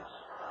third base.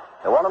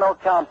 The 1-0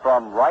 count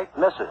from Wright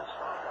misses.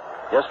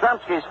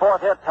 Yastrzemski's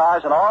 4th hit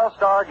ties an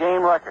all-star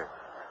game record.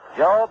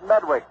 Joe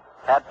Medwick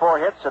had 4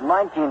 hits in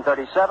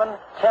 1937.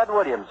 Ted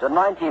Williams in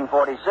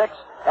 1946.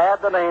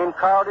 Add the name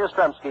Carl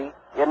Yastrzemski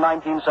in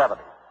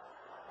 1970.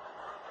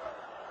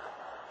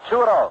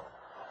 2-0.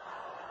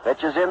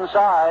 Pitch is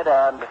inside,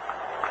 and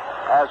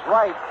as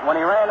Wright, when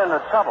he ran into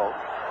trouble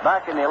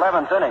back in the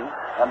 11th inning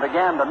and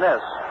began to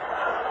miss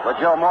with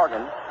Joe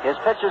Morgan, his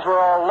pitches were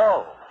all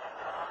low.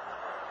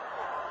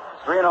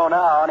 3-0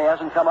 now, and he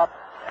hasn't come up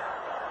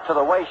to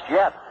the waist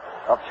yet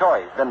of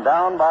Choi. He's been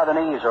down by the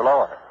knees or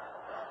lower.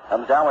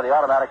 Comes down with the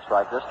automatic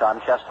strike, this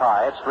time chest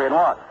high. It's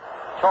 3-1.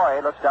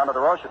 Choi looks down to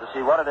DeRocha to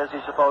see what it is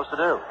he's supposed to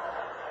do.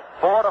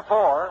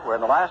 4-4. We're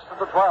in the last of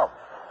the 12th.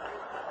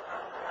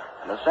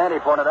 And as Sandy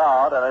pointed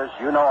out, and as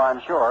you know,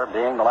 I'm sure,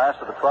 being the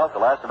last of the 12th,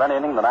 the last of any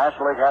inning, the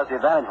National League has the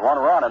advantage. 1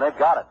 run, and they've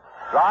got it.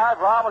 Drive.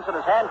 Robinson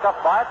is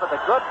handcuffed by it, but the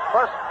good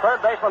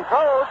third baseman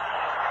throws.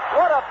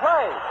 What a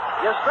play.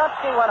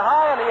 Yastrzemski went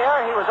high in the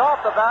air. He was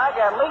off the bag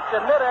and leaped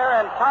in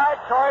midair and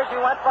tied Choi as he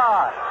went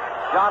by.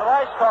 John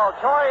Rice called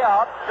Choi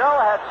out. Joe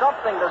had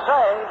something to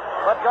say,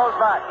 but goes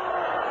back.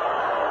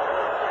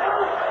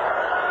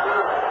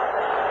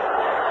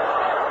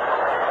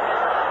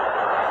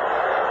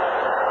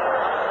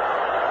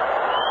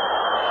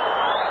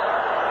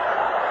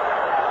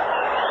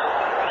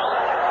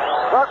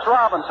 Brooks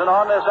Robinson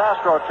on this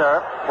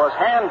AstroTurf was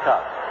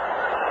handcuffed.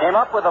 Came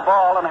up with the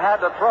ball and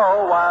had to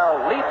throw while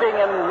leaping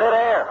in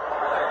midair.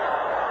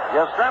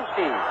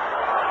 Yastrzemski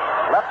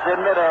leapt in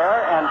midair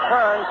and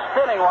turned,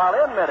 spinning while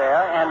in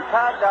midair, and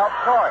tagged out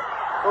Choi,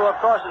 who, of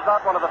course, is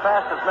not one of the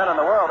fastest men in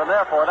the world, and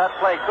therefore that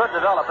play could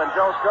develop, and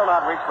Joe still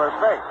not reach first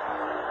base.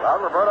 Well,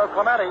 Roberto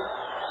Clemente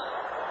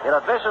hit a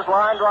vicious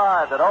line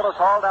drive that Otis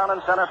hauled down in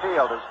center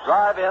field. His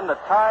drive in, the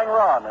tying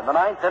run in the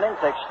 9th inning,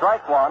 takes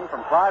strike 1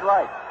 from Clyde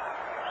Wright.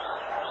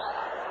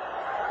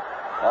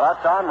 Well,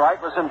 that time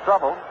Wright was in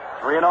trouble.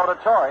 3-0 to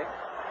Choi.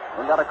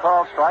 We got a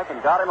called strike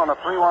and got him on a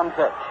 3-1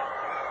 pitch.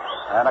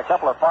 And a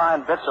couple of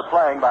fine bits of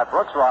playing by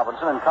Brooks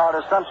Robinson and Carl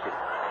Yastrzemski.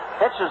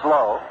 Pitch is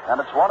low, and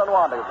it's 1-1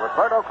 to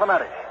Roberto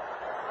Clemente.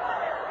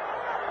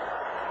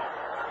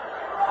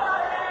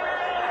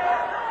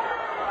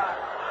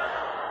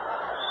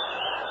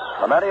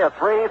 Clemente, a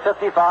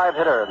 .355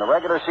 hitter in the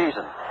regular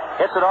season.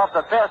 Hits it off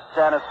the fists,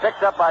 and it's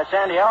picked up by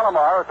Sandy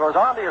Alomar, who throws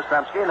on to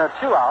Yastrzemski, and they're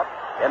 2 out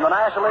in the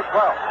National League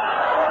 12.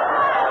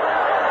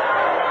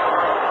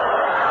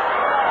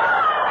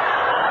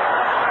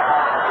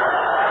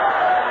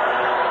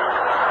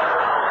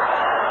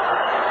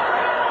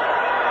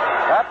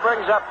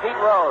 Brings up Pete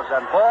Rose,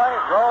 and boy,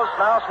 Rose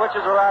now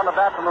switches around the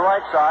bat from the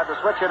right side, the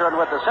switch hitter, and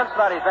with the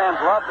Cincinnati fans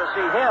love to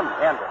see him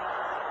enter.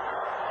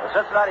 The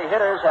Cincinnati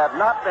hitters have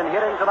not been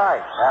hitting tonight,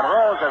 and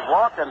Rose has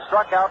walked and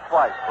struck out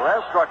twice.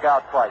 Perez struck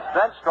out twice.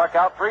 Bench struck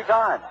out 3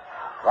 times.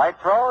 Right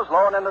throws,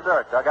 low and in the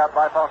dirt, dug out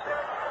by Fosse.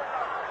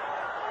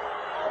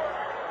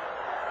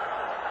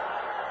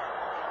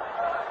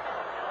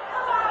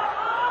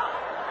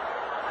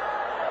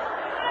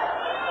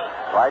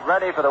 Right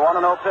ready for the 1-0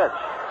 pitch.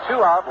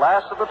 2 out,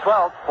 last of the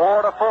 12th,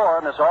 4-4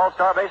 in this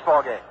All-Star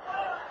baseball game.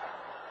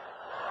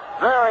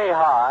 Very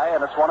high,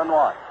 and it's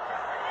 1-1.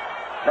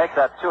 Make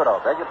that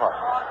 2-0. Beg your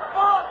pardon.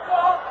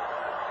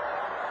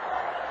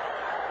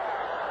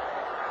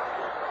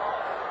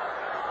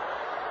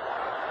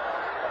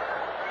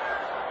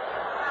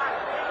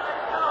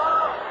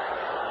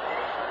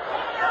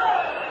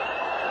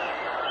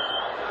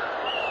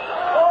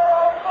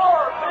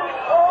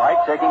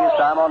 Taking his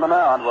time on the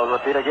mound. We'll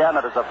repeat again.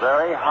 It is a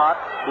very hot,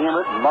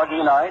 humid,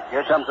 muggy night.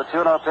 Here comes the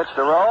 2-0 pitch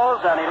to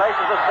Rose, and he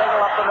laces a single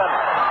up the middle.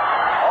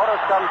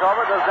 Otis comes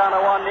over, goes down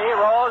to one knee.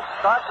 Rose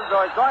starts as though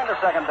he's going to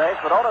second base,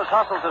 but Otis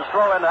hustles his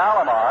throw into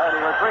Alomar, and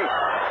he retreats.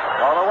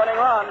 So the winning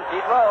run,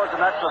 Pete Rose,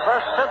 and that's the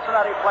first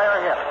Cincinnati player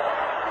hit.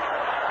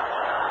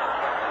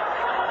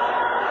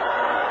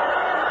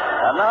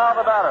 And now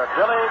the batter,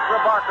 Billy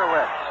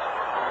Grabarkewitz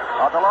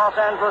of the Los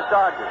Angeles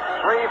Dodgers.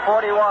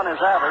 341 is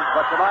average,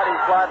 but tonight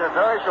he's flied to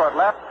very short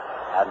left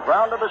and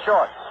grounded to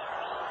short.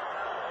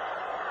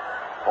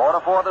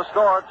 4-4 the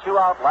score, 2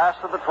 out,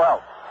 last of the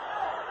 12th.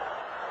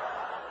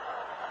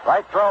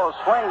 Right throw,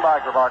 swing by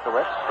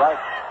Grabarkewitz, strike.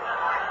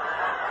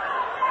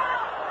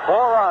 4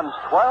 runs,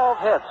 12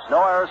 hits,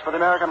 no errors for the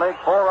American League.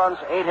 4 runs,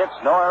 8 hits,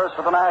 no errors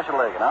for the National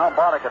League. And Al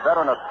Bartek, a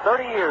veteran of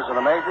 30 years in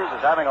the majors,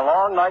 is having a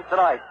long night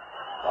tonight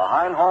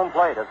behind home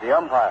plate as the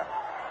umpire.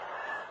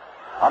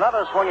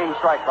 Another swinging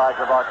strike by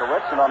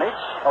Grabarkewitz, and on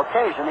each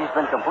occasion he's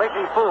been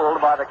completely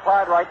fooled by the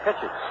Clyde Wright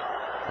pitches.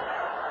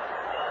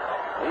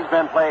 These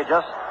men play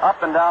just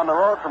up and down the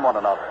road from one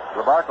another.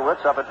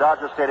 Grabarkewitz up at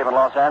Dodger Stadium in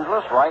Los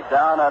Angeles, right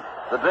down at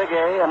the Big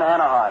A in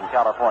Anaheim,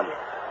 California.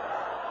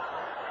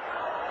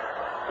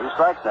 2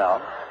 strikes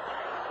now.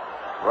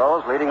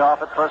 Rose leading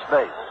off at first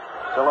base.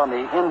 Still on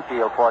the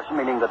infield portion,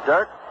 meaning the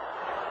dirt.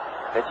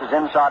 Pitch is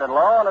inside and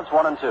low, and it's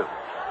 1-2.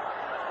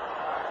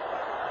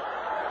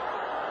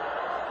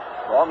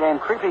 Ball game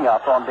creeping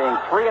up on being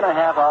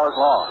 3.5 hours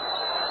long.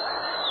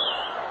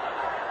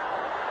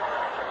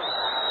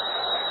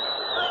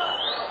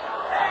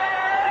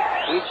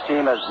 Each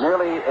team has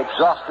nearly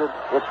exhausted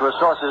its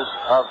resources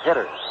of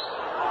hitters.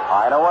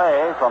 High and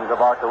away from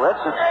Grabarkewitz,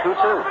 it's 2-2.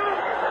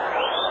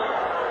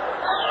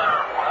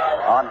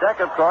 On deck,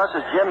 of course,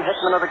 is Jim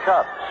Hickman of the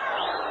Cubs.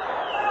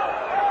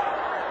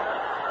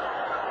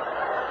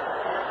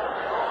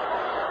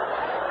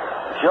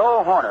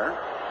 Joe Horner,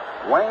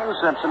 Wayne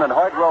Simpson, and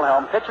Hoyt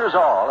Wilhelm, pitchers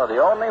all, are the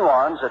only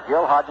ones that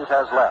Gil Hodges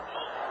has left.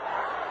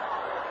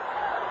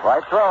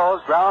 Right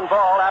throws, ground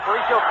ball.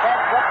 Aparicio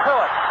can't get to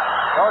it.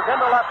 Goes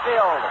into left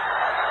field.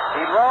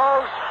 He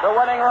throws the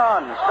winning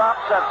run.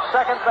 Stops at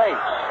second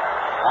base.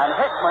 And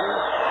Hickman,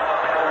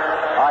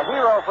 a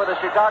hero for the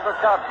Chicago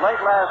Cubs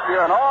late last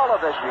year and all of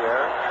this year,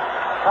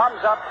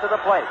 comes up to the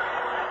plate.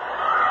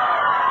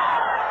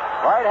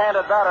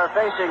 Right-handed batter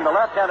facing the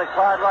left-handed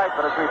Clyde Wright,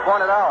 but as we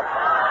pointed out,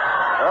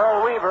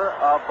 Earl Weaver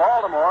of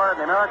Baltimore in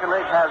the American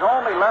League has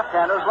only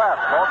left-handers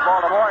left. Both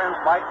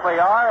Baltimoreans, Mike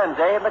Cuellar and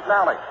Dave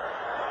McNally.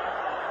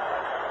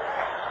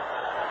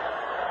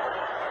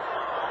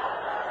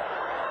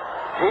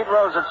 Pete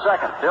Rose at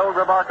second. Bill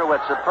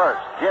Grabarkewitz at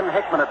first. Jim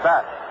Hickman at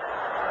bat.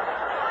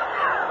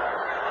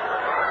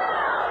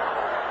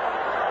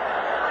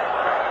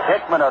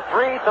 Hickman, a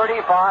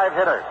 .335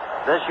 hitter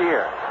this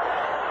year.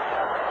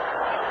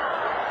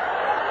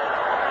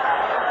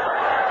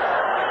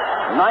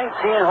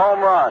 "19 home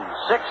runs,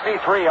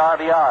 63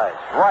 RBIs.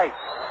 Wright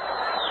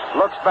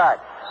looks back,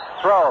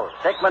 throws.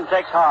 Hickman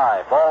takes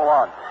high. Ball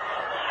one.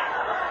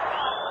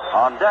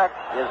 On deck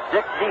is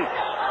Dick Dietz,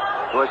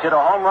 who has hit a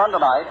home run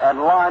tonight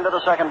and lined to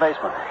the second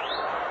baseman.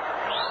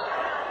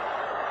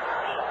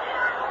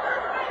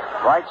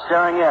 Wright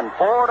staring in.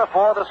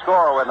 4-4 the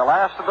score in the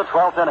last of the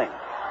 12th inning.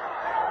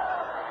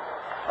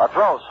 A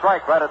throw,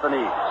 strike right at the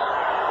knees.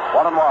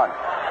 1-1.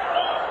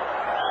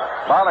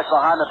 Barlick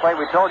behind the plate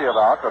we told you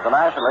about with the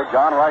National League.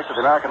 John Rice of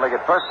the American League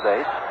at first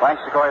base. Frank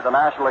Secory of the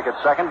National League at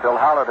second. Bill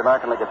Howler of the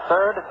American League at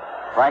third.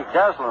 Frank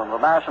Deslin of the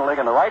National League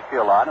in the right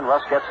field line. And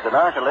Russ Getz of the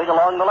American League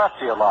along the left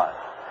field line.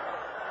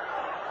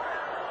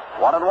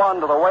 1-1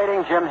 to the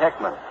waiting Jim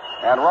Hickman.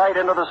 And right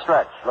into the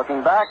stretch.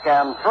 Looking back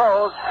and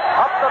throws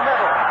up the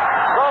middle.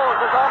 Rose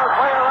is on his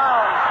way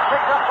around.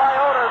 Picked up by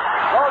Otis.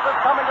 Rose is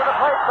coming to the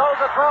plate. Throws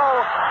a throw.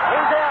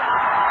 He's in.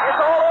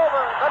 It's all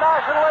over. The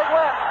National League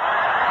wins.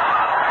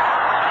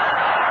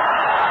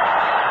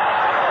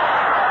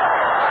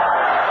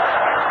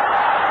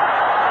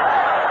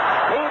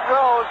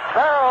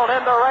 Barreled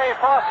into Ray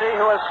Fosse,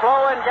 who is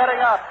slow in getting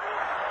up.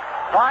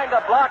 Trying to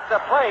block the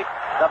plate.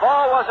 The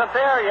ball wasn't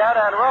there yet,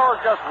 and Rose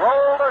just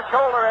rolled her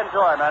shoulder into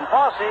him. And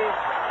Fosse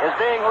is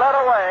being led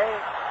away.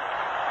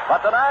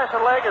 But the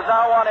National League has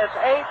now won its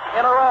 8th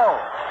in a row.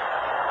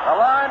 The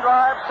line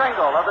drive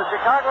single of the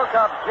Chicago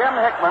Cubs, Jim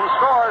Hickman,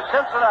 scores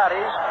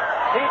Cincinnati's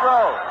Pete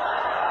Rose.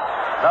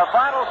 The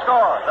final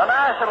score, the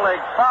National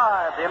League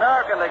 5, the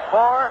American League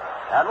 4.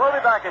 And we'll be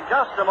back in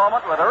just a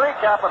moment with a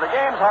recap of the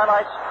game's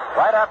highlights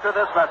right after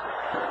this message.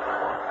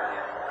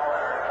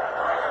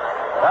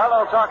 Well,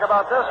 they'll talk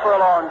about this for a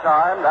long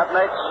time. That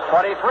makes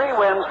 23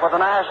 wins for the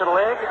National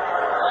League,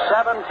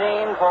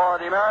 17 for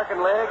the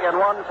American League, and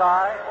one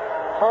tie.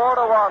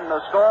 4-1 the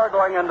score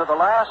going into the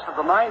last of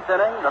the 9th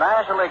inning. The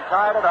National League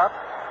tied it up.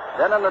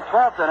 Then in the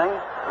 12th inning,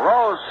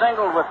 Rose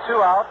singled with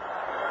 2 out,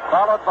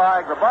 followed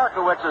by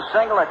Grabarkewitz's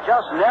single that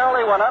just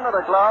narrowly went under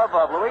the glove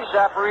of Luis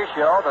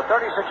Aparicio, the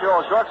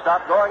 36-year-old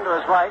shortstop, going to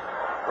his right.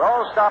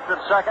 Rose stopped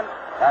at second,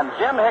 and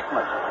Jim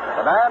Hickman,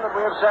 the man that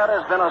we have said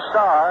has been a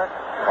star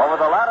over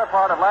the latter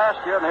part of last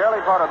year and the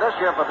early part of this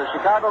year for the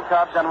Chicago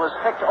Cubs, and was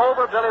picked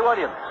over Billy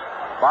Williams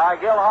by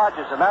Gil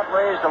Hodges, and that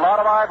raised a lot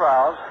of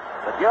eyebrows.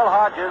 But Gil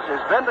Hodges is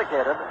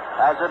vindicated,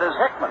 as it is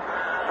Hickman,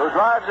 who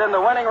drives in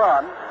the winning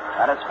run,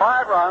 and it's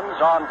 5 runs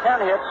on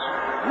 10 hits,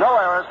 no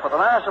errors for the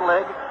National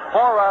League,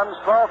 4 runs,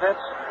 12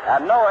 hits,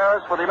 and no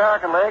errors for the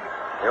American League.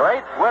 Their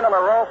 8th win in a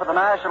row for the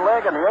National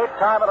League, and the 8th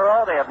time in a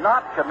row they have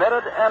not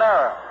committed an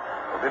error.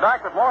 We'll be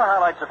back with more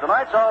highlights of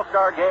tonight's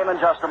All-Star game in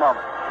just a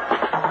moment.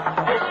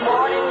 This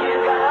morning you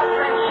got up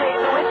and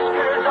shaved the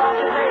whiskers off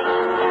your face.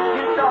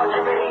 You thought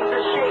your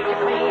razor shaved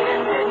clean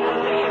and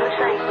didn't leave a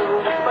trace.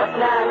 But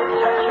now you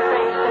touch your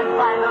face and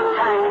find those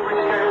tiny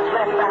whiskers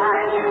left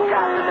behind. You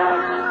got the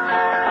nuts.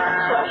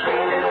 So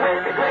shaving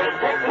with a great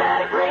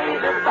techmatic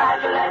razor by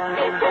Gillette,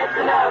 it gets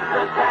enough.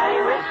 Those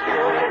tiny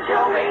whiskers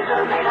your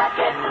razor may not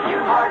get. You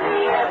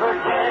hardly ever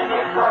get a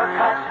nick or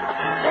cut.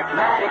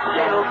 Techmatic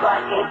still,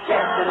 but it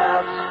gets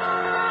enough.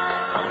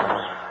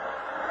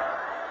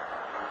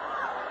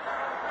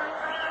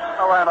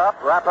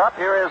 Wrap up.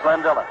 Here is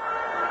Len Dillon.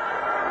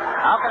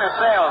 How can a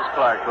sales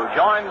clerk who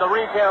joined the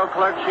Retail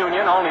Clerks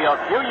Union only a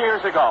few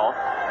years ago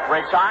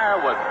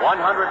retire with $100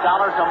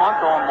 a month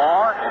or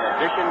more in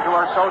addition to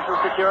her Social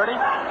Security?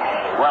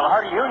 Well,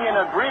 her union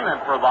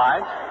agreement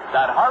provides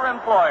that her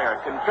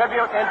employer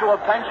contribute into a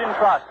pension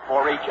trust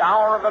for each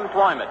hour of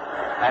employment,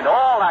 and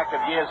all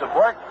active years of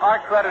work are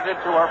credited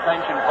to her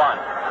pension fund.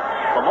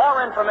 For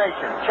more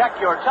information, check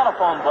your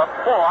telephone book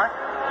for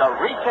the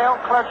Retail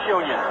Clerks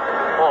Union,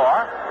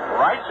 or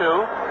write to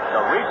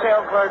the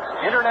Retail Clerks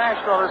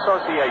International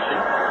Association,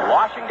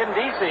 Washington,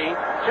 D.C.,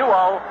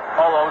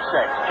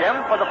 20006. Jim,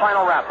 for the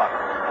final wrap-up.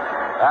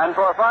 And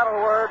for a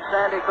final word,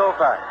 Sandy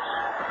Koufax.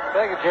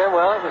 Thank you, Jim.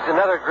 Well, it was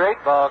another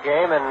great ball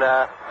game, and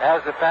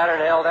as the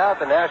pattern held out,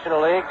 the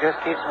National League just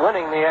keeps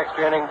winning the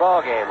extra inning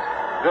ball games.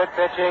 Good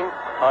pitching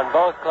on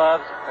both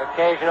clubs,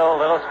 occasional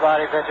little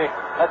spotty pitching.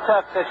 A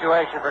tough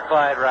situation for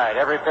Clyde Wright.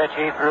 Every pitch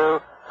he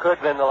threw could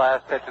have been the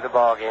last pitch of the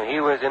ball game. He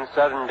was in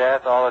sudden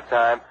death all the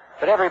time.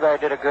 But everybody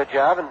did a good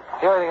job, and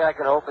the only thing I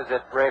can hope is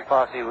that Ray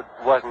Fosse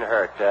wasn't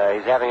hurt.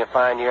 He's having a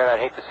fine year, and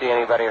I'd hate to see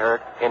anybody hurt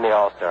in the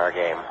All-Star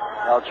game.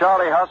 Well,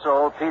 Charlie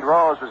Hustle, Pete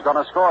Rose was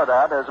going to score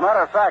that. As a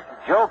matter of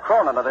fact, Joe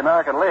Cronin of the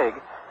American League,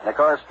 and of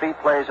course Pete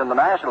plays in the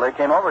National League,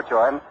 came over to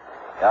him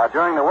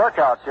during the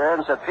workouts here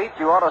and said, Pete,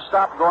 you ought to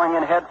stop going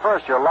in head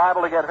first. You're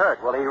liable to get hurt.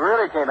 Well, he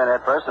really came in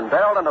head first and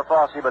barreled into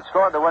Fosse, but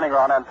scored the winning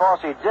run, and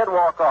Fosse did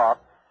walk off,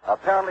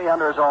 apparently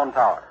under his own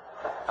power.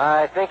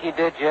 I think he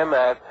did, Jim.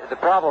 The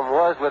problem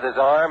was with his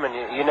arm, and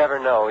you never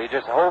know. You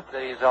just hope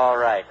that he's all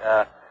right.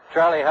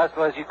 Charlie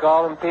Hustle, as you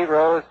call him, Pete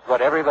Rose, what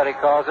everybody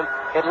calls him,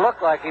 it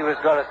looked like he was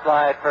going to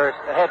slide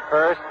head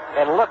first,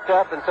 and looked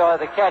up and saw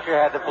the catcher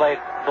had the plate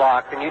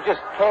blocked, and you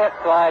just can't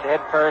slide head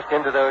first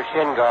into those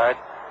shin guards.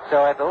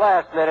 So at the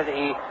last minute,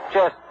 he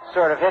just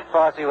sort of hit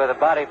Fosse with a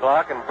body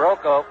block and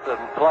broke open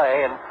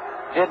play and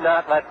did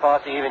not let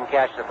Fosse even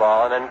catch the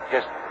ball, and then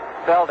just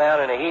fell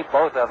down in a heap,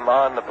 both of them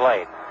on the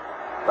plate.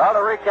 Well,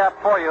 to recap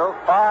for you,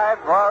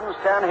 5 runs,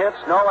 10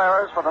 hits, no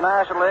errors for the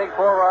National League,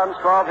 4 runs,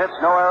 12 hits,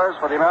 no errors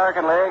for the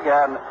American League,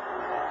 and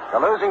the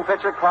losing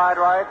pitcher,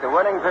 Clyde Wright. The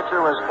winning pitcher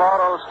was Paul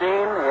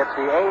Osteen. It's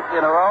the 8th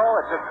in a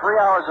row. It took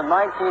 3 hours and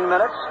 19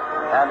 minutes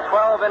and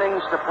 12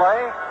 innings to play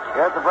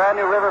here at the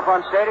brand new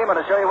Riverfront Stadium. And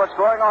to show you what's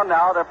going on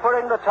now, they're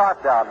putting the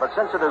top down, but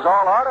since it is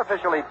all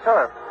artificially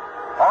turfed,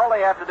 all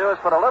they have to do is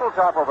put a little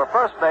top over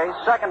first base,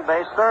 second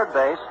base, third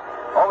base,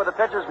 over the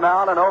pitcher's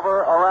mound, and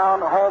over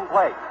around home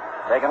plate.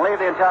 They can leave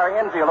the entire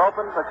infield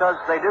open because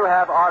they do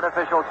have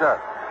artificial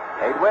turf.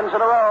 8 wins in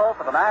a row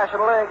for the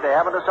National League. They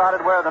haven't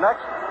decided where the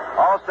next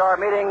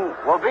All-Star meeting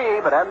will be,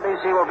 but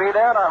NBC will be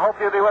there, and I hope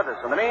you'll be with us.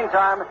 In the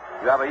meantime,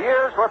 you have a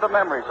year's worth of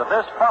memories of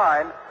this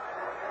fine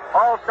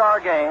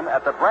All-Star game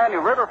at the brand new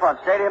Riverfront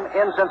Stadium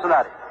in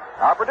Cincinnati.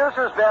 Our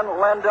producer has been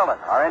Len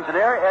Dillon. Our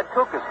engineer, Ed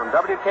Kukas from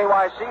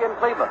WKYC in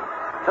Cleveland.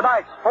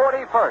 Tonight's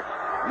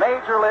 41st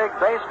Major League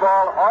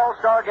Baseball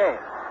All-Star game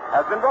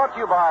has been brought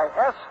to you by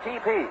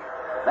STP,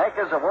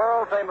 makers of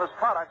world-famous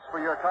products for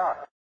your car.